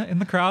sign in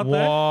the crowd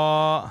there.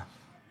 What?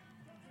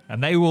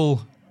 And they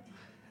will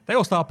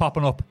start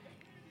popping up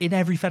in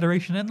every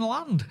federation in the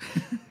land.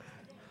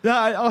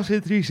 Yeah, I've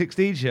seen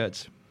 316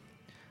 shirts.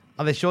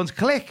 Are they Sean's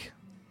Click?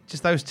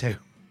 Just those two.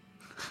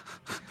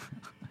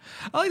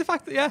 I like the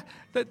fact that,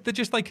 they're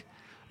just like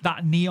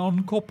that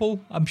neon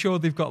couple. I'm sure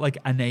they've got like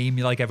a name.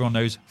 Like everyone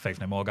knows Faith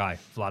No More guy,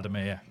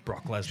 Vladimir,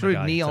 Brock Lesnar True,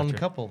 guy. neon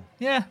couple.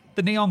 Yeah,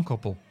 the neon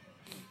couple.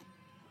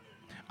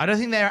 I don't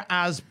think they're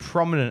as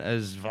prominent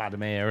as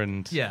Vladimir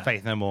and Yeah.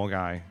 Faith No More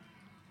guy.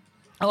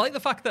 I like the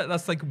fact that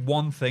that's like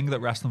one thing that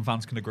wrestling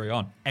fans can agree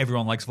on.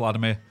 Everyone likes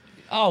Vladimir.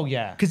 Oh,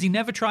 yeah. Because he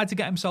never tried to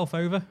get himself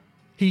over.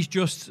 He's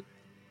just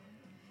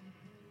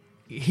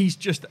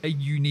a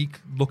unique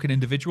looking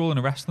individual in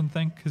a wrestling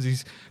thing because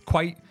he's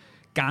quite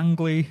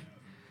gangly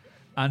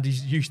and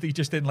he's usually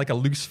just in like a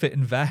loose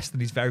fitting vest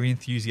and he's very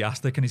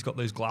enthusiastic and he's got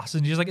those glasses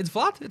and you're just like, it's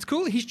Vlad, it's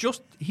cool. He's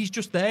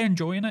just there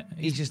enjoying it.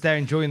 He's just there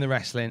enjoying the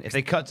wrestling. If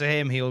they cut to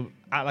him, he'll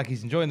act like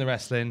he's enjoying the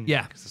wrestling.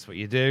 Yeah. Because that's what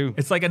you do.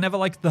 It's like I never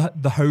liked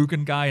the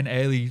Hogan guy in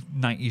early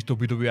 90s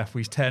WWF where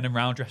he's turning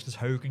around dressed as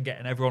Hogan,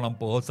 getting everyone on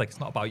board. It's like, it's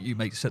not about you,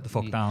 mate. Sit the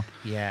fuck down.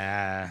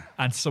 Yeah.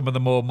 And some of the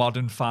more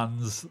modern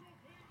fans,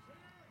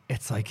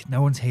 it's like,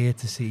 no one's here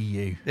to see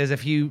you. There's a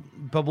few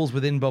bubbles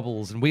within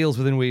bubbles and wheels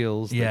within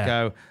wheels that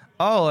go,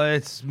 oh,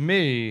 it's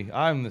me.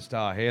 I'm the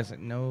star here. It's like,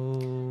 no.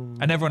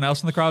 And everyone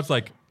else in the crowd's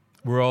like,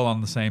 we're all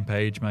on the same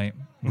page, mate.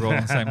 We're all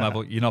on the same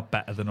level. You're not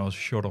better than us.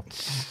 Shut up.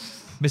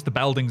 Mr.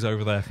 Belding's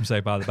over there from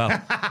Saved by the Bell.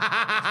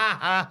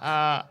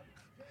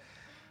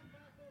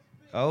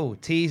 Oh,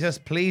 tease us,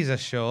 please us,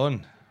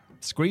 Sean.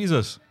 Squeeze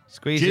us.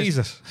 Squeeze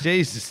Jesus. us.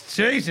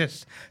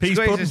 Jesus. Peas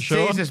Squeeze pudding, us,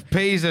 Sean. tease us,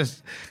 peas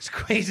us.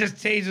 Squeeze us,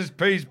 tease us,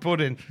 peas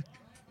pudding.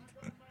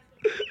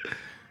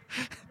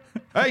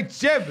 Hey,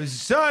 Jeb, there's a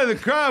sign of the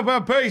crowd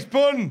about peas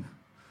pudding.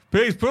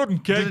 Peas pudding,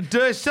 kid. Do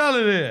they sell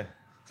it here?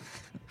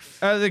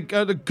 At the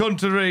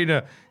cunt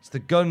arena. It's the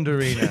Gund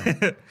arena.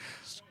 I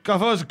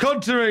thought it was a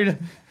cunt arena.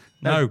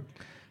 No.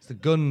 It's the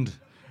Gund.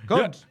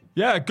 Gund.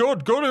 Yeah,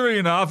 good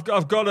arena. I've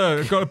got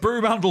a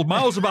broom handled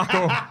mouse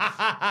tobacco.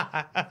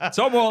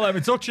 Someone won't let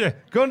me touch you.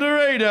 Gund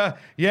arena.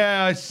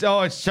 Yeah, it's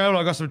shown.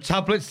 I got some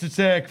tablets to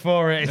take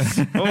for it.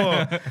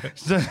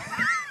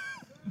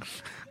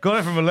 Got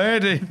it from a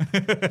lady.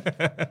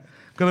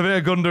 Got a bit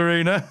of Gund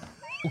arena.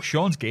 Oh,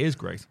 Sean's gear is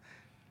great.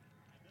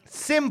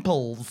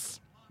 Simples.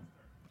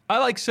 I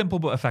like simple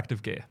but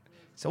effective gear.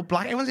 So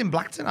black. Everyone's in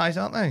black tonight,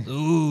 aren't they?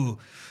 Ooh,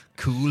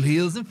 cool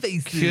heels and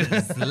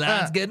faces. The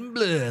lines getting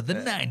blurred. The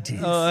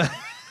 90s.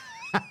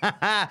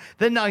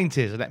 The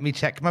 90s. Let me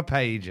check my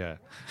pager.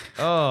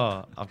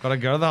 Oh, I've got to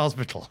go to the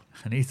hospital.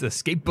 I need to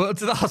skateboard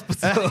to the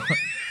hospital.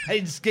 I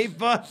need to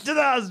skateboard to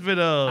the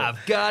hospital.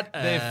 I've got.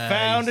 They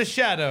found a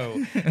shadow.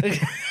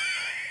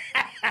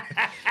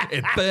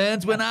 It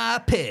burns when I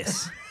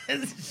piss.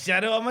 There's a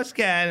shadow on my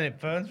skin and it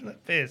burns when I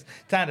piss.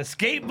 Time to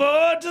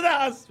skateboard to the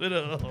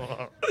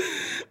hospital.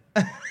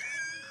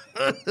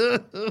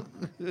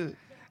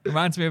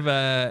 Reminds me of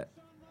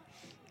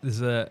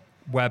there's a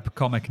web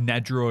comic,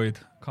 Nedroid.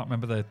 Can't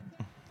remember the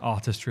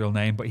artist's real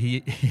name, but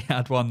he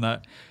had one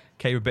that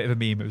came a bit of a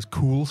meme. It was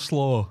Cool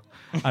Slaw,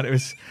 and it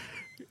was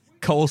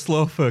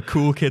coleslaw for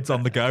cool kids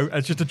on the go.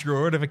 It's just a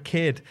drawing of a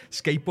kid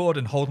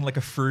skateboarding, holding like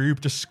a froob,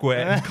 just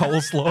squirting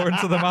coleslaw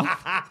into the mouth.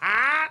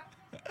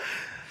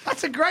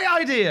 That's a great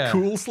idea.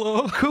 Cool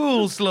slaw.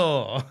 Cool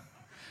slaw.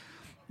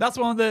 That's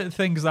one of the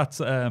things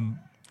that's.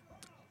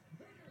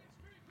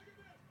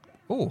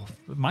 Oh,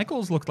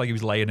 Michaels looked like he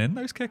was laying in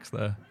those kicks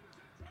there.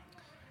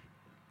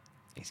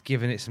 He's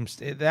giving it some.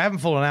 They haven't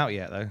fallen out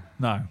yet, though.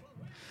 No.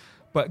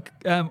 But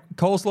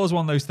coleslaw is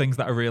one of those things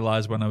that I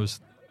realised when I was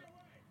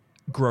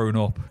growing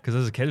up. Because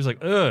as a kid, it was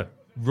like, ugh,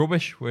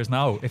 rubbish. Whereas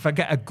now, if I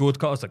get a good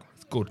coleslaw, it's like,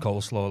 it's good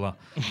coleslaw.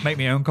 That. Make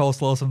my own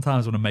coleslaw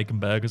sometimes when I'm making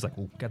burgers. Like,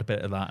 oh, get a bit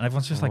of that. And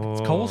everyone's just like,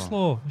 it's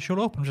coleslaw. Shut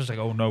up. I'm just like,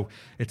 oh, no.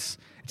 It's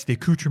the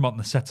accoutrement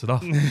that sets it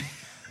off.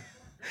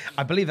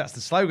 I believe that's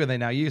the slogan they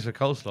now use for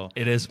coleslaw.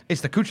 It is.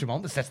 It's the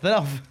accoutrement that sets it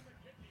off.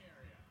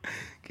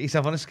 Get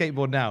yourself on a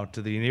skateboard now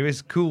to the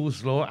nearest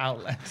coleslaw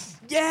outlet.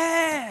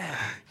 Yeah!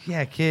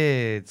 Yeah,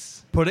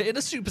 kids. Put it in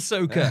a super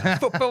soaker.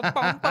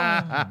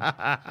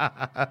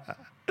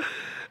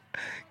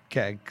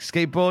 Okay,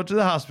 skateboard to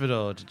the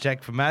hospital to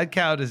check for mad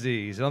cow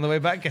disease. And on the way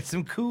back, get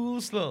some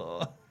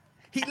coleslaw.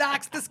 He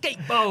likes the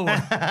skateboard.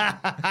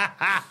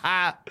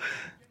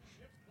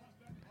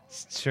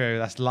 It's true.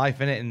 That's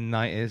life in it in the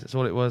 90s. That's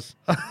all it was.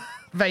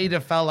 Vader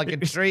fell like a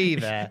tree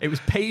there. It was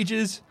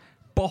Pages,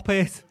 Bop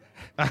It,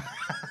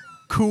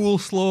 Cool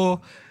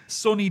Slaw,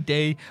 Sunny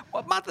D.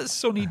 What mad that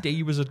Sunny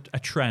D was a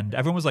trend.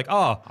 Everyone was like,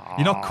 oh,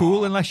 you're not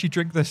cool unless you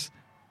drink this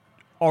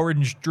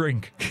orange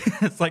drink.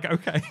 It's like,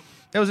 okay.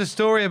 There was a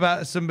story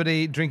about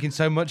somebody drinking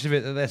so much of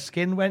it that their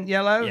skin went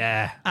yellow.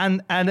 Yeah.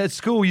 And at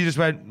school, you just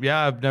went,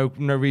 yeah, no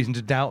reason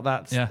to doubt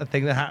that's a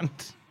thing that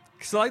happened.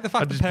 Because I like the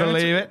fact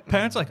that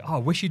parents are like, oh, I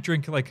wish you'd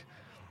drink like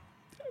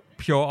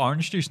pure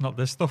orange juice, not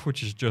this stuff,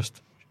 which is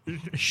just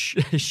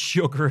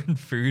sugar and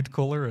food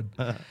colouring.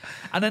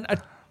 And then I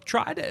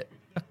tried it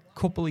a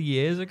couple of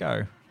years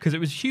ago because it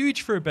was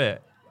huge for a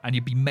bit. And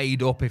you'd be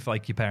made up if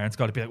like your parents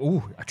got to be like,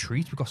 oh, a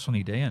treat, we've got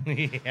Sunny D in.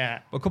 Yeah.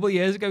 But a couple of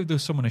years ago, there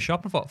was someone in a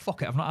shop and I thought,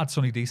 fuck it, I've not had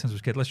Sunny D since I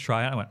was a kid, let's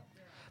try it. And I went,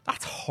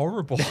 that's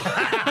horrible.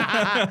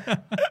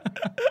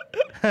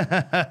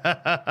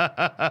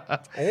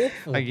 That's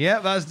awful. Like, yeah,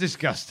 that's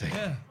disgusting.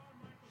 Yeah.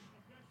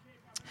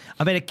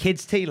 I made a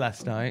kid's tea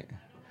last night.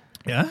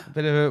 Yeah? A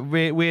bit of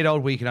a weird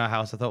old week in our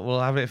house. I thought, we'll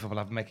have it for we'll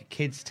have to make a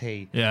kid's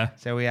tea. Yeah.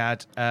 So we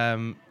had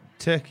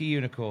turkey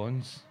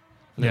unicorns,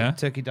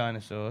 turkey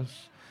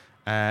dinosaurs,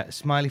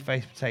 smiley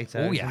face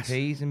potatoes, and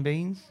peas and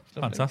beans.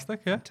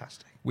 Fantastic, yeah.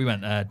 Fantastic. We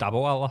went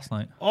Dabblewell last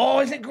night. Oh,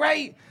 is it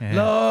great? Yeah.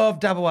 Love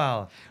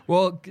Dabblewell.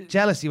 Well,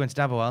 jealous you went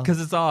to Dabblewell. Because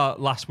it's our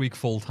last week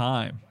full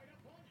time.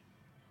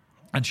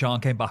 And Sean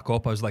came back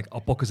up. I was like,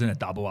 I'll book us in at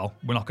Dabblewell.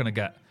 We're not going to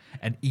get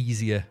an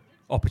easier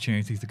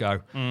opportunity to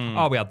go.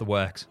 Oh, we had the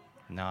works.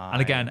 Nice.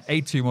 And again,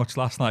 ate too much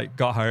last night,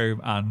 got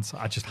home, and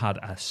I just had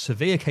a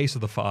severe case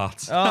of the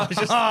farts. Oh,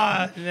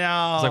 no.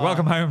 I was like,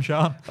 welcome home,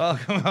 Sean.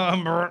 Welcome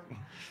home.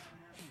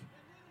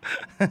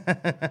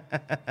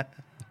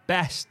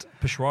 Best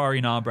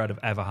Peshwari naan bread I've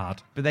ever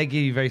had. But they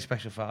give you very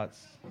special farts.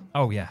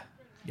 Oh, yeah.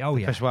 Oh,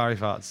 yeah. Peshwari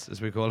farts, as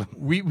we call them.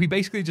 We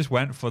basically just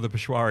went for the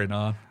Peshwari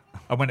naan.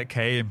 And when it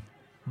came,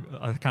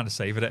 I kind of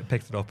savoured it,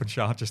 picked it up, and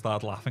Sean just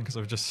started laughing because I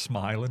was just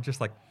smiling, just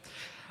like,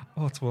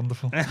 oh, it's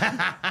wonderful. We're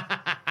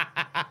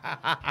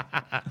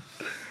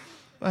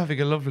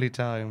having a lovely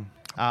time.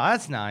 Oh,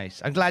 that's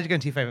nice. I'm glad you're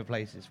going to your favourite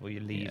places before you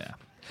leave. Yeah.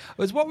 It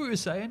was what we were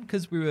saying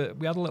because we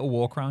had a little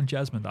walk around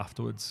Jesmond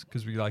afterwards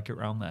because we like it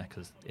around there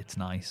because it's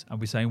nice. And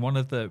we're saying one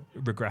of the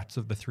regrets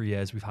of the 3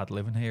 years we've had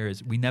living here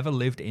is we never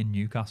lived in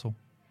Newcastle.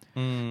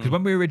 Because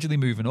when we were originally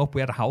moving up,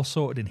 we had a house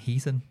sorted in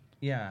Heaton.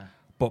 Yeah.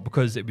 But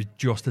because it was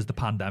just as the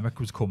pandemic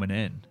was coming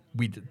in,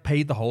 we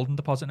paid the holding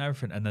deposit and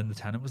everything. And then the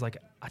tenant was like,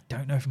 I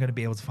don't know if I'm going to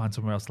be able to find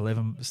somewhere else to live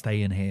and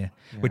stay in here.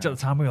 Yeah. Which at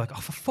the time we were like, oh,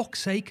 for fuck's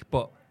sake.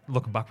 But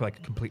looking back, we're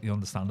like, completely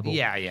understandable.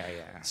 Yeah.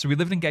 So we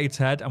lived in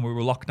Gateshead and we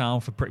were locked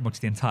down for pretty much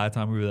the entire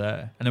time we were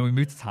there. And then we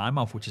moved to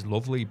Tynemouth, which is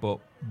lovely, but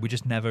we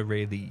just never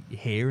really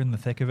here in the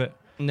thick of it.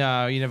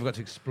 No, you never got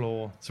to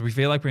explore. So we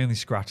feel like we only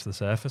scratched the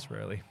surface,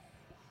 really.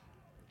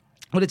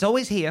 Well, it's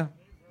always here.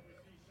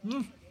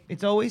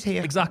 It's always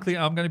here. Exactly.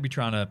 I'm going to be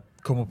trying to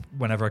come up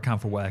whenever I can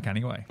for work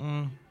anyway.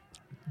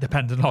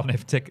 Depending on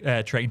if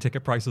train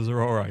ticket prices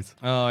are all right.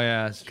 Oh,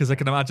 yes. Because I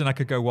can imagine I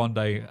could go one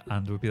day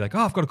and would be like, oh,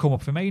 I've got to come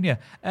up for Mania.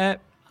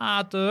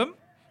 Adam,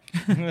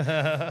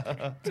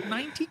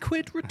 90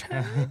 quid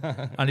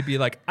return? And he'd be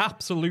like,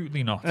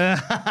 absolutely not.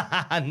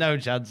 No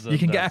chance. You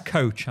can get a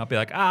coach. I'll be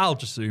like, I'll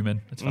just zoom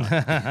in. It's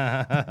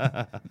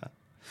fine.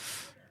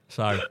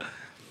 So...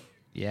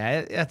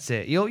 yeah, that's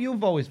it.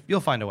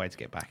 You'll find a way to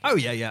get back. Oh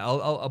yeah.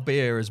 I'll be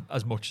here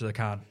as much as I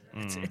can.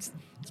 It's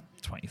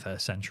 21st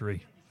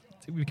century.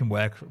 We can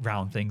work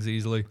around things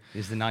easily.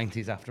 It's the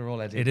 90s after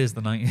all, Eddie. It is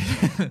the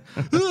 90s.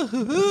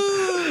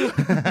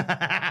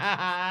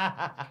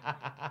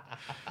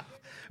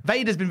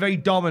 Vader's been very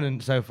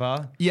dominant so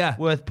far. Yeah,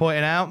 worth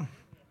pointing out.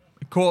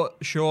 Caught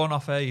Sean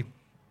off a.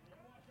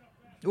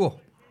 Oh,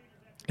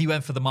 he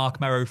went for the Mark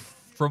Merrow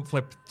front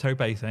flip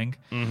tope thing,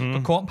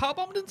 but caught and power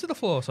bombed into the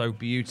floor. So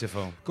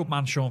beautiful. Good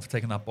man, Sean, for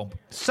taking that bump.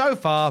 So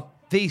far,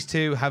 these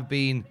two have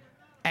been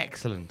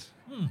excellent.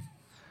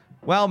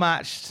 Well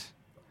matched.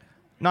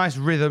 Nice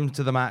rhythm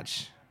to the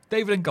match.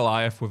 David and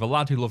Goliath with a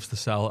lad who loves to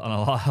sell and a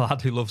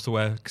lad who loves to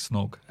work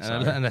snug.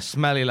 And a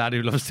smelly lad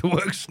who loves to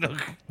work snug.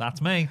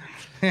 That's me.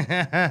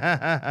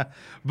 I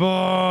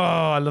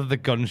love the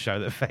gun show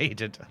that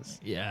Vader does.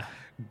 Yeah.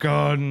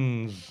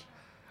 Guns.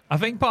 I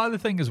think part of the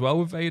thing as well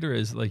with Vader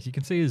is like you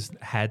can see his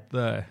head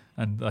there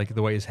and like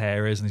the way his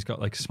hair is, and he's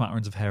got like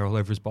smatterings of hair all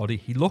over his body.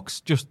 He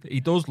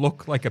does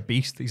look like a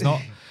beast. He's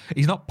not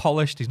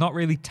polished. He's not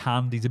really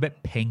tanned. He's a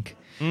bit pink.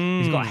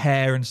 He's got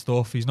hair and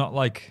stuff. He's not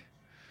like,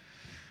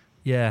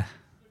 yeah.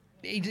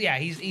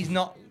 He's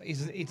not.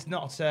 It's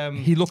not.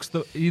 He looks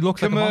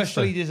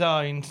commercially like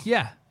designed.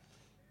 Yeah.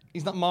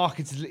 He's not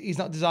marketed. He's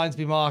not designed to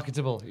be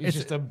marketable. He's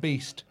just a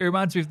beast. It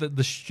reminds me of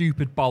the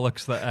stupid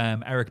bollocks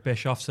that Eric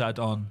Bischoff said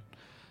on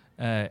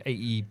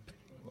 80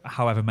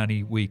 however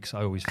many weeks,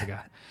 I always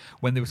forget,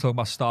 when they were talking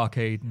about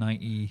Starrcade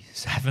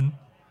 97.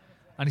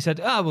 And he said,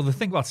 well, the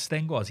thing about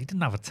Sting was he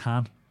didn't have a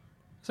tan.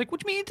 It's like,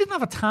 what do you mean he didn't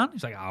have a tan?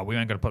 He's like, we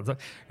ain't going to put that.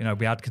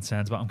 We had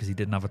concerns about him because he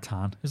didn't have a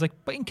tan. He's like,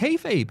 but in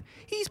kayfabe,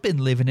 he's been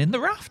living in the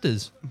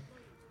rafters.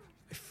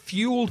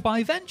 Fueled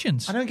by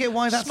vengeance. I don't get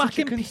why that's such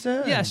a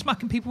concern. Yeah,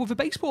 smacking people with a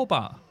baseball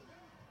bat.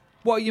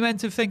 What are you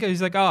meant to think?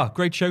 He's like,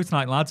 great show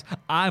tonight, lads.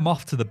 I'm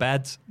off to the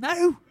beds.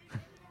 No.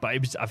 But he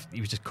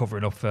was just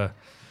covering up for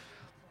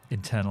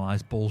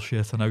internalized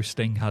bullshit. I know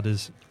Sting had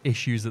his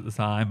issues at the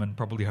time, and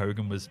probably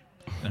Hogan was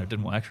it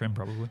didn't work for him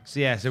probably.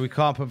 So we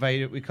can't put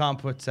Vader. We can't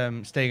put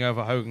Sting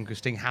over Hogan because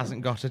Sting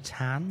hasn't got a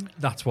tan.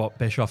 That's what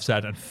Bischoff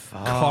said, and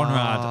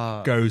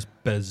Conrad goes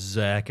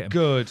berserk at him.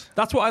 Good.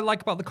 That's what I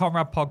like about the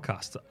Conrad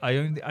podcast.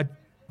 I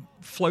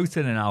float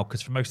in and out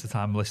because for most of the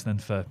time I'm listening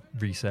for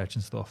research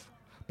and stuff.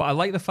 But I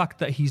like the fact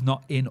that he's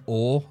not in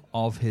awe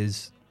of who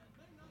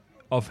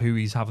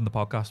he's having the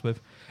podcast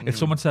with. If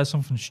someone says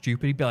something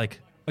stupid, he'd be like,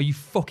 "Are you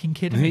fucking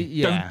kidding me?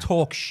 Yeah. Don't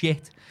talk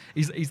shit."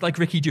 He's like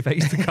Ricky Gervais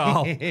to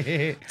Carl.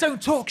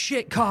 Don't talk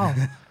shit, Carl.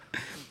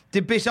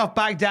 Did Bischoff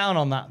back down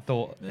on that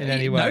thought in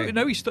any way?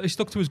 No, he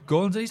stuck to his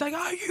guns. And he's like,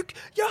 "Oh,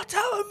 you're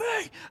telling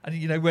me?"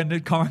 And when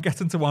Conrad gets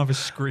into one of his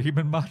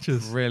screaming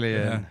matches,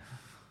 Brilliant. Yeah.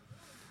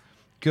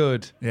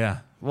 Good. Yeah.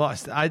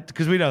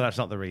 Because we know that's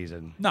not the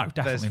reason. No,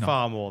 definitely There's not.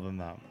 far more than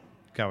that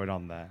going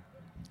on there.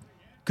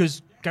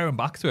 Because going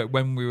back to it,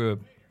 when we were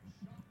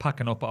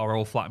packing up our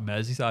old flat in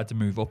Merseyside to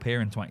move up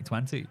here in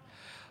 2020,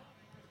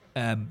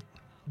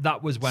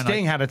 that was when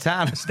Sting had a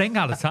tan. Sting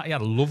had a tan. He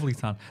had a lovely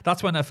tan.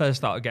 That's when I first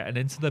started getting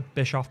into the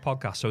Bischoff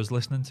podcast, so I was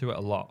listening to it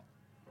a lot.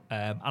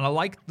 And I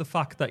liked the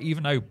fact that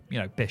even though,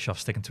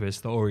 Bischoff's sticking to his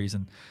stories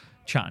and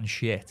chatting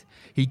shit,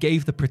 he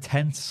gave the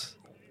pretense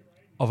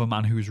of a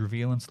man who was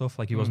revealing stuff.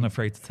 Like he wasn't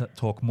afraid to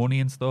talk money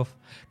and stuff.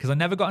 Because I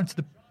never got into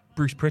the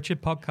Bruce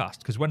Pritchard podcast,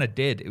 because when I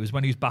did, it was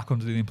when he was back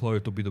under the employ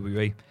of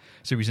WWE.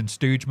 So he was in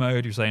stooge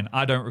mode. He was saying,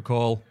 "I don't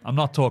recall. I'm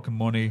not talking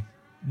money.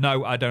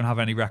 No, I don't have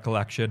any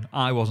recollection.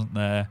 I wasn't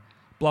there.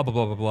 Blah, blah,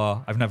 blah, blah,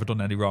 blah. I've never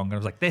done any wrong." And I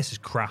was like, this is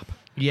crap.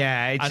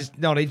 Yeah, it's just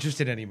not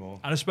interested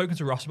anymore. And I've spoken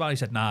to Ross about it. He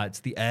said, nah,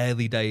 it's the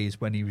early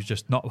days when he was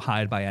just not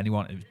hired by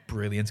anyone. It was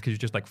brilliant because he was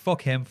just like,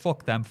 fuck him,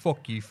 fuck them,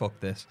 fuck you, fuck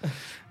this.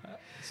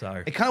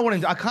 I kind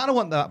of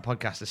want that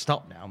podcast to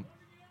stop now.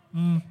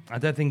 I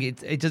don't think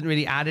it doesn't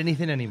really add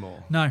anything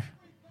anymore. No.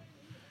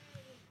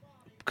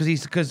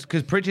 Because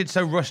Pritchard's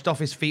so rushed off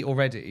his feet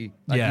already.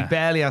 He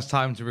barely has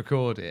time to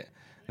record it.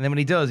 And then when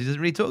he does, he doesn't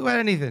really talk about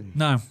anything.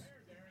 No.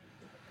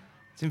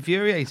 It's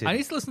infuriating. I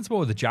need to listen to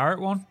more of the Jarrett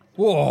one.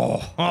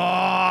 Whoa.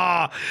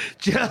 Oh,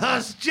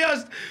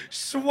 just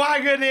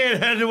swaggered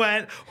in and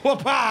went,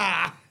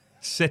 whoopah!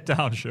 Sit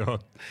down, Sean.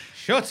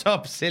 Shut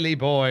up, silly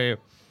boy.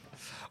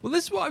 Well,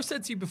 this is what I've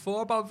said to you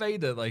before about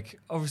Vader. Like,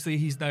 obviously,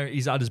 he's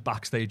had his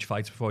backstage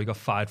fights before he got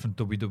fired from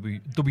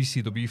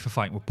WCW for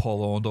fighting with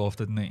Paul Orndorff,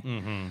 didn't he?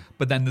 Mm-hmm.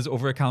 But then there's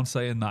other accounts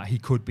saying that he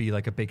could be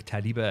like a big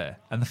teddy bear.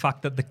 And the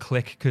fact that the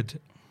Clique could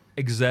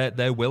exert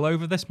their will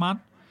over this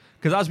man.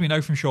 Because as we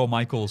know from Shawn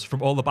Michaels,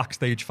 from all the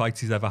backstage fights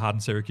he's ever had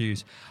in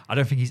Syracuse, I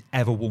don't think he's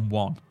ever won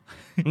one.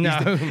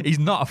 No. He's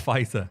not a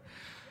fighter.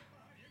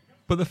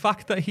 But the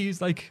fact that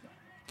he's like,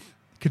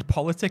 could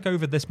politic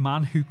over this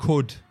man who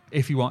could,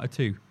 if he wanted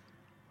to,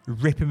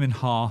 rip him in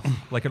half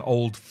like an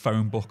old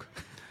phone book.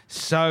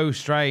 So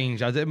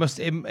strange.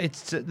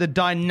 It's the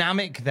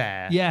dynamic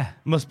there. Yeah,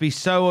 must be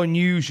so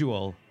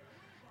unusual.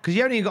 Because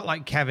you only got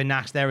like Kevin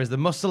Nash there as the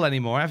muscle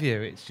anymore, have you?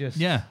 It's just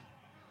And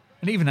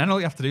even then, all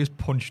you have to do is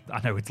punch.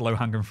 I know it's low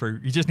hanging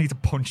fruit. You just need to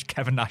punch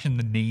Kevin Nash in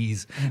the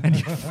knees, and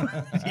you're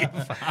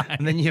fine.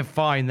 And then you're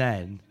fine.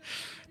 Then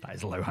that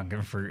is low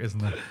hanging fruit,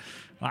 isn't it?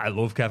 I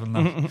love Kevin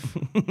Nash.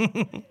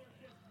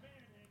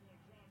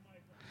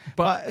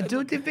 But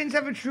did Vince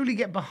ever truly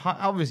get behind?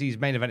 Obviously, he's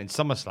main event in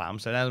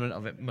SummerSlam, so an element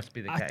of it must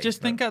be the case. I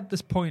just think at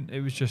this point, it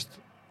was just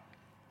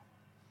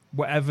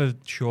whatever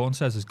Sean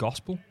says is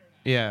gospel.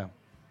 Yeah.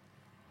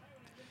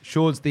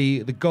 Sean's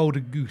the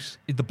golden goose.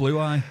 The blue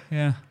eye,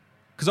 yeah.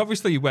 Because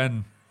obviously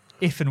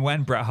if and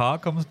when Bret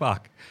Hart comes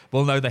back,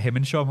 we'll know that him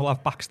and Sean will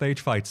have backstage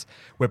fights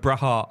where Bret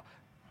Hart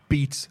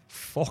beats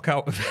fuck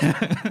out of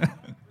him.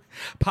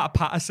 Pat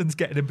Patterson's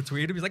getting in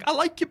between him. He's like, I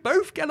like you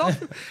both, get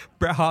off.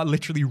 Bret Hart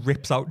literally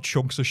rips out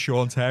chunks of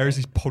Sean's hair as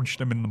he's punched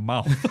him in the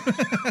mouth.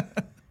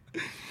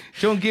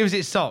 Sean gives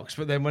it socks,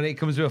 but then when it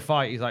comes to a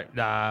fight, he's like,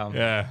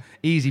 nah,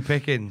 easy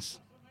pickings.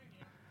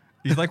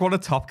 He's like one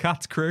of Top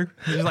Cat's crew.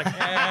 He's like,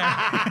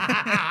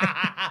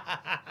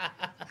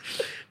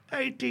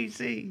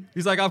 ATC.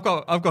 He's like, I've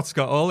got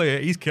Scott Hall here.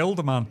 He's killed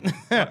a man.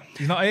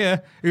 He's not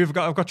here. I've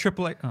got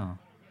Triple A. Oh.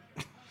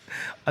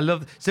 I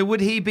love. So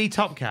would he be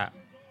Top Cat?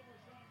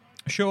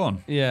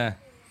 Sean. Yeah.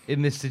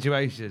 In this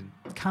situation.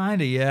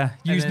 Kind of, yeah.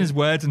 Using his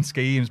words and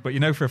schemes, but you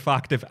know for a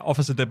fact if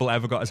Officer Dibble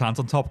ever got his hands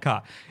on Top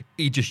Cat,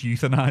 he'd just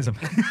euthanize him.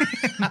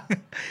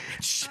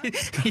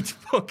 He'd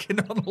fucking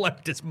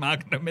unload his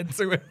magnum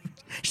into him,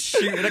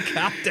 shooting a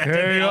cat dead.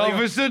 Hey,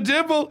 Officer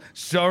Dibble,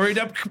 sorry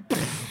to...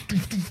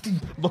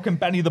 Looking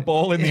Benny the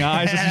Ball in the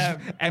eyes as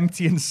he's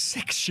emptying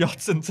 6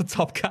 shots into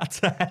Top Cat's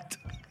head.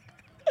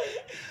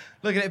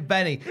 Looking at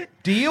Benny.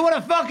 Do you want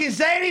to fucking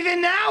say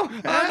anything now?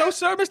 No,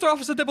 sir, Mr.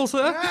 Officer Dibble,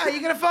 sir. You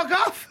going to fuck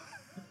off?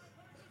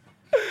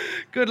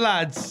 Good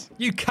lads.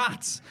 You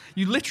cats.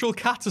 You literal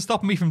cats are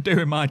stopping me from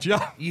doing my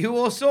job. You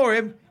all saw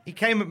him. He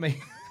came at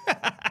me.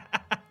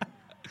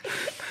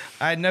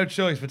 I had no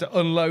choice but to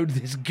unload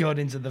this gun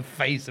into the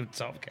face of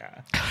Top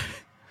Cat.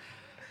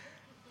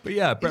 But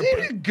yeah, It's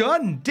even a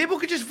gun. Dibble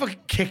could just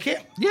fucking kick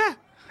it. Yeah.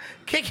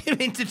 Kick him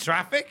into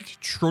traffic.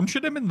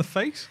 Truncheon him in the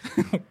face.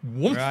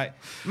 Right.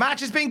 Match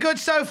has been good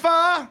so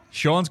far.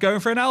 Sean's going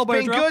for an elbow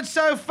Been drop. good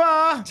so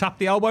far. Tap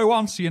the elbow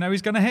once, you know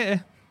he's going to hit it.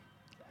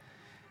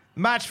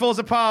 Match falls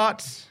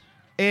apart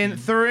in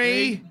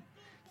 3,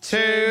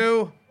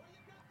 2,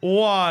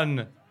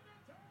 1.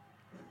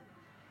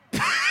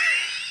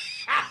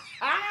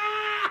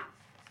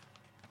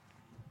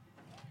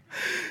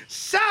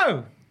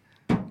 So,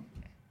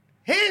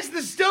 here's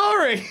the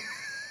story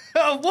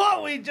of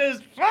what we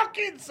just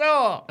fucking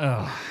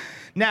saw.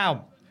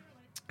 Now,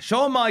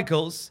 Shawn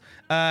Michaels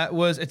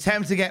was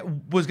going to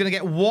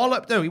get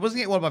walloped. No, he wasn't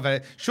going to get walloped by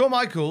Vader. Shawn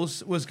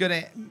Michaels was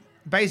going to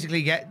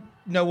basically get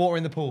no water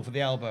in the pool for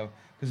the elbow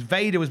because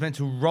Vader was meant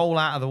to roll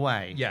out of the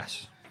way.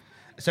 Yes.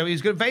 So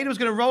Vader was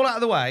going to roll out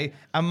of the way,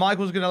 and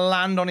Michaels was going to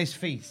land on his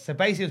feet. So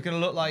basically, it was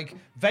going to look like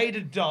Vader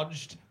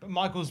dodged, but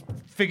Michaels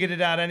figured it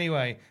out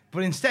anyway.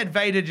 But instead,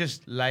 Vader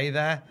just lay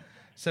there.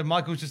 So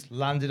Michaels just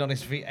landed on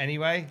his feet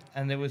anyway,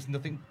 and there was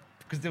nothing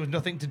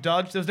to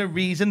dodge. There was no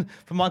reason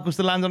for Michaels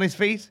to land on his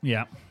feet.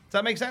 Yeah. Does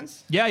that make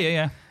sense? Yeah.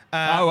 I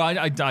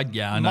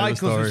know Michaels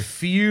the story. was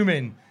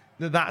fuming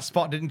that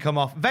spot didn't come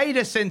off.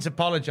 Vader since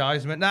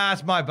apologized and went, "Nah,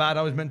 it's my bad.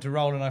 I was meant to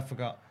roll and I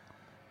forgot."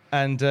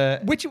 And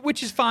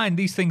which is fine.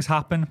 These things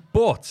happen,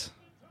 but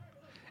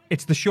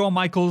it's the Shawn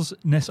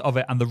Michaels-ness of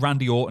it and the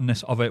Randy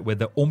Orton-ness of it with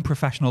the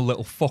unprofessional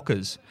little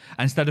fuckers.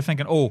 And instead of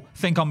thinking, "Oh,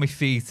 think on my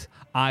feet,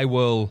 I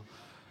will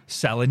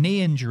sell a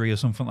knee injury or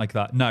something like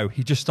that." No,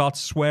 he just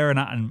starts swearing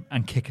at him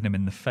and kicking him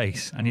in the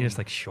face. And you're just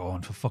like,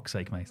 "Shawn, for fuck's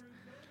sake, mate."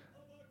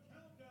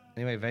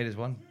 Anyway, Vader's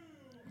won.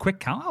 Quick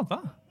count out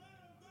that.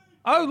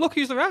 Oh, look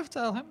who's the ref.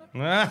 Tell him.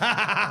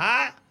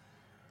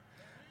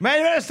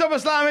 Main event of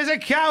SummerSlam is a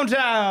count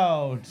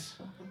out.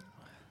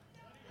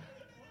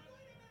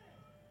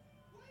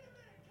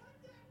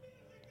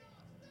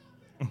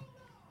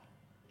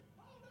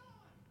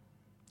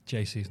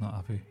 JC's not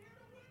happy.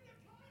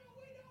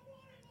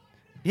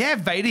 Yeah,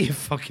 Vader, you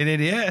fucking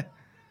idiot.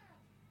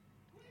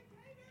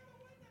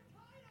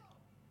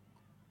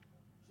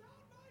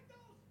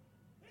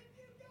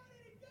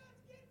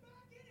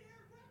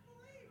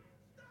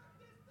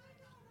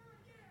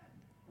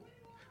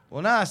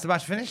 Well, now that's the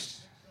match finished.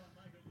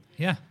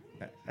 Yeah.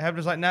 Heaven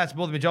was like, "Nah, it's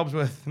more than my job's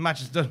worth. The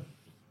match is done.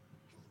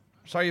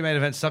 Sorry your main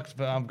event sucked,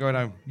 but I'm going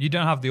home." You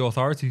don't have the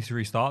authority to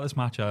restart this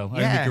match, Al.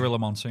 Yeah. Only Gorilla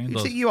Monsoon You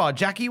does. think you are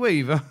Jackie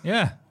Weaver?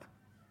 Yeah.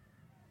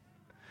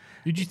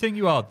 Who do you think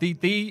you are?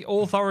 The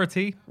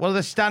authority? What are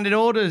the standing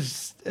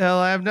orders? Read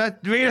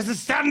us the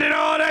standing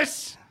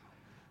orders.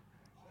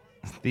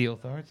 The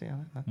authority. I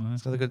like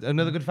that. It's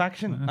another good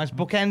faction. Nice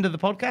bookend of the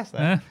podcast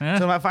there.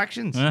 Talking about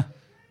factions.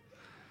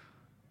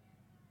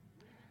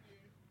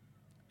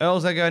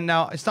 Earls are going,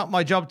 "Now, it's not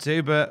my job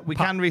to, but we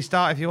can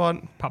restart if you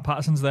want." Pat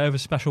Patterson's there with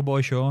special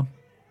boy Sean.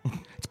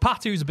 It's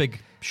Pat who's a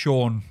big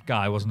Sean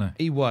guy, wasn't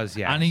he? He was,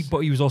 yeah. But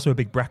he was also a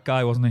big Brett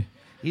guy, wasn't he?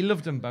 He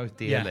loved them both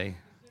dearly.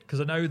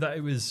 Because I know that I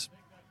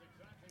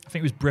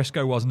think it was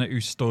Briscoe, wasn't it, who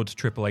stood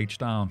Triple H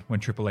down when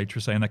Triple H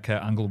was saying that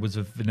Kurt Angle was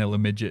a vanilla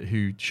midget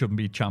who shouldn't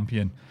be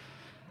champion.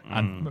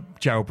 And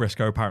Gerald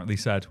Briscoe apparently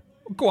said,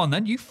 "Go on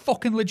then, you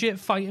fucking legit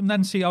fight him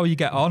then, see how you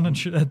get on." And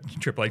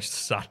Triple H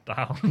sat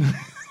down.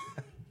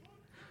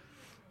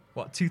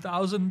 What,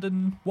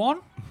 2001?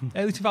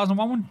 Early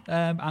 2001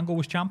 when Angle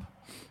was champ?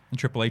 And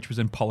Triple H was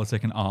in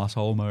politic and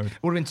arsehole mode.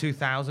 Would have been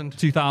 2000.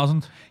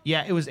 2000?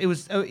 Yeah, it was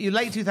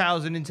late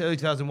 2000 into early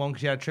 2001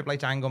 because you had a Triple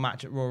H Angle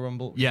match at Royal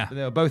Rumble. Yeah.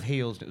 They were both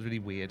heels and it was really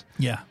weird.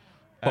 Yeah.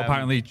 But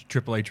apparently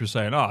Triple H was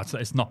saying,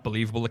 it's not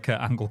believable that Kurt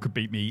Angle could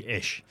beat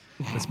me-ish.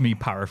 That's me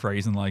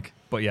paraphrasing, like.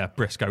 But yeah,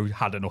 Briscoe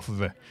had enough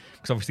of it.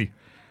 Because obviously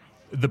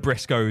the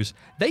Briscoes,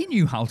 they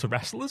knew how to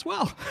wrestle as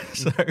well.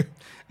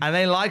 And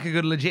they like a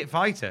good legit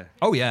fighter.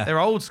 Oh, yeah. They're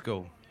old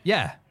school.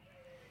 Yeah.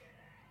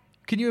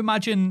 Can you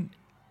imagine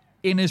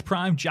in his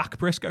prime Jack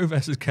Briscoe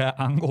versus Kurt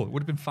Angle? It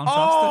would have been fantastic.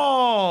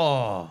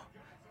 Oh!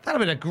 That'd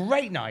have been a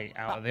great night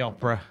out at the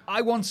opera.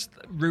 I once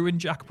ruined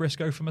Jack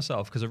Briscoe for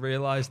myself because I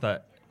realised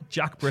that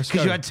Jack Briscoe...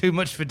 Because you had too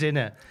much for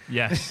dinner.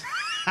 Yes.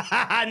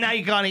 Now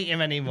you can't eat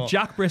him anymore.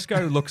 Jack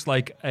Briscoe looks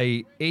like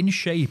a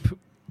in-shape,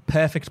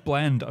 perfect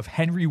blend of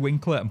Henry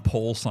Winkler and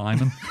Paul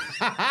Simon.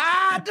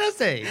 Does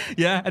he?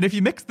 Yeah, and if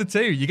you mix the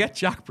two, you get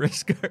Jack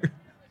Briscoe.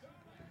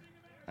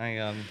 Hang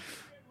on.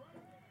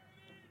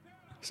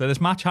 So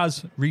this match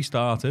has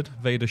restarted,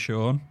 Vader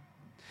Shawn.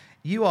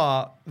 You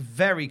are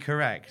very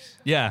correct.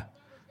 Yeah.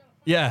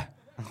 Yeah.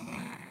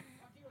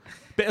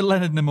 Bit of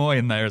Leonard Nimoy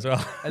in there as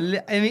well. In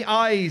the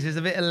eyes is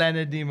a bit of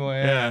Leonard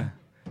Nimoy. Yeah.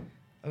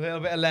 A little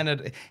bit of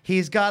Leonard.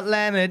 He's got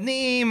Leonard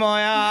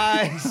Nimoy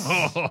eyes.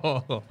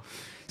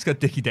 He's got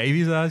Dickie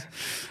Davies eyes.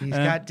 He's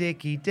got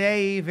Dickie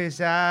Davis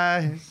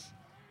eyes.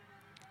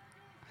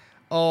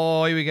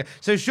 Oh, here we go.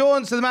 So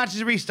the match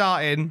is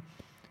restarting.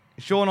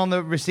 Shawn on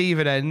the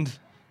receiving end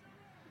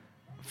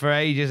for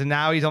ages, and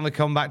now he's on the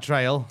comeback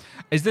trail.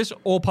 Is this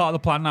all part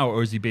of the plan now,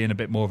 or is he being a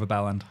bit more of a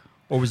bellend?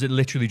 Or was it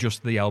literally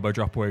just the elbow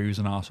drop where he was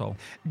an arsehole?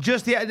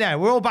 No,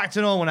 we're all back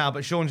to normal now,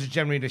 but Shawn's just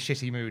generally in a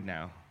shitty mood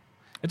now.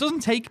 It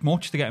doesn't take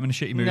much to get him in a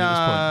shitty mood at this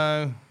point.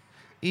 No,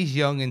 he's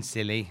young and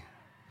silly.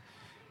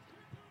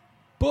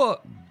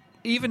 But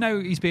even though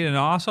he's being an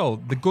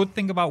arsehole, the good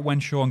thing about when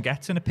Shawn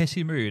gets in a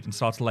pissy mood and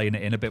starts laying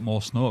it in a bit more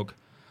snug,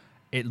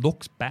 it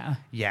looks better.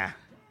 Yeah.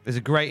 There's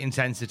a great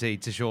intensity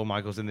to Shawn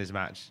Michaels in this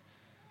match.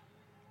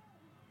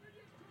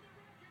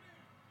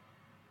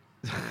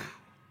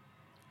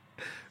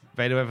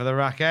 Vader went for the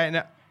racket.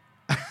 No.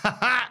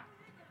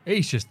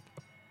 He's just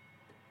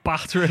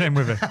battering him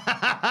with it.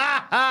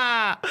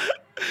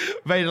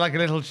 Vader like a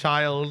little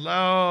child. Oh.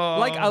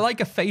 I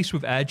like a face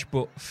with edge,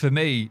 but for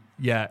me,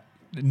 yeah,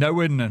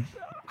 knowing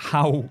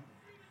how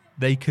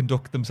they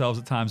conduct themselves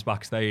at times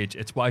backstage,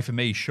 it's why for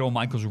me, Shawn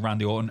Michaels and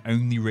Randy Orton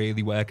only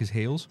really work as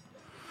heels.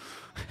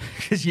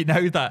 Because you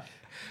know that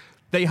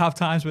they have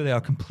times where they are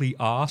complete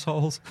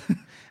arseholes.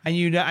 And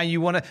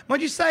you want to...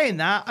 Mind you saying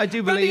that, I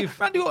do believe...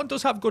 Randy Orton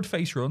does have good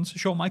face runs.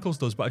 Shawn Michaels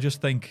does, but I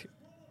just think...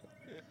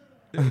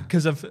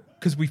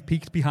 Because we've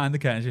peeked behind the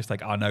curtain, it's just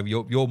like, oh no,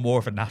 you're more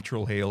of a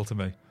natural heel to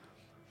me.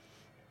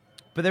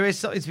 But there is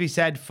something to be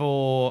said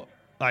for,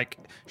 like,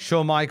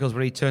 Shawn Michaels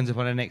when he turns up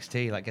on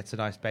NXT, like, gets a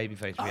nice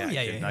babyface reaction.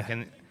 Yeah. Like,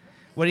 and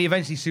when he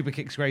eventually super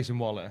kicks Grayson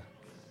Waller,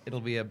 it'll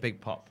be a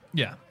big pop.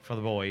 Yeah. For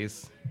the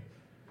boys.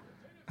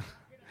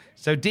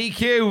 So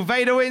DQ,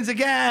 Vader wins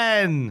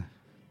again.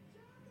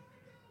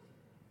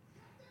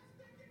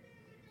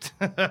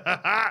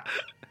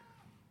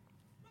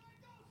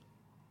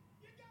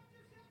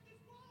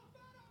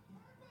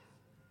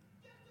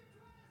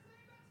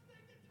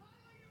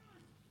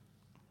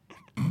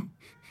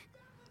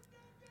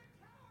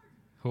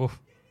 Oh.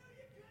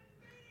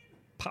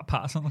 Pat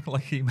Patterson looked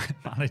like he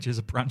manages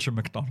a branch of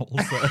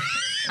McDonald's there.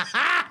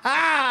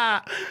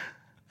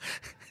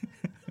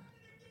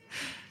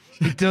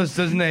 He does,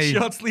 doesn't he?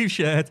 Short sleeve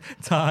shirt,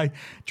 tie,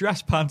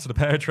 dress pants, and a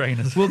pair of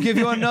trainers. We'll give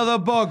you another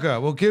burger.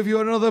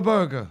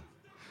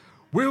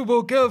 We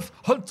will give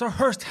Hunter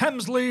Hearst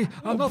Hemsley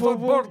another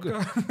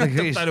burger. I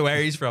don't know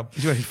where he's from.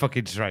 He's wearing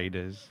fucking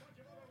trainers.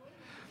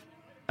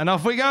 And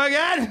off we go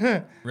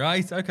again.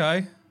 Right,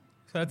 okay.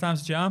 Third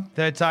time's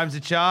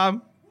a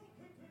charm.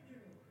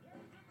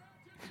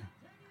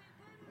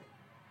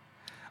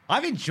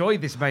 I've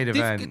enjoyed this main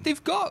event.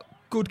 They've got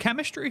good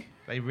chemistry.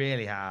 They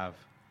really have.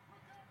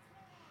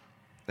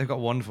 They've got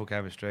wonderful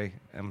chemistry.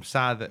 I'm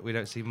sad that we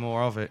don't see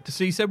more of it.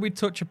 So you said we'd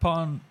touch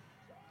upon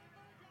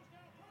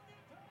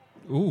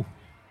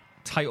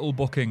title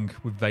booking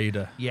with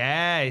Vader.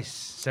 Yes,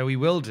 so we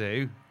will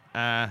do.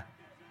 Once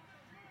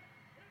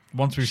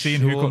we've seen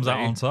who comes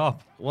out on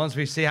top. Once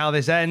we see how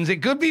this ends,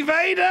 it could be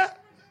Vader.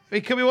 We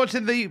could be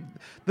watching the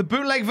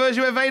bootleg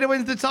version where Vader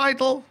wins the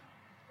title.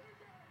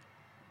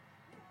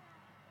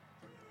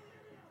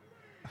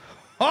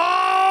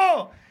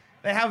 Oh!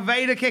 They have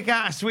Vader kick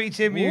out of Sweet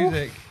Chin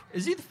music.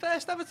 Is he the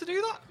first ever to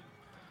do that?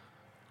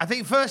 I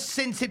think first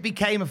since it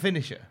became a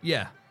finisher.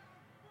 Yeah.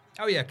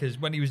 Oh yeah, because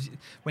when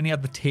he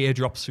had the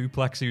teardrop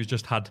suplex, he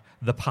just had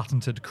the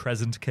patented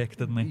crescent kick,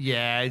 didn't he?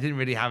 Yeah, he didn't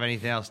really have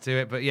anything else to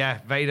it, but yeah,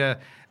 Vader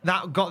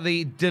that got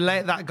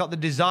the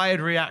desired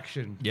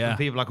reaction. Yeah, from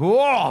people like,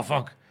 whoa,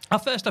 fuck.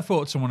 At first, I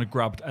thought someone had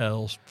grabbed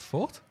Earl's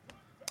foot.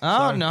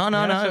 Oh no,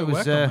 it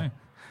was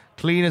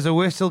clean as a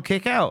whistle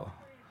kick out.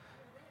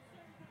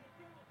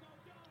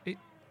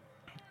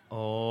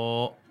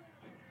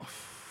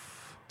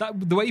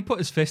 The way he put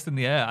his fist in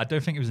the air, I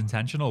don't think it was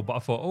intentional, but I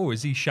thought,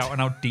 is he shouting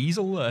out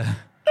Diesel there?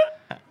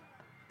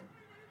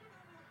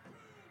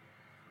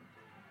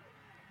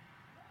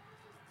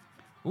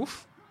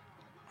 Oof.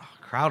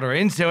 Crowd are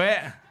into it.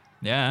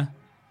 Yeah.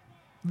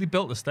 They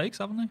built the stakes,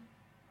 haven't they?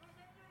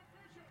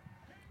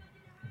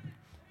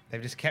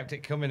 They've just kept it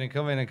coming and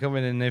coming and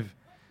coming, and they've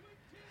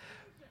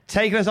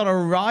taken us on a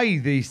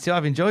ride, these two.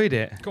 I've enjoyed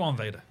it. Go on,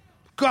 Vader.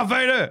 Go on,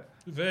 Vader!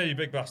 There, you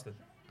big bastard.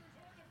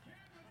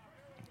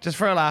 Just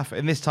for a laugh,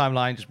 in this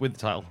timeline, just with the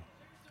title.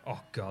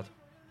 Oh, God.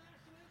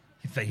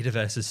 Vader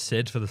versus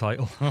Sid for the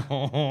title.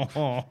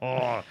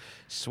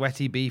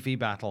 Sweaty, beefy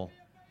battle.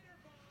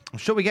 I'm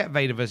sure we get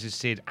Vader versus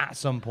Sid at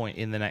some point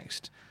in the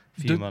next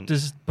few months.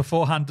 Does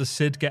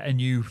Sid get a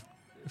new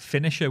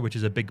finisher, which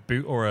is a big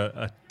boot or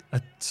a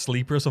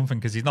sleeper or something?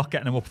 Because he's not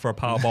getting him up for a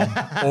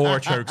powerbomb or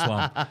a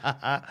chokeslam.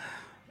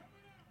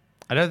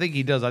 I don't think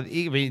he does. I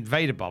mean,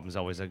 Vader bomb is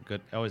always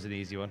an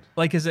easy one.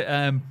 Like, is it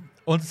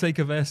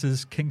Undertaker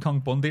versus King Kong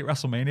Bundy at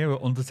WrestleMania,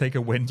 where Undertaker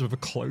wins with a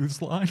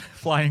clothesline,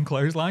 flying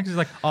clothesline? He's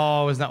like,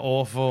 oh, isn't that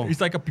awful? He's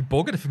like, I'd be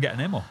buggered if I'm getting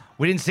him up.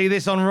 We didn't see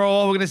this on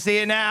Raw. We're going to see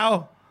it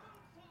now.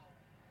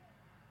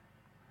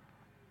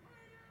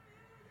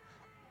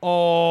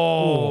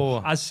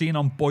 Oh, as seen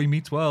on Boy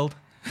Meets World.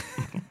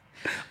 I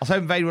was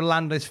hoping Vader would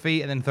land on his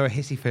feet and then throw a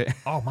hissy fit.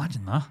 Oh,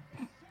 imagine that.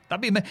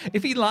 That'd be amazing.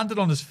 If he landed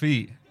on his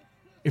feet.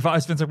 If I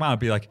was Vince McMahon, I'd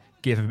be like,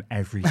 give him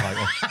every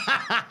title.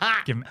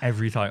 Give him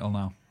every title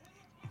now.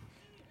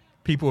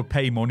 People would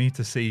pay money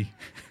to see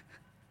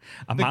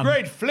the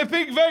great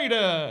flipping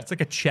Vader. It's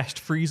like a chest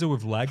freezer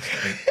with legs.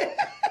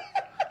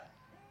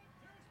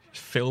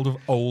 Filled with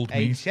old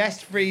meat. A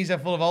chest freezer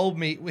full of old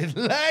meat with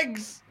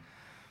legs.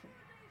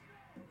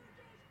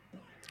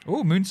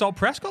 Oh, Moonsault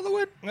Press got the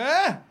win.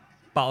 Yeah.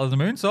 Battle of the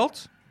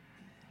Moonsaults.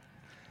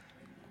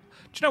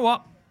 Do you know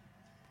what?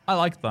 I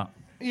like that.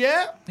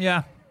 Yeah?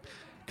 Yeah.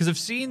 Because I've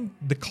seen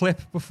the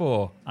clip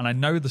before, and I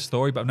know the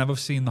story, but I've never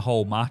seen the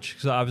whole match,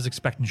 because I was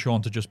expecting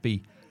Shawn to just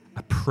be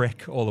a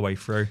prick all the way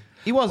through.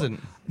 He wasn't.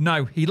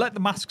 No, he let the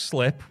mask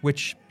slip,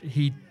 which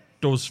he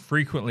does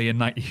frequently in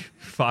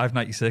 95,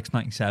 96,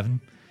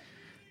 97,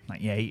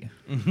 98,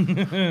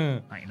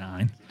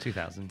 99.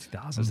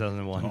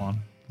 2001. Come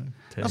on.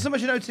 Not so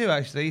much in 02,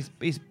 actually.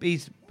 He's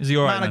Is he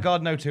all right man then? of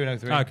God in 02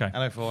 and 03. Okay.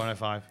 And 04 and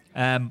 05.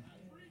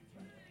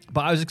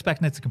 But I was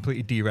expecting it to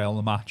completely derail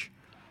the match.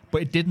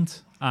 But it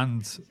didn't.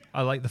 And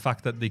I like the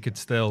fact that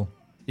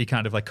he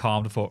kind of like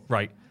calmed and thought,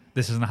 right,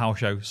 this isn't a house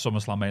show,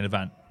 SummerSlam main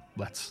event.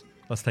 Let's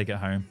take it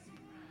home.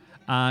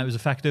 It was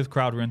effective.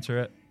 Crowd were into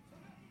it.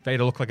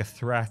 Vader looked like a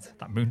threat.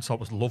 That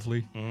moonsault was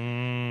lovely.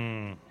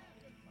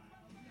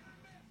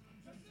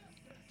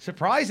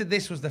 Surprised that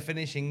this was the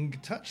finishing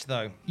touch,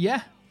 though.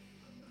 Yeah.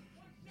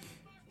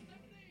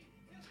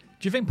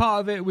 Do you think part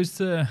of it was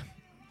to...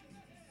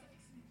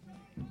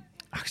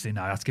 Actually,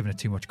 no, that's giving it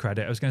too much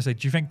credit. I was going to say,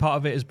 do you think part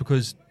of it is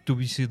because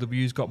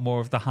WCW's got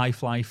more of the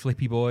high-fly,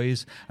 flippy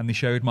boys, and they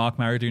showed Mark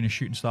Merrow doing a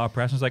shooting star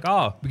press, and it's like,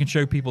 oh, we can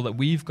show people that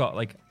we've got,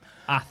 like,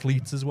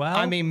 athletes as well?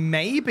 I mean,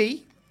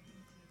 maybe.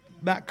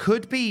 That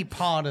could be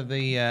part of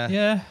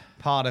the...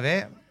 part of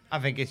it. I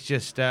think it's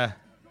just...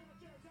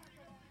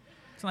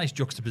 It's a nice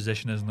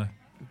juxtaposition, isn't it?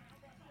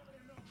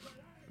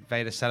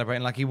 Vader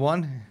celebrating like he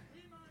won.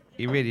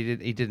 He really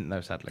did. He didn't,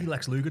 though, sadly. He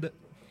Lex Luger'd it.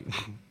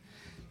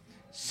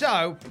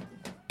 So,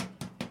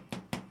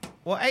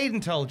 what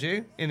Aiden told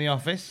you in the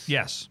office...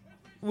 Yes.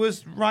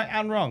 ...was right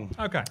and wrong.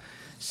 Okay.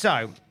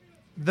 So,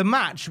 the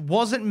match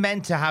wasn't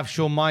meant to have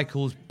Shawn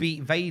Michaels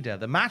beat Vader.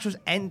 The match was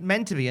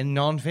meant to be a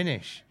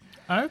non-finish.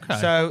 Okay.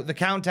 So, the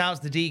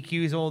countouts, the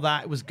DQs, all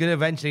that was going to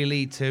eventually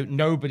lead to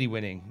nobody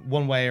winning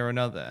one way or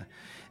another.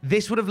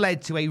 This would have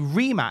led to a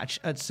rematch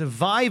at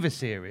Survivor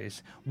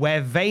Series where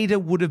Vader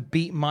would have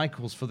beat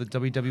Michaels for the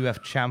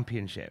WWF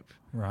Championship.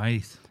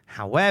 Right.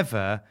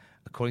 However,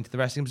 according to the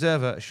Wrestling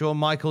Observer, Shawn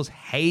Michaels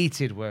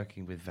hated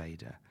working with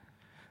Vader.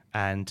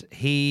 And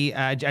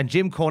and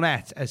Jim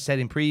Cornette has said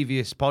in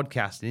previous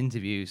podcasts and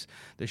interviews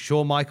that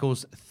Shawn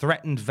Michaels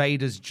threatened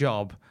Vader's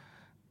job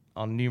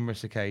on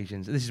numerous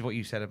occasions. This is what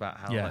you said about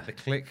how like, the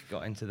click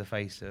got into the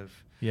face of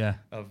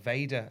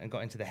Vader and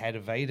got into the head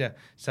of Vader.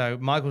 So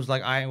Michael's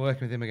like, I ain't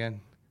working with him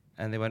again.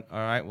 And they went, all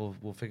right,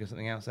 we'll figure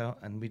something else out.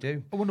 And we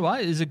do. I wonder why.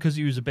 Is it because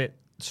he was a bit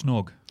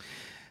snug?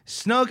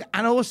 Snug,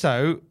 and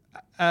also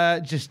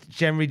just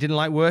generally didn't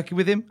like working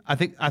with him. I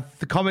think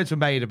the comments were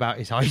made about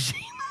his hygiene.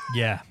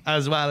 Yeah.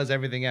 As well as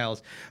everything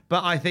else.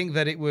 But I think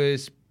that it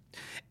was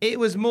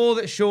more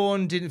that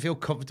Shawn didn't feel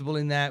comfortable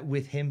in there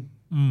with him,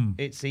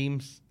 it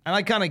seems. And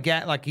I kind of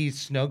get, like,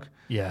 he's snug.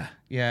 Yeah.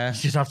 Yeah.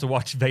 You just have to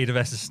watch Vader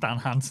versus Stan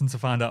Hansen to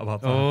find out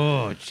about that.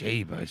 Oh,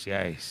 jeebus,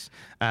 yes.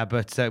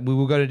 But we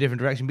will go to a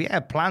different direction. But yeah,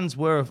 plans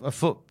were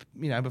afoot,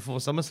 before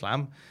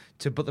SummerSlam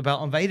to put the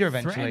belt on Vader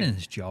eventually. Threatening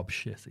his job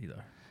shit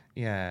either.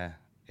 Yeah.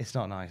 It's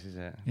not nice, is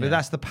it? Yeah. But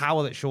that's the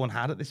power that Shawn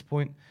had at this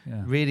point.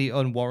 Yeah. Really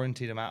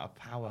unwarranted amount of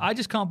power. I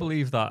just can't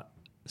believe that,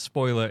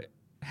 spoiler,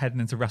 heading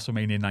into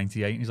WrestleMania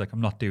 98, he's like,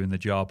 I'm not doing the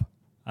job.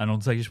 And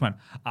Undertaker just went,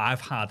 I've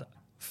had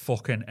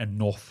fucking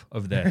enough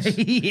of this.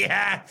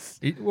 Yes!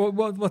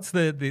 What's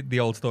the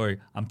old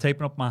story? I'm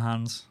taping up my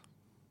hands,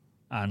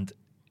 and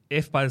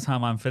if by the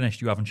time I'm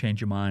finished you haven't changed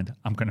your mind,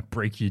 I'm going to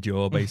break your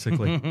jaw,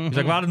 basically. He's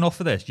like, I've had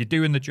enough of this. You're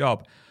doing the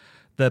job.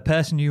 The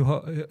person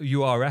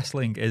you are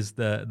wrestling is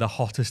the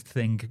hottest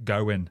thing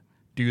going.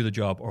 Do the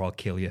job or I'll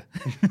kill you.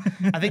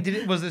 I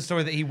think was the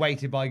story that he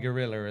waited by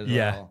Gorilla as well.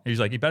 Yeah. He's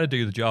like, you better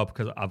do the job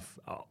because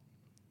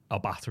I'll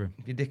batter him.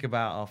 If you dick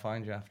about, I'll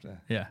find you after.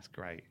 Yeah. It's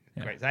great.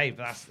 Yeah. Great. Hey,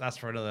 that's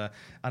for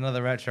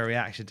another retro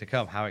reaction to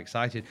come. How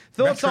excited.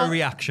 Retro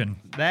reaction.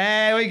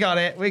 There, we got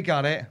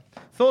it.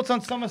 Thoughts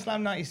on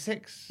SummerSlam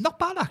 96? Not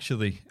bad,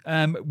 actually.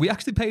 We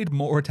actually paid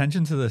more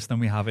attention to this than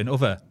we have in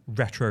other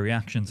retro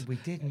reactions. We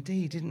did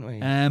indeed, didn't we?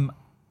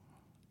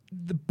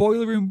 The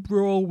Boiler Room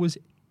Brawl was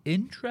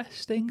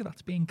interesting.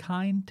 That's being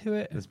kind to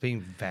it. It's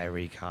been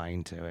very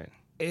kind to it.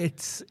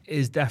 It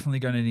is definitely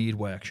going to need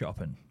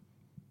workshopping.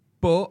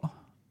 But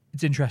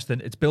it's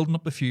interesting. It's building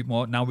up the feud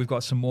more. Now we've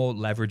got some more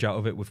leverage out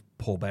of it with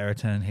Paul Bearer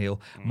turning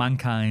heel.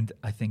 Mankind,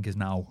 I think, is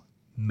now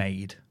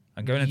made.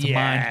 And going into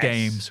Mind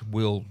Games,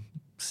 we'll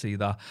see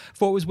that.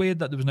 Thought it was weird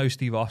that there was no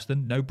Steve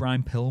Austin, no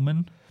Brian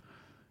Pillman.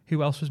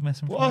 Who else was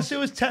missing? Well, also it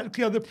was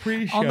technically on the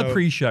pre-show. On the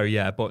pre-show,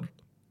 yeah, but...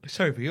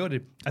 Sorry for your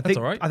did. That's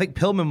all right. I think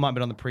Pillman might have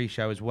been on the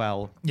pre-show as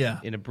well. Yeah.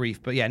 In a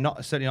brief, but yeah,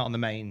 certainly not on the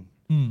main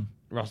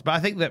roster. But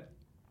I think that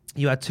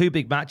you had two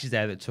big matches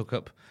there that took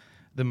up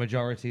the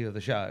majority of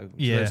the show.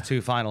 Yeah. Those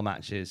two final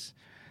matches.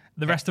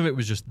 The rest of it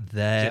was just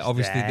there. Just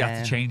Obviously, there. they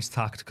had to change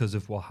tact because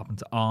of what happened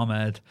to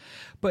Ahmed.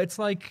 But it's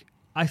like,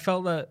 I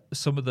felt that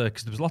some of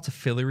because there was lots of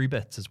fillery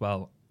bits as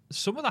well.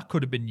 Some of that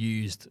could have been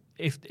used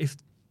if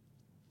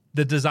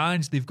the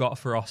designs they've got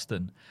for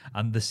Austin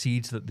and the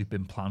seeds that they've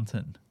been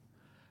planting,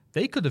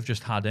 they could have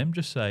just had him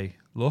just say,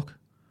 look,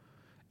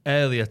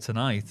 earlier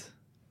tonight,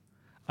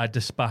 I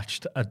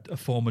dispatched a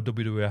former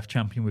WWF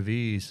champion with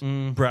ease.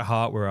 Bret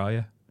Hart, where are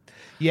you?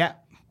 Yeah.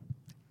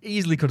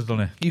 Easily could have done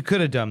it. You could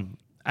have done.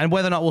 And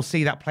whether or not we'll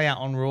see that play out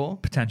on Raw,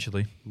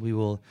 Potentially. we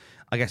will.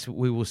 I guess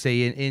we will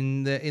see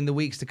in the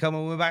weeks to come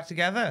when we're back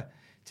together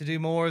to do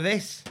more of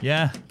this.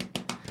 Yeah.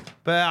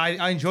 But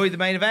I enjoyed the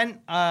main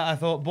event. I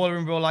thought Boiler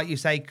and Brawl, like you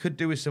say, could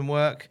do with some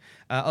work.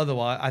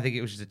 Otherwise, I think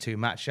it was just a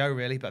two-match show,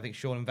 really. But I think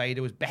Shawn and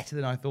Vader was better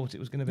than I thought it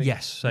was going to be.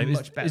 Yes. So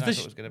much better than I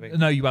thought it was going to be.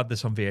 No, you had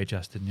this on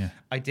VHS, didn't you?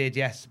 I did,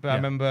 yes. But I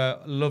remember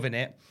loving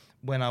it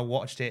when I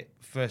watched it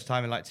first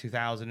time in like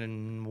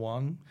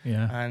 2001.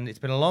 Yeah. And it's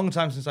been a long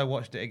time since I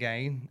watched it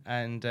again.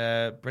 And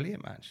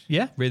brilliant match.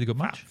 Yeah, really good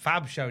match.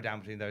 Fab showdown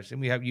between those.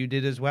 And we hope you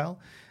did as well.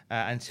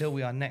 Until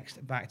we are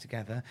next back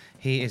together,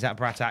 he is at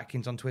Brat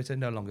Atkins on Twitter,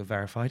 no longer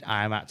verified.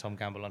 I am at Tom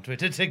Gamble on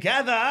Twitter.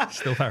 Together,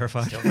 Still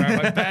verified.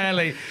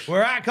 barely.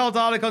 We're at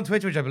Cultaholic on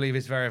Twitter, which I believe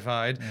is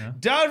verified. Yeah.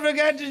 Don't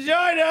forget to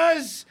join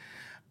us.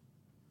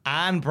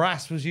 And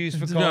brass was used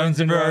for coins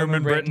in Rome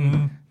and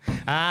Britain.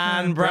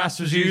 And brass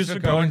was used for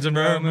coins in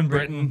Rome and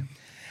Britain.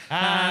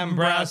 And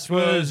brass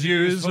was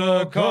used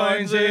for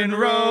coins in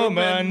Rome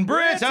and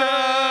Britain.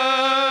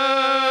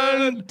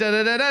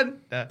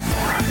 Da-da-da-da-da.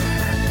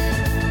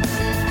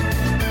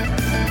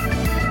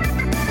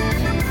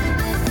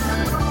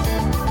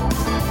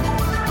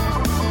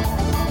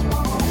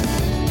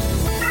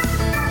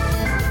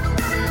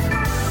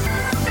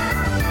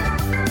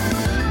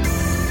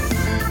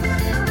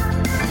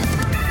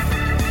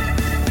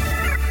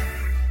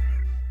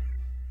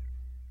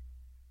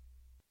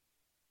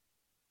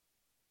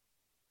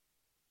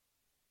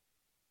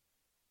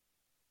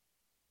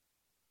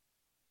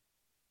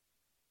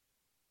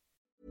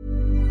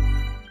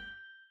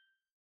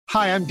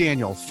 Hi, I'm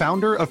Daniel,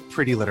 founder of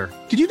Pretty Litter.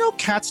 Did you know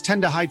cats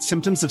tend to hide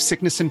symptoms of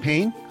sickness and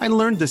pain? I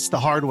learned this the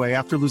hard way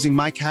after losing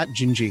my cat,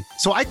 Gingy.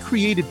 So I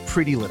created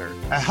Pretty Litter,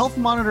 a health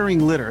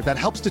monitoring litter that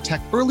helps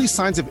detect early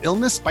signs of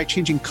illness by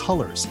changing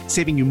colors,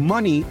 saving you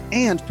money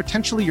and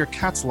potentially your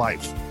cat's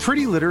life.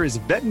 Pretty Litter is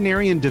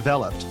veterinarian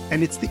developed,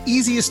 and it's the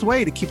easiest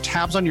way to keep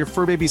tabs on your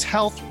fur baby's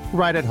health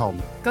right at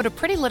home. Go to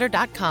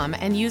prettylitter.com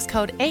and use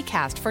code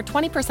ACAST for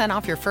 20%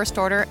 off your first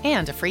order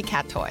and a free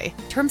cat toy.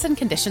 Terms and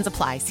conditions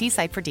apply. See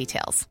site for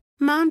details.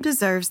 Mom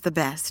deserves the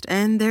best,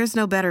 and there's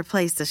no better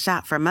place to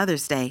shop for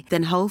Mother's Day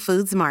than Whole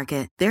Foods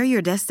Market. They're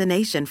your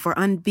destination for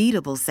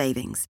unbeatable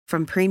savings,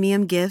 from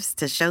premium gifts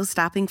to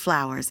show-stopping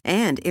flowers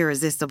and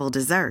irresistible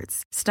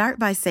desserts. Start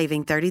by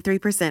saving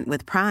 33%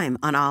 with Prime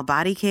on all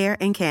body care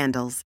and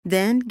candles.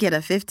 Then get a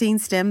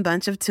 15-stem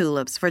bunch of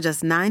tulips for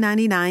just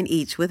 $9.99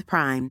 each with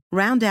Prime.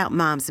 Round out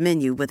Mom's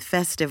menu with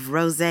festive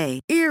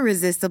rosé,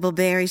 irresistible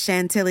berry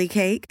chantilly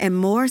cake, and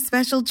more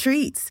special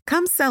treats.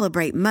 Come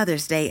celebrate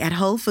Mother's Day at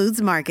Whole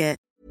Foods Market.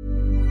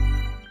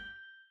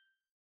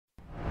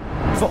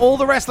 For all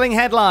the wrestling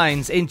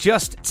headlines in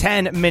just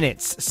 10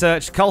 minutes,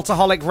 search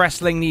Cultaholic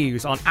Wrestling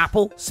News on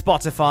Apple,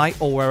 Spotify,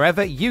 or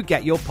wherever you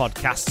get your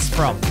podcasts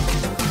from.